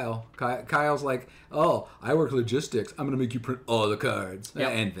 Blame Kyle. Kyle's like, oh, I work logistics. I'm going to make you print all the cards. Yep.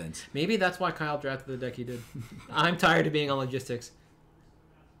 And Vince. Maybe that's why Kyle drafted the deck he did. I'm tired of being on logistics.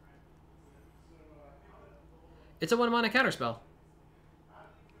 It's a 1-mana counterspell.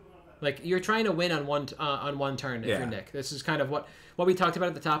 Like, you're trying to win on one turn if you're Nick. This is kind of what we talked about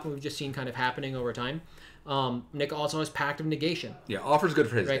at the top, and we've just seen kind of happening over time. Nick also has Pact of Negation. Yeah, offer's good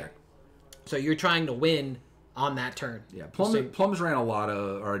for his deck. So you're trying to win on that turn. Yeah, Plum's ran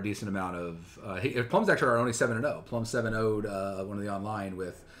a decent amount of... Plum's actually are only 7-0. Plum 7-0'd one of the online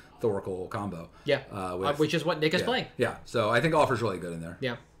with Thoracle combo. Yeah, which is what Nick is playing. Yeah, so I think offer's really good in there.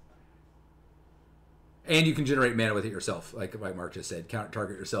 Yeah. And you can generate mana with it yourself, like Mark just said.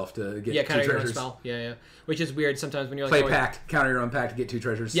 Target yourself to get 2 treasures. Your own spell. Yeah. Which is weird sometimes when you're like... Play Pact, counter your own Pact to get 2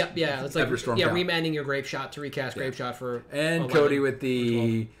 treasures. Yep, yeah. It's like remanding your Grape Shot to recast Grape Shot for... And Cody with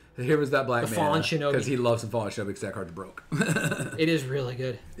the... Here was that black man. Fallen Shinobi. Because he loves the Fallen Shinobi because that card's broke. It is really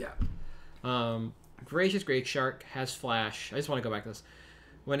good. Yeah. Gracious Great Shark has Flash. I just want to go back to this.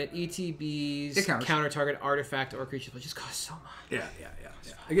 When it ETBs, counter target artifact or creature, which just costs so much. Yeah.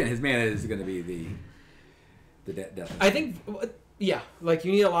 Again, his mana is going to be the death. I think, like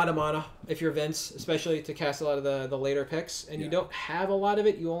you need a lot of mana if you're Vince, especially to cast a lot of the later picks, and you don't have a lot of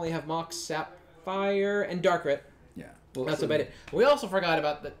it. You only have Mox, Sapphire, and Darkrit. Yeah. Well, that's about it. We also forgot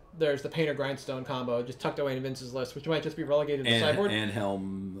about that. There's the Painter Grindstone combo just tucked away in Vince's list, which might just be relegated to the sideboard. And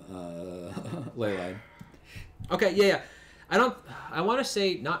Helm Leyline. Okay, yeah. I want to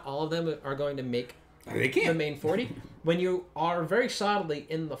say not all of them are going to make the main 40. When you are very solidly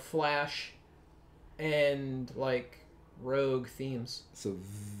in the Flash and like Rogue themes. So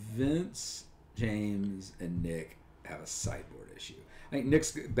Vince, James, and Nick have a sideboard issue. I think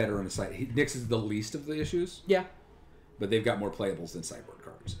Nick's better on the side. Nick's is the least of the issues. Yeah. But they've got more playables than sideboard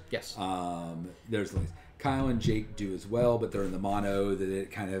cards. Yes. There's the least. Kyle and Jake do as well, but they're in the mono that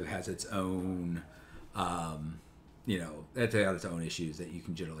it kind of has its own, it's got its own issues that you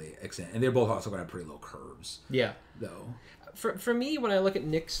can generally extend. And they're both also going to have pretty low curves. Yeah. Though. For me, when I look at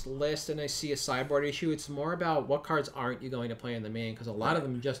Nick's list and I see a sideboard issue, it's more about what cards aren't you going to play in the main, because a lot of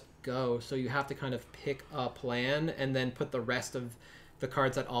them just go, so you have to kind of pick a plan and then put the rest of the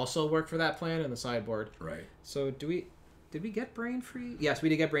cards that also work for that plan in the sideboard. Right. So did we get Brain Freeze? Yes, we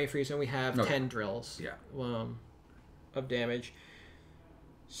did get Brain Freeze, and we have 10 drills of damage.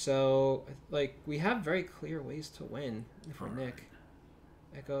 So, like, we have very clear ways to win for Nick.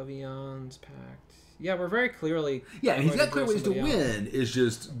 Echo of Eons, Pact. Yeah, we're very clearly... Yeah, and he's got clear ways to win. It's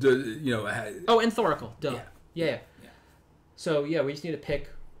just, and Thoracle. Duh. Yeah. So, we just need to pick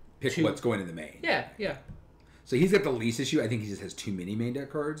what's going in the main. Yeah. So he's got the least issue. I think he just has too many main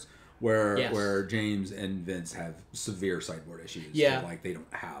deck cards, where James and Vince have severe sideboard issues. Yeah. So, like, they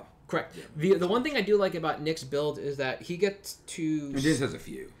don't have... Correct. The one thing I do like about Nick's build is that he gets to... And James has a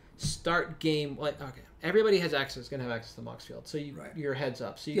few. Start game... Everybody going to have access to Moxfield, so your heads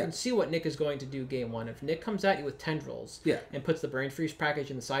up. So you can see what Nick is going to do game one. If Nick comes at you with tendrils and puts the Brain Freeze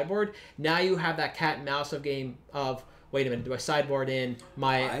package in the sideboard, now you have that cat and mouse of game of, wait a minute, do I sideboard in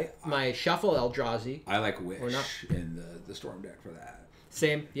my Shuffle Eldrazi? I like Wish in the Storm deck for that.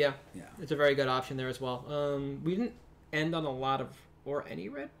 Same, yeah. It's a very good option there as well. We didn't end on a lot of, or any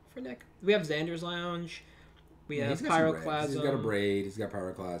red for Nick. We have Xander's Lounge. We have Pyroclasm. He's got a Braid. He's got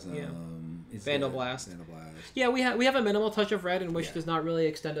Pyroclasm. Yeah. Vandal Blast. Yeah, we have a minimal touch of red, and Wish does not really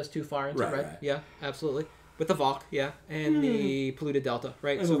extend us too far into red. Right. Yeah, absolutely. With the Valk, and the Polluted Delta,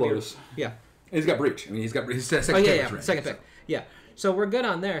 right? And the Lotus. Yeah. And he's got Breach. I mean, he's got his second pick. Second pick. Yeah. So we're good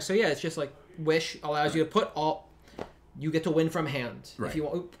on there. So it's just like Wish allows you to put all. You get to win from hand. Right. If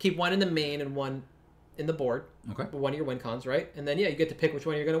you keep one in the main and one in the board. Okay. One of your win cons, right? And then you get to pick which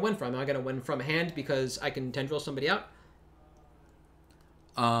one you're going to win from. Am I going to win from hand because I can tendril somebody out?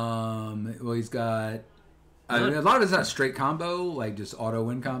 Well, he's got a lot of it's not straight combo, like just auto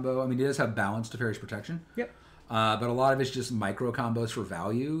win combo. I mean, he does have balance to Perish Protection. Yep. But a lot of it's just micro combos for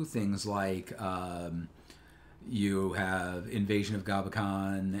value. Things like you have Invasion of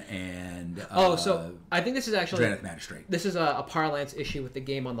Gabakhan and so I think this is actually Drannith Magistrate. This is a parlance issue with the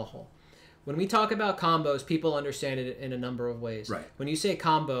game on the whole. when we talk about combos, people understand it in a number of ways. Right. When you say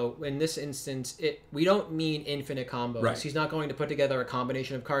combo, in this instance, we don't mean infinite combos. Right. He's not going to put together a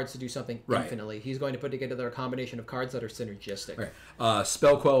combination of cards to do something infinitely. He's going to put together a combination of cards that are synergistic. Right.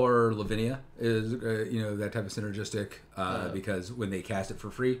 Spell Queller Lavinia is that type of synergistic because when they cast it for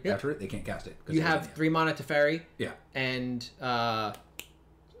free after it, they can't cast it. You have 3 mana Teferi. Yeah. And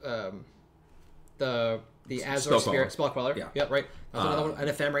the Azure Spirit Spell Queller. Yeah, right. That's another one, an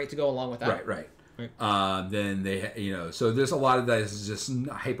ephemerate to go along with that. Right. Then they, so there's a lot of that is just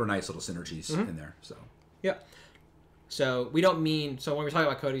hyper nice little synergies in there. So yeah. So we don't mean when we're talking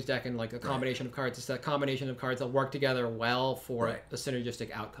about Cody's deck and like a combination of cards, it's that combination of cards that work together well for a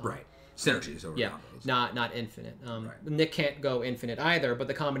synergistic outcome. Right. Synergies over combos. Not infinite. Nick can't go infinite either, but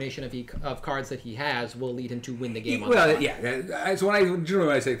the combination of cards that he has will lead him to win the game. So when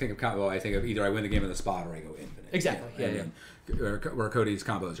I say think of combo, I think of either I win the game on the spot or I go infinite. Exactly. Where Cody's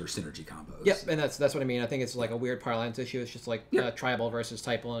combos are synergy combos. Yep, and that's what I mean. I think it's like a weird parlance issue. It's just like tribal versus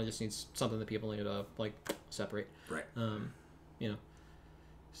typal, and it just needs something that people need to like separate. Right.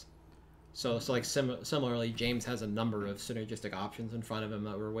 So like similarly, James has a number of synergistic options in front of him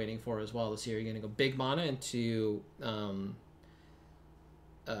that we're waiting for as well. This year, you're going to go big mana into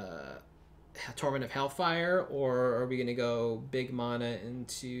Torment of Hellfire, or are we going to go big mana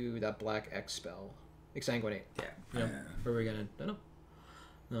into that black X spell, Exsanguinate? Yeah. Where are we going to? I don't know.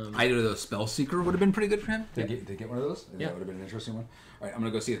 Either of those Spell Seeker would have been pretty good for him to get one of those. Yeah. That would have been an interesting one. All right, I'm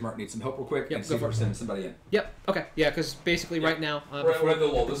going to go see if Mark needs some help real quick and see if go we're sending somebody in. Yep. Okay. Yeah, because basically right now... we're at the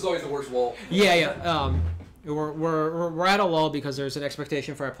lull. This is always the worst lull. Yeah. We're at a lull because there's an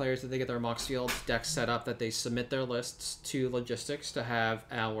expectation for our players that they get their Moxfield decks set up, that they submit their lists to Logistics to have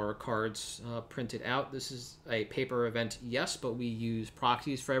our cards printed out. This is a paper event, yes, but we use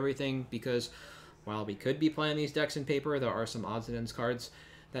proxies for everything because while we could be playing these decks in paper, there are some odds and ends cards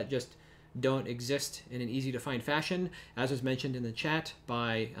that just don't exist in an easy-to-find fashion. As was mentioned in the chat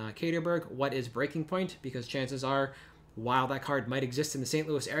by Caterberg, what is Breaking Point? Because chances are, while that card might exist in the St.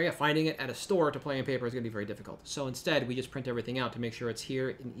 Louis area, finding it at a store to play in paper is going to be very difficult. So instead, we just print everything out to make sure it's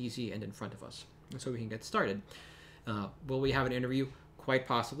here and easy and in front of us, so we can get started. Will we have an interview? Quite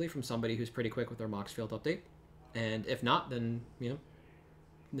possibly, from somebody who's pretty quick with their Moxfield update. And if not, then,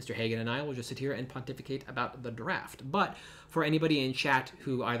 Mr. Hagen and I will just sit here and pontificate about the draft. But for anybody in chat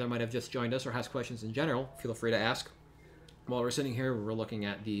who either might have just joined us or has questions in general, feel free to ask. While we're sitting here, we're looking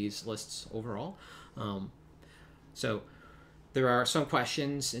at these lists overall. So there are some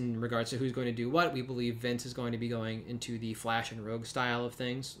questions in regards to who's going to do what. We believe Vince is going to be going into the Flash and Rogue style of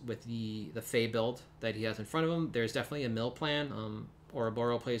things with the Fey build that he has in front of him. There's definitely a mill plan.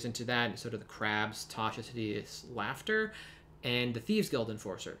 Ouroboros plays into that, and so do the Crabs, Tasha Hideous Laughter, and the Thieves Guild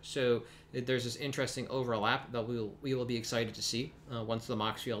Enforcer. So there's this interesting overlap that we will be excited to see once the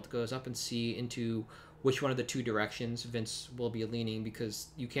Moxfield goes up and see into which one of the two directions Vince will be leaning, because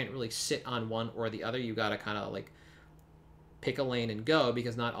you can't really sit on one or the other. You got to kind of like pick a lane and go,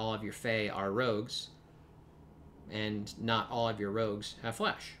 because not all of your Fae are rogues, and not all of your rogues have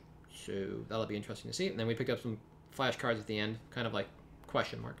Flash. So that'll be interesting to see. And then we picked up some Flash cards at the end, kind of like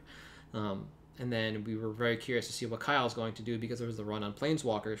question mark. And then we were very curious to see what Kyle's going to do, because there was the run on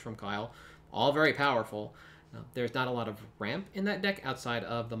Planeswalkers from Kyle, all very powerful. There's not a lot of ramp in that deck outside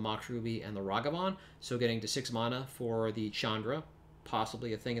of the Mox Ruby and the Ragavan, so getting to 6 mana for the Chandra,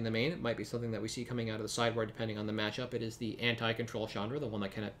 possibly a thing in the main. It might be something that we see coming out of the sideboard depending on the matchup. It is the anti-control Chandra, the one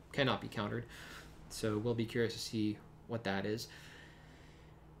that cannot be countered. So we'll be curious to see what that is.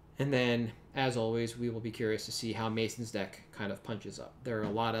 And then, as always, we will be curious to see how Mason's deck kind of punches up. There are a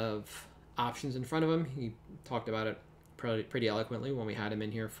lot of options in front of him. He talked about it pretty eloquently when we had him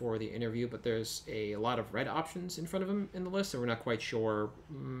in here for the interview, but there's a lot of red options in front of him in the list, so we're not quite sure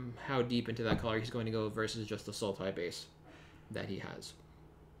how deep into that color he's going to go versus just the Sultai base that he has.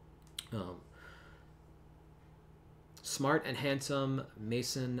 Smart and handsome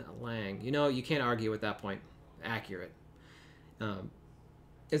Mason Lang. You can't argue with that point. Accurate.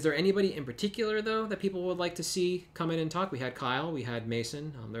 Is there anybody in particular, though, that people would like to see come in and talk? We had Kyle, we had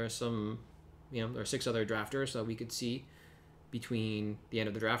Mason. There are some, there are 6 other drafters that we could see between the end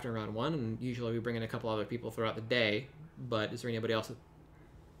of the draft and round 1, and usually we bring in a couple other people throughout the day. But is there anybody else that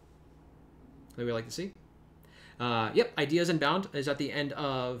we'd like to see? Yep, Ideas Inbound is at the end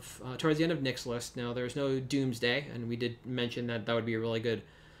of, towards the end of Nick's list. Now, there's no Doomsday, and we did mention that would be a really good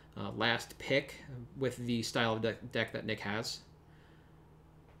last pick with the style of deck that Nick has.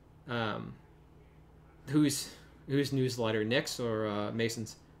 Whose newsletter, Nick's or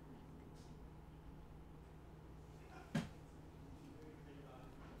Mason's?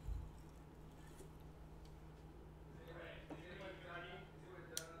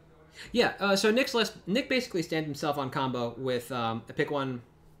 Yeah. So Nick's list. Nick basically stamped himself on combo with a pick 1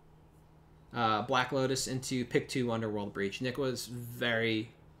 Black Lotus into pick 2 Underworld Breach. Nick was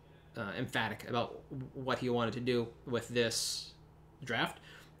very emphatic about what he wanted to do with this draft,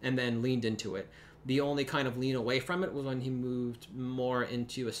 and then leaned into it. The only kind of lean away from it was when he moved more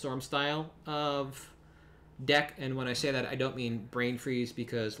into a Storm style of deck. And when I say that, I don't mean Brain Freeze,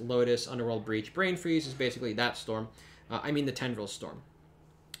 because Lotus, Underworld Breach, Brain Freeze is basically that Storm. I mean the Tendril Storm.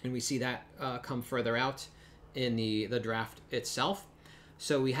 And we see that come further out in the draft itself.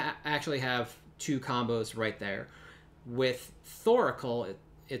 So we actually have 2 combos right there. With Thoracle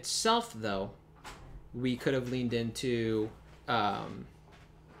itself, though, we could have leaned into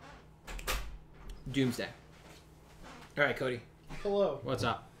Doomsday. All right, Cody. Hello. What's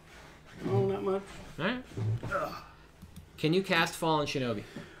up? Oh, not much. All right. Can you cast Fallen Shinobi?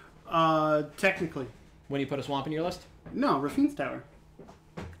 Technically. When you put a swamp in your list? No, Rafine's Tower.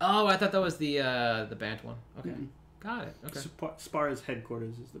 Oh, I thought that was the Bant one. Okay. Mm-hmm. Got it. Okay. Spar's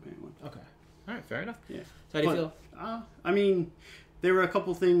headquarters is the Bant one. Okay. All right, fair enough. Yeah. So how do you feel? I mean, there were a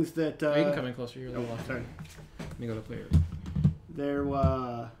couple things that... you can come in closer. You're a little off. Sorry. Let me go to player. There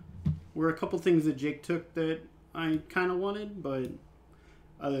were a couple things that Jake took that I kind of wanted, but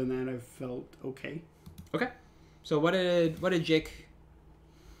other than that, I felt okay. Okay. So what did Jake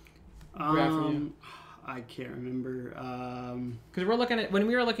grab for you? I can't remember. Because when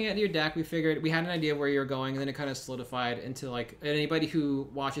we were looking at your deck, we figured we had an idea of where you were going, and then it kind of solidified into like, anybody who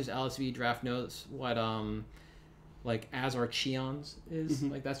watches LSV draft knows what like Azor Cheons is,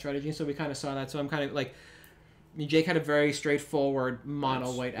 like that strategy. So we kind of saw that. So I'm kind of like, I mean, Jake had a very straightforward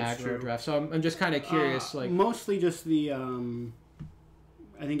mono white aggro draft. So I'm just kind of curious, like mostly just the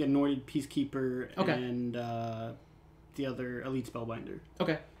I think Anointed Peacekeeper and the other Elite Spellbinder.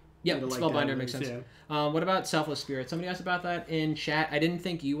 Okay. Yeah, Spellbinder makes sense. Yeah. What about Selfless Spirit? Somebody asked about that in chat. I didn't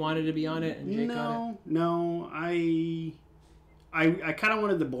think you wanted to be on it, and Jake got it. No. I kind of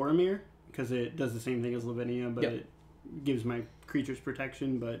wanted the Boromir because it does the same thing as Lavinia, but it gives my creatures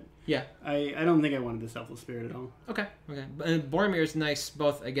protection. But yeah, I don't think I wanted the Selfless Spirit at all. Okay. And Boromir is nice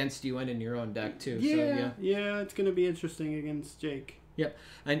both against you and in your own deck too. Yeah, it's gonna be interesting against Jake. Yep.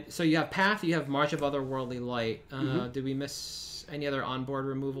 And so you have Path, you have March of Otherworldly Light. Did we miss any other onboard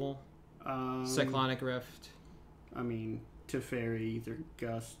removal? Cyclonic Rift. I mean, Teferi, either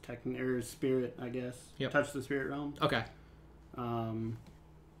Gust, or Spirit, I guess. Yep. Touch the Spirit Realm. Okay.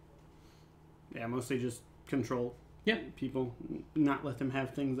 Yeah, mostly just control. Yeah. People, not let them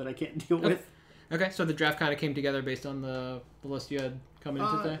have things that I can't deal with. Okay, so the draft kind of came together based on the list you had coming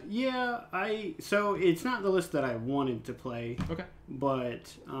into today? Yeah, so it's not the list that I wanted to play. Okay.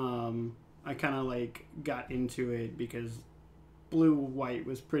 But I kind of like got into it because blue-white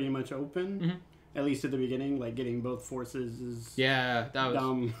was pretty much open, at least at the beginning. Like getting both forces is that was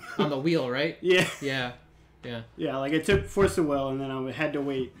dumb. On the wheel, right? Yeah. Yeah, like I took Force of Will, and then I had to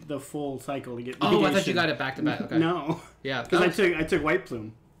wait the full cycle to get. Oh, I thought you got it back to back. Okay. No. Yeah, because I took White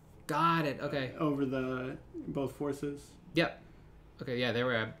Plume. Got it. Okay. Over the both forces. Yep. Okay. Yeah, they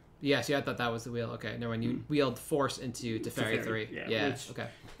were. Yeah, I thought that was the wheel. Okay. No, when you wheeled Force into Teferi 3. Yeah. Okay.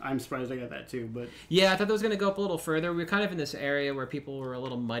 I'm surprised I got that too, but yeah, I thought that was going to go up a little further. We were kind of in this area where people were a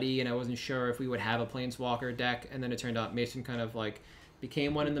little muddy, and I wasn't sure if we would have a Planeswalker deck. And then it turned out Mason kind of like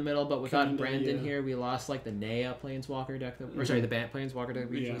became one in the middle, but without Brandon here, we lost like the Nea Planeswalker deck, the Bant Planeswalker deck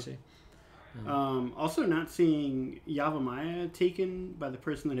we usually see. Also, not seeing Yavimaya taken by the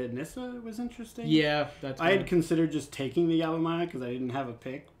person that had Nissa was interesting. Yeah, I had considered just taking the Yavimaya because I didn't have a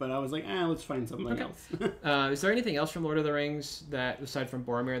pick, but I was like, let's find something else. Is there anything else from Lord of the Rings that, aside from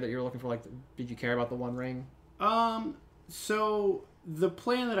Boromir, that you were looking for? Like, did you care about the One Ring? So the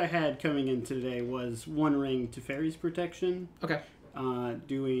plan that I had coming in today was One Ring Teferi's protection. Okay.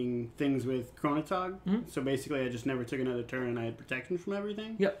 Doing things with Chronotog. So basically, I just never took another turn, and I had protection from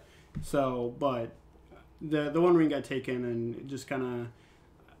everything. Yep. So, but the One Ring got taken, and just kind of,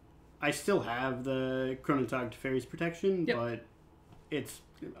 I still have the Chronotog Teferi's protection, but it's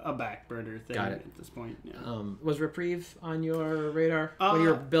a back burner thing at this point. Yeah. Was Reprieve on your radar when you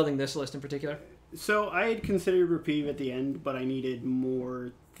were building this list in particular? So I had considered Reprieve at the end, but I needed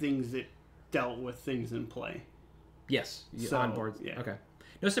more things that dealt with things in play. Yes, on board. Yeah. Okay.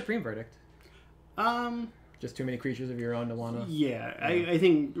 No Supreme Verdict. Just too many creatures of your own to want to... Yeah, I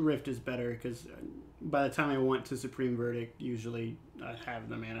think Rift is better because by the time I want to Supreme Verdict, usually I have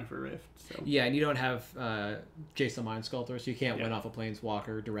the mana for Rift. So. Yeah, and you don't have Jason Mind Sculptor, so you can't win off a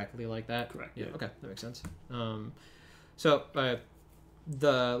Planeswalker directly like that. Correct. Yeah. Okay, that makes sense. So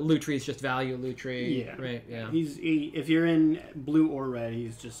the loot tree is just value loot tree. Yeah. Right. Yeah. If you're in blue or red,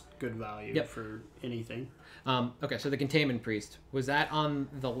 he's just good value for anything. Okay, so the Containment Priest, was that on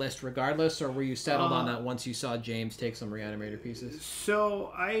the list regardless, or were you settled on that once you saw James take some Reanimator pieces?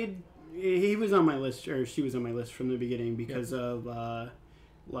 So he was on my list, or she was on my list from the beginning because of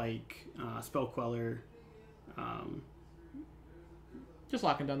Spell Queller. Just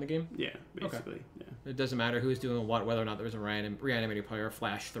locking down the game? Yeah, basically. Okay. Yeah. It doesn't matter who's doing what, whether or not there was a Reanimator player or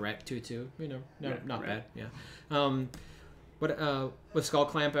flash threat 2/2. Not bad. Yeah. Was Skull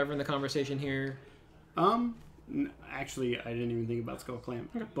Clamp ever in the conversation here? Actually, I didn't even think about Skull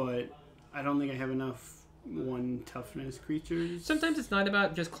Clamp, but I don't think I have enough 1 toughness creatures. Sometimes it's not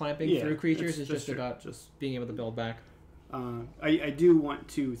about just clamping through creatures, it's just about being able to build back. I do want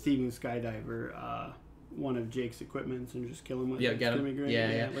to Thieving Skydiver one of Jake's equipments and just kill him with get him. Like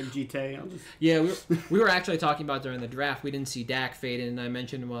GT. I'll just... Yeah, we were actually talking about during the draft, we didn't see Dak Faden, and I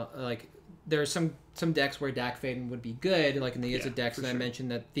mentioned, there are some decks where Dak Faden would be good, like in the Izzet decks, and I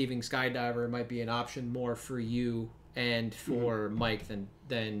mentioned that Thieving Skydiver might be an option more for you and for Mike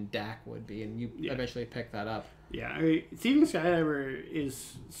than Dak would be, and you eventually picked that up. Yeah, Thieving Skydiver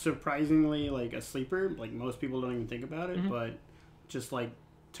is surprisingly like a sleeper. Like most people don't even think about it, but just like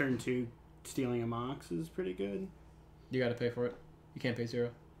turn 2 stealing a Mox is pretty good. You got to pay for it. You can't pay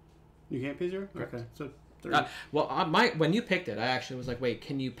 0. You can't pay 0? Correct. Okay, so 3. When you picked it, I actually was like, wait,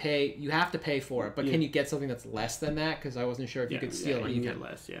 can you pay? You have to pay for it, but can you get something that's less than that? Because I wasn't sure if you could steal it. You can get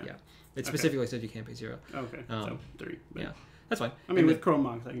less, yeah. It specifically said you can't pay 0. Okay, so 3. Yeah, that's fine. I mean, with Chrome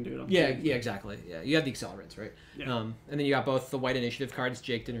Mox, I can do it on 3. Yeah, exactly. Yeah, you have the accelerants, right? Yeah. And then you got both the white initiative cards.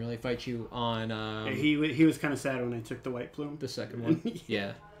 Jake didn't really fight you on... he was kind of sad when I took the white plume. The second one.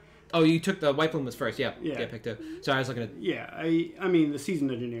 Yeah. Oh, you took the white plume was first. Yeah. Yeah, picked up. So I was looking at... Yeah, I mean, the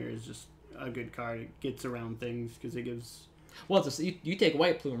Seasoned Engineer is just a good card. It gets around things because it gives... Well, you take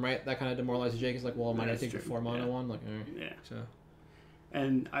white plume, right? That kind of demoralizes Jake. It's like, well, am I going to take the 4 mana one? Like, all right. Yeah. So...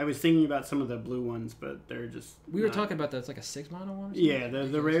 And I was thinking about some of the blue ones, but they're just... We were talking about that. It's like a 6 mana one? Yeah,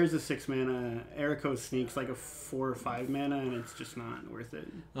 the rare's a 6 mana. Eriko Sneak's like a 4 or 5 mana, and it's just not worth it.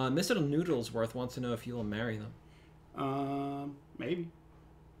 Mr. Noodlesworth wants to know if you will marry them. Maybe.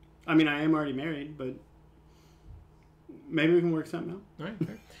 I mean, I am already married, but maybe we can work something out. All right,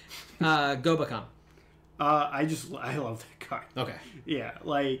 fair. Gobakam. I love that card. Okay. Yeah,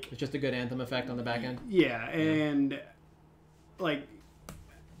 like... It's just a good anthem effect on the back end? Yeah, and... Like...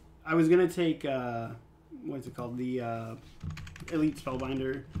 I was going to take... what's it called? The Elite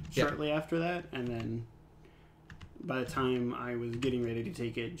Spellbinder shortly after that, and then... By the time I was getting ready to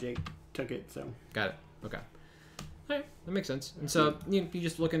take it, Jake took it, so... Got it. Okay. Alright, that makes sense. And so, you're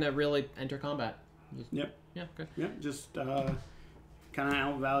just looking to really enter combat. Yep. Yeah, okay. Yep, just kind of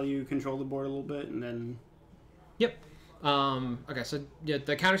outvalue, control the board a little bit, and then... Yep. Okay, so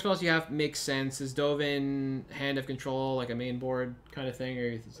the counter spells you have make sense. Is Dovin Hand of Control like a main board kind of thing, or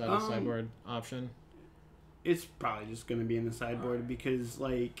is that a sideboard option? It's probably just going to be in the sideboard because,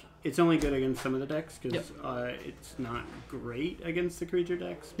 like, it's only good against some of the decks because it's not great against the creature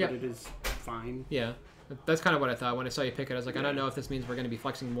decks, but it is fine. Yeah. That's kind of what I thought when I saw you pick it. I was like, I don't know if this means we're going to be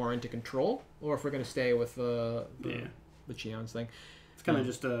flexing more into control or if we're going to stay with the Cheon's thing. It's kind of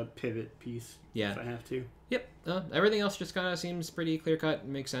just a pivot piece. Yeah. If I have to. Yep. Everything else just kind of seems pretty clear cut.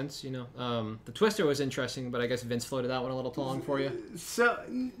 Makes sense, The Twister was interesting, but I guess Vince floated that one a little too long for you. So,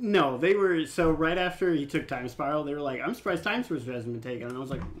 no, they were... So, right after he took Time Spiral, they were like, I'm surprised Time Spiral hasn't been taken. And I was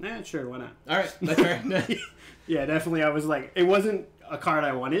like, sure, why not? All right. That's fair. Yeah, definitely. I was like... It wasn't a card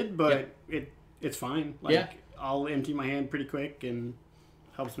I wanted, but it's fine. Like, I'll empty my hand pretty quick and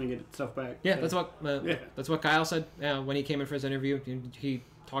helps me get stuff back. Yeah, so. That's what Kyle said when he came in for his interview. He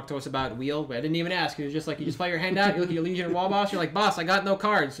talked to us about wheel. I didn't even ask. He was just like, you just play your hand out, you look at your Legion and Wall Boss, you're like, boss, I got no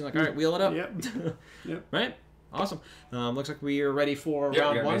cards. You're like, all right, wheel it up. Yep. Right? Awesome. Looks like we are ready for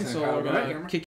round 1, so we're going to kick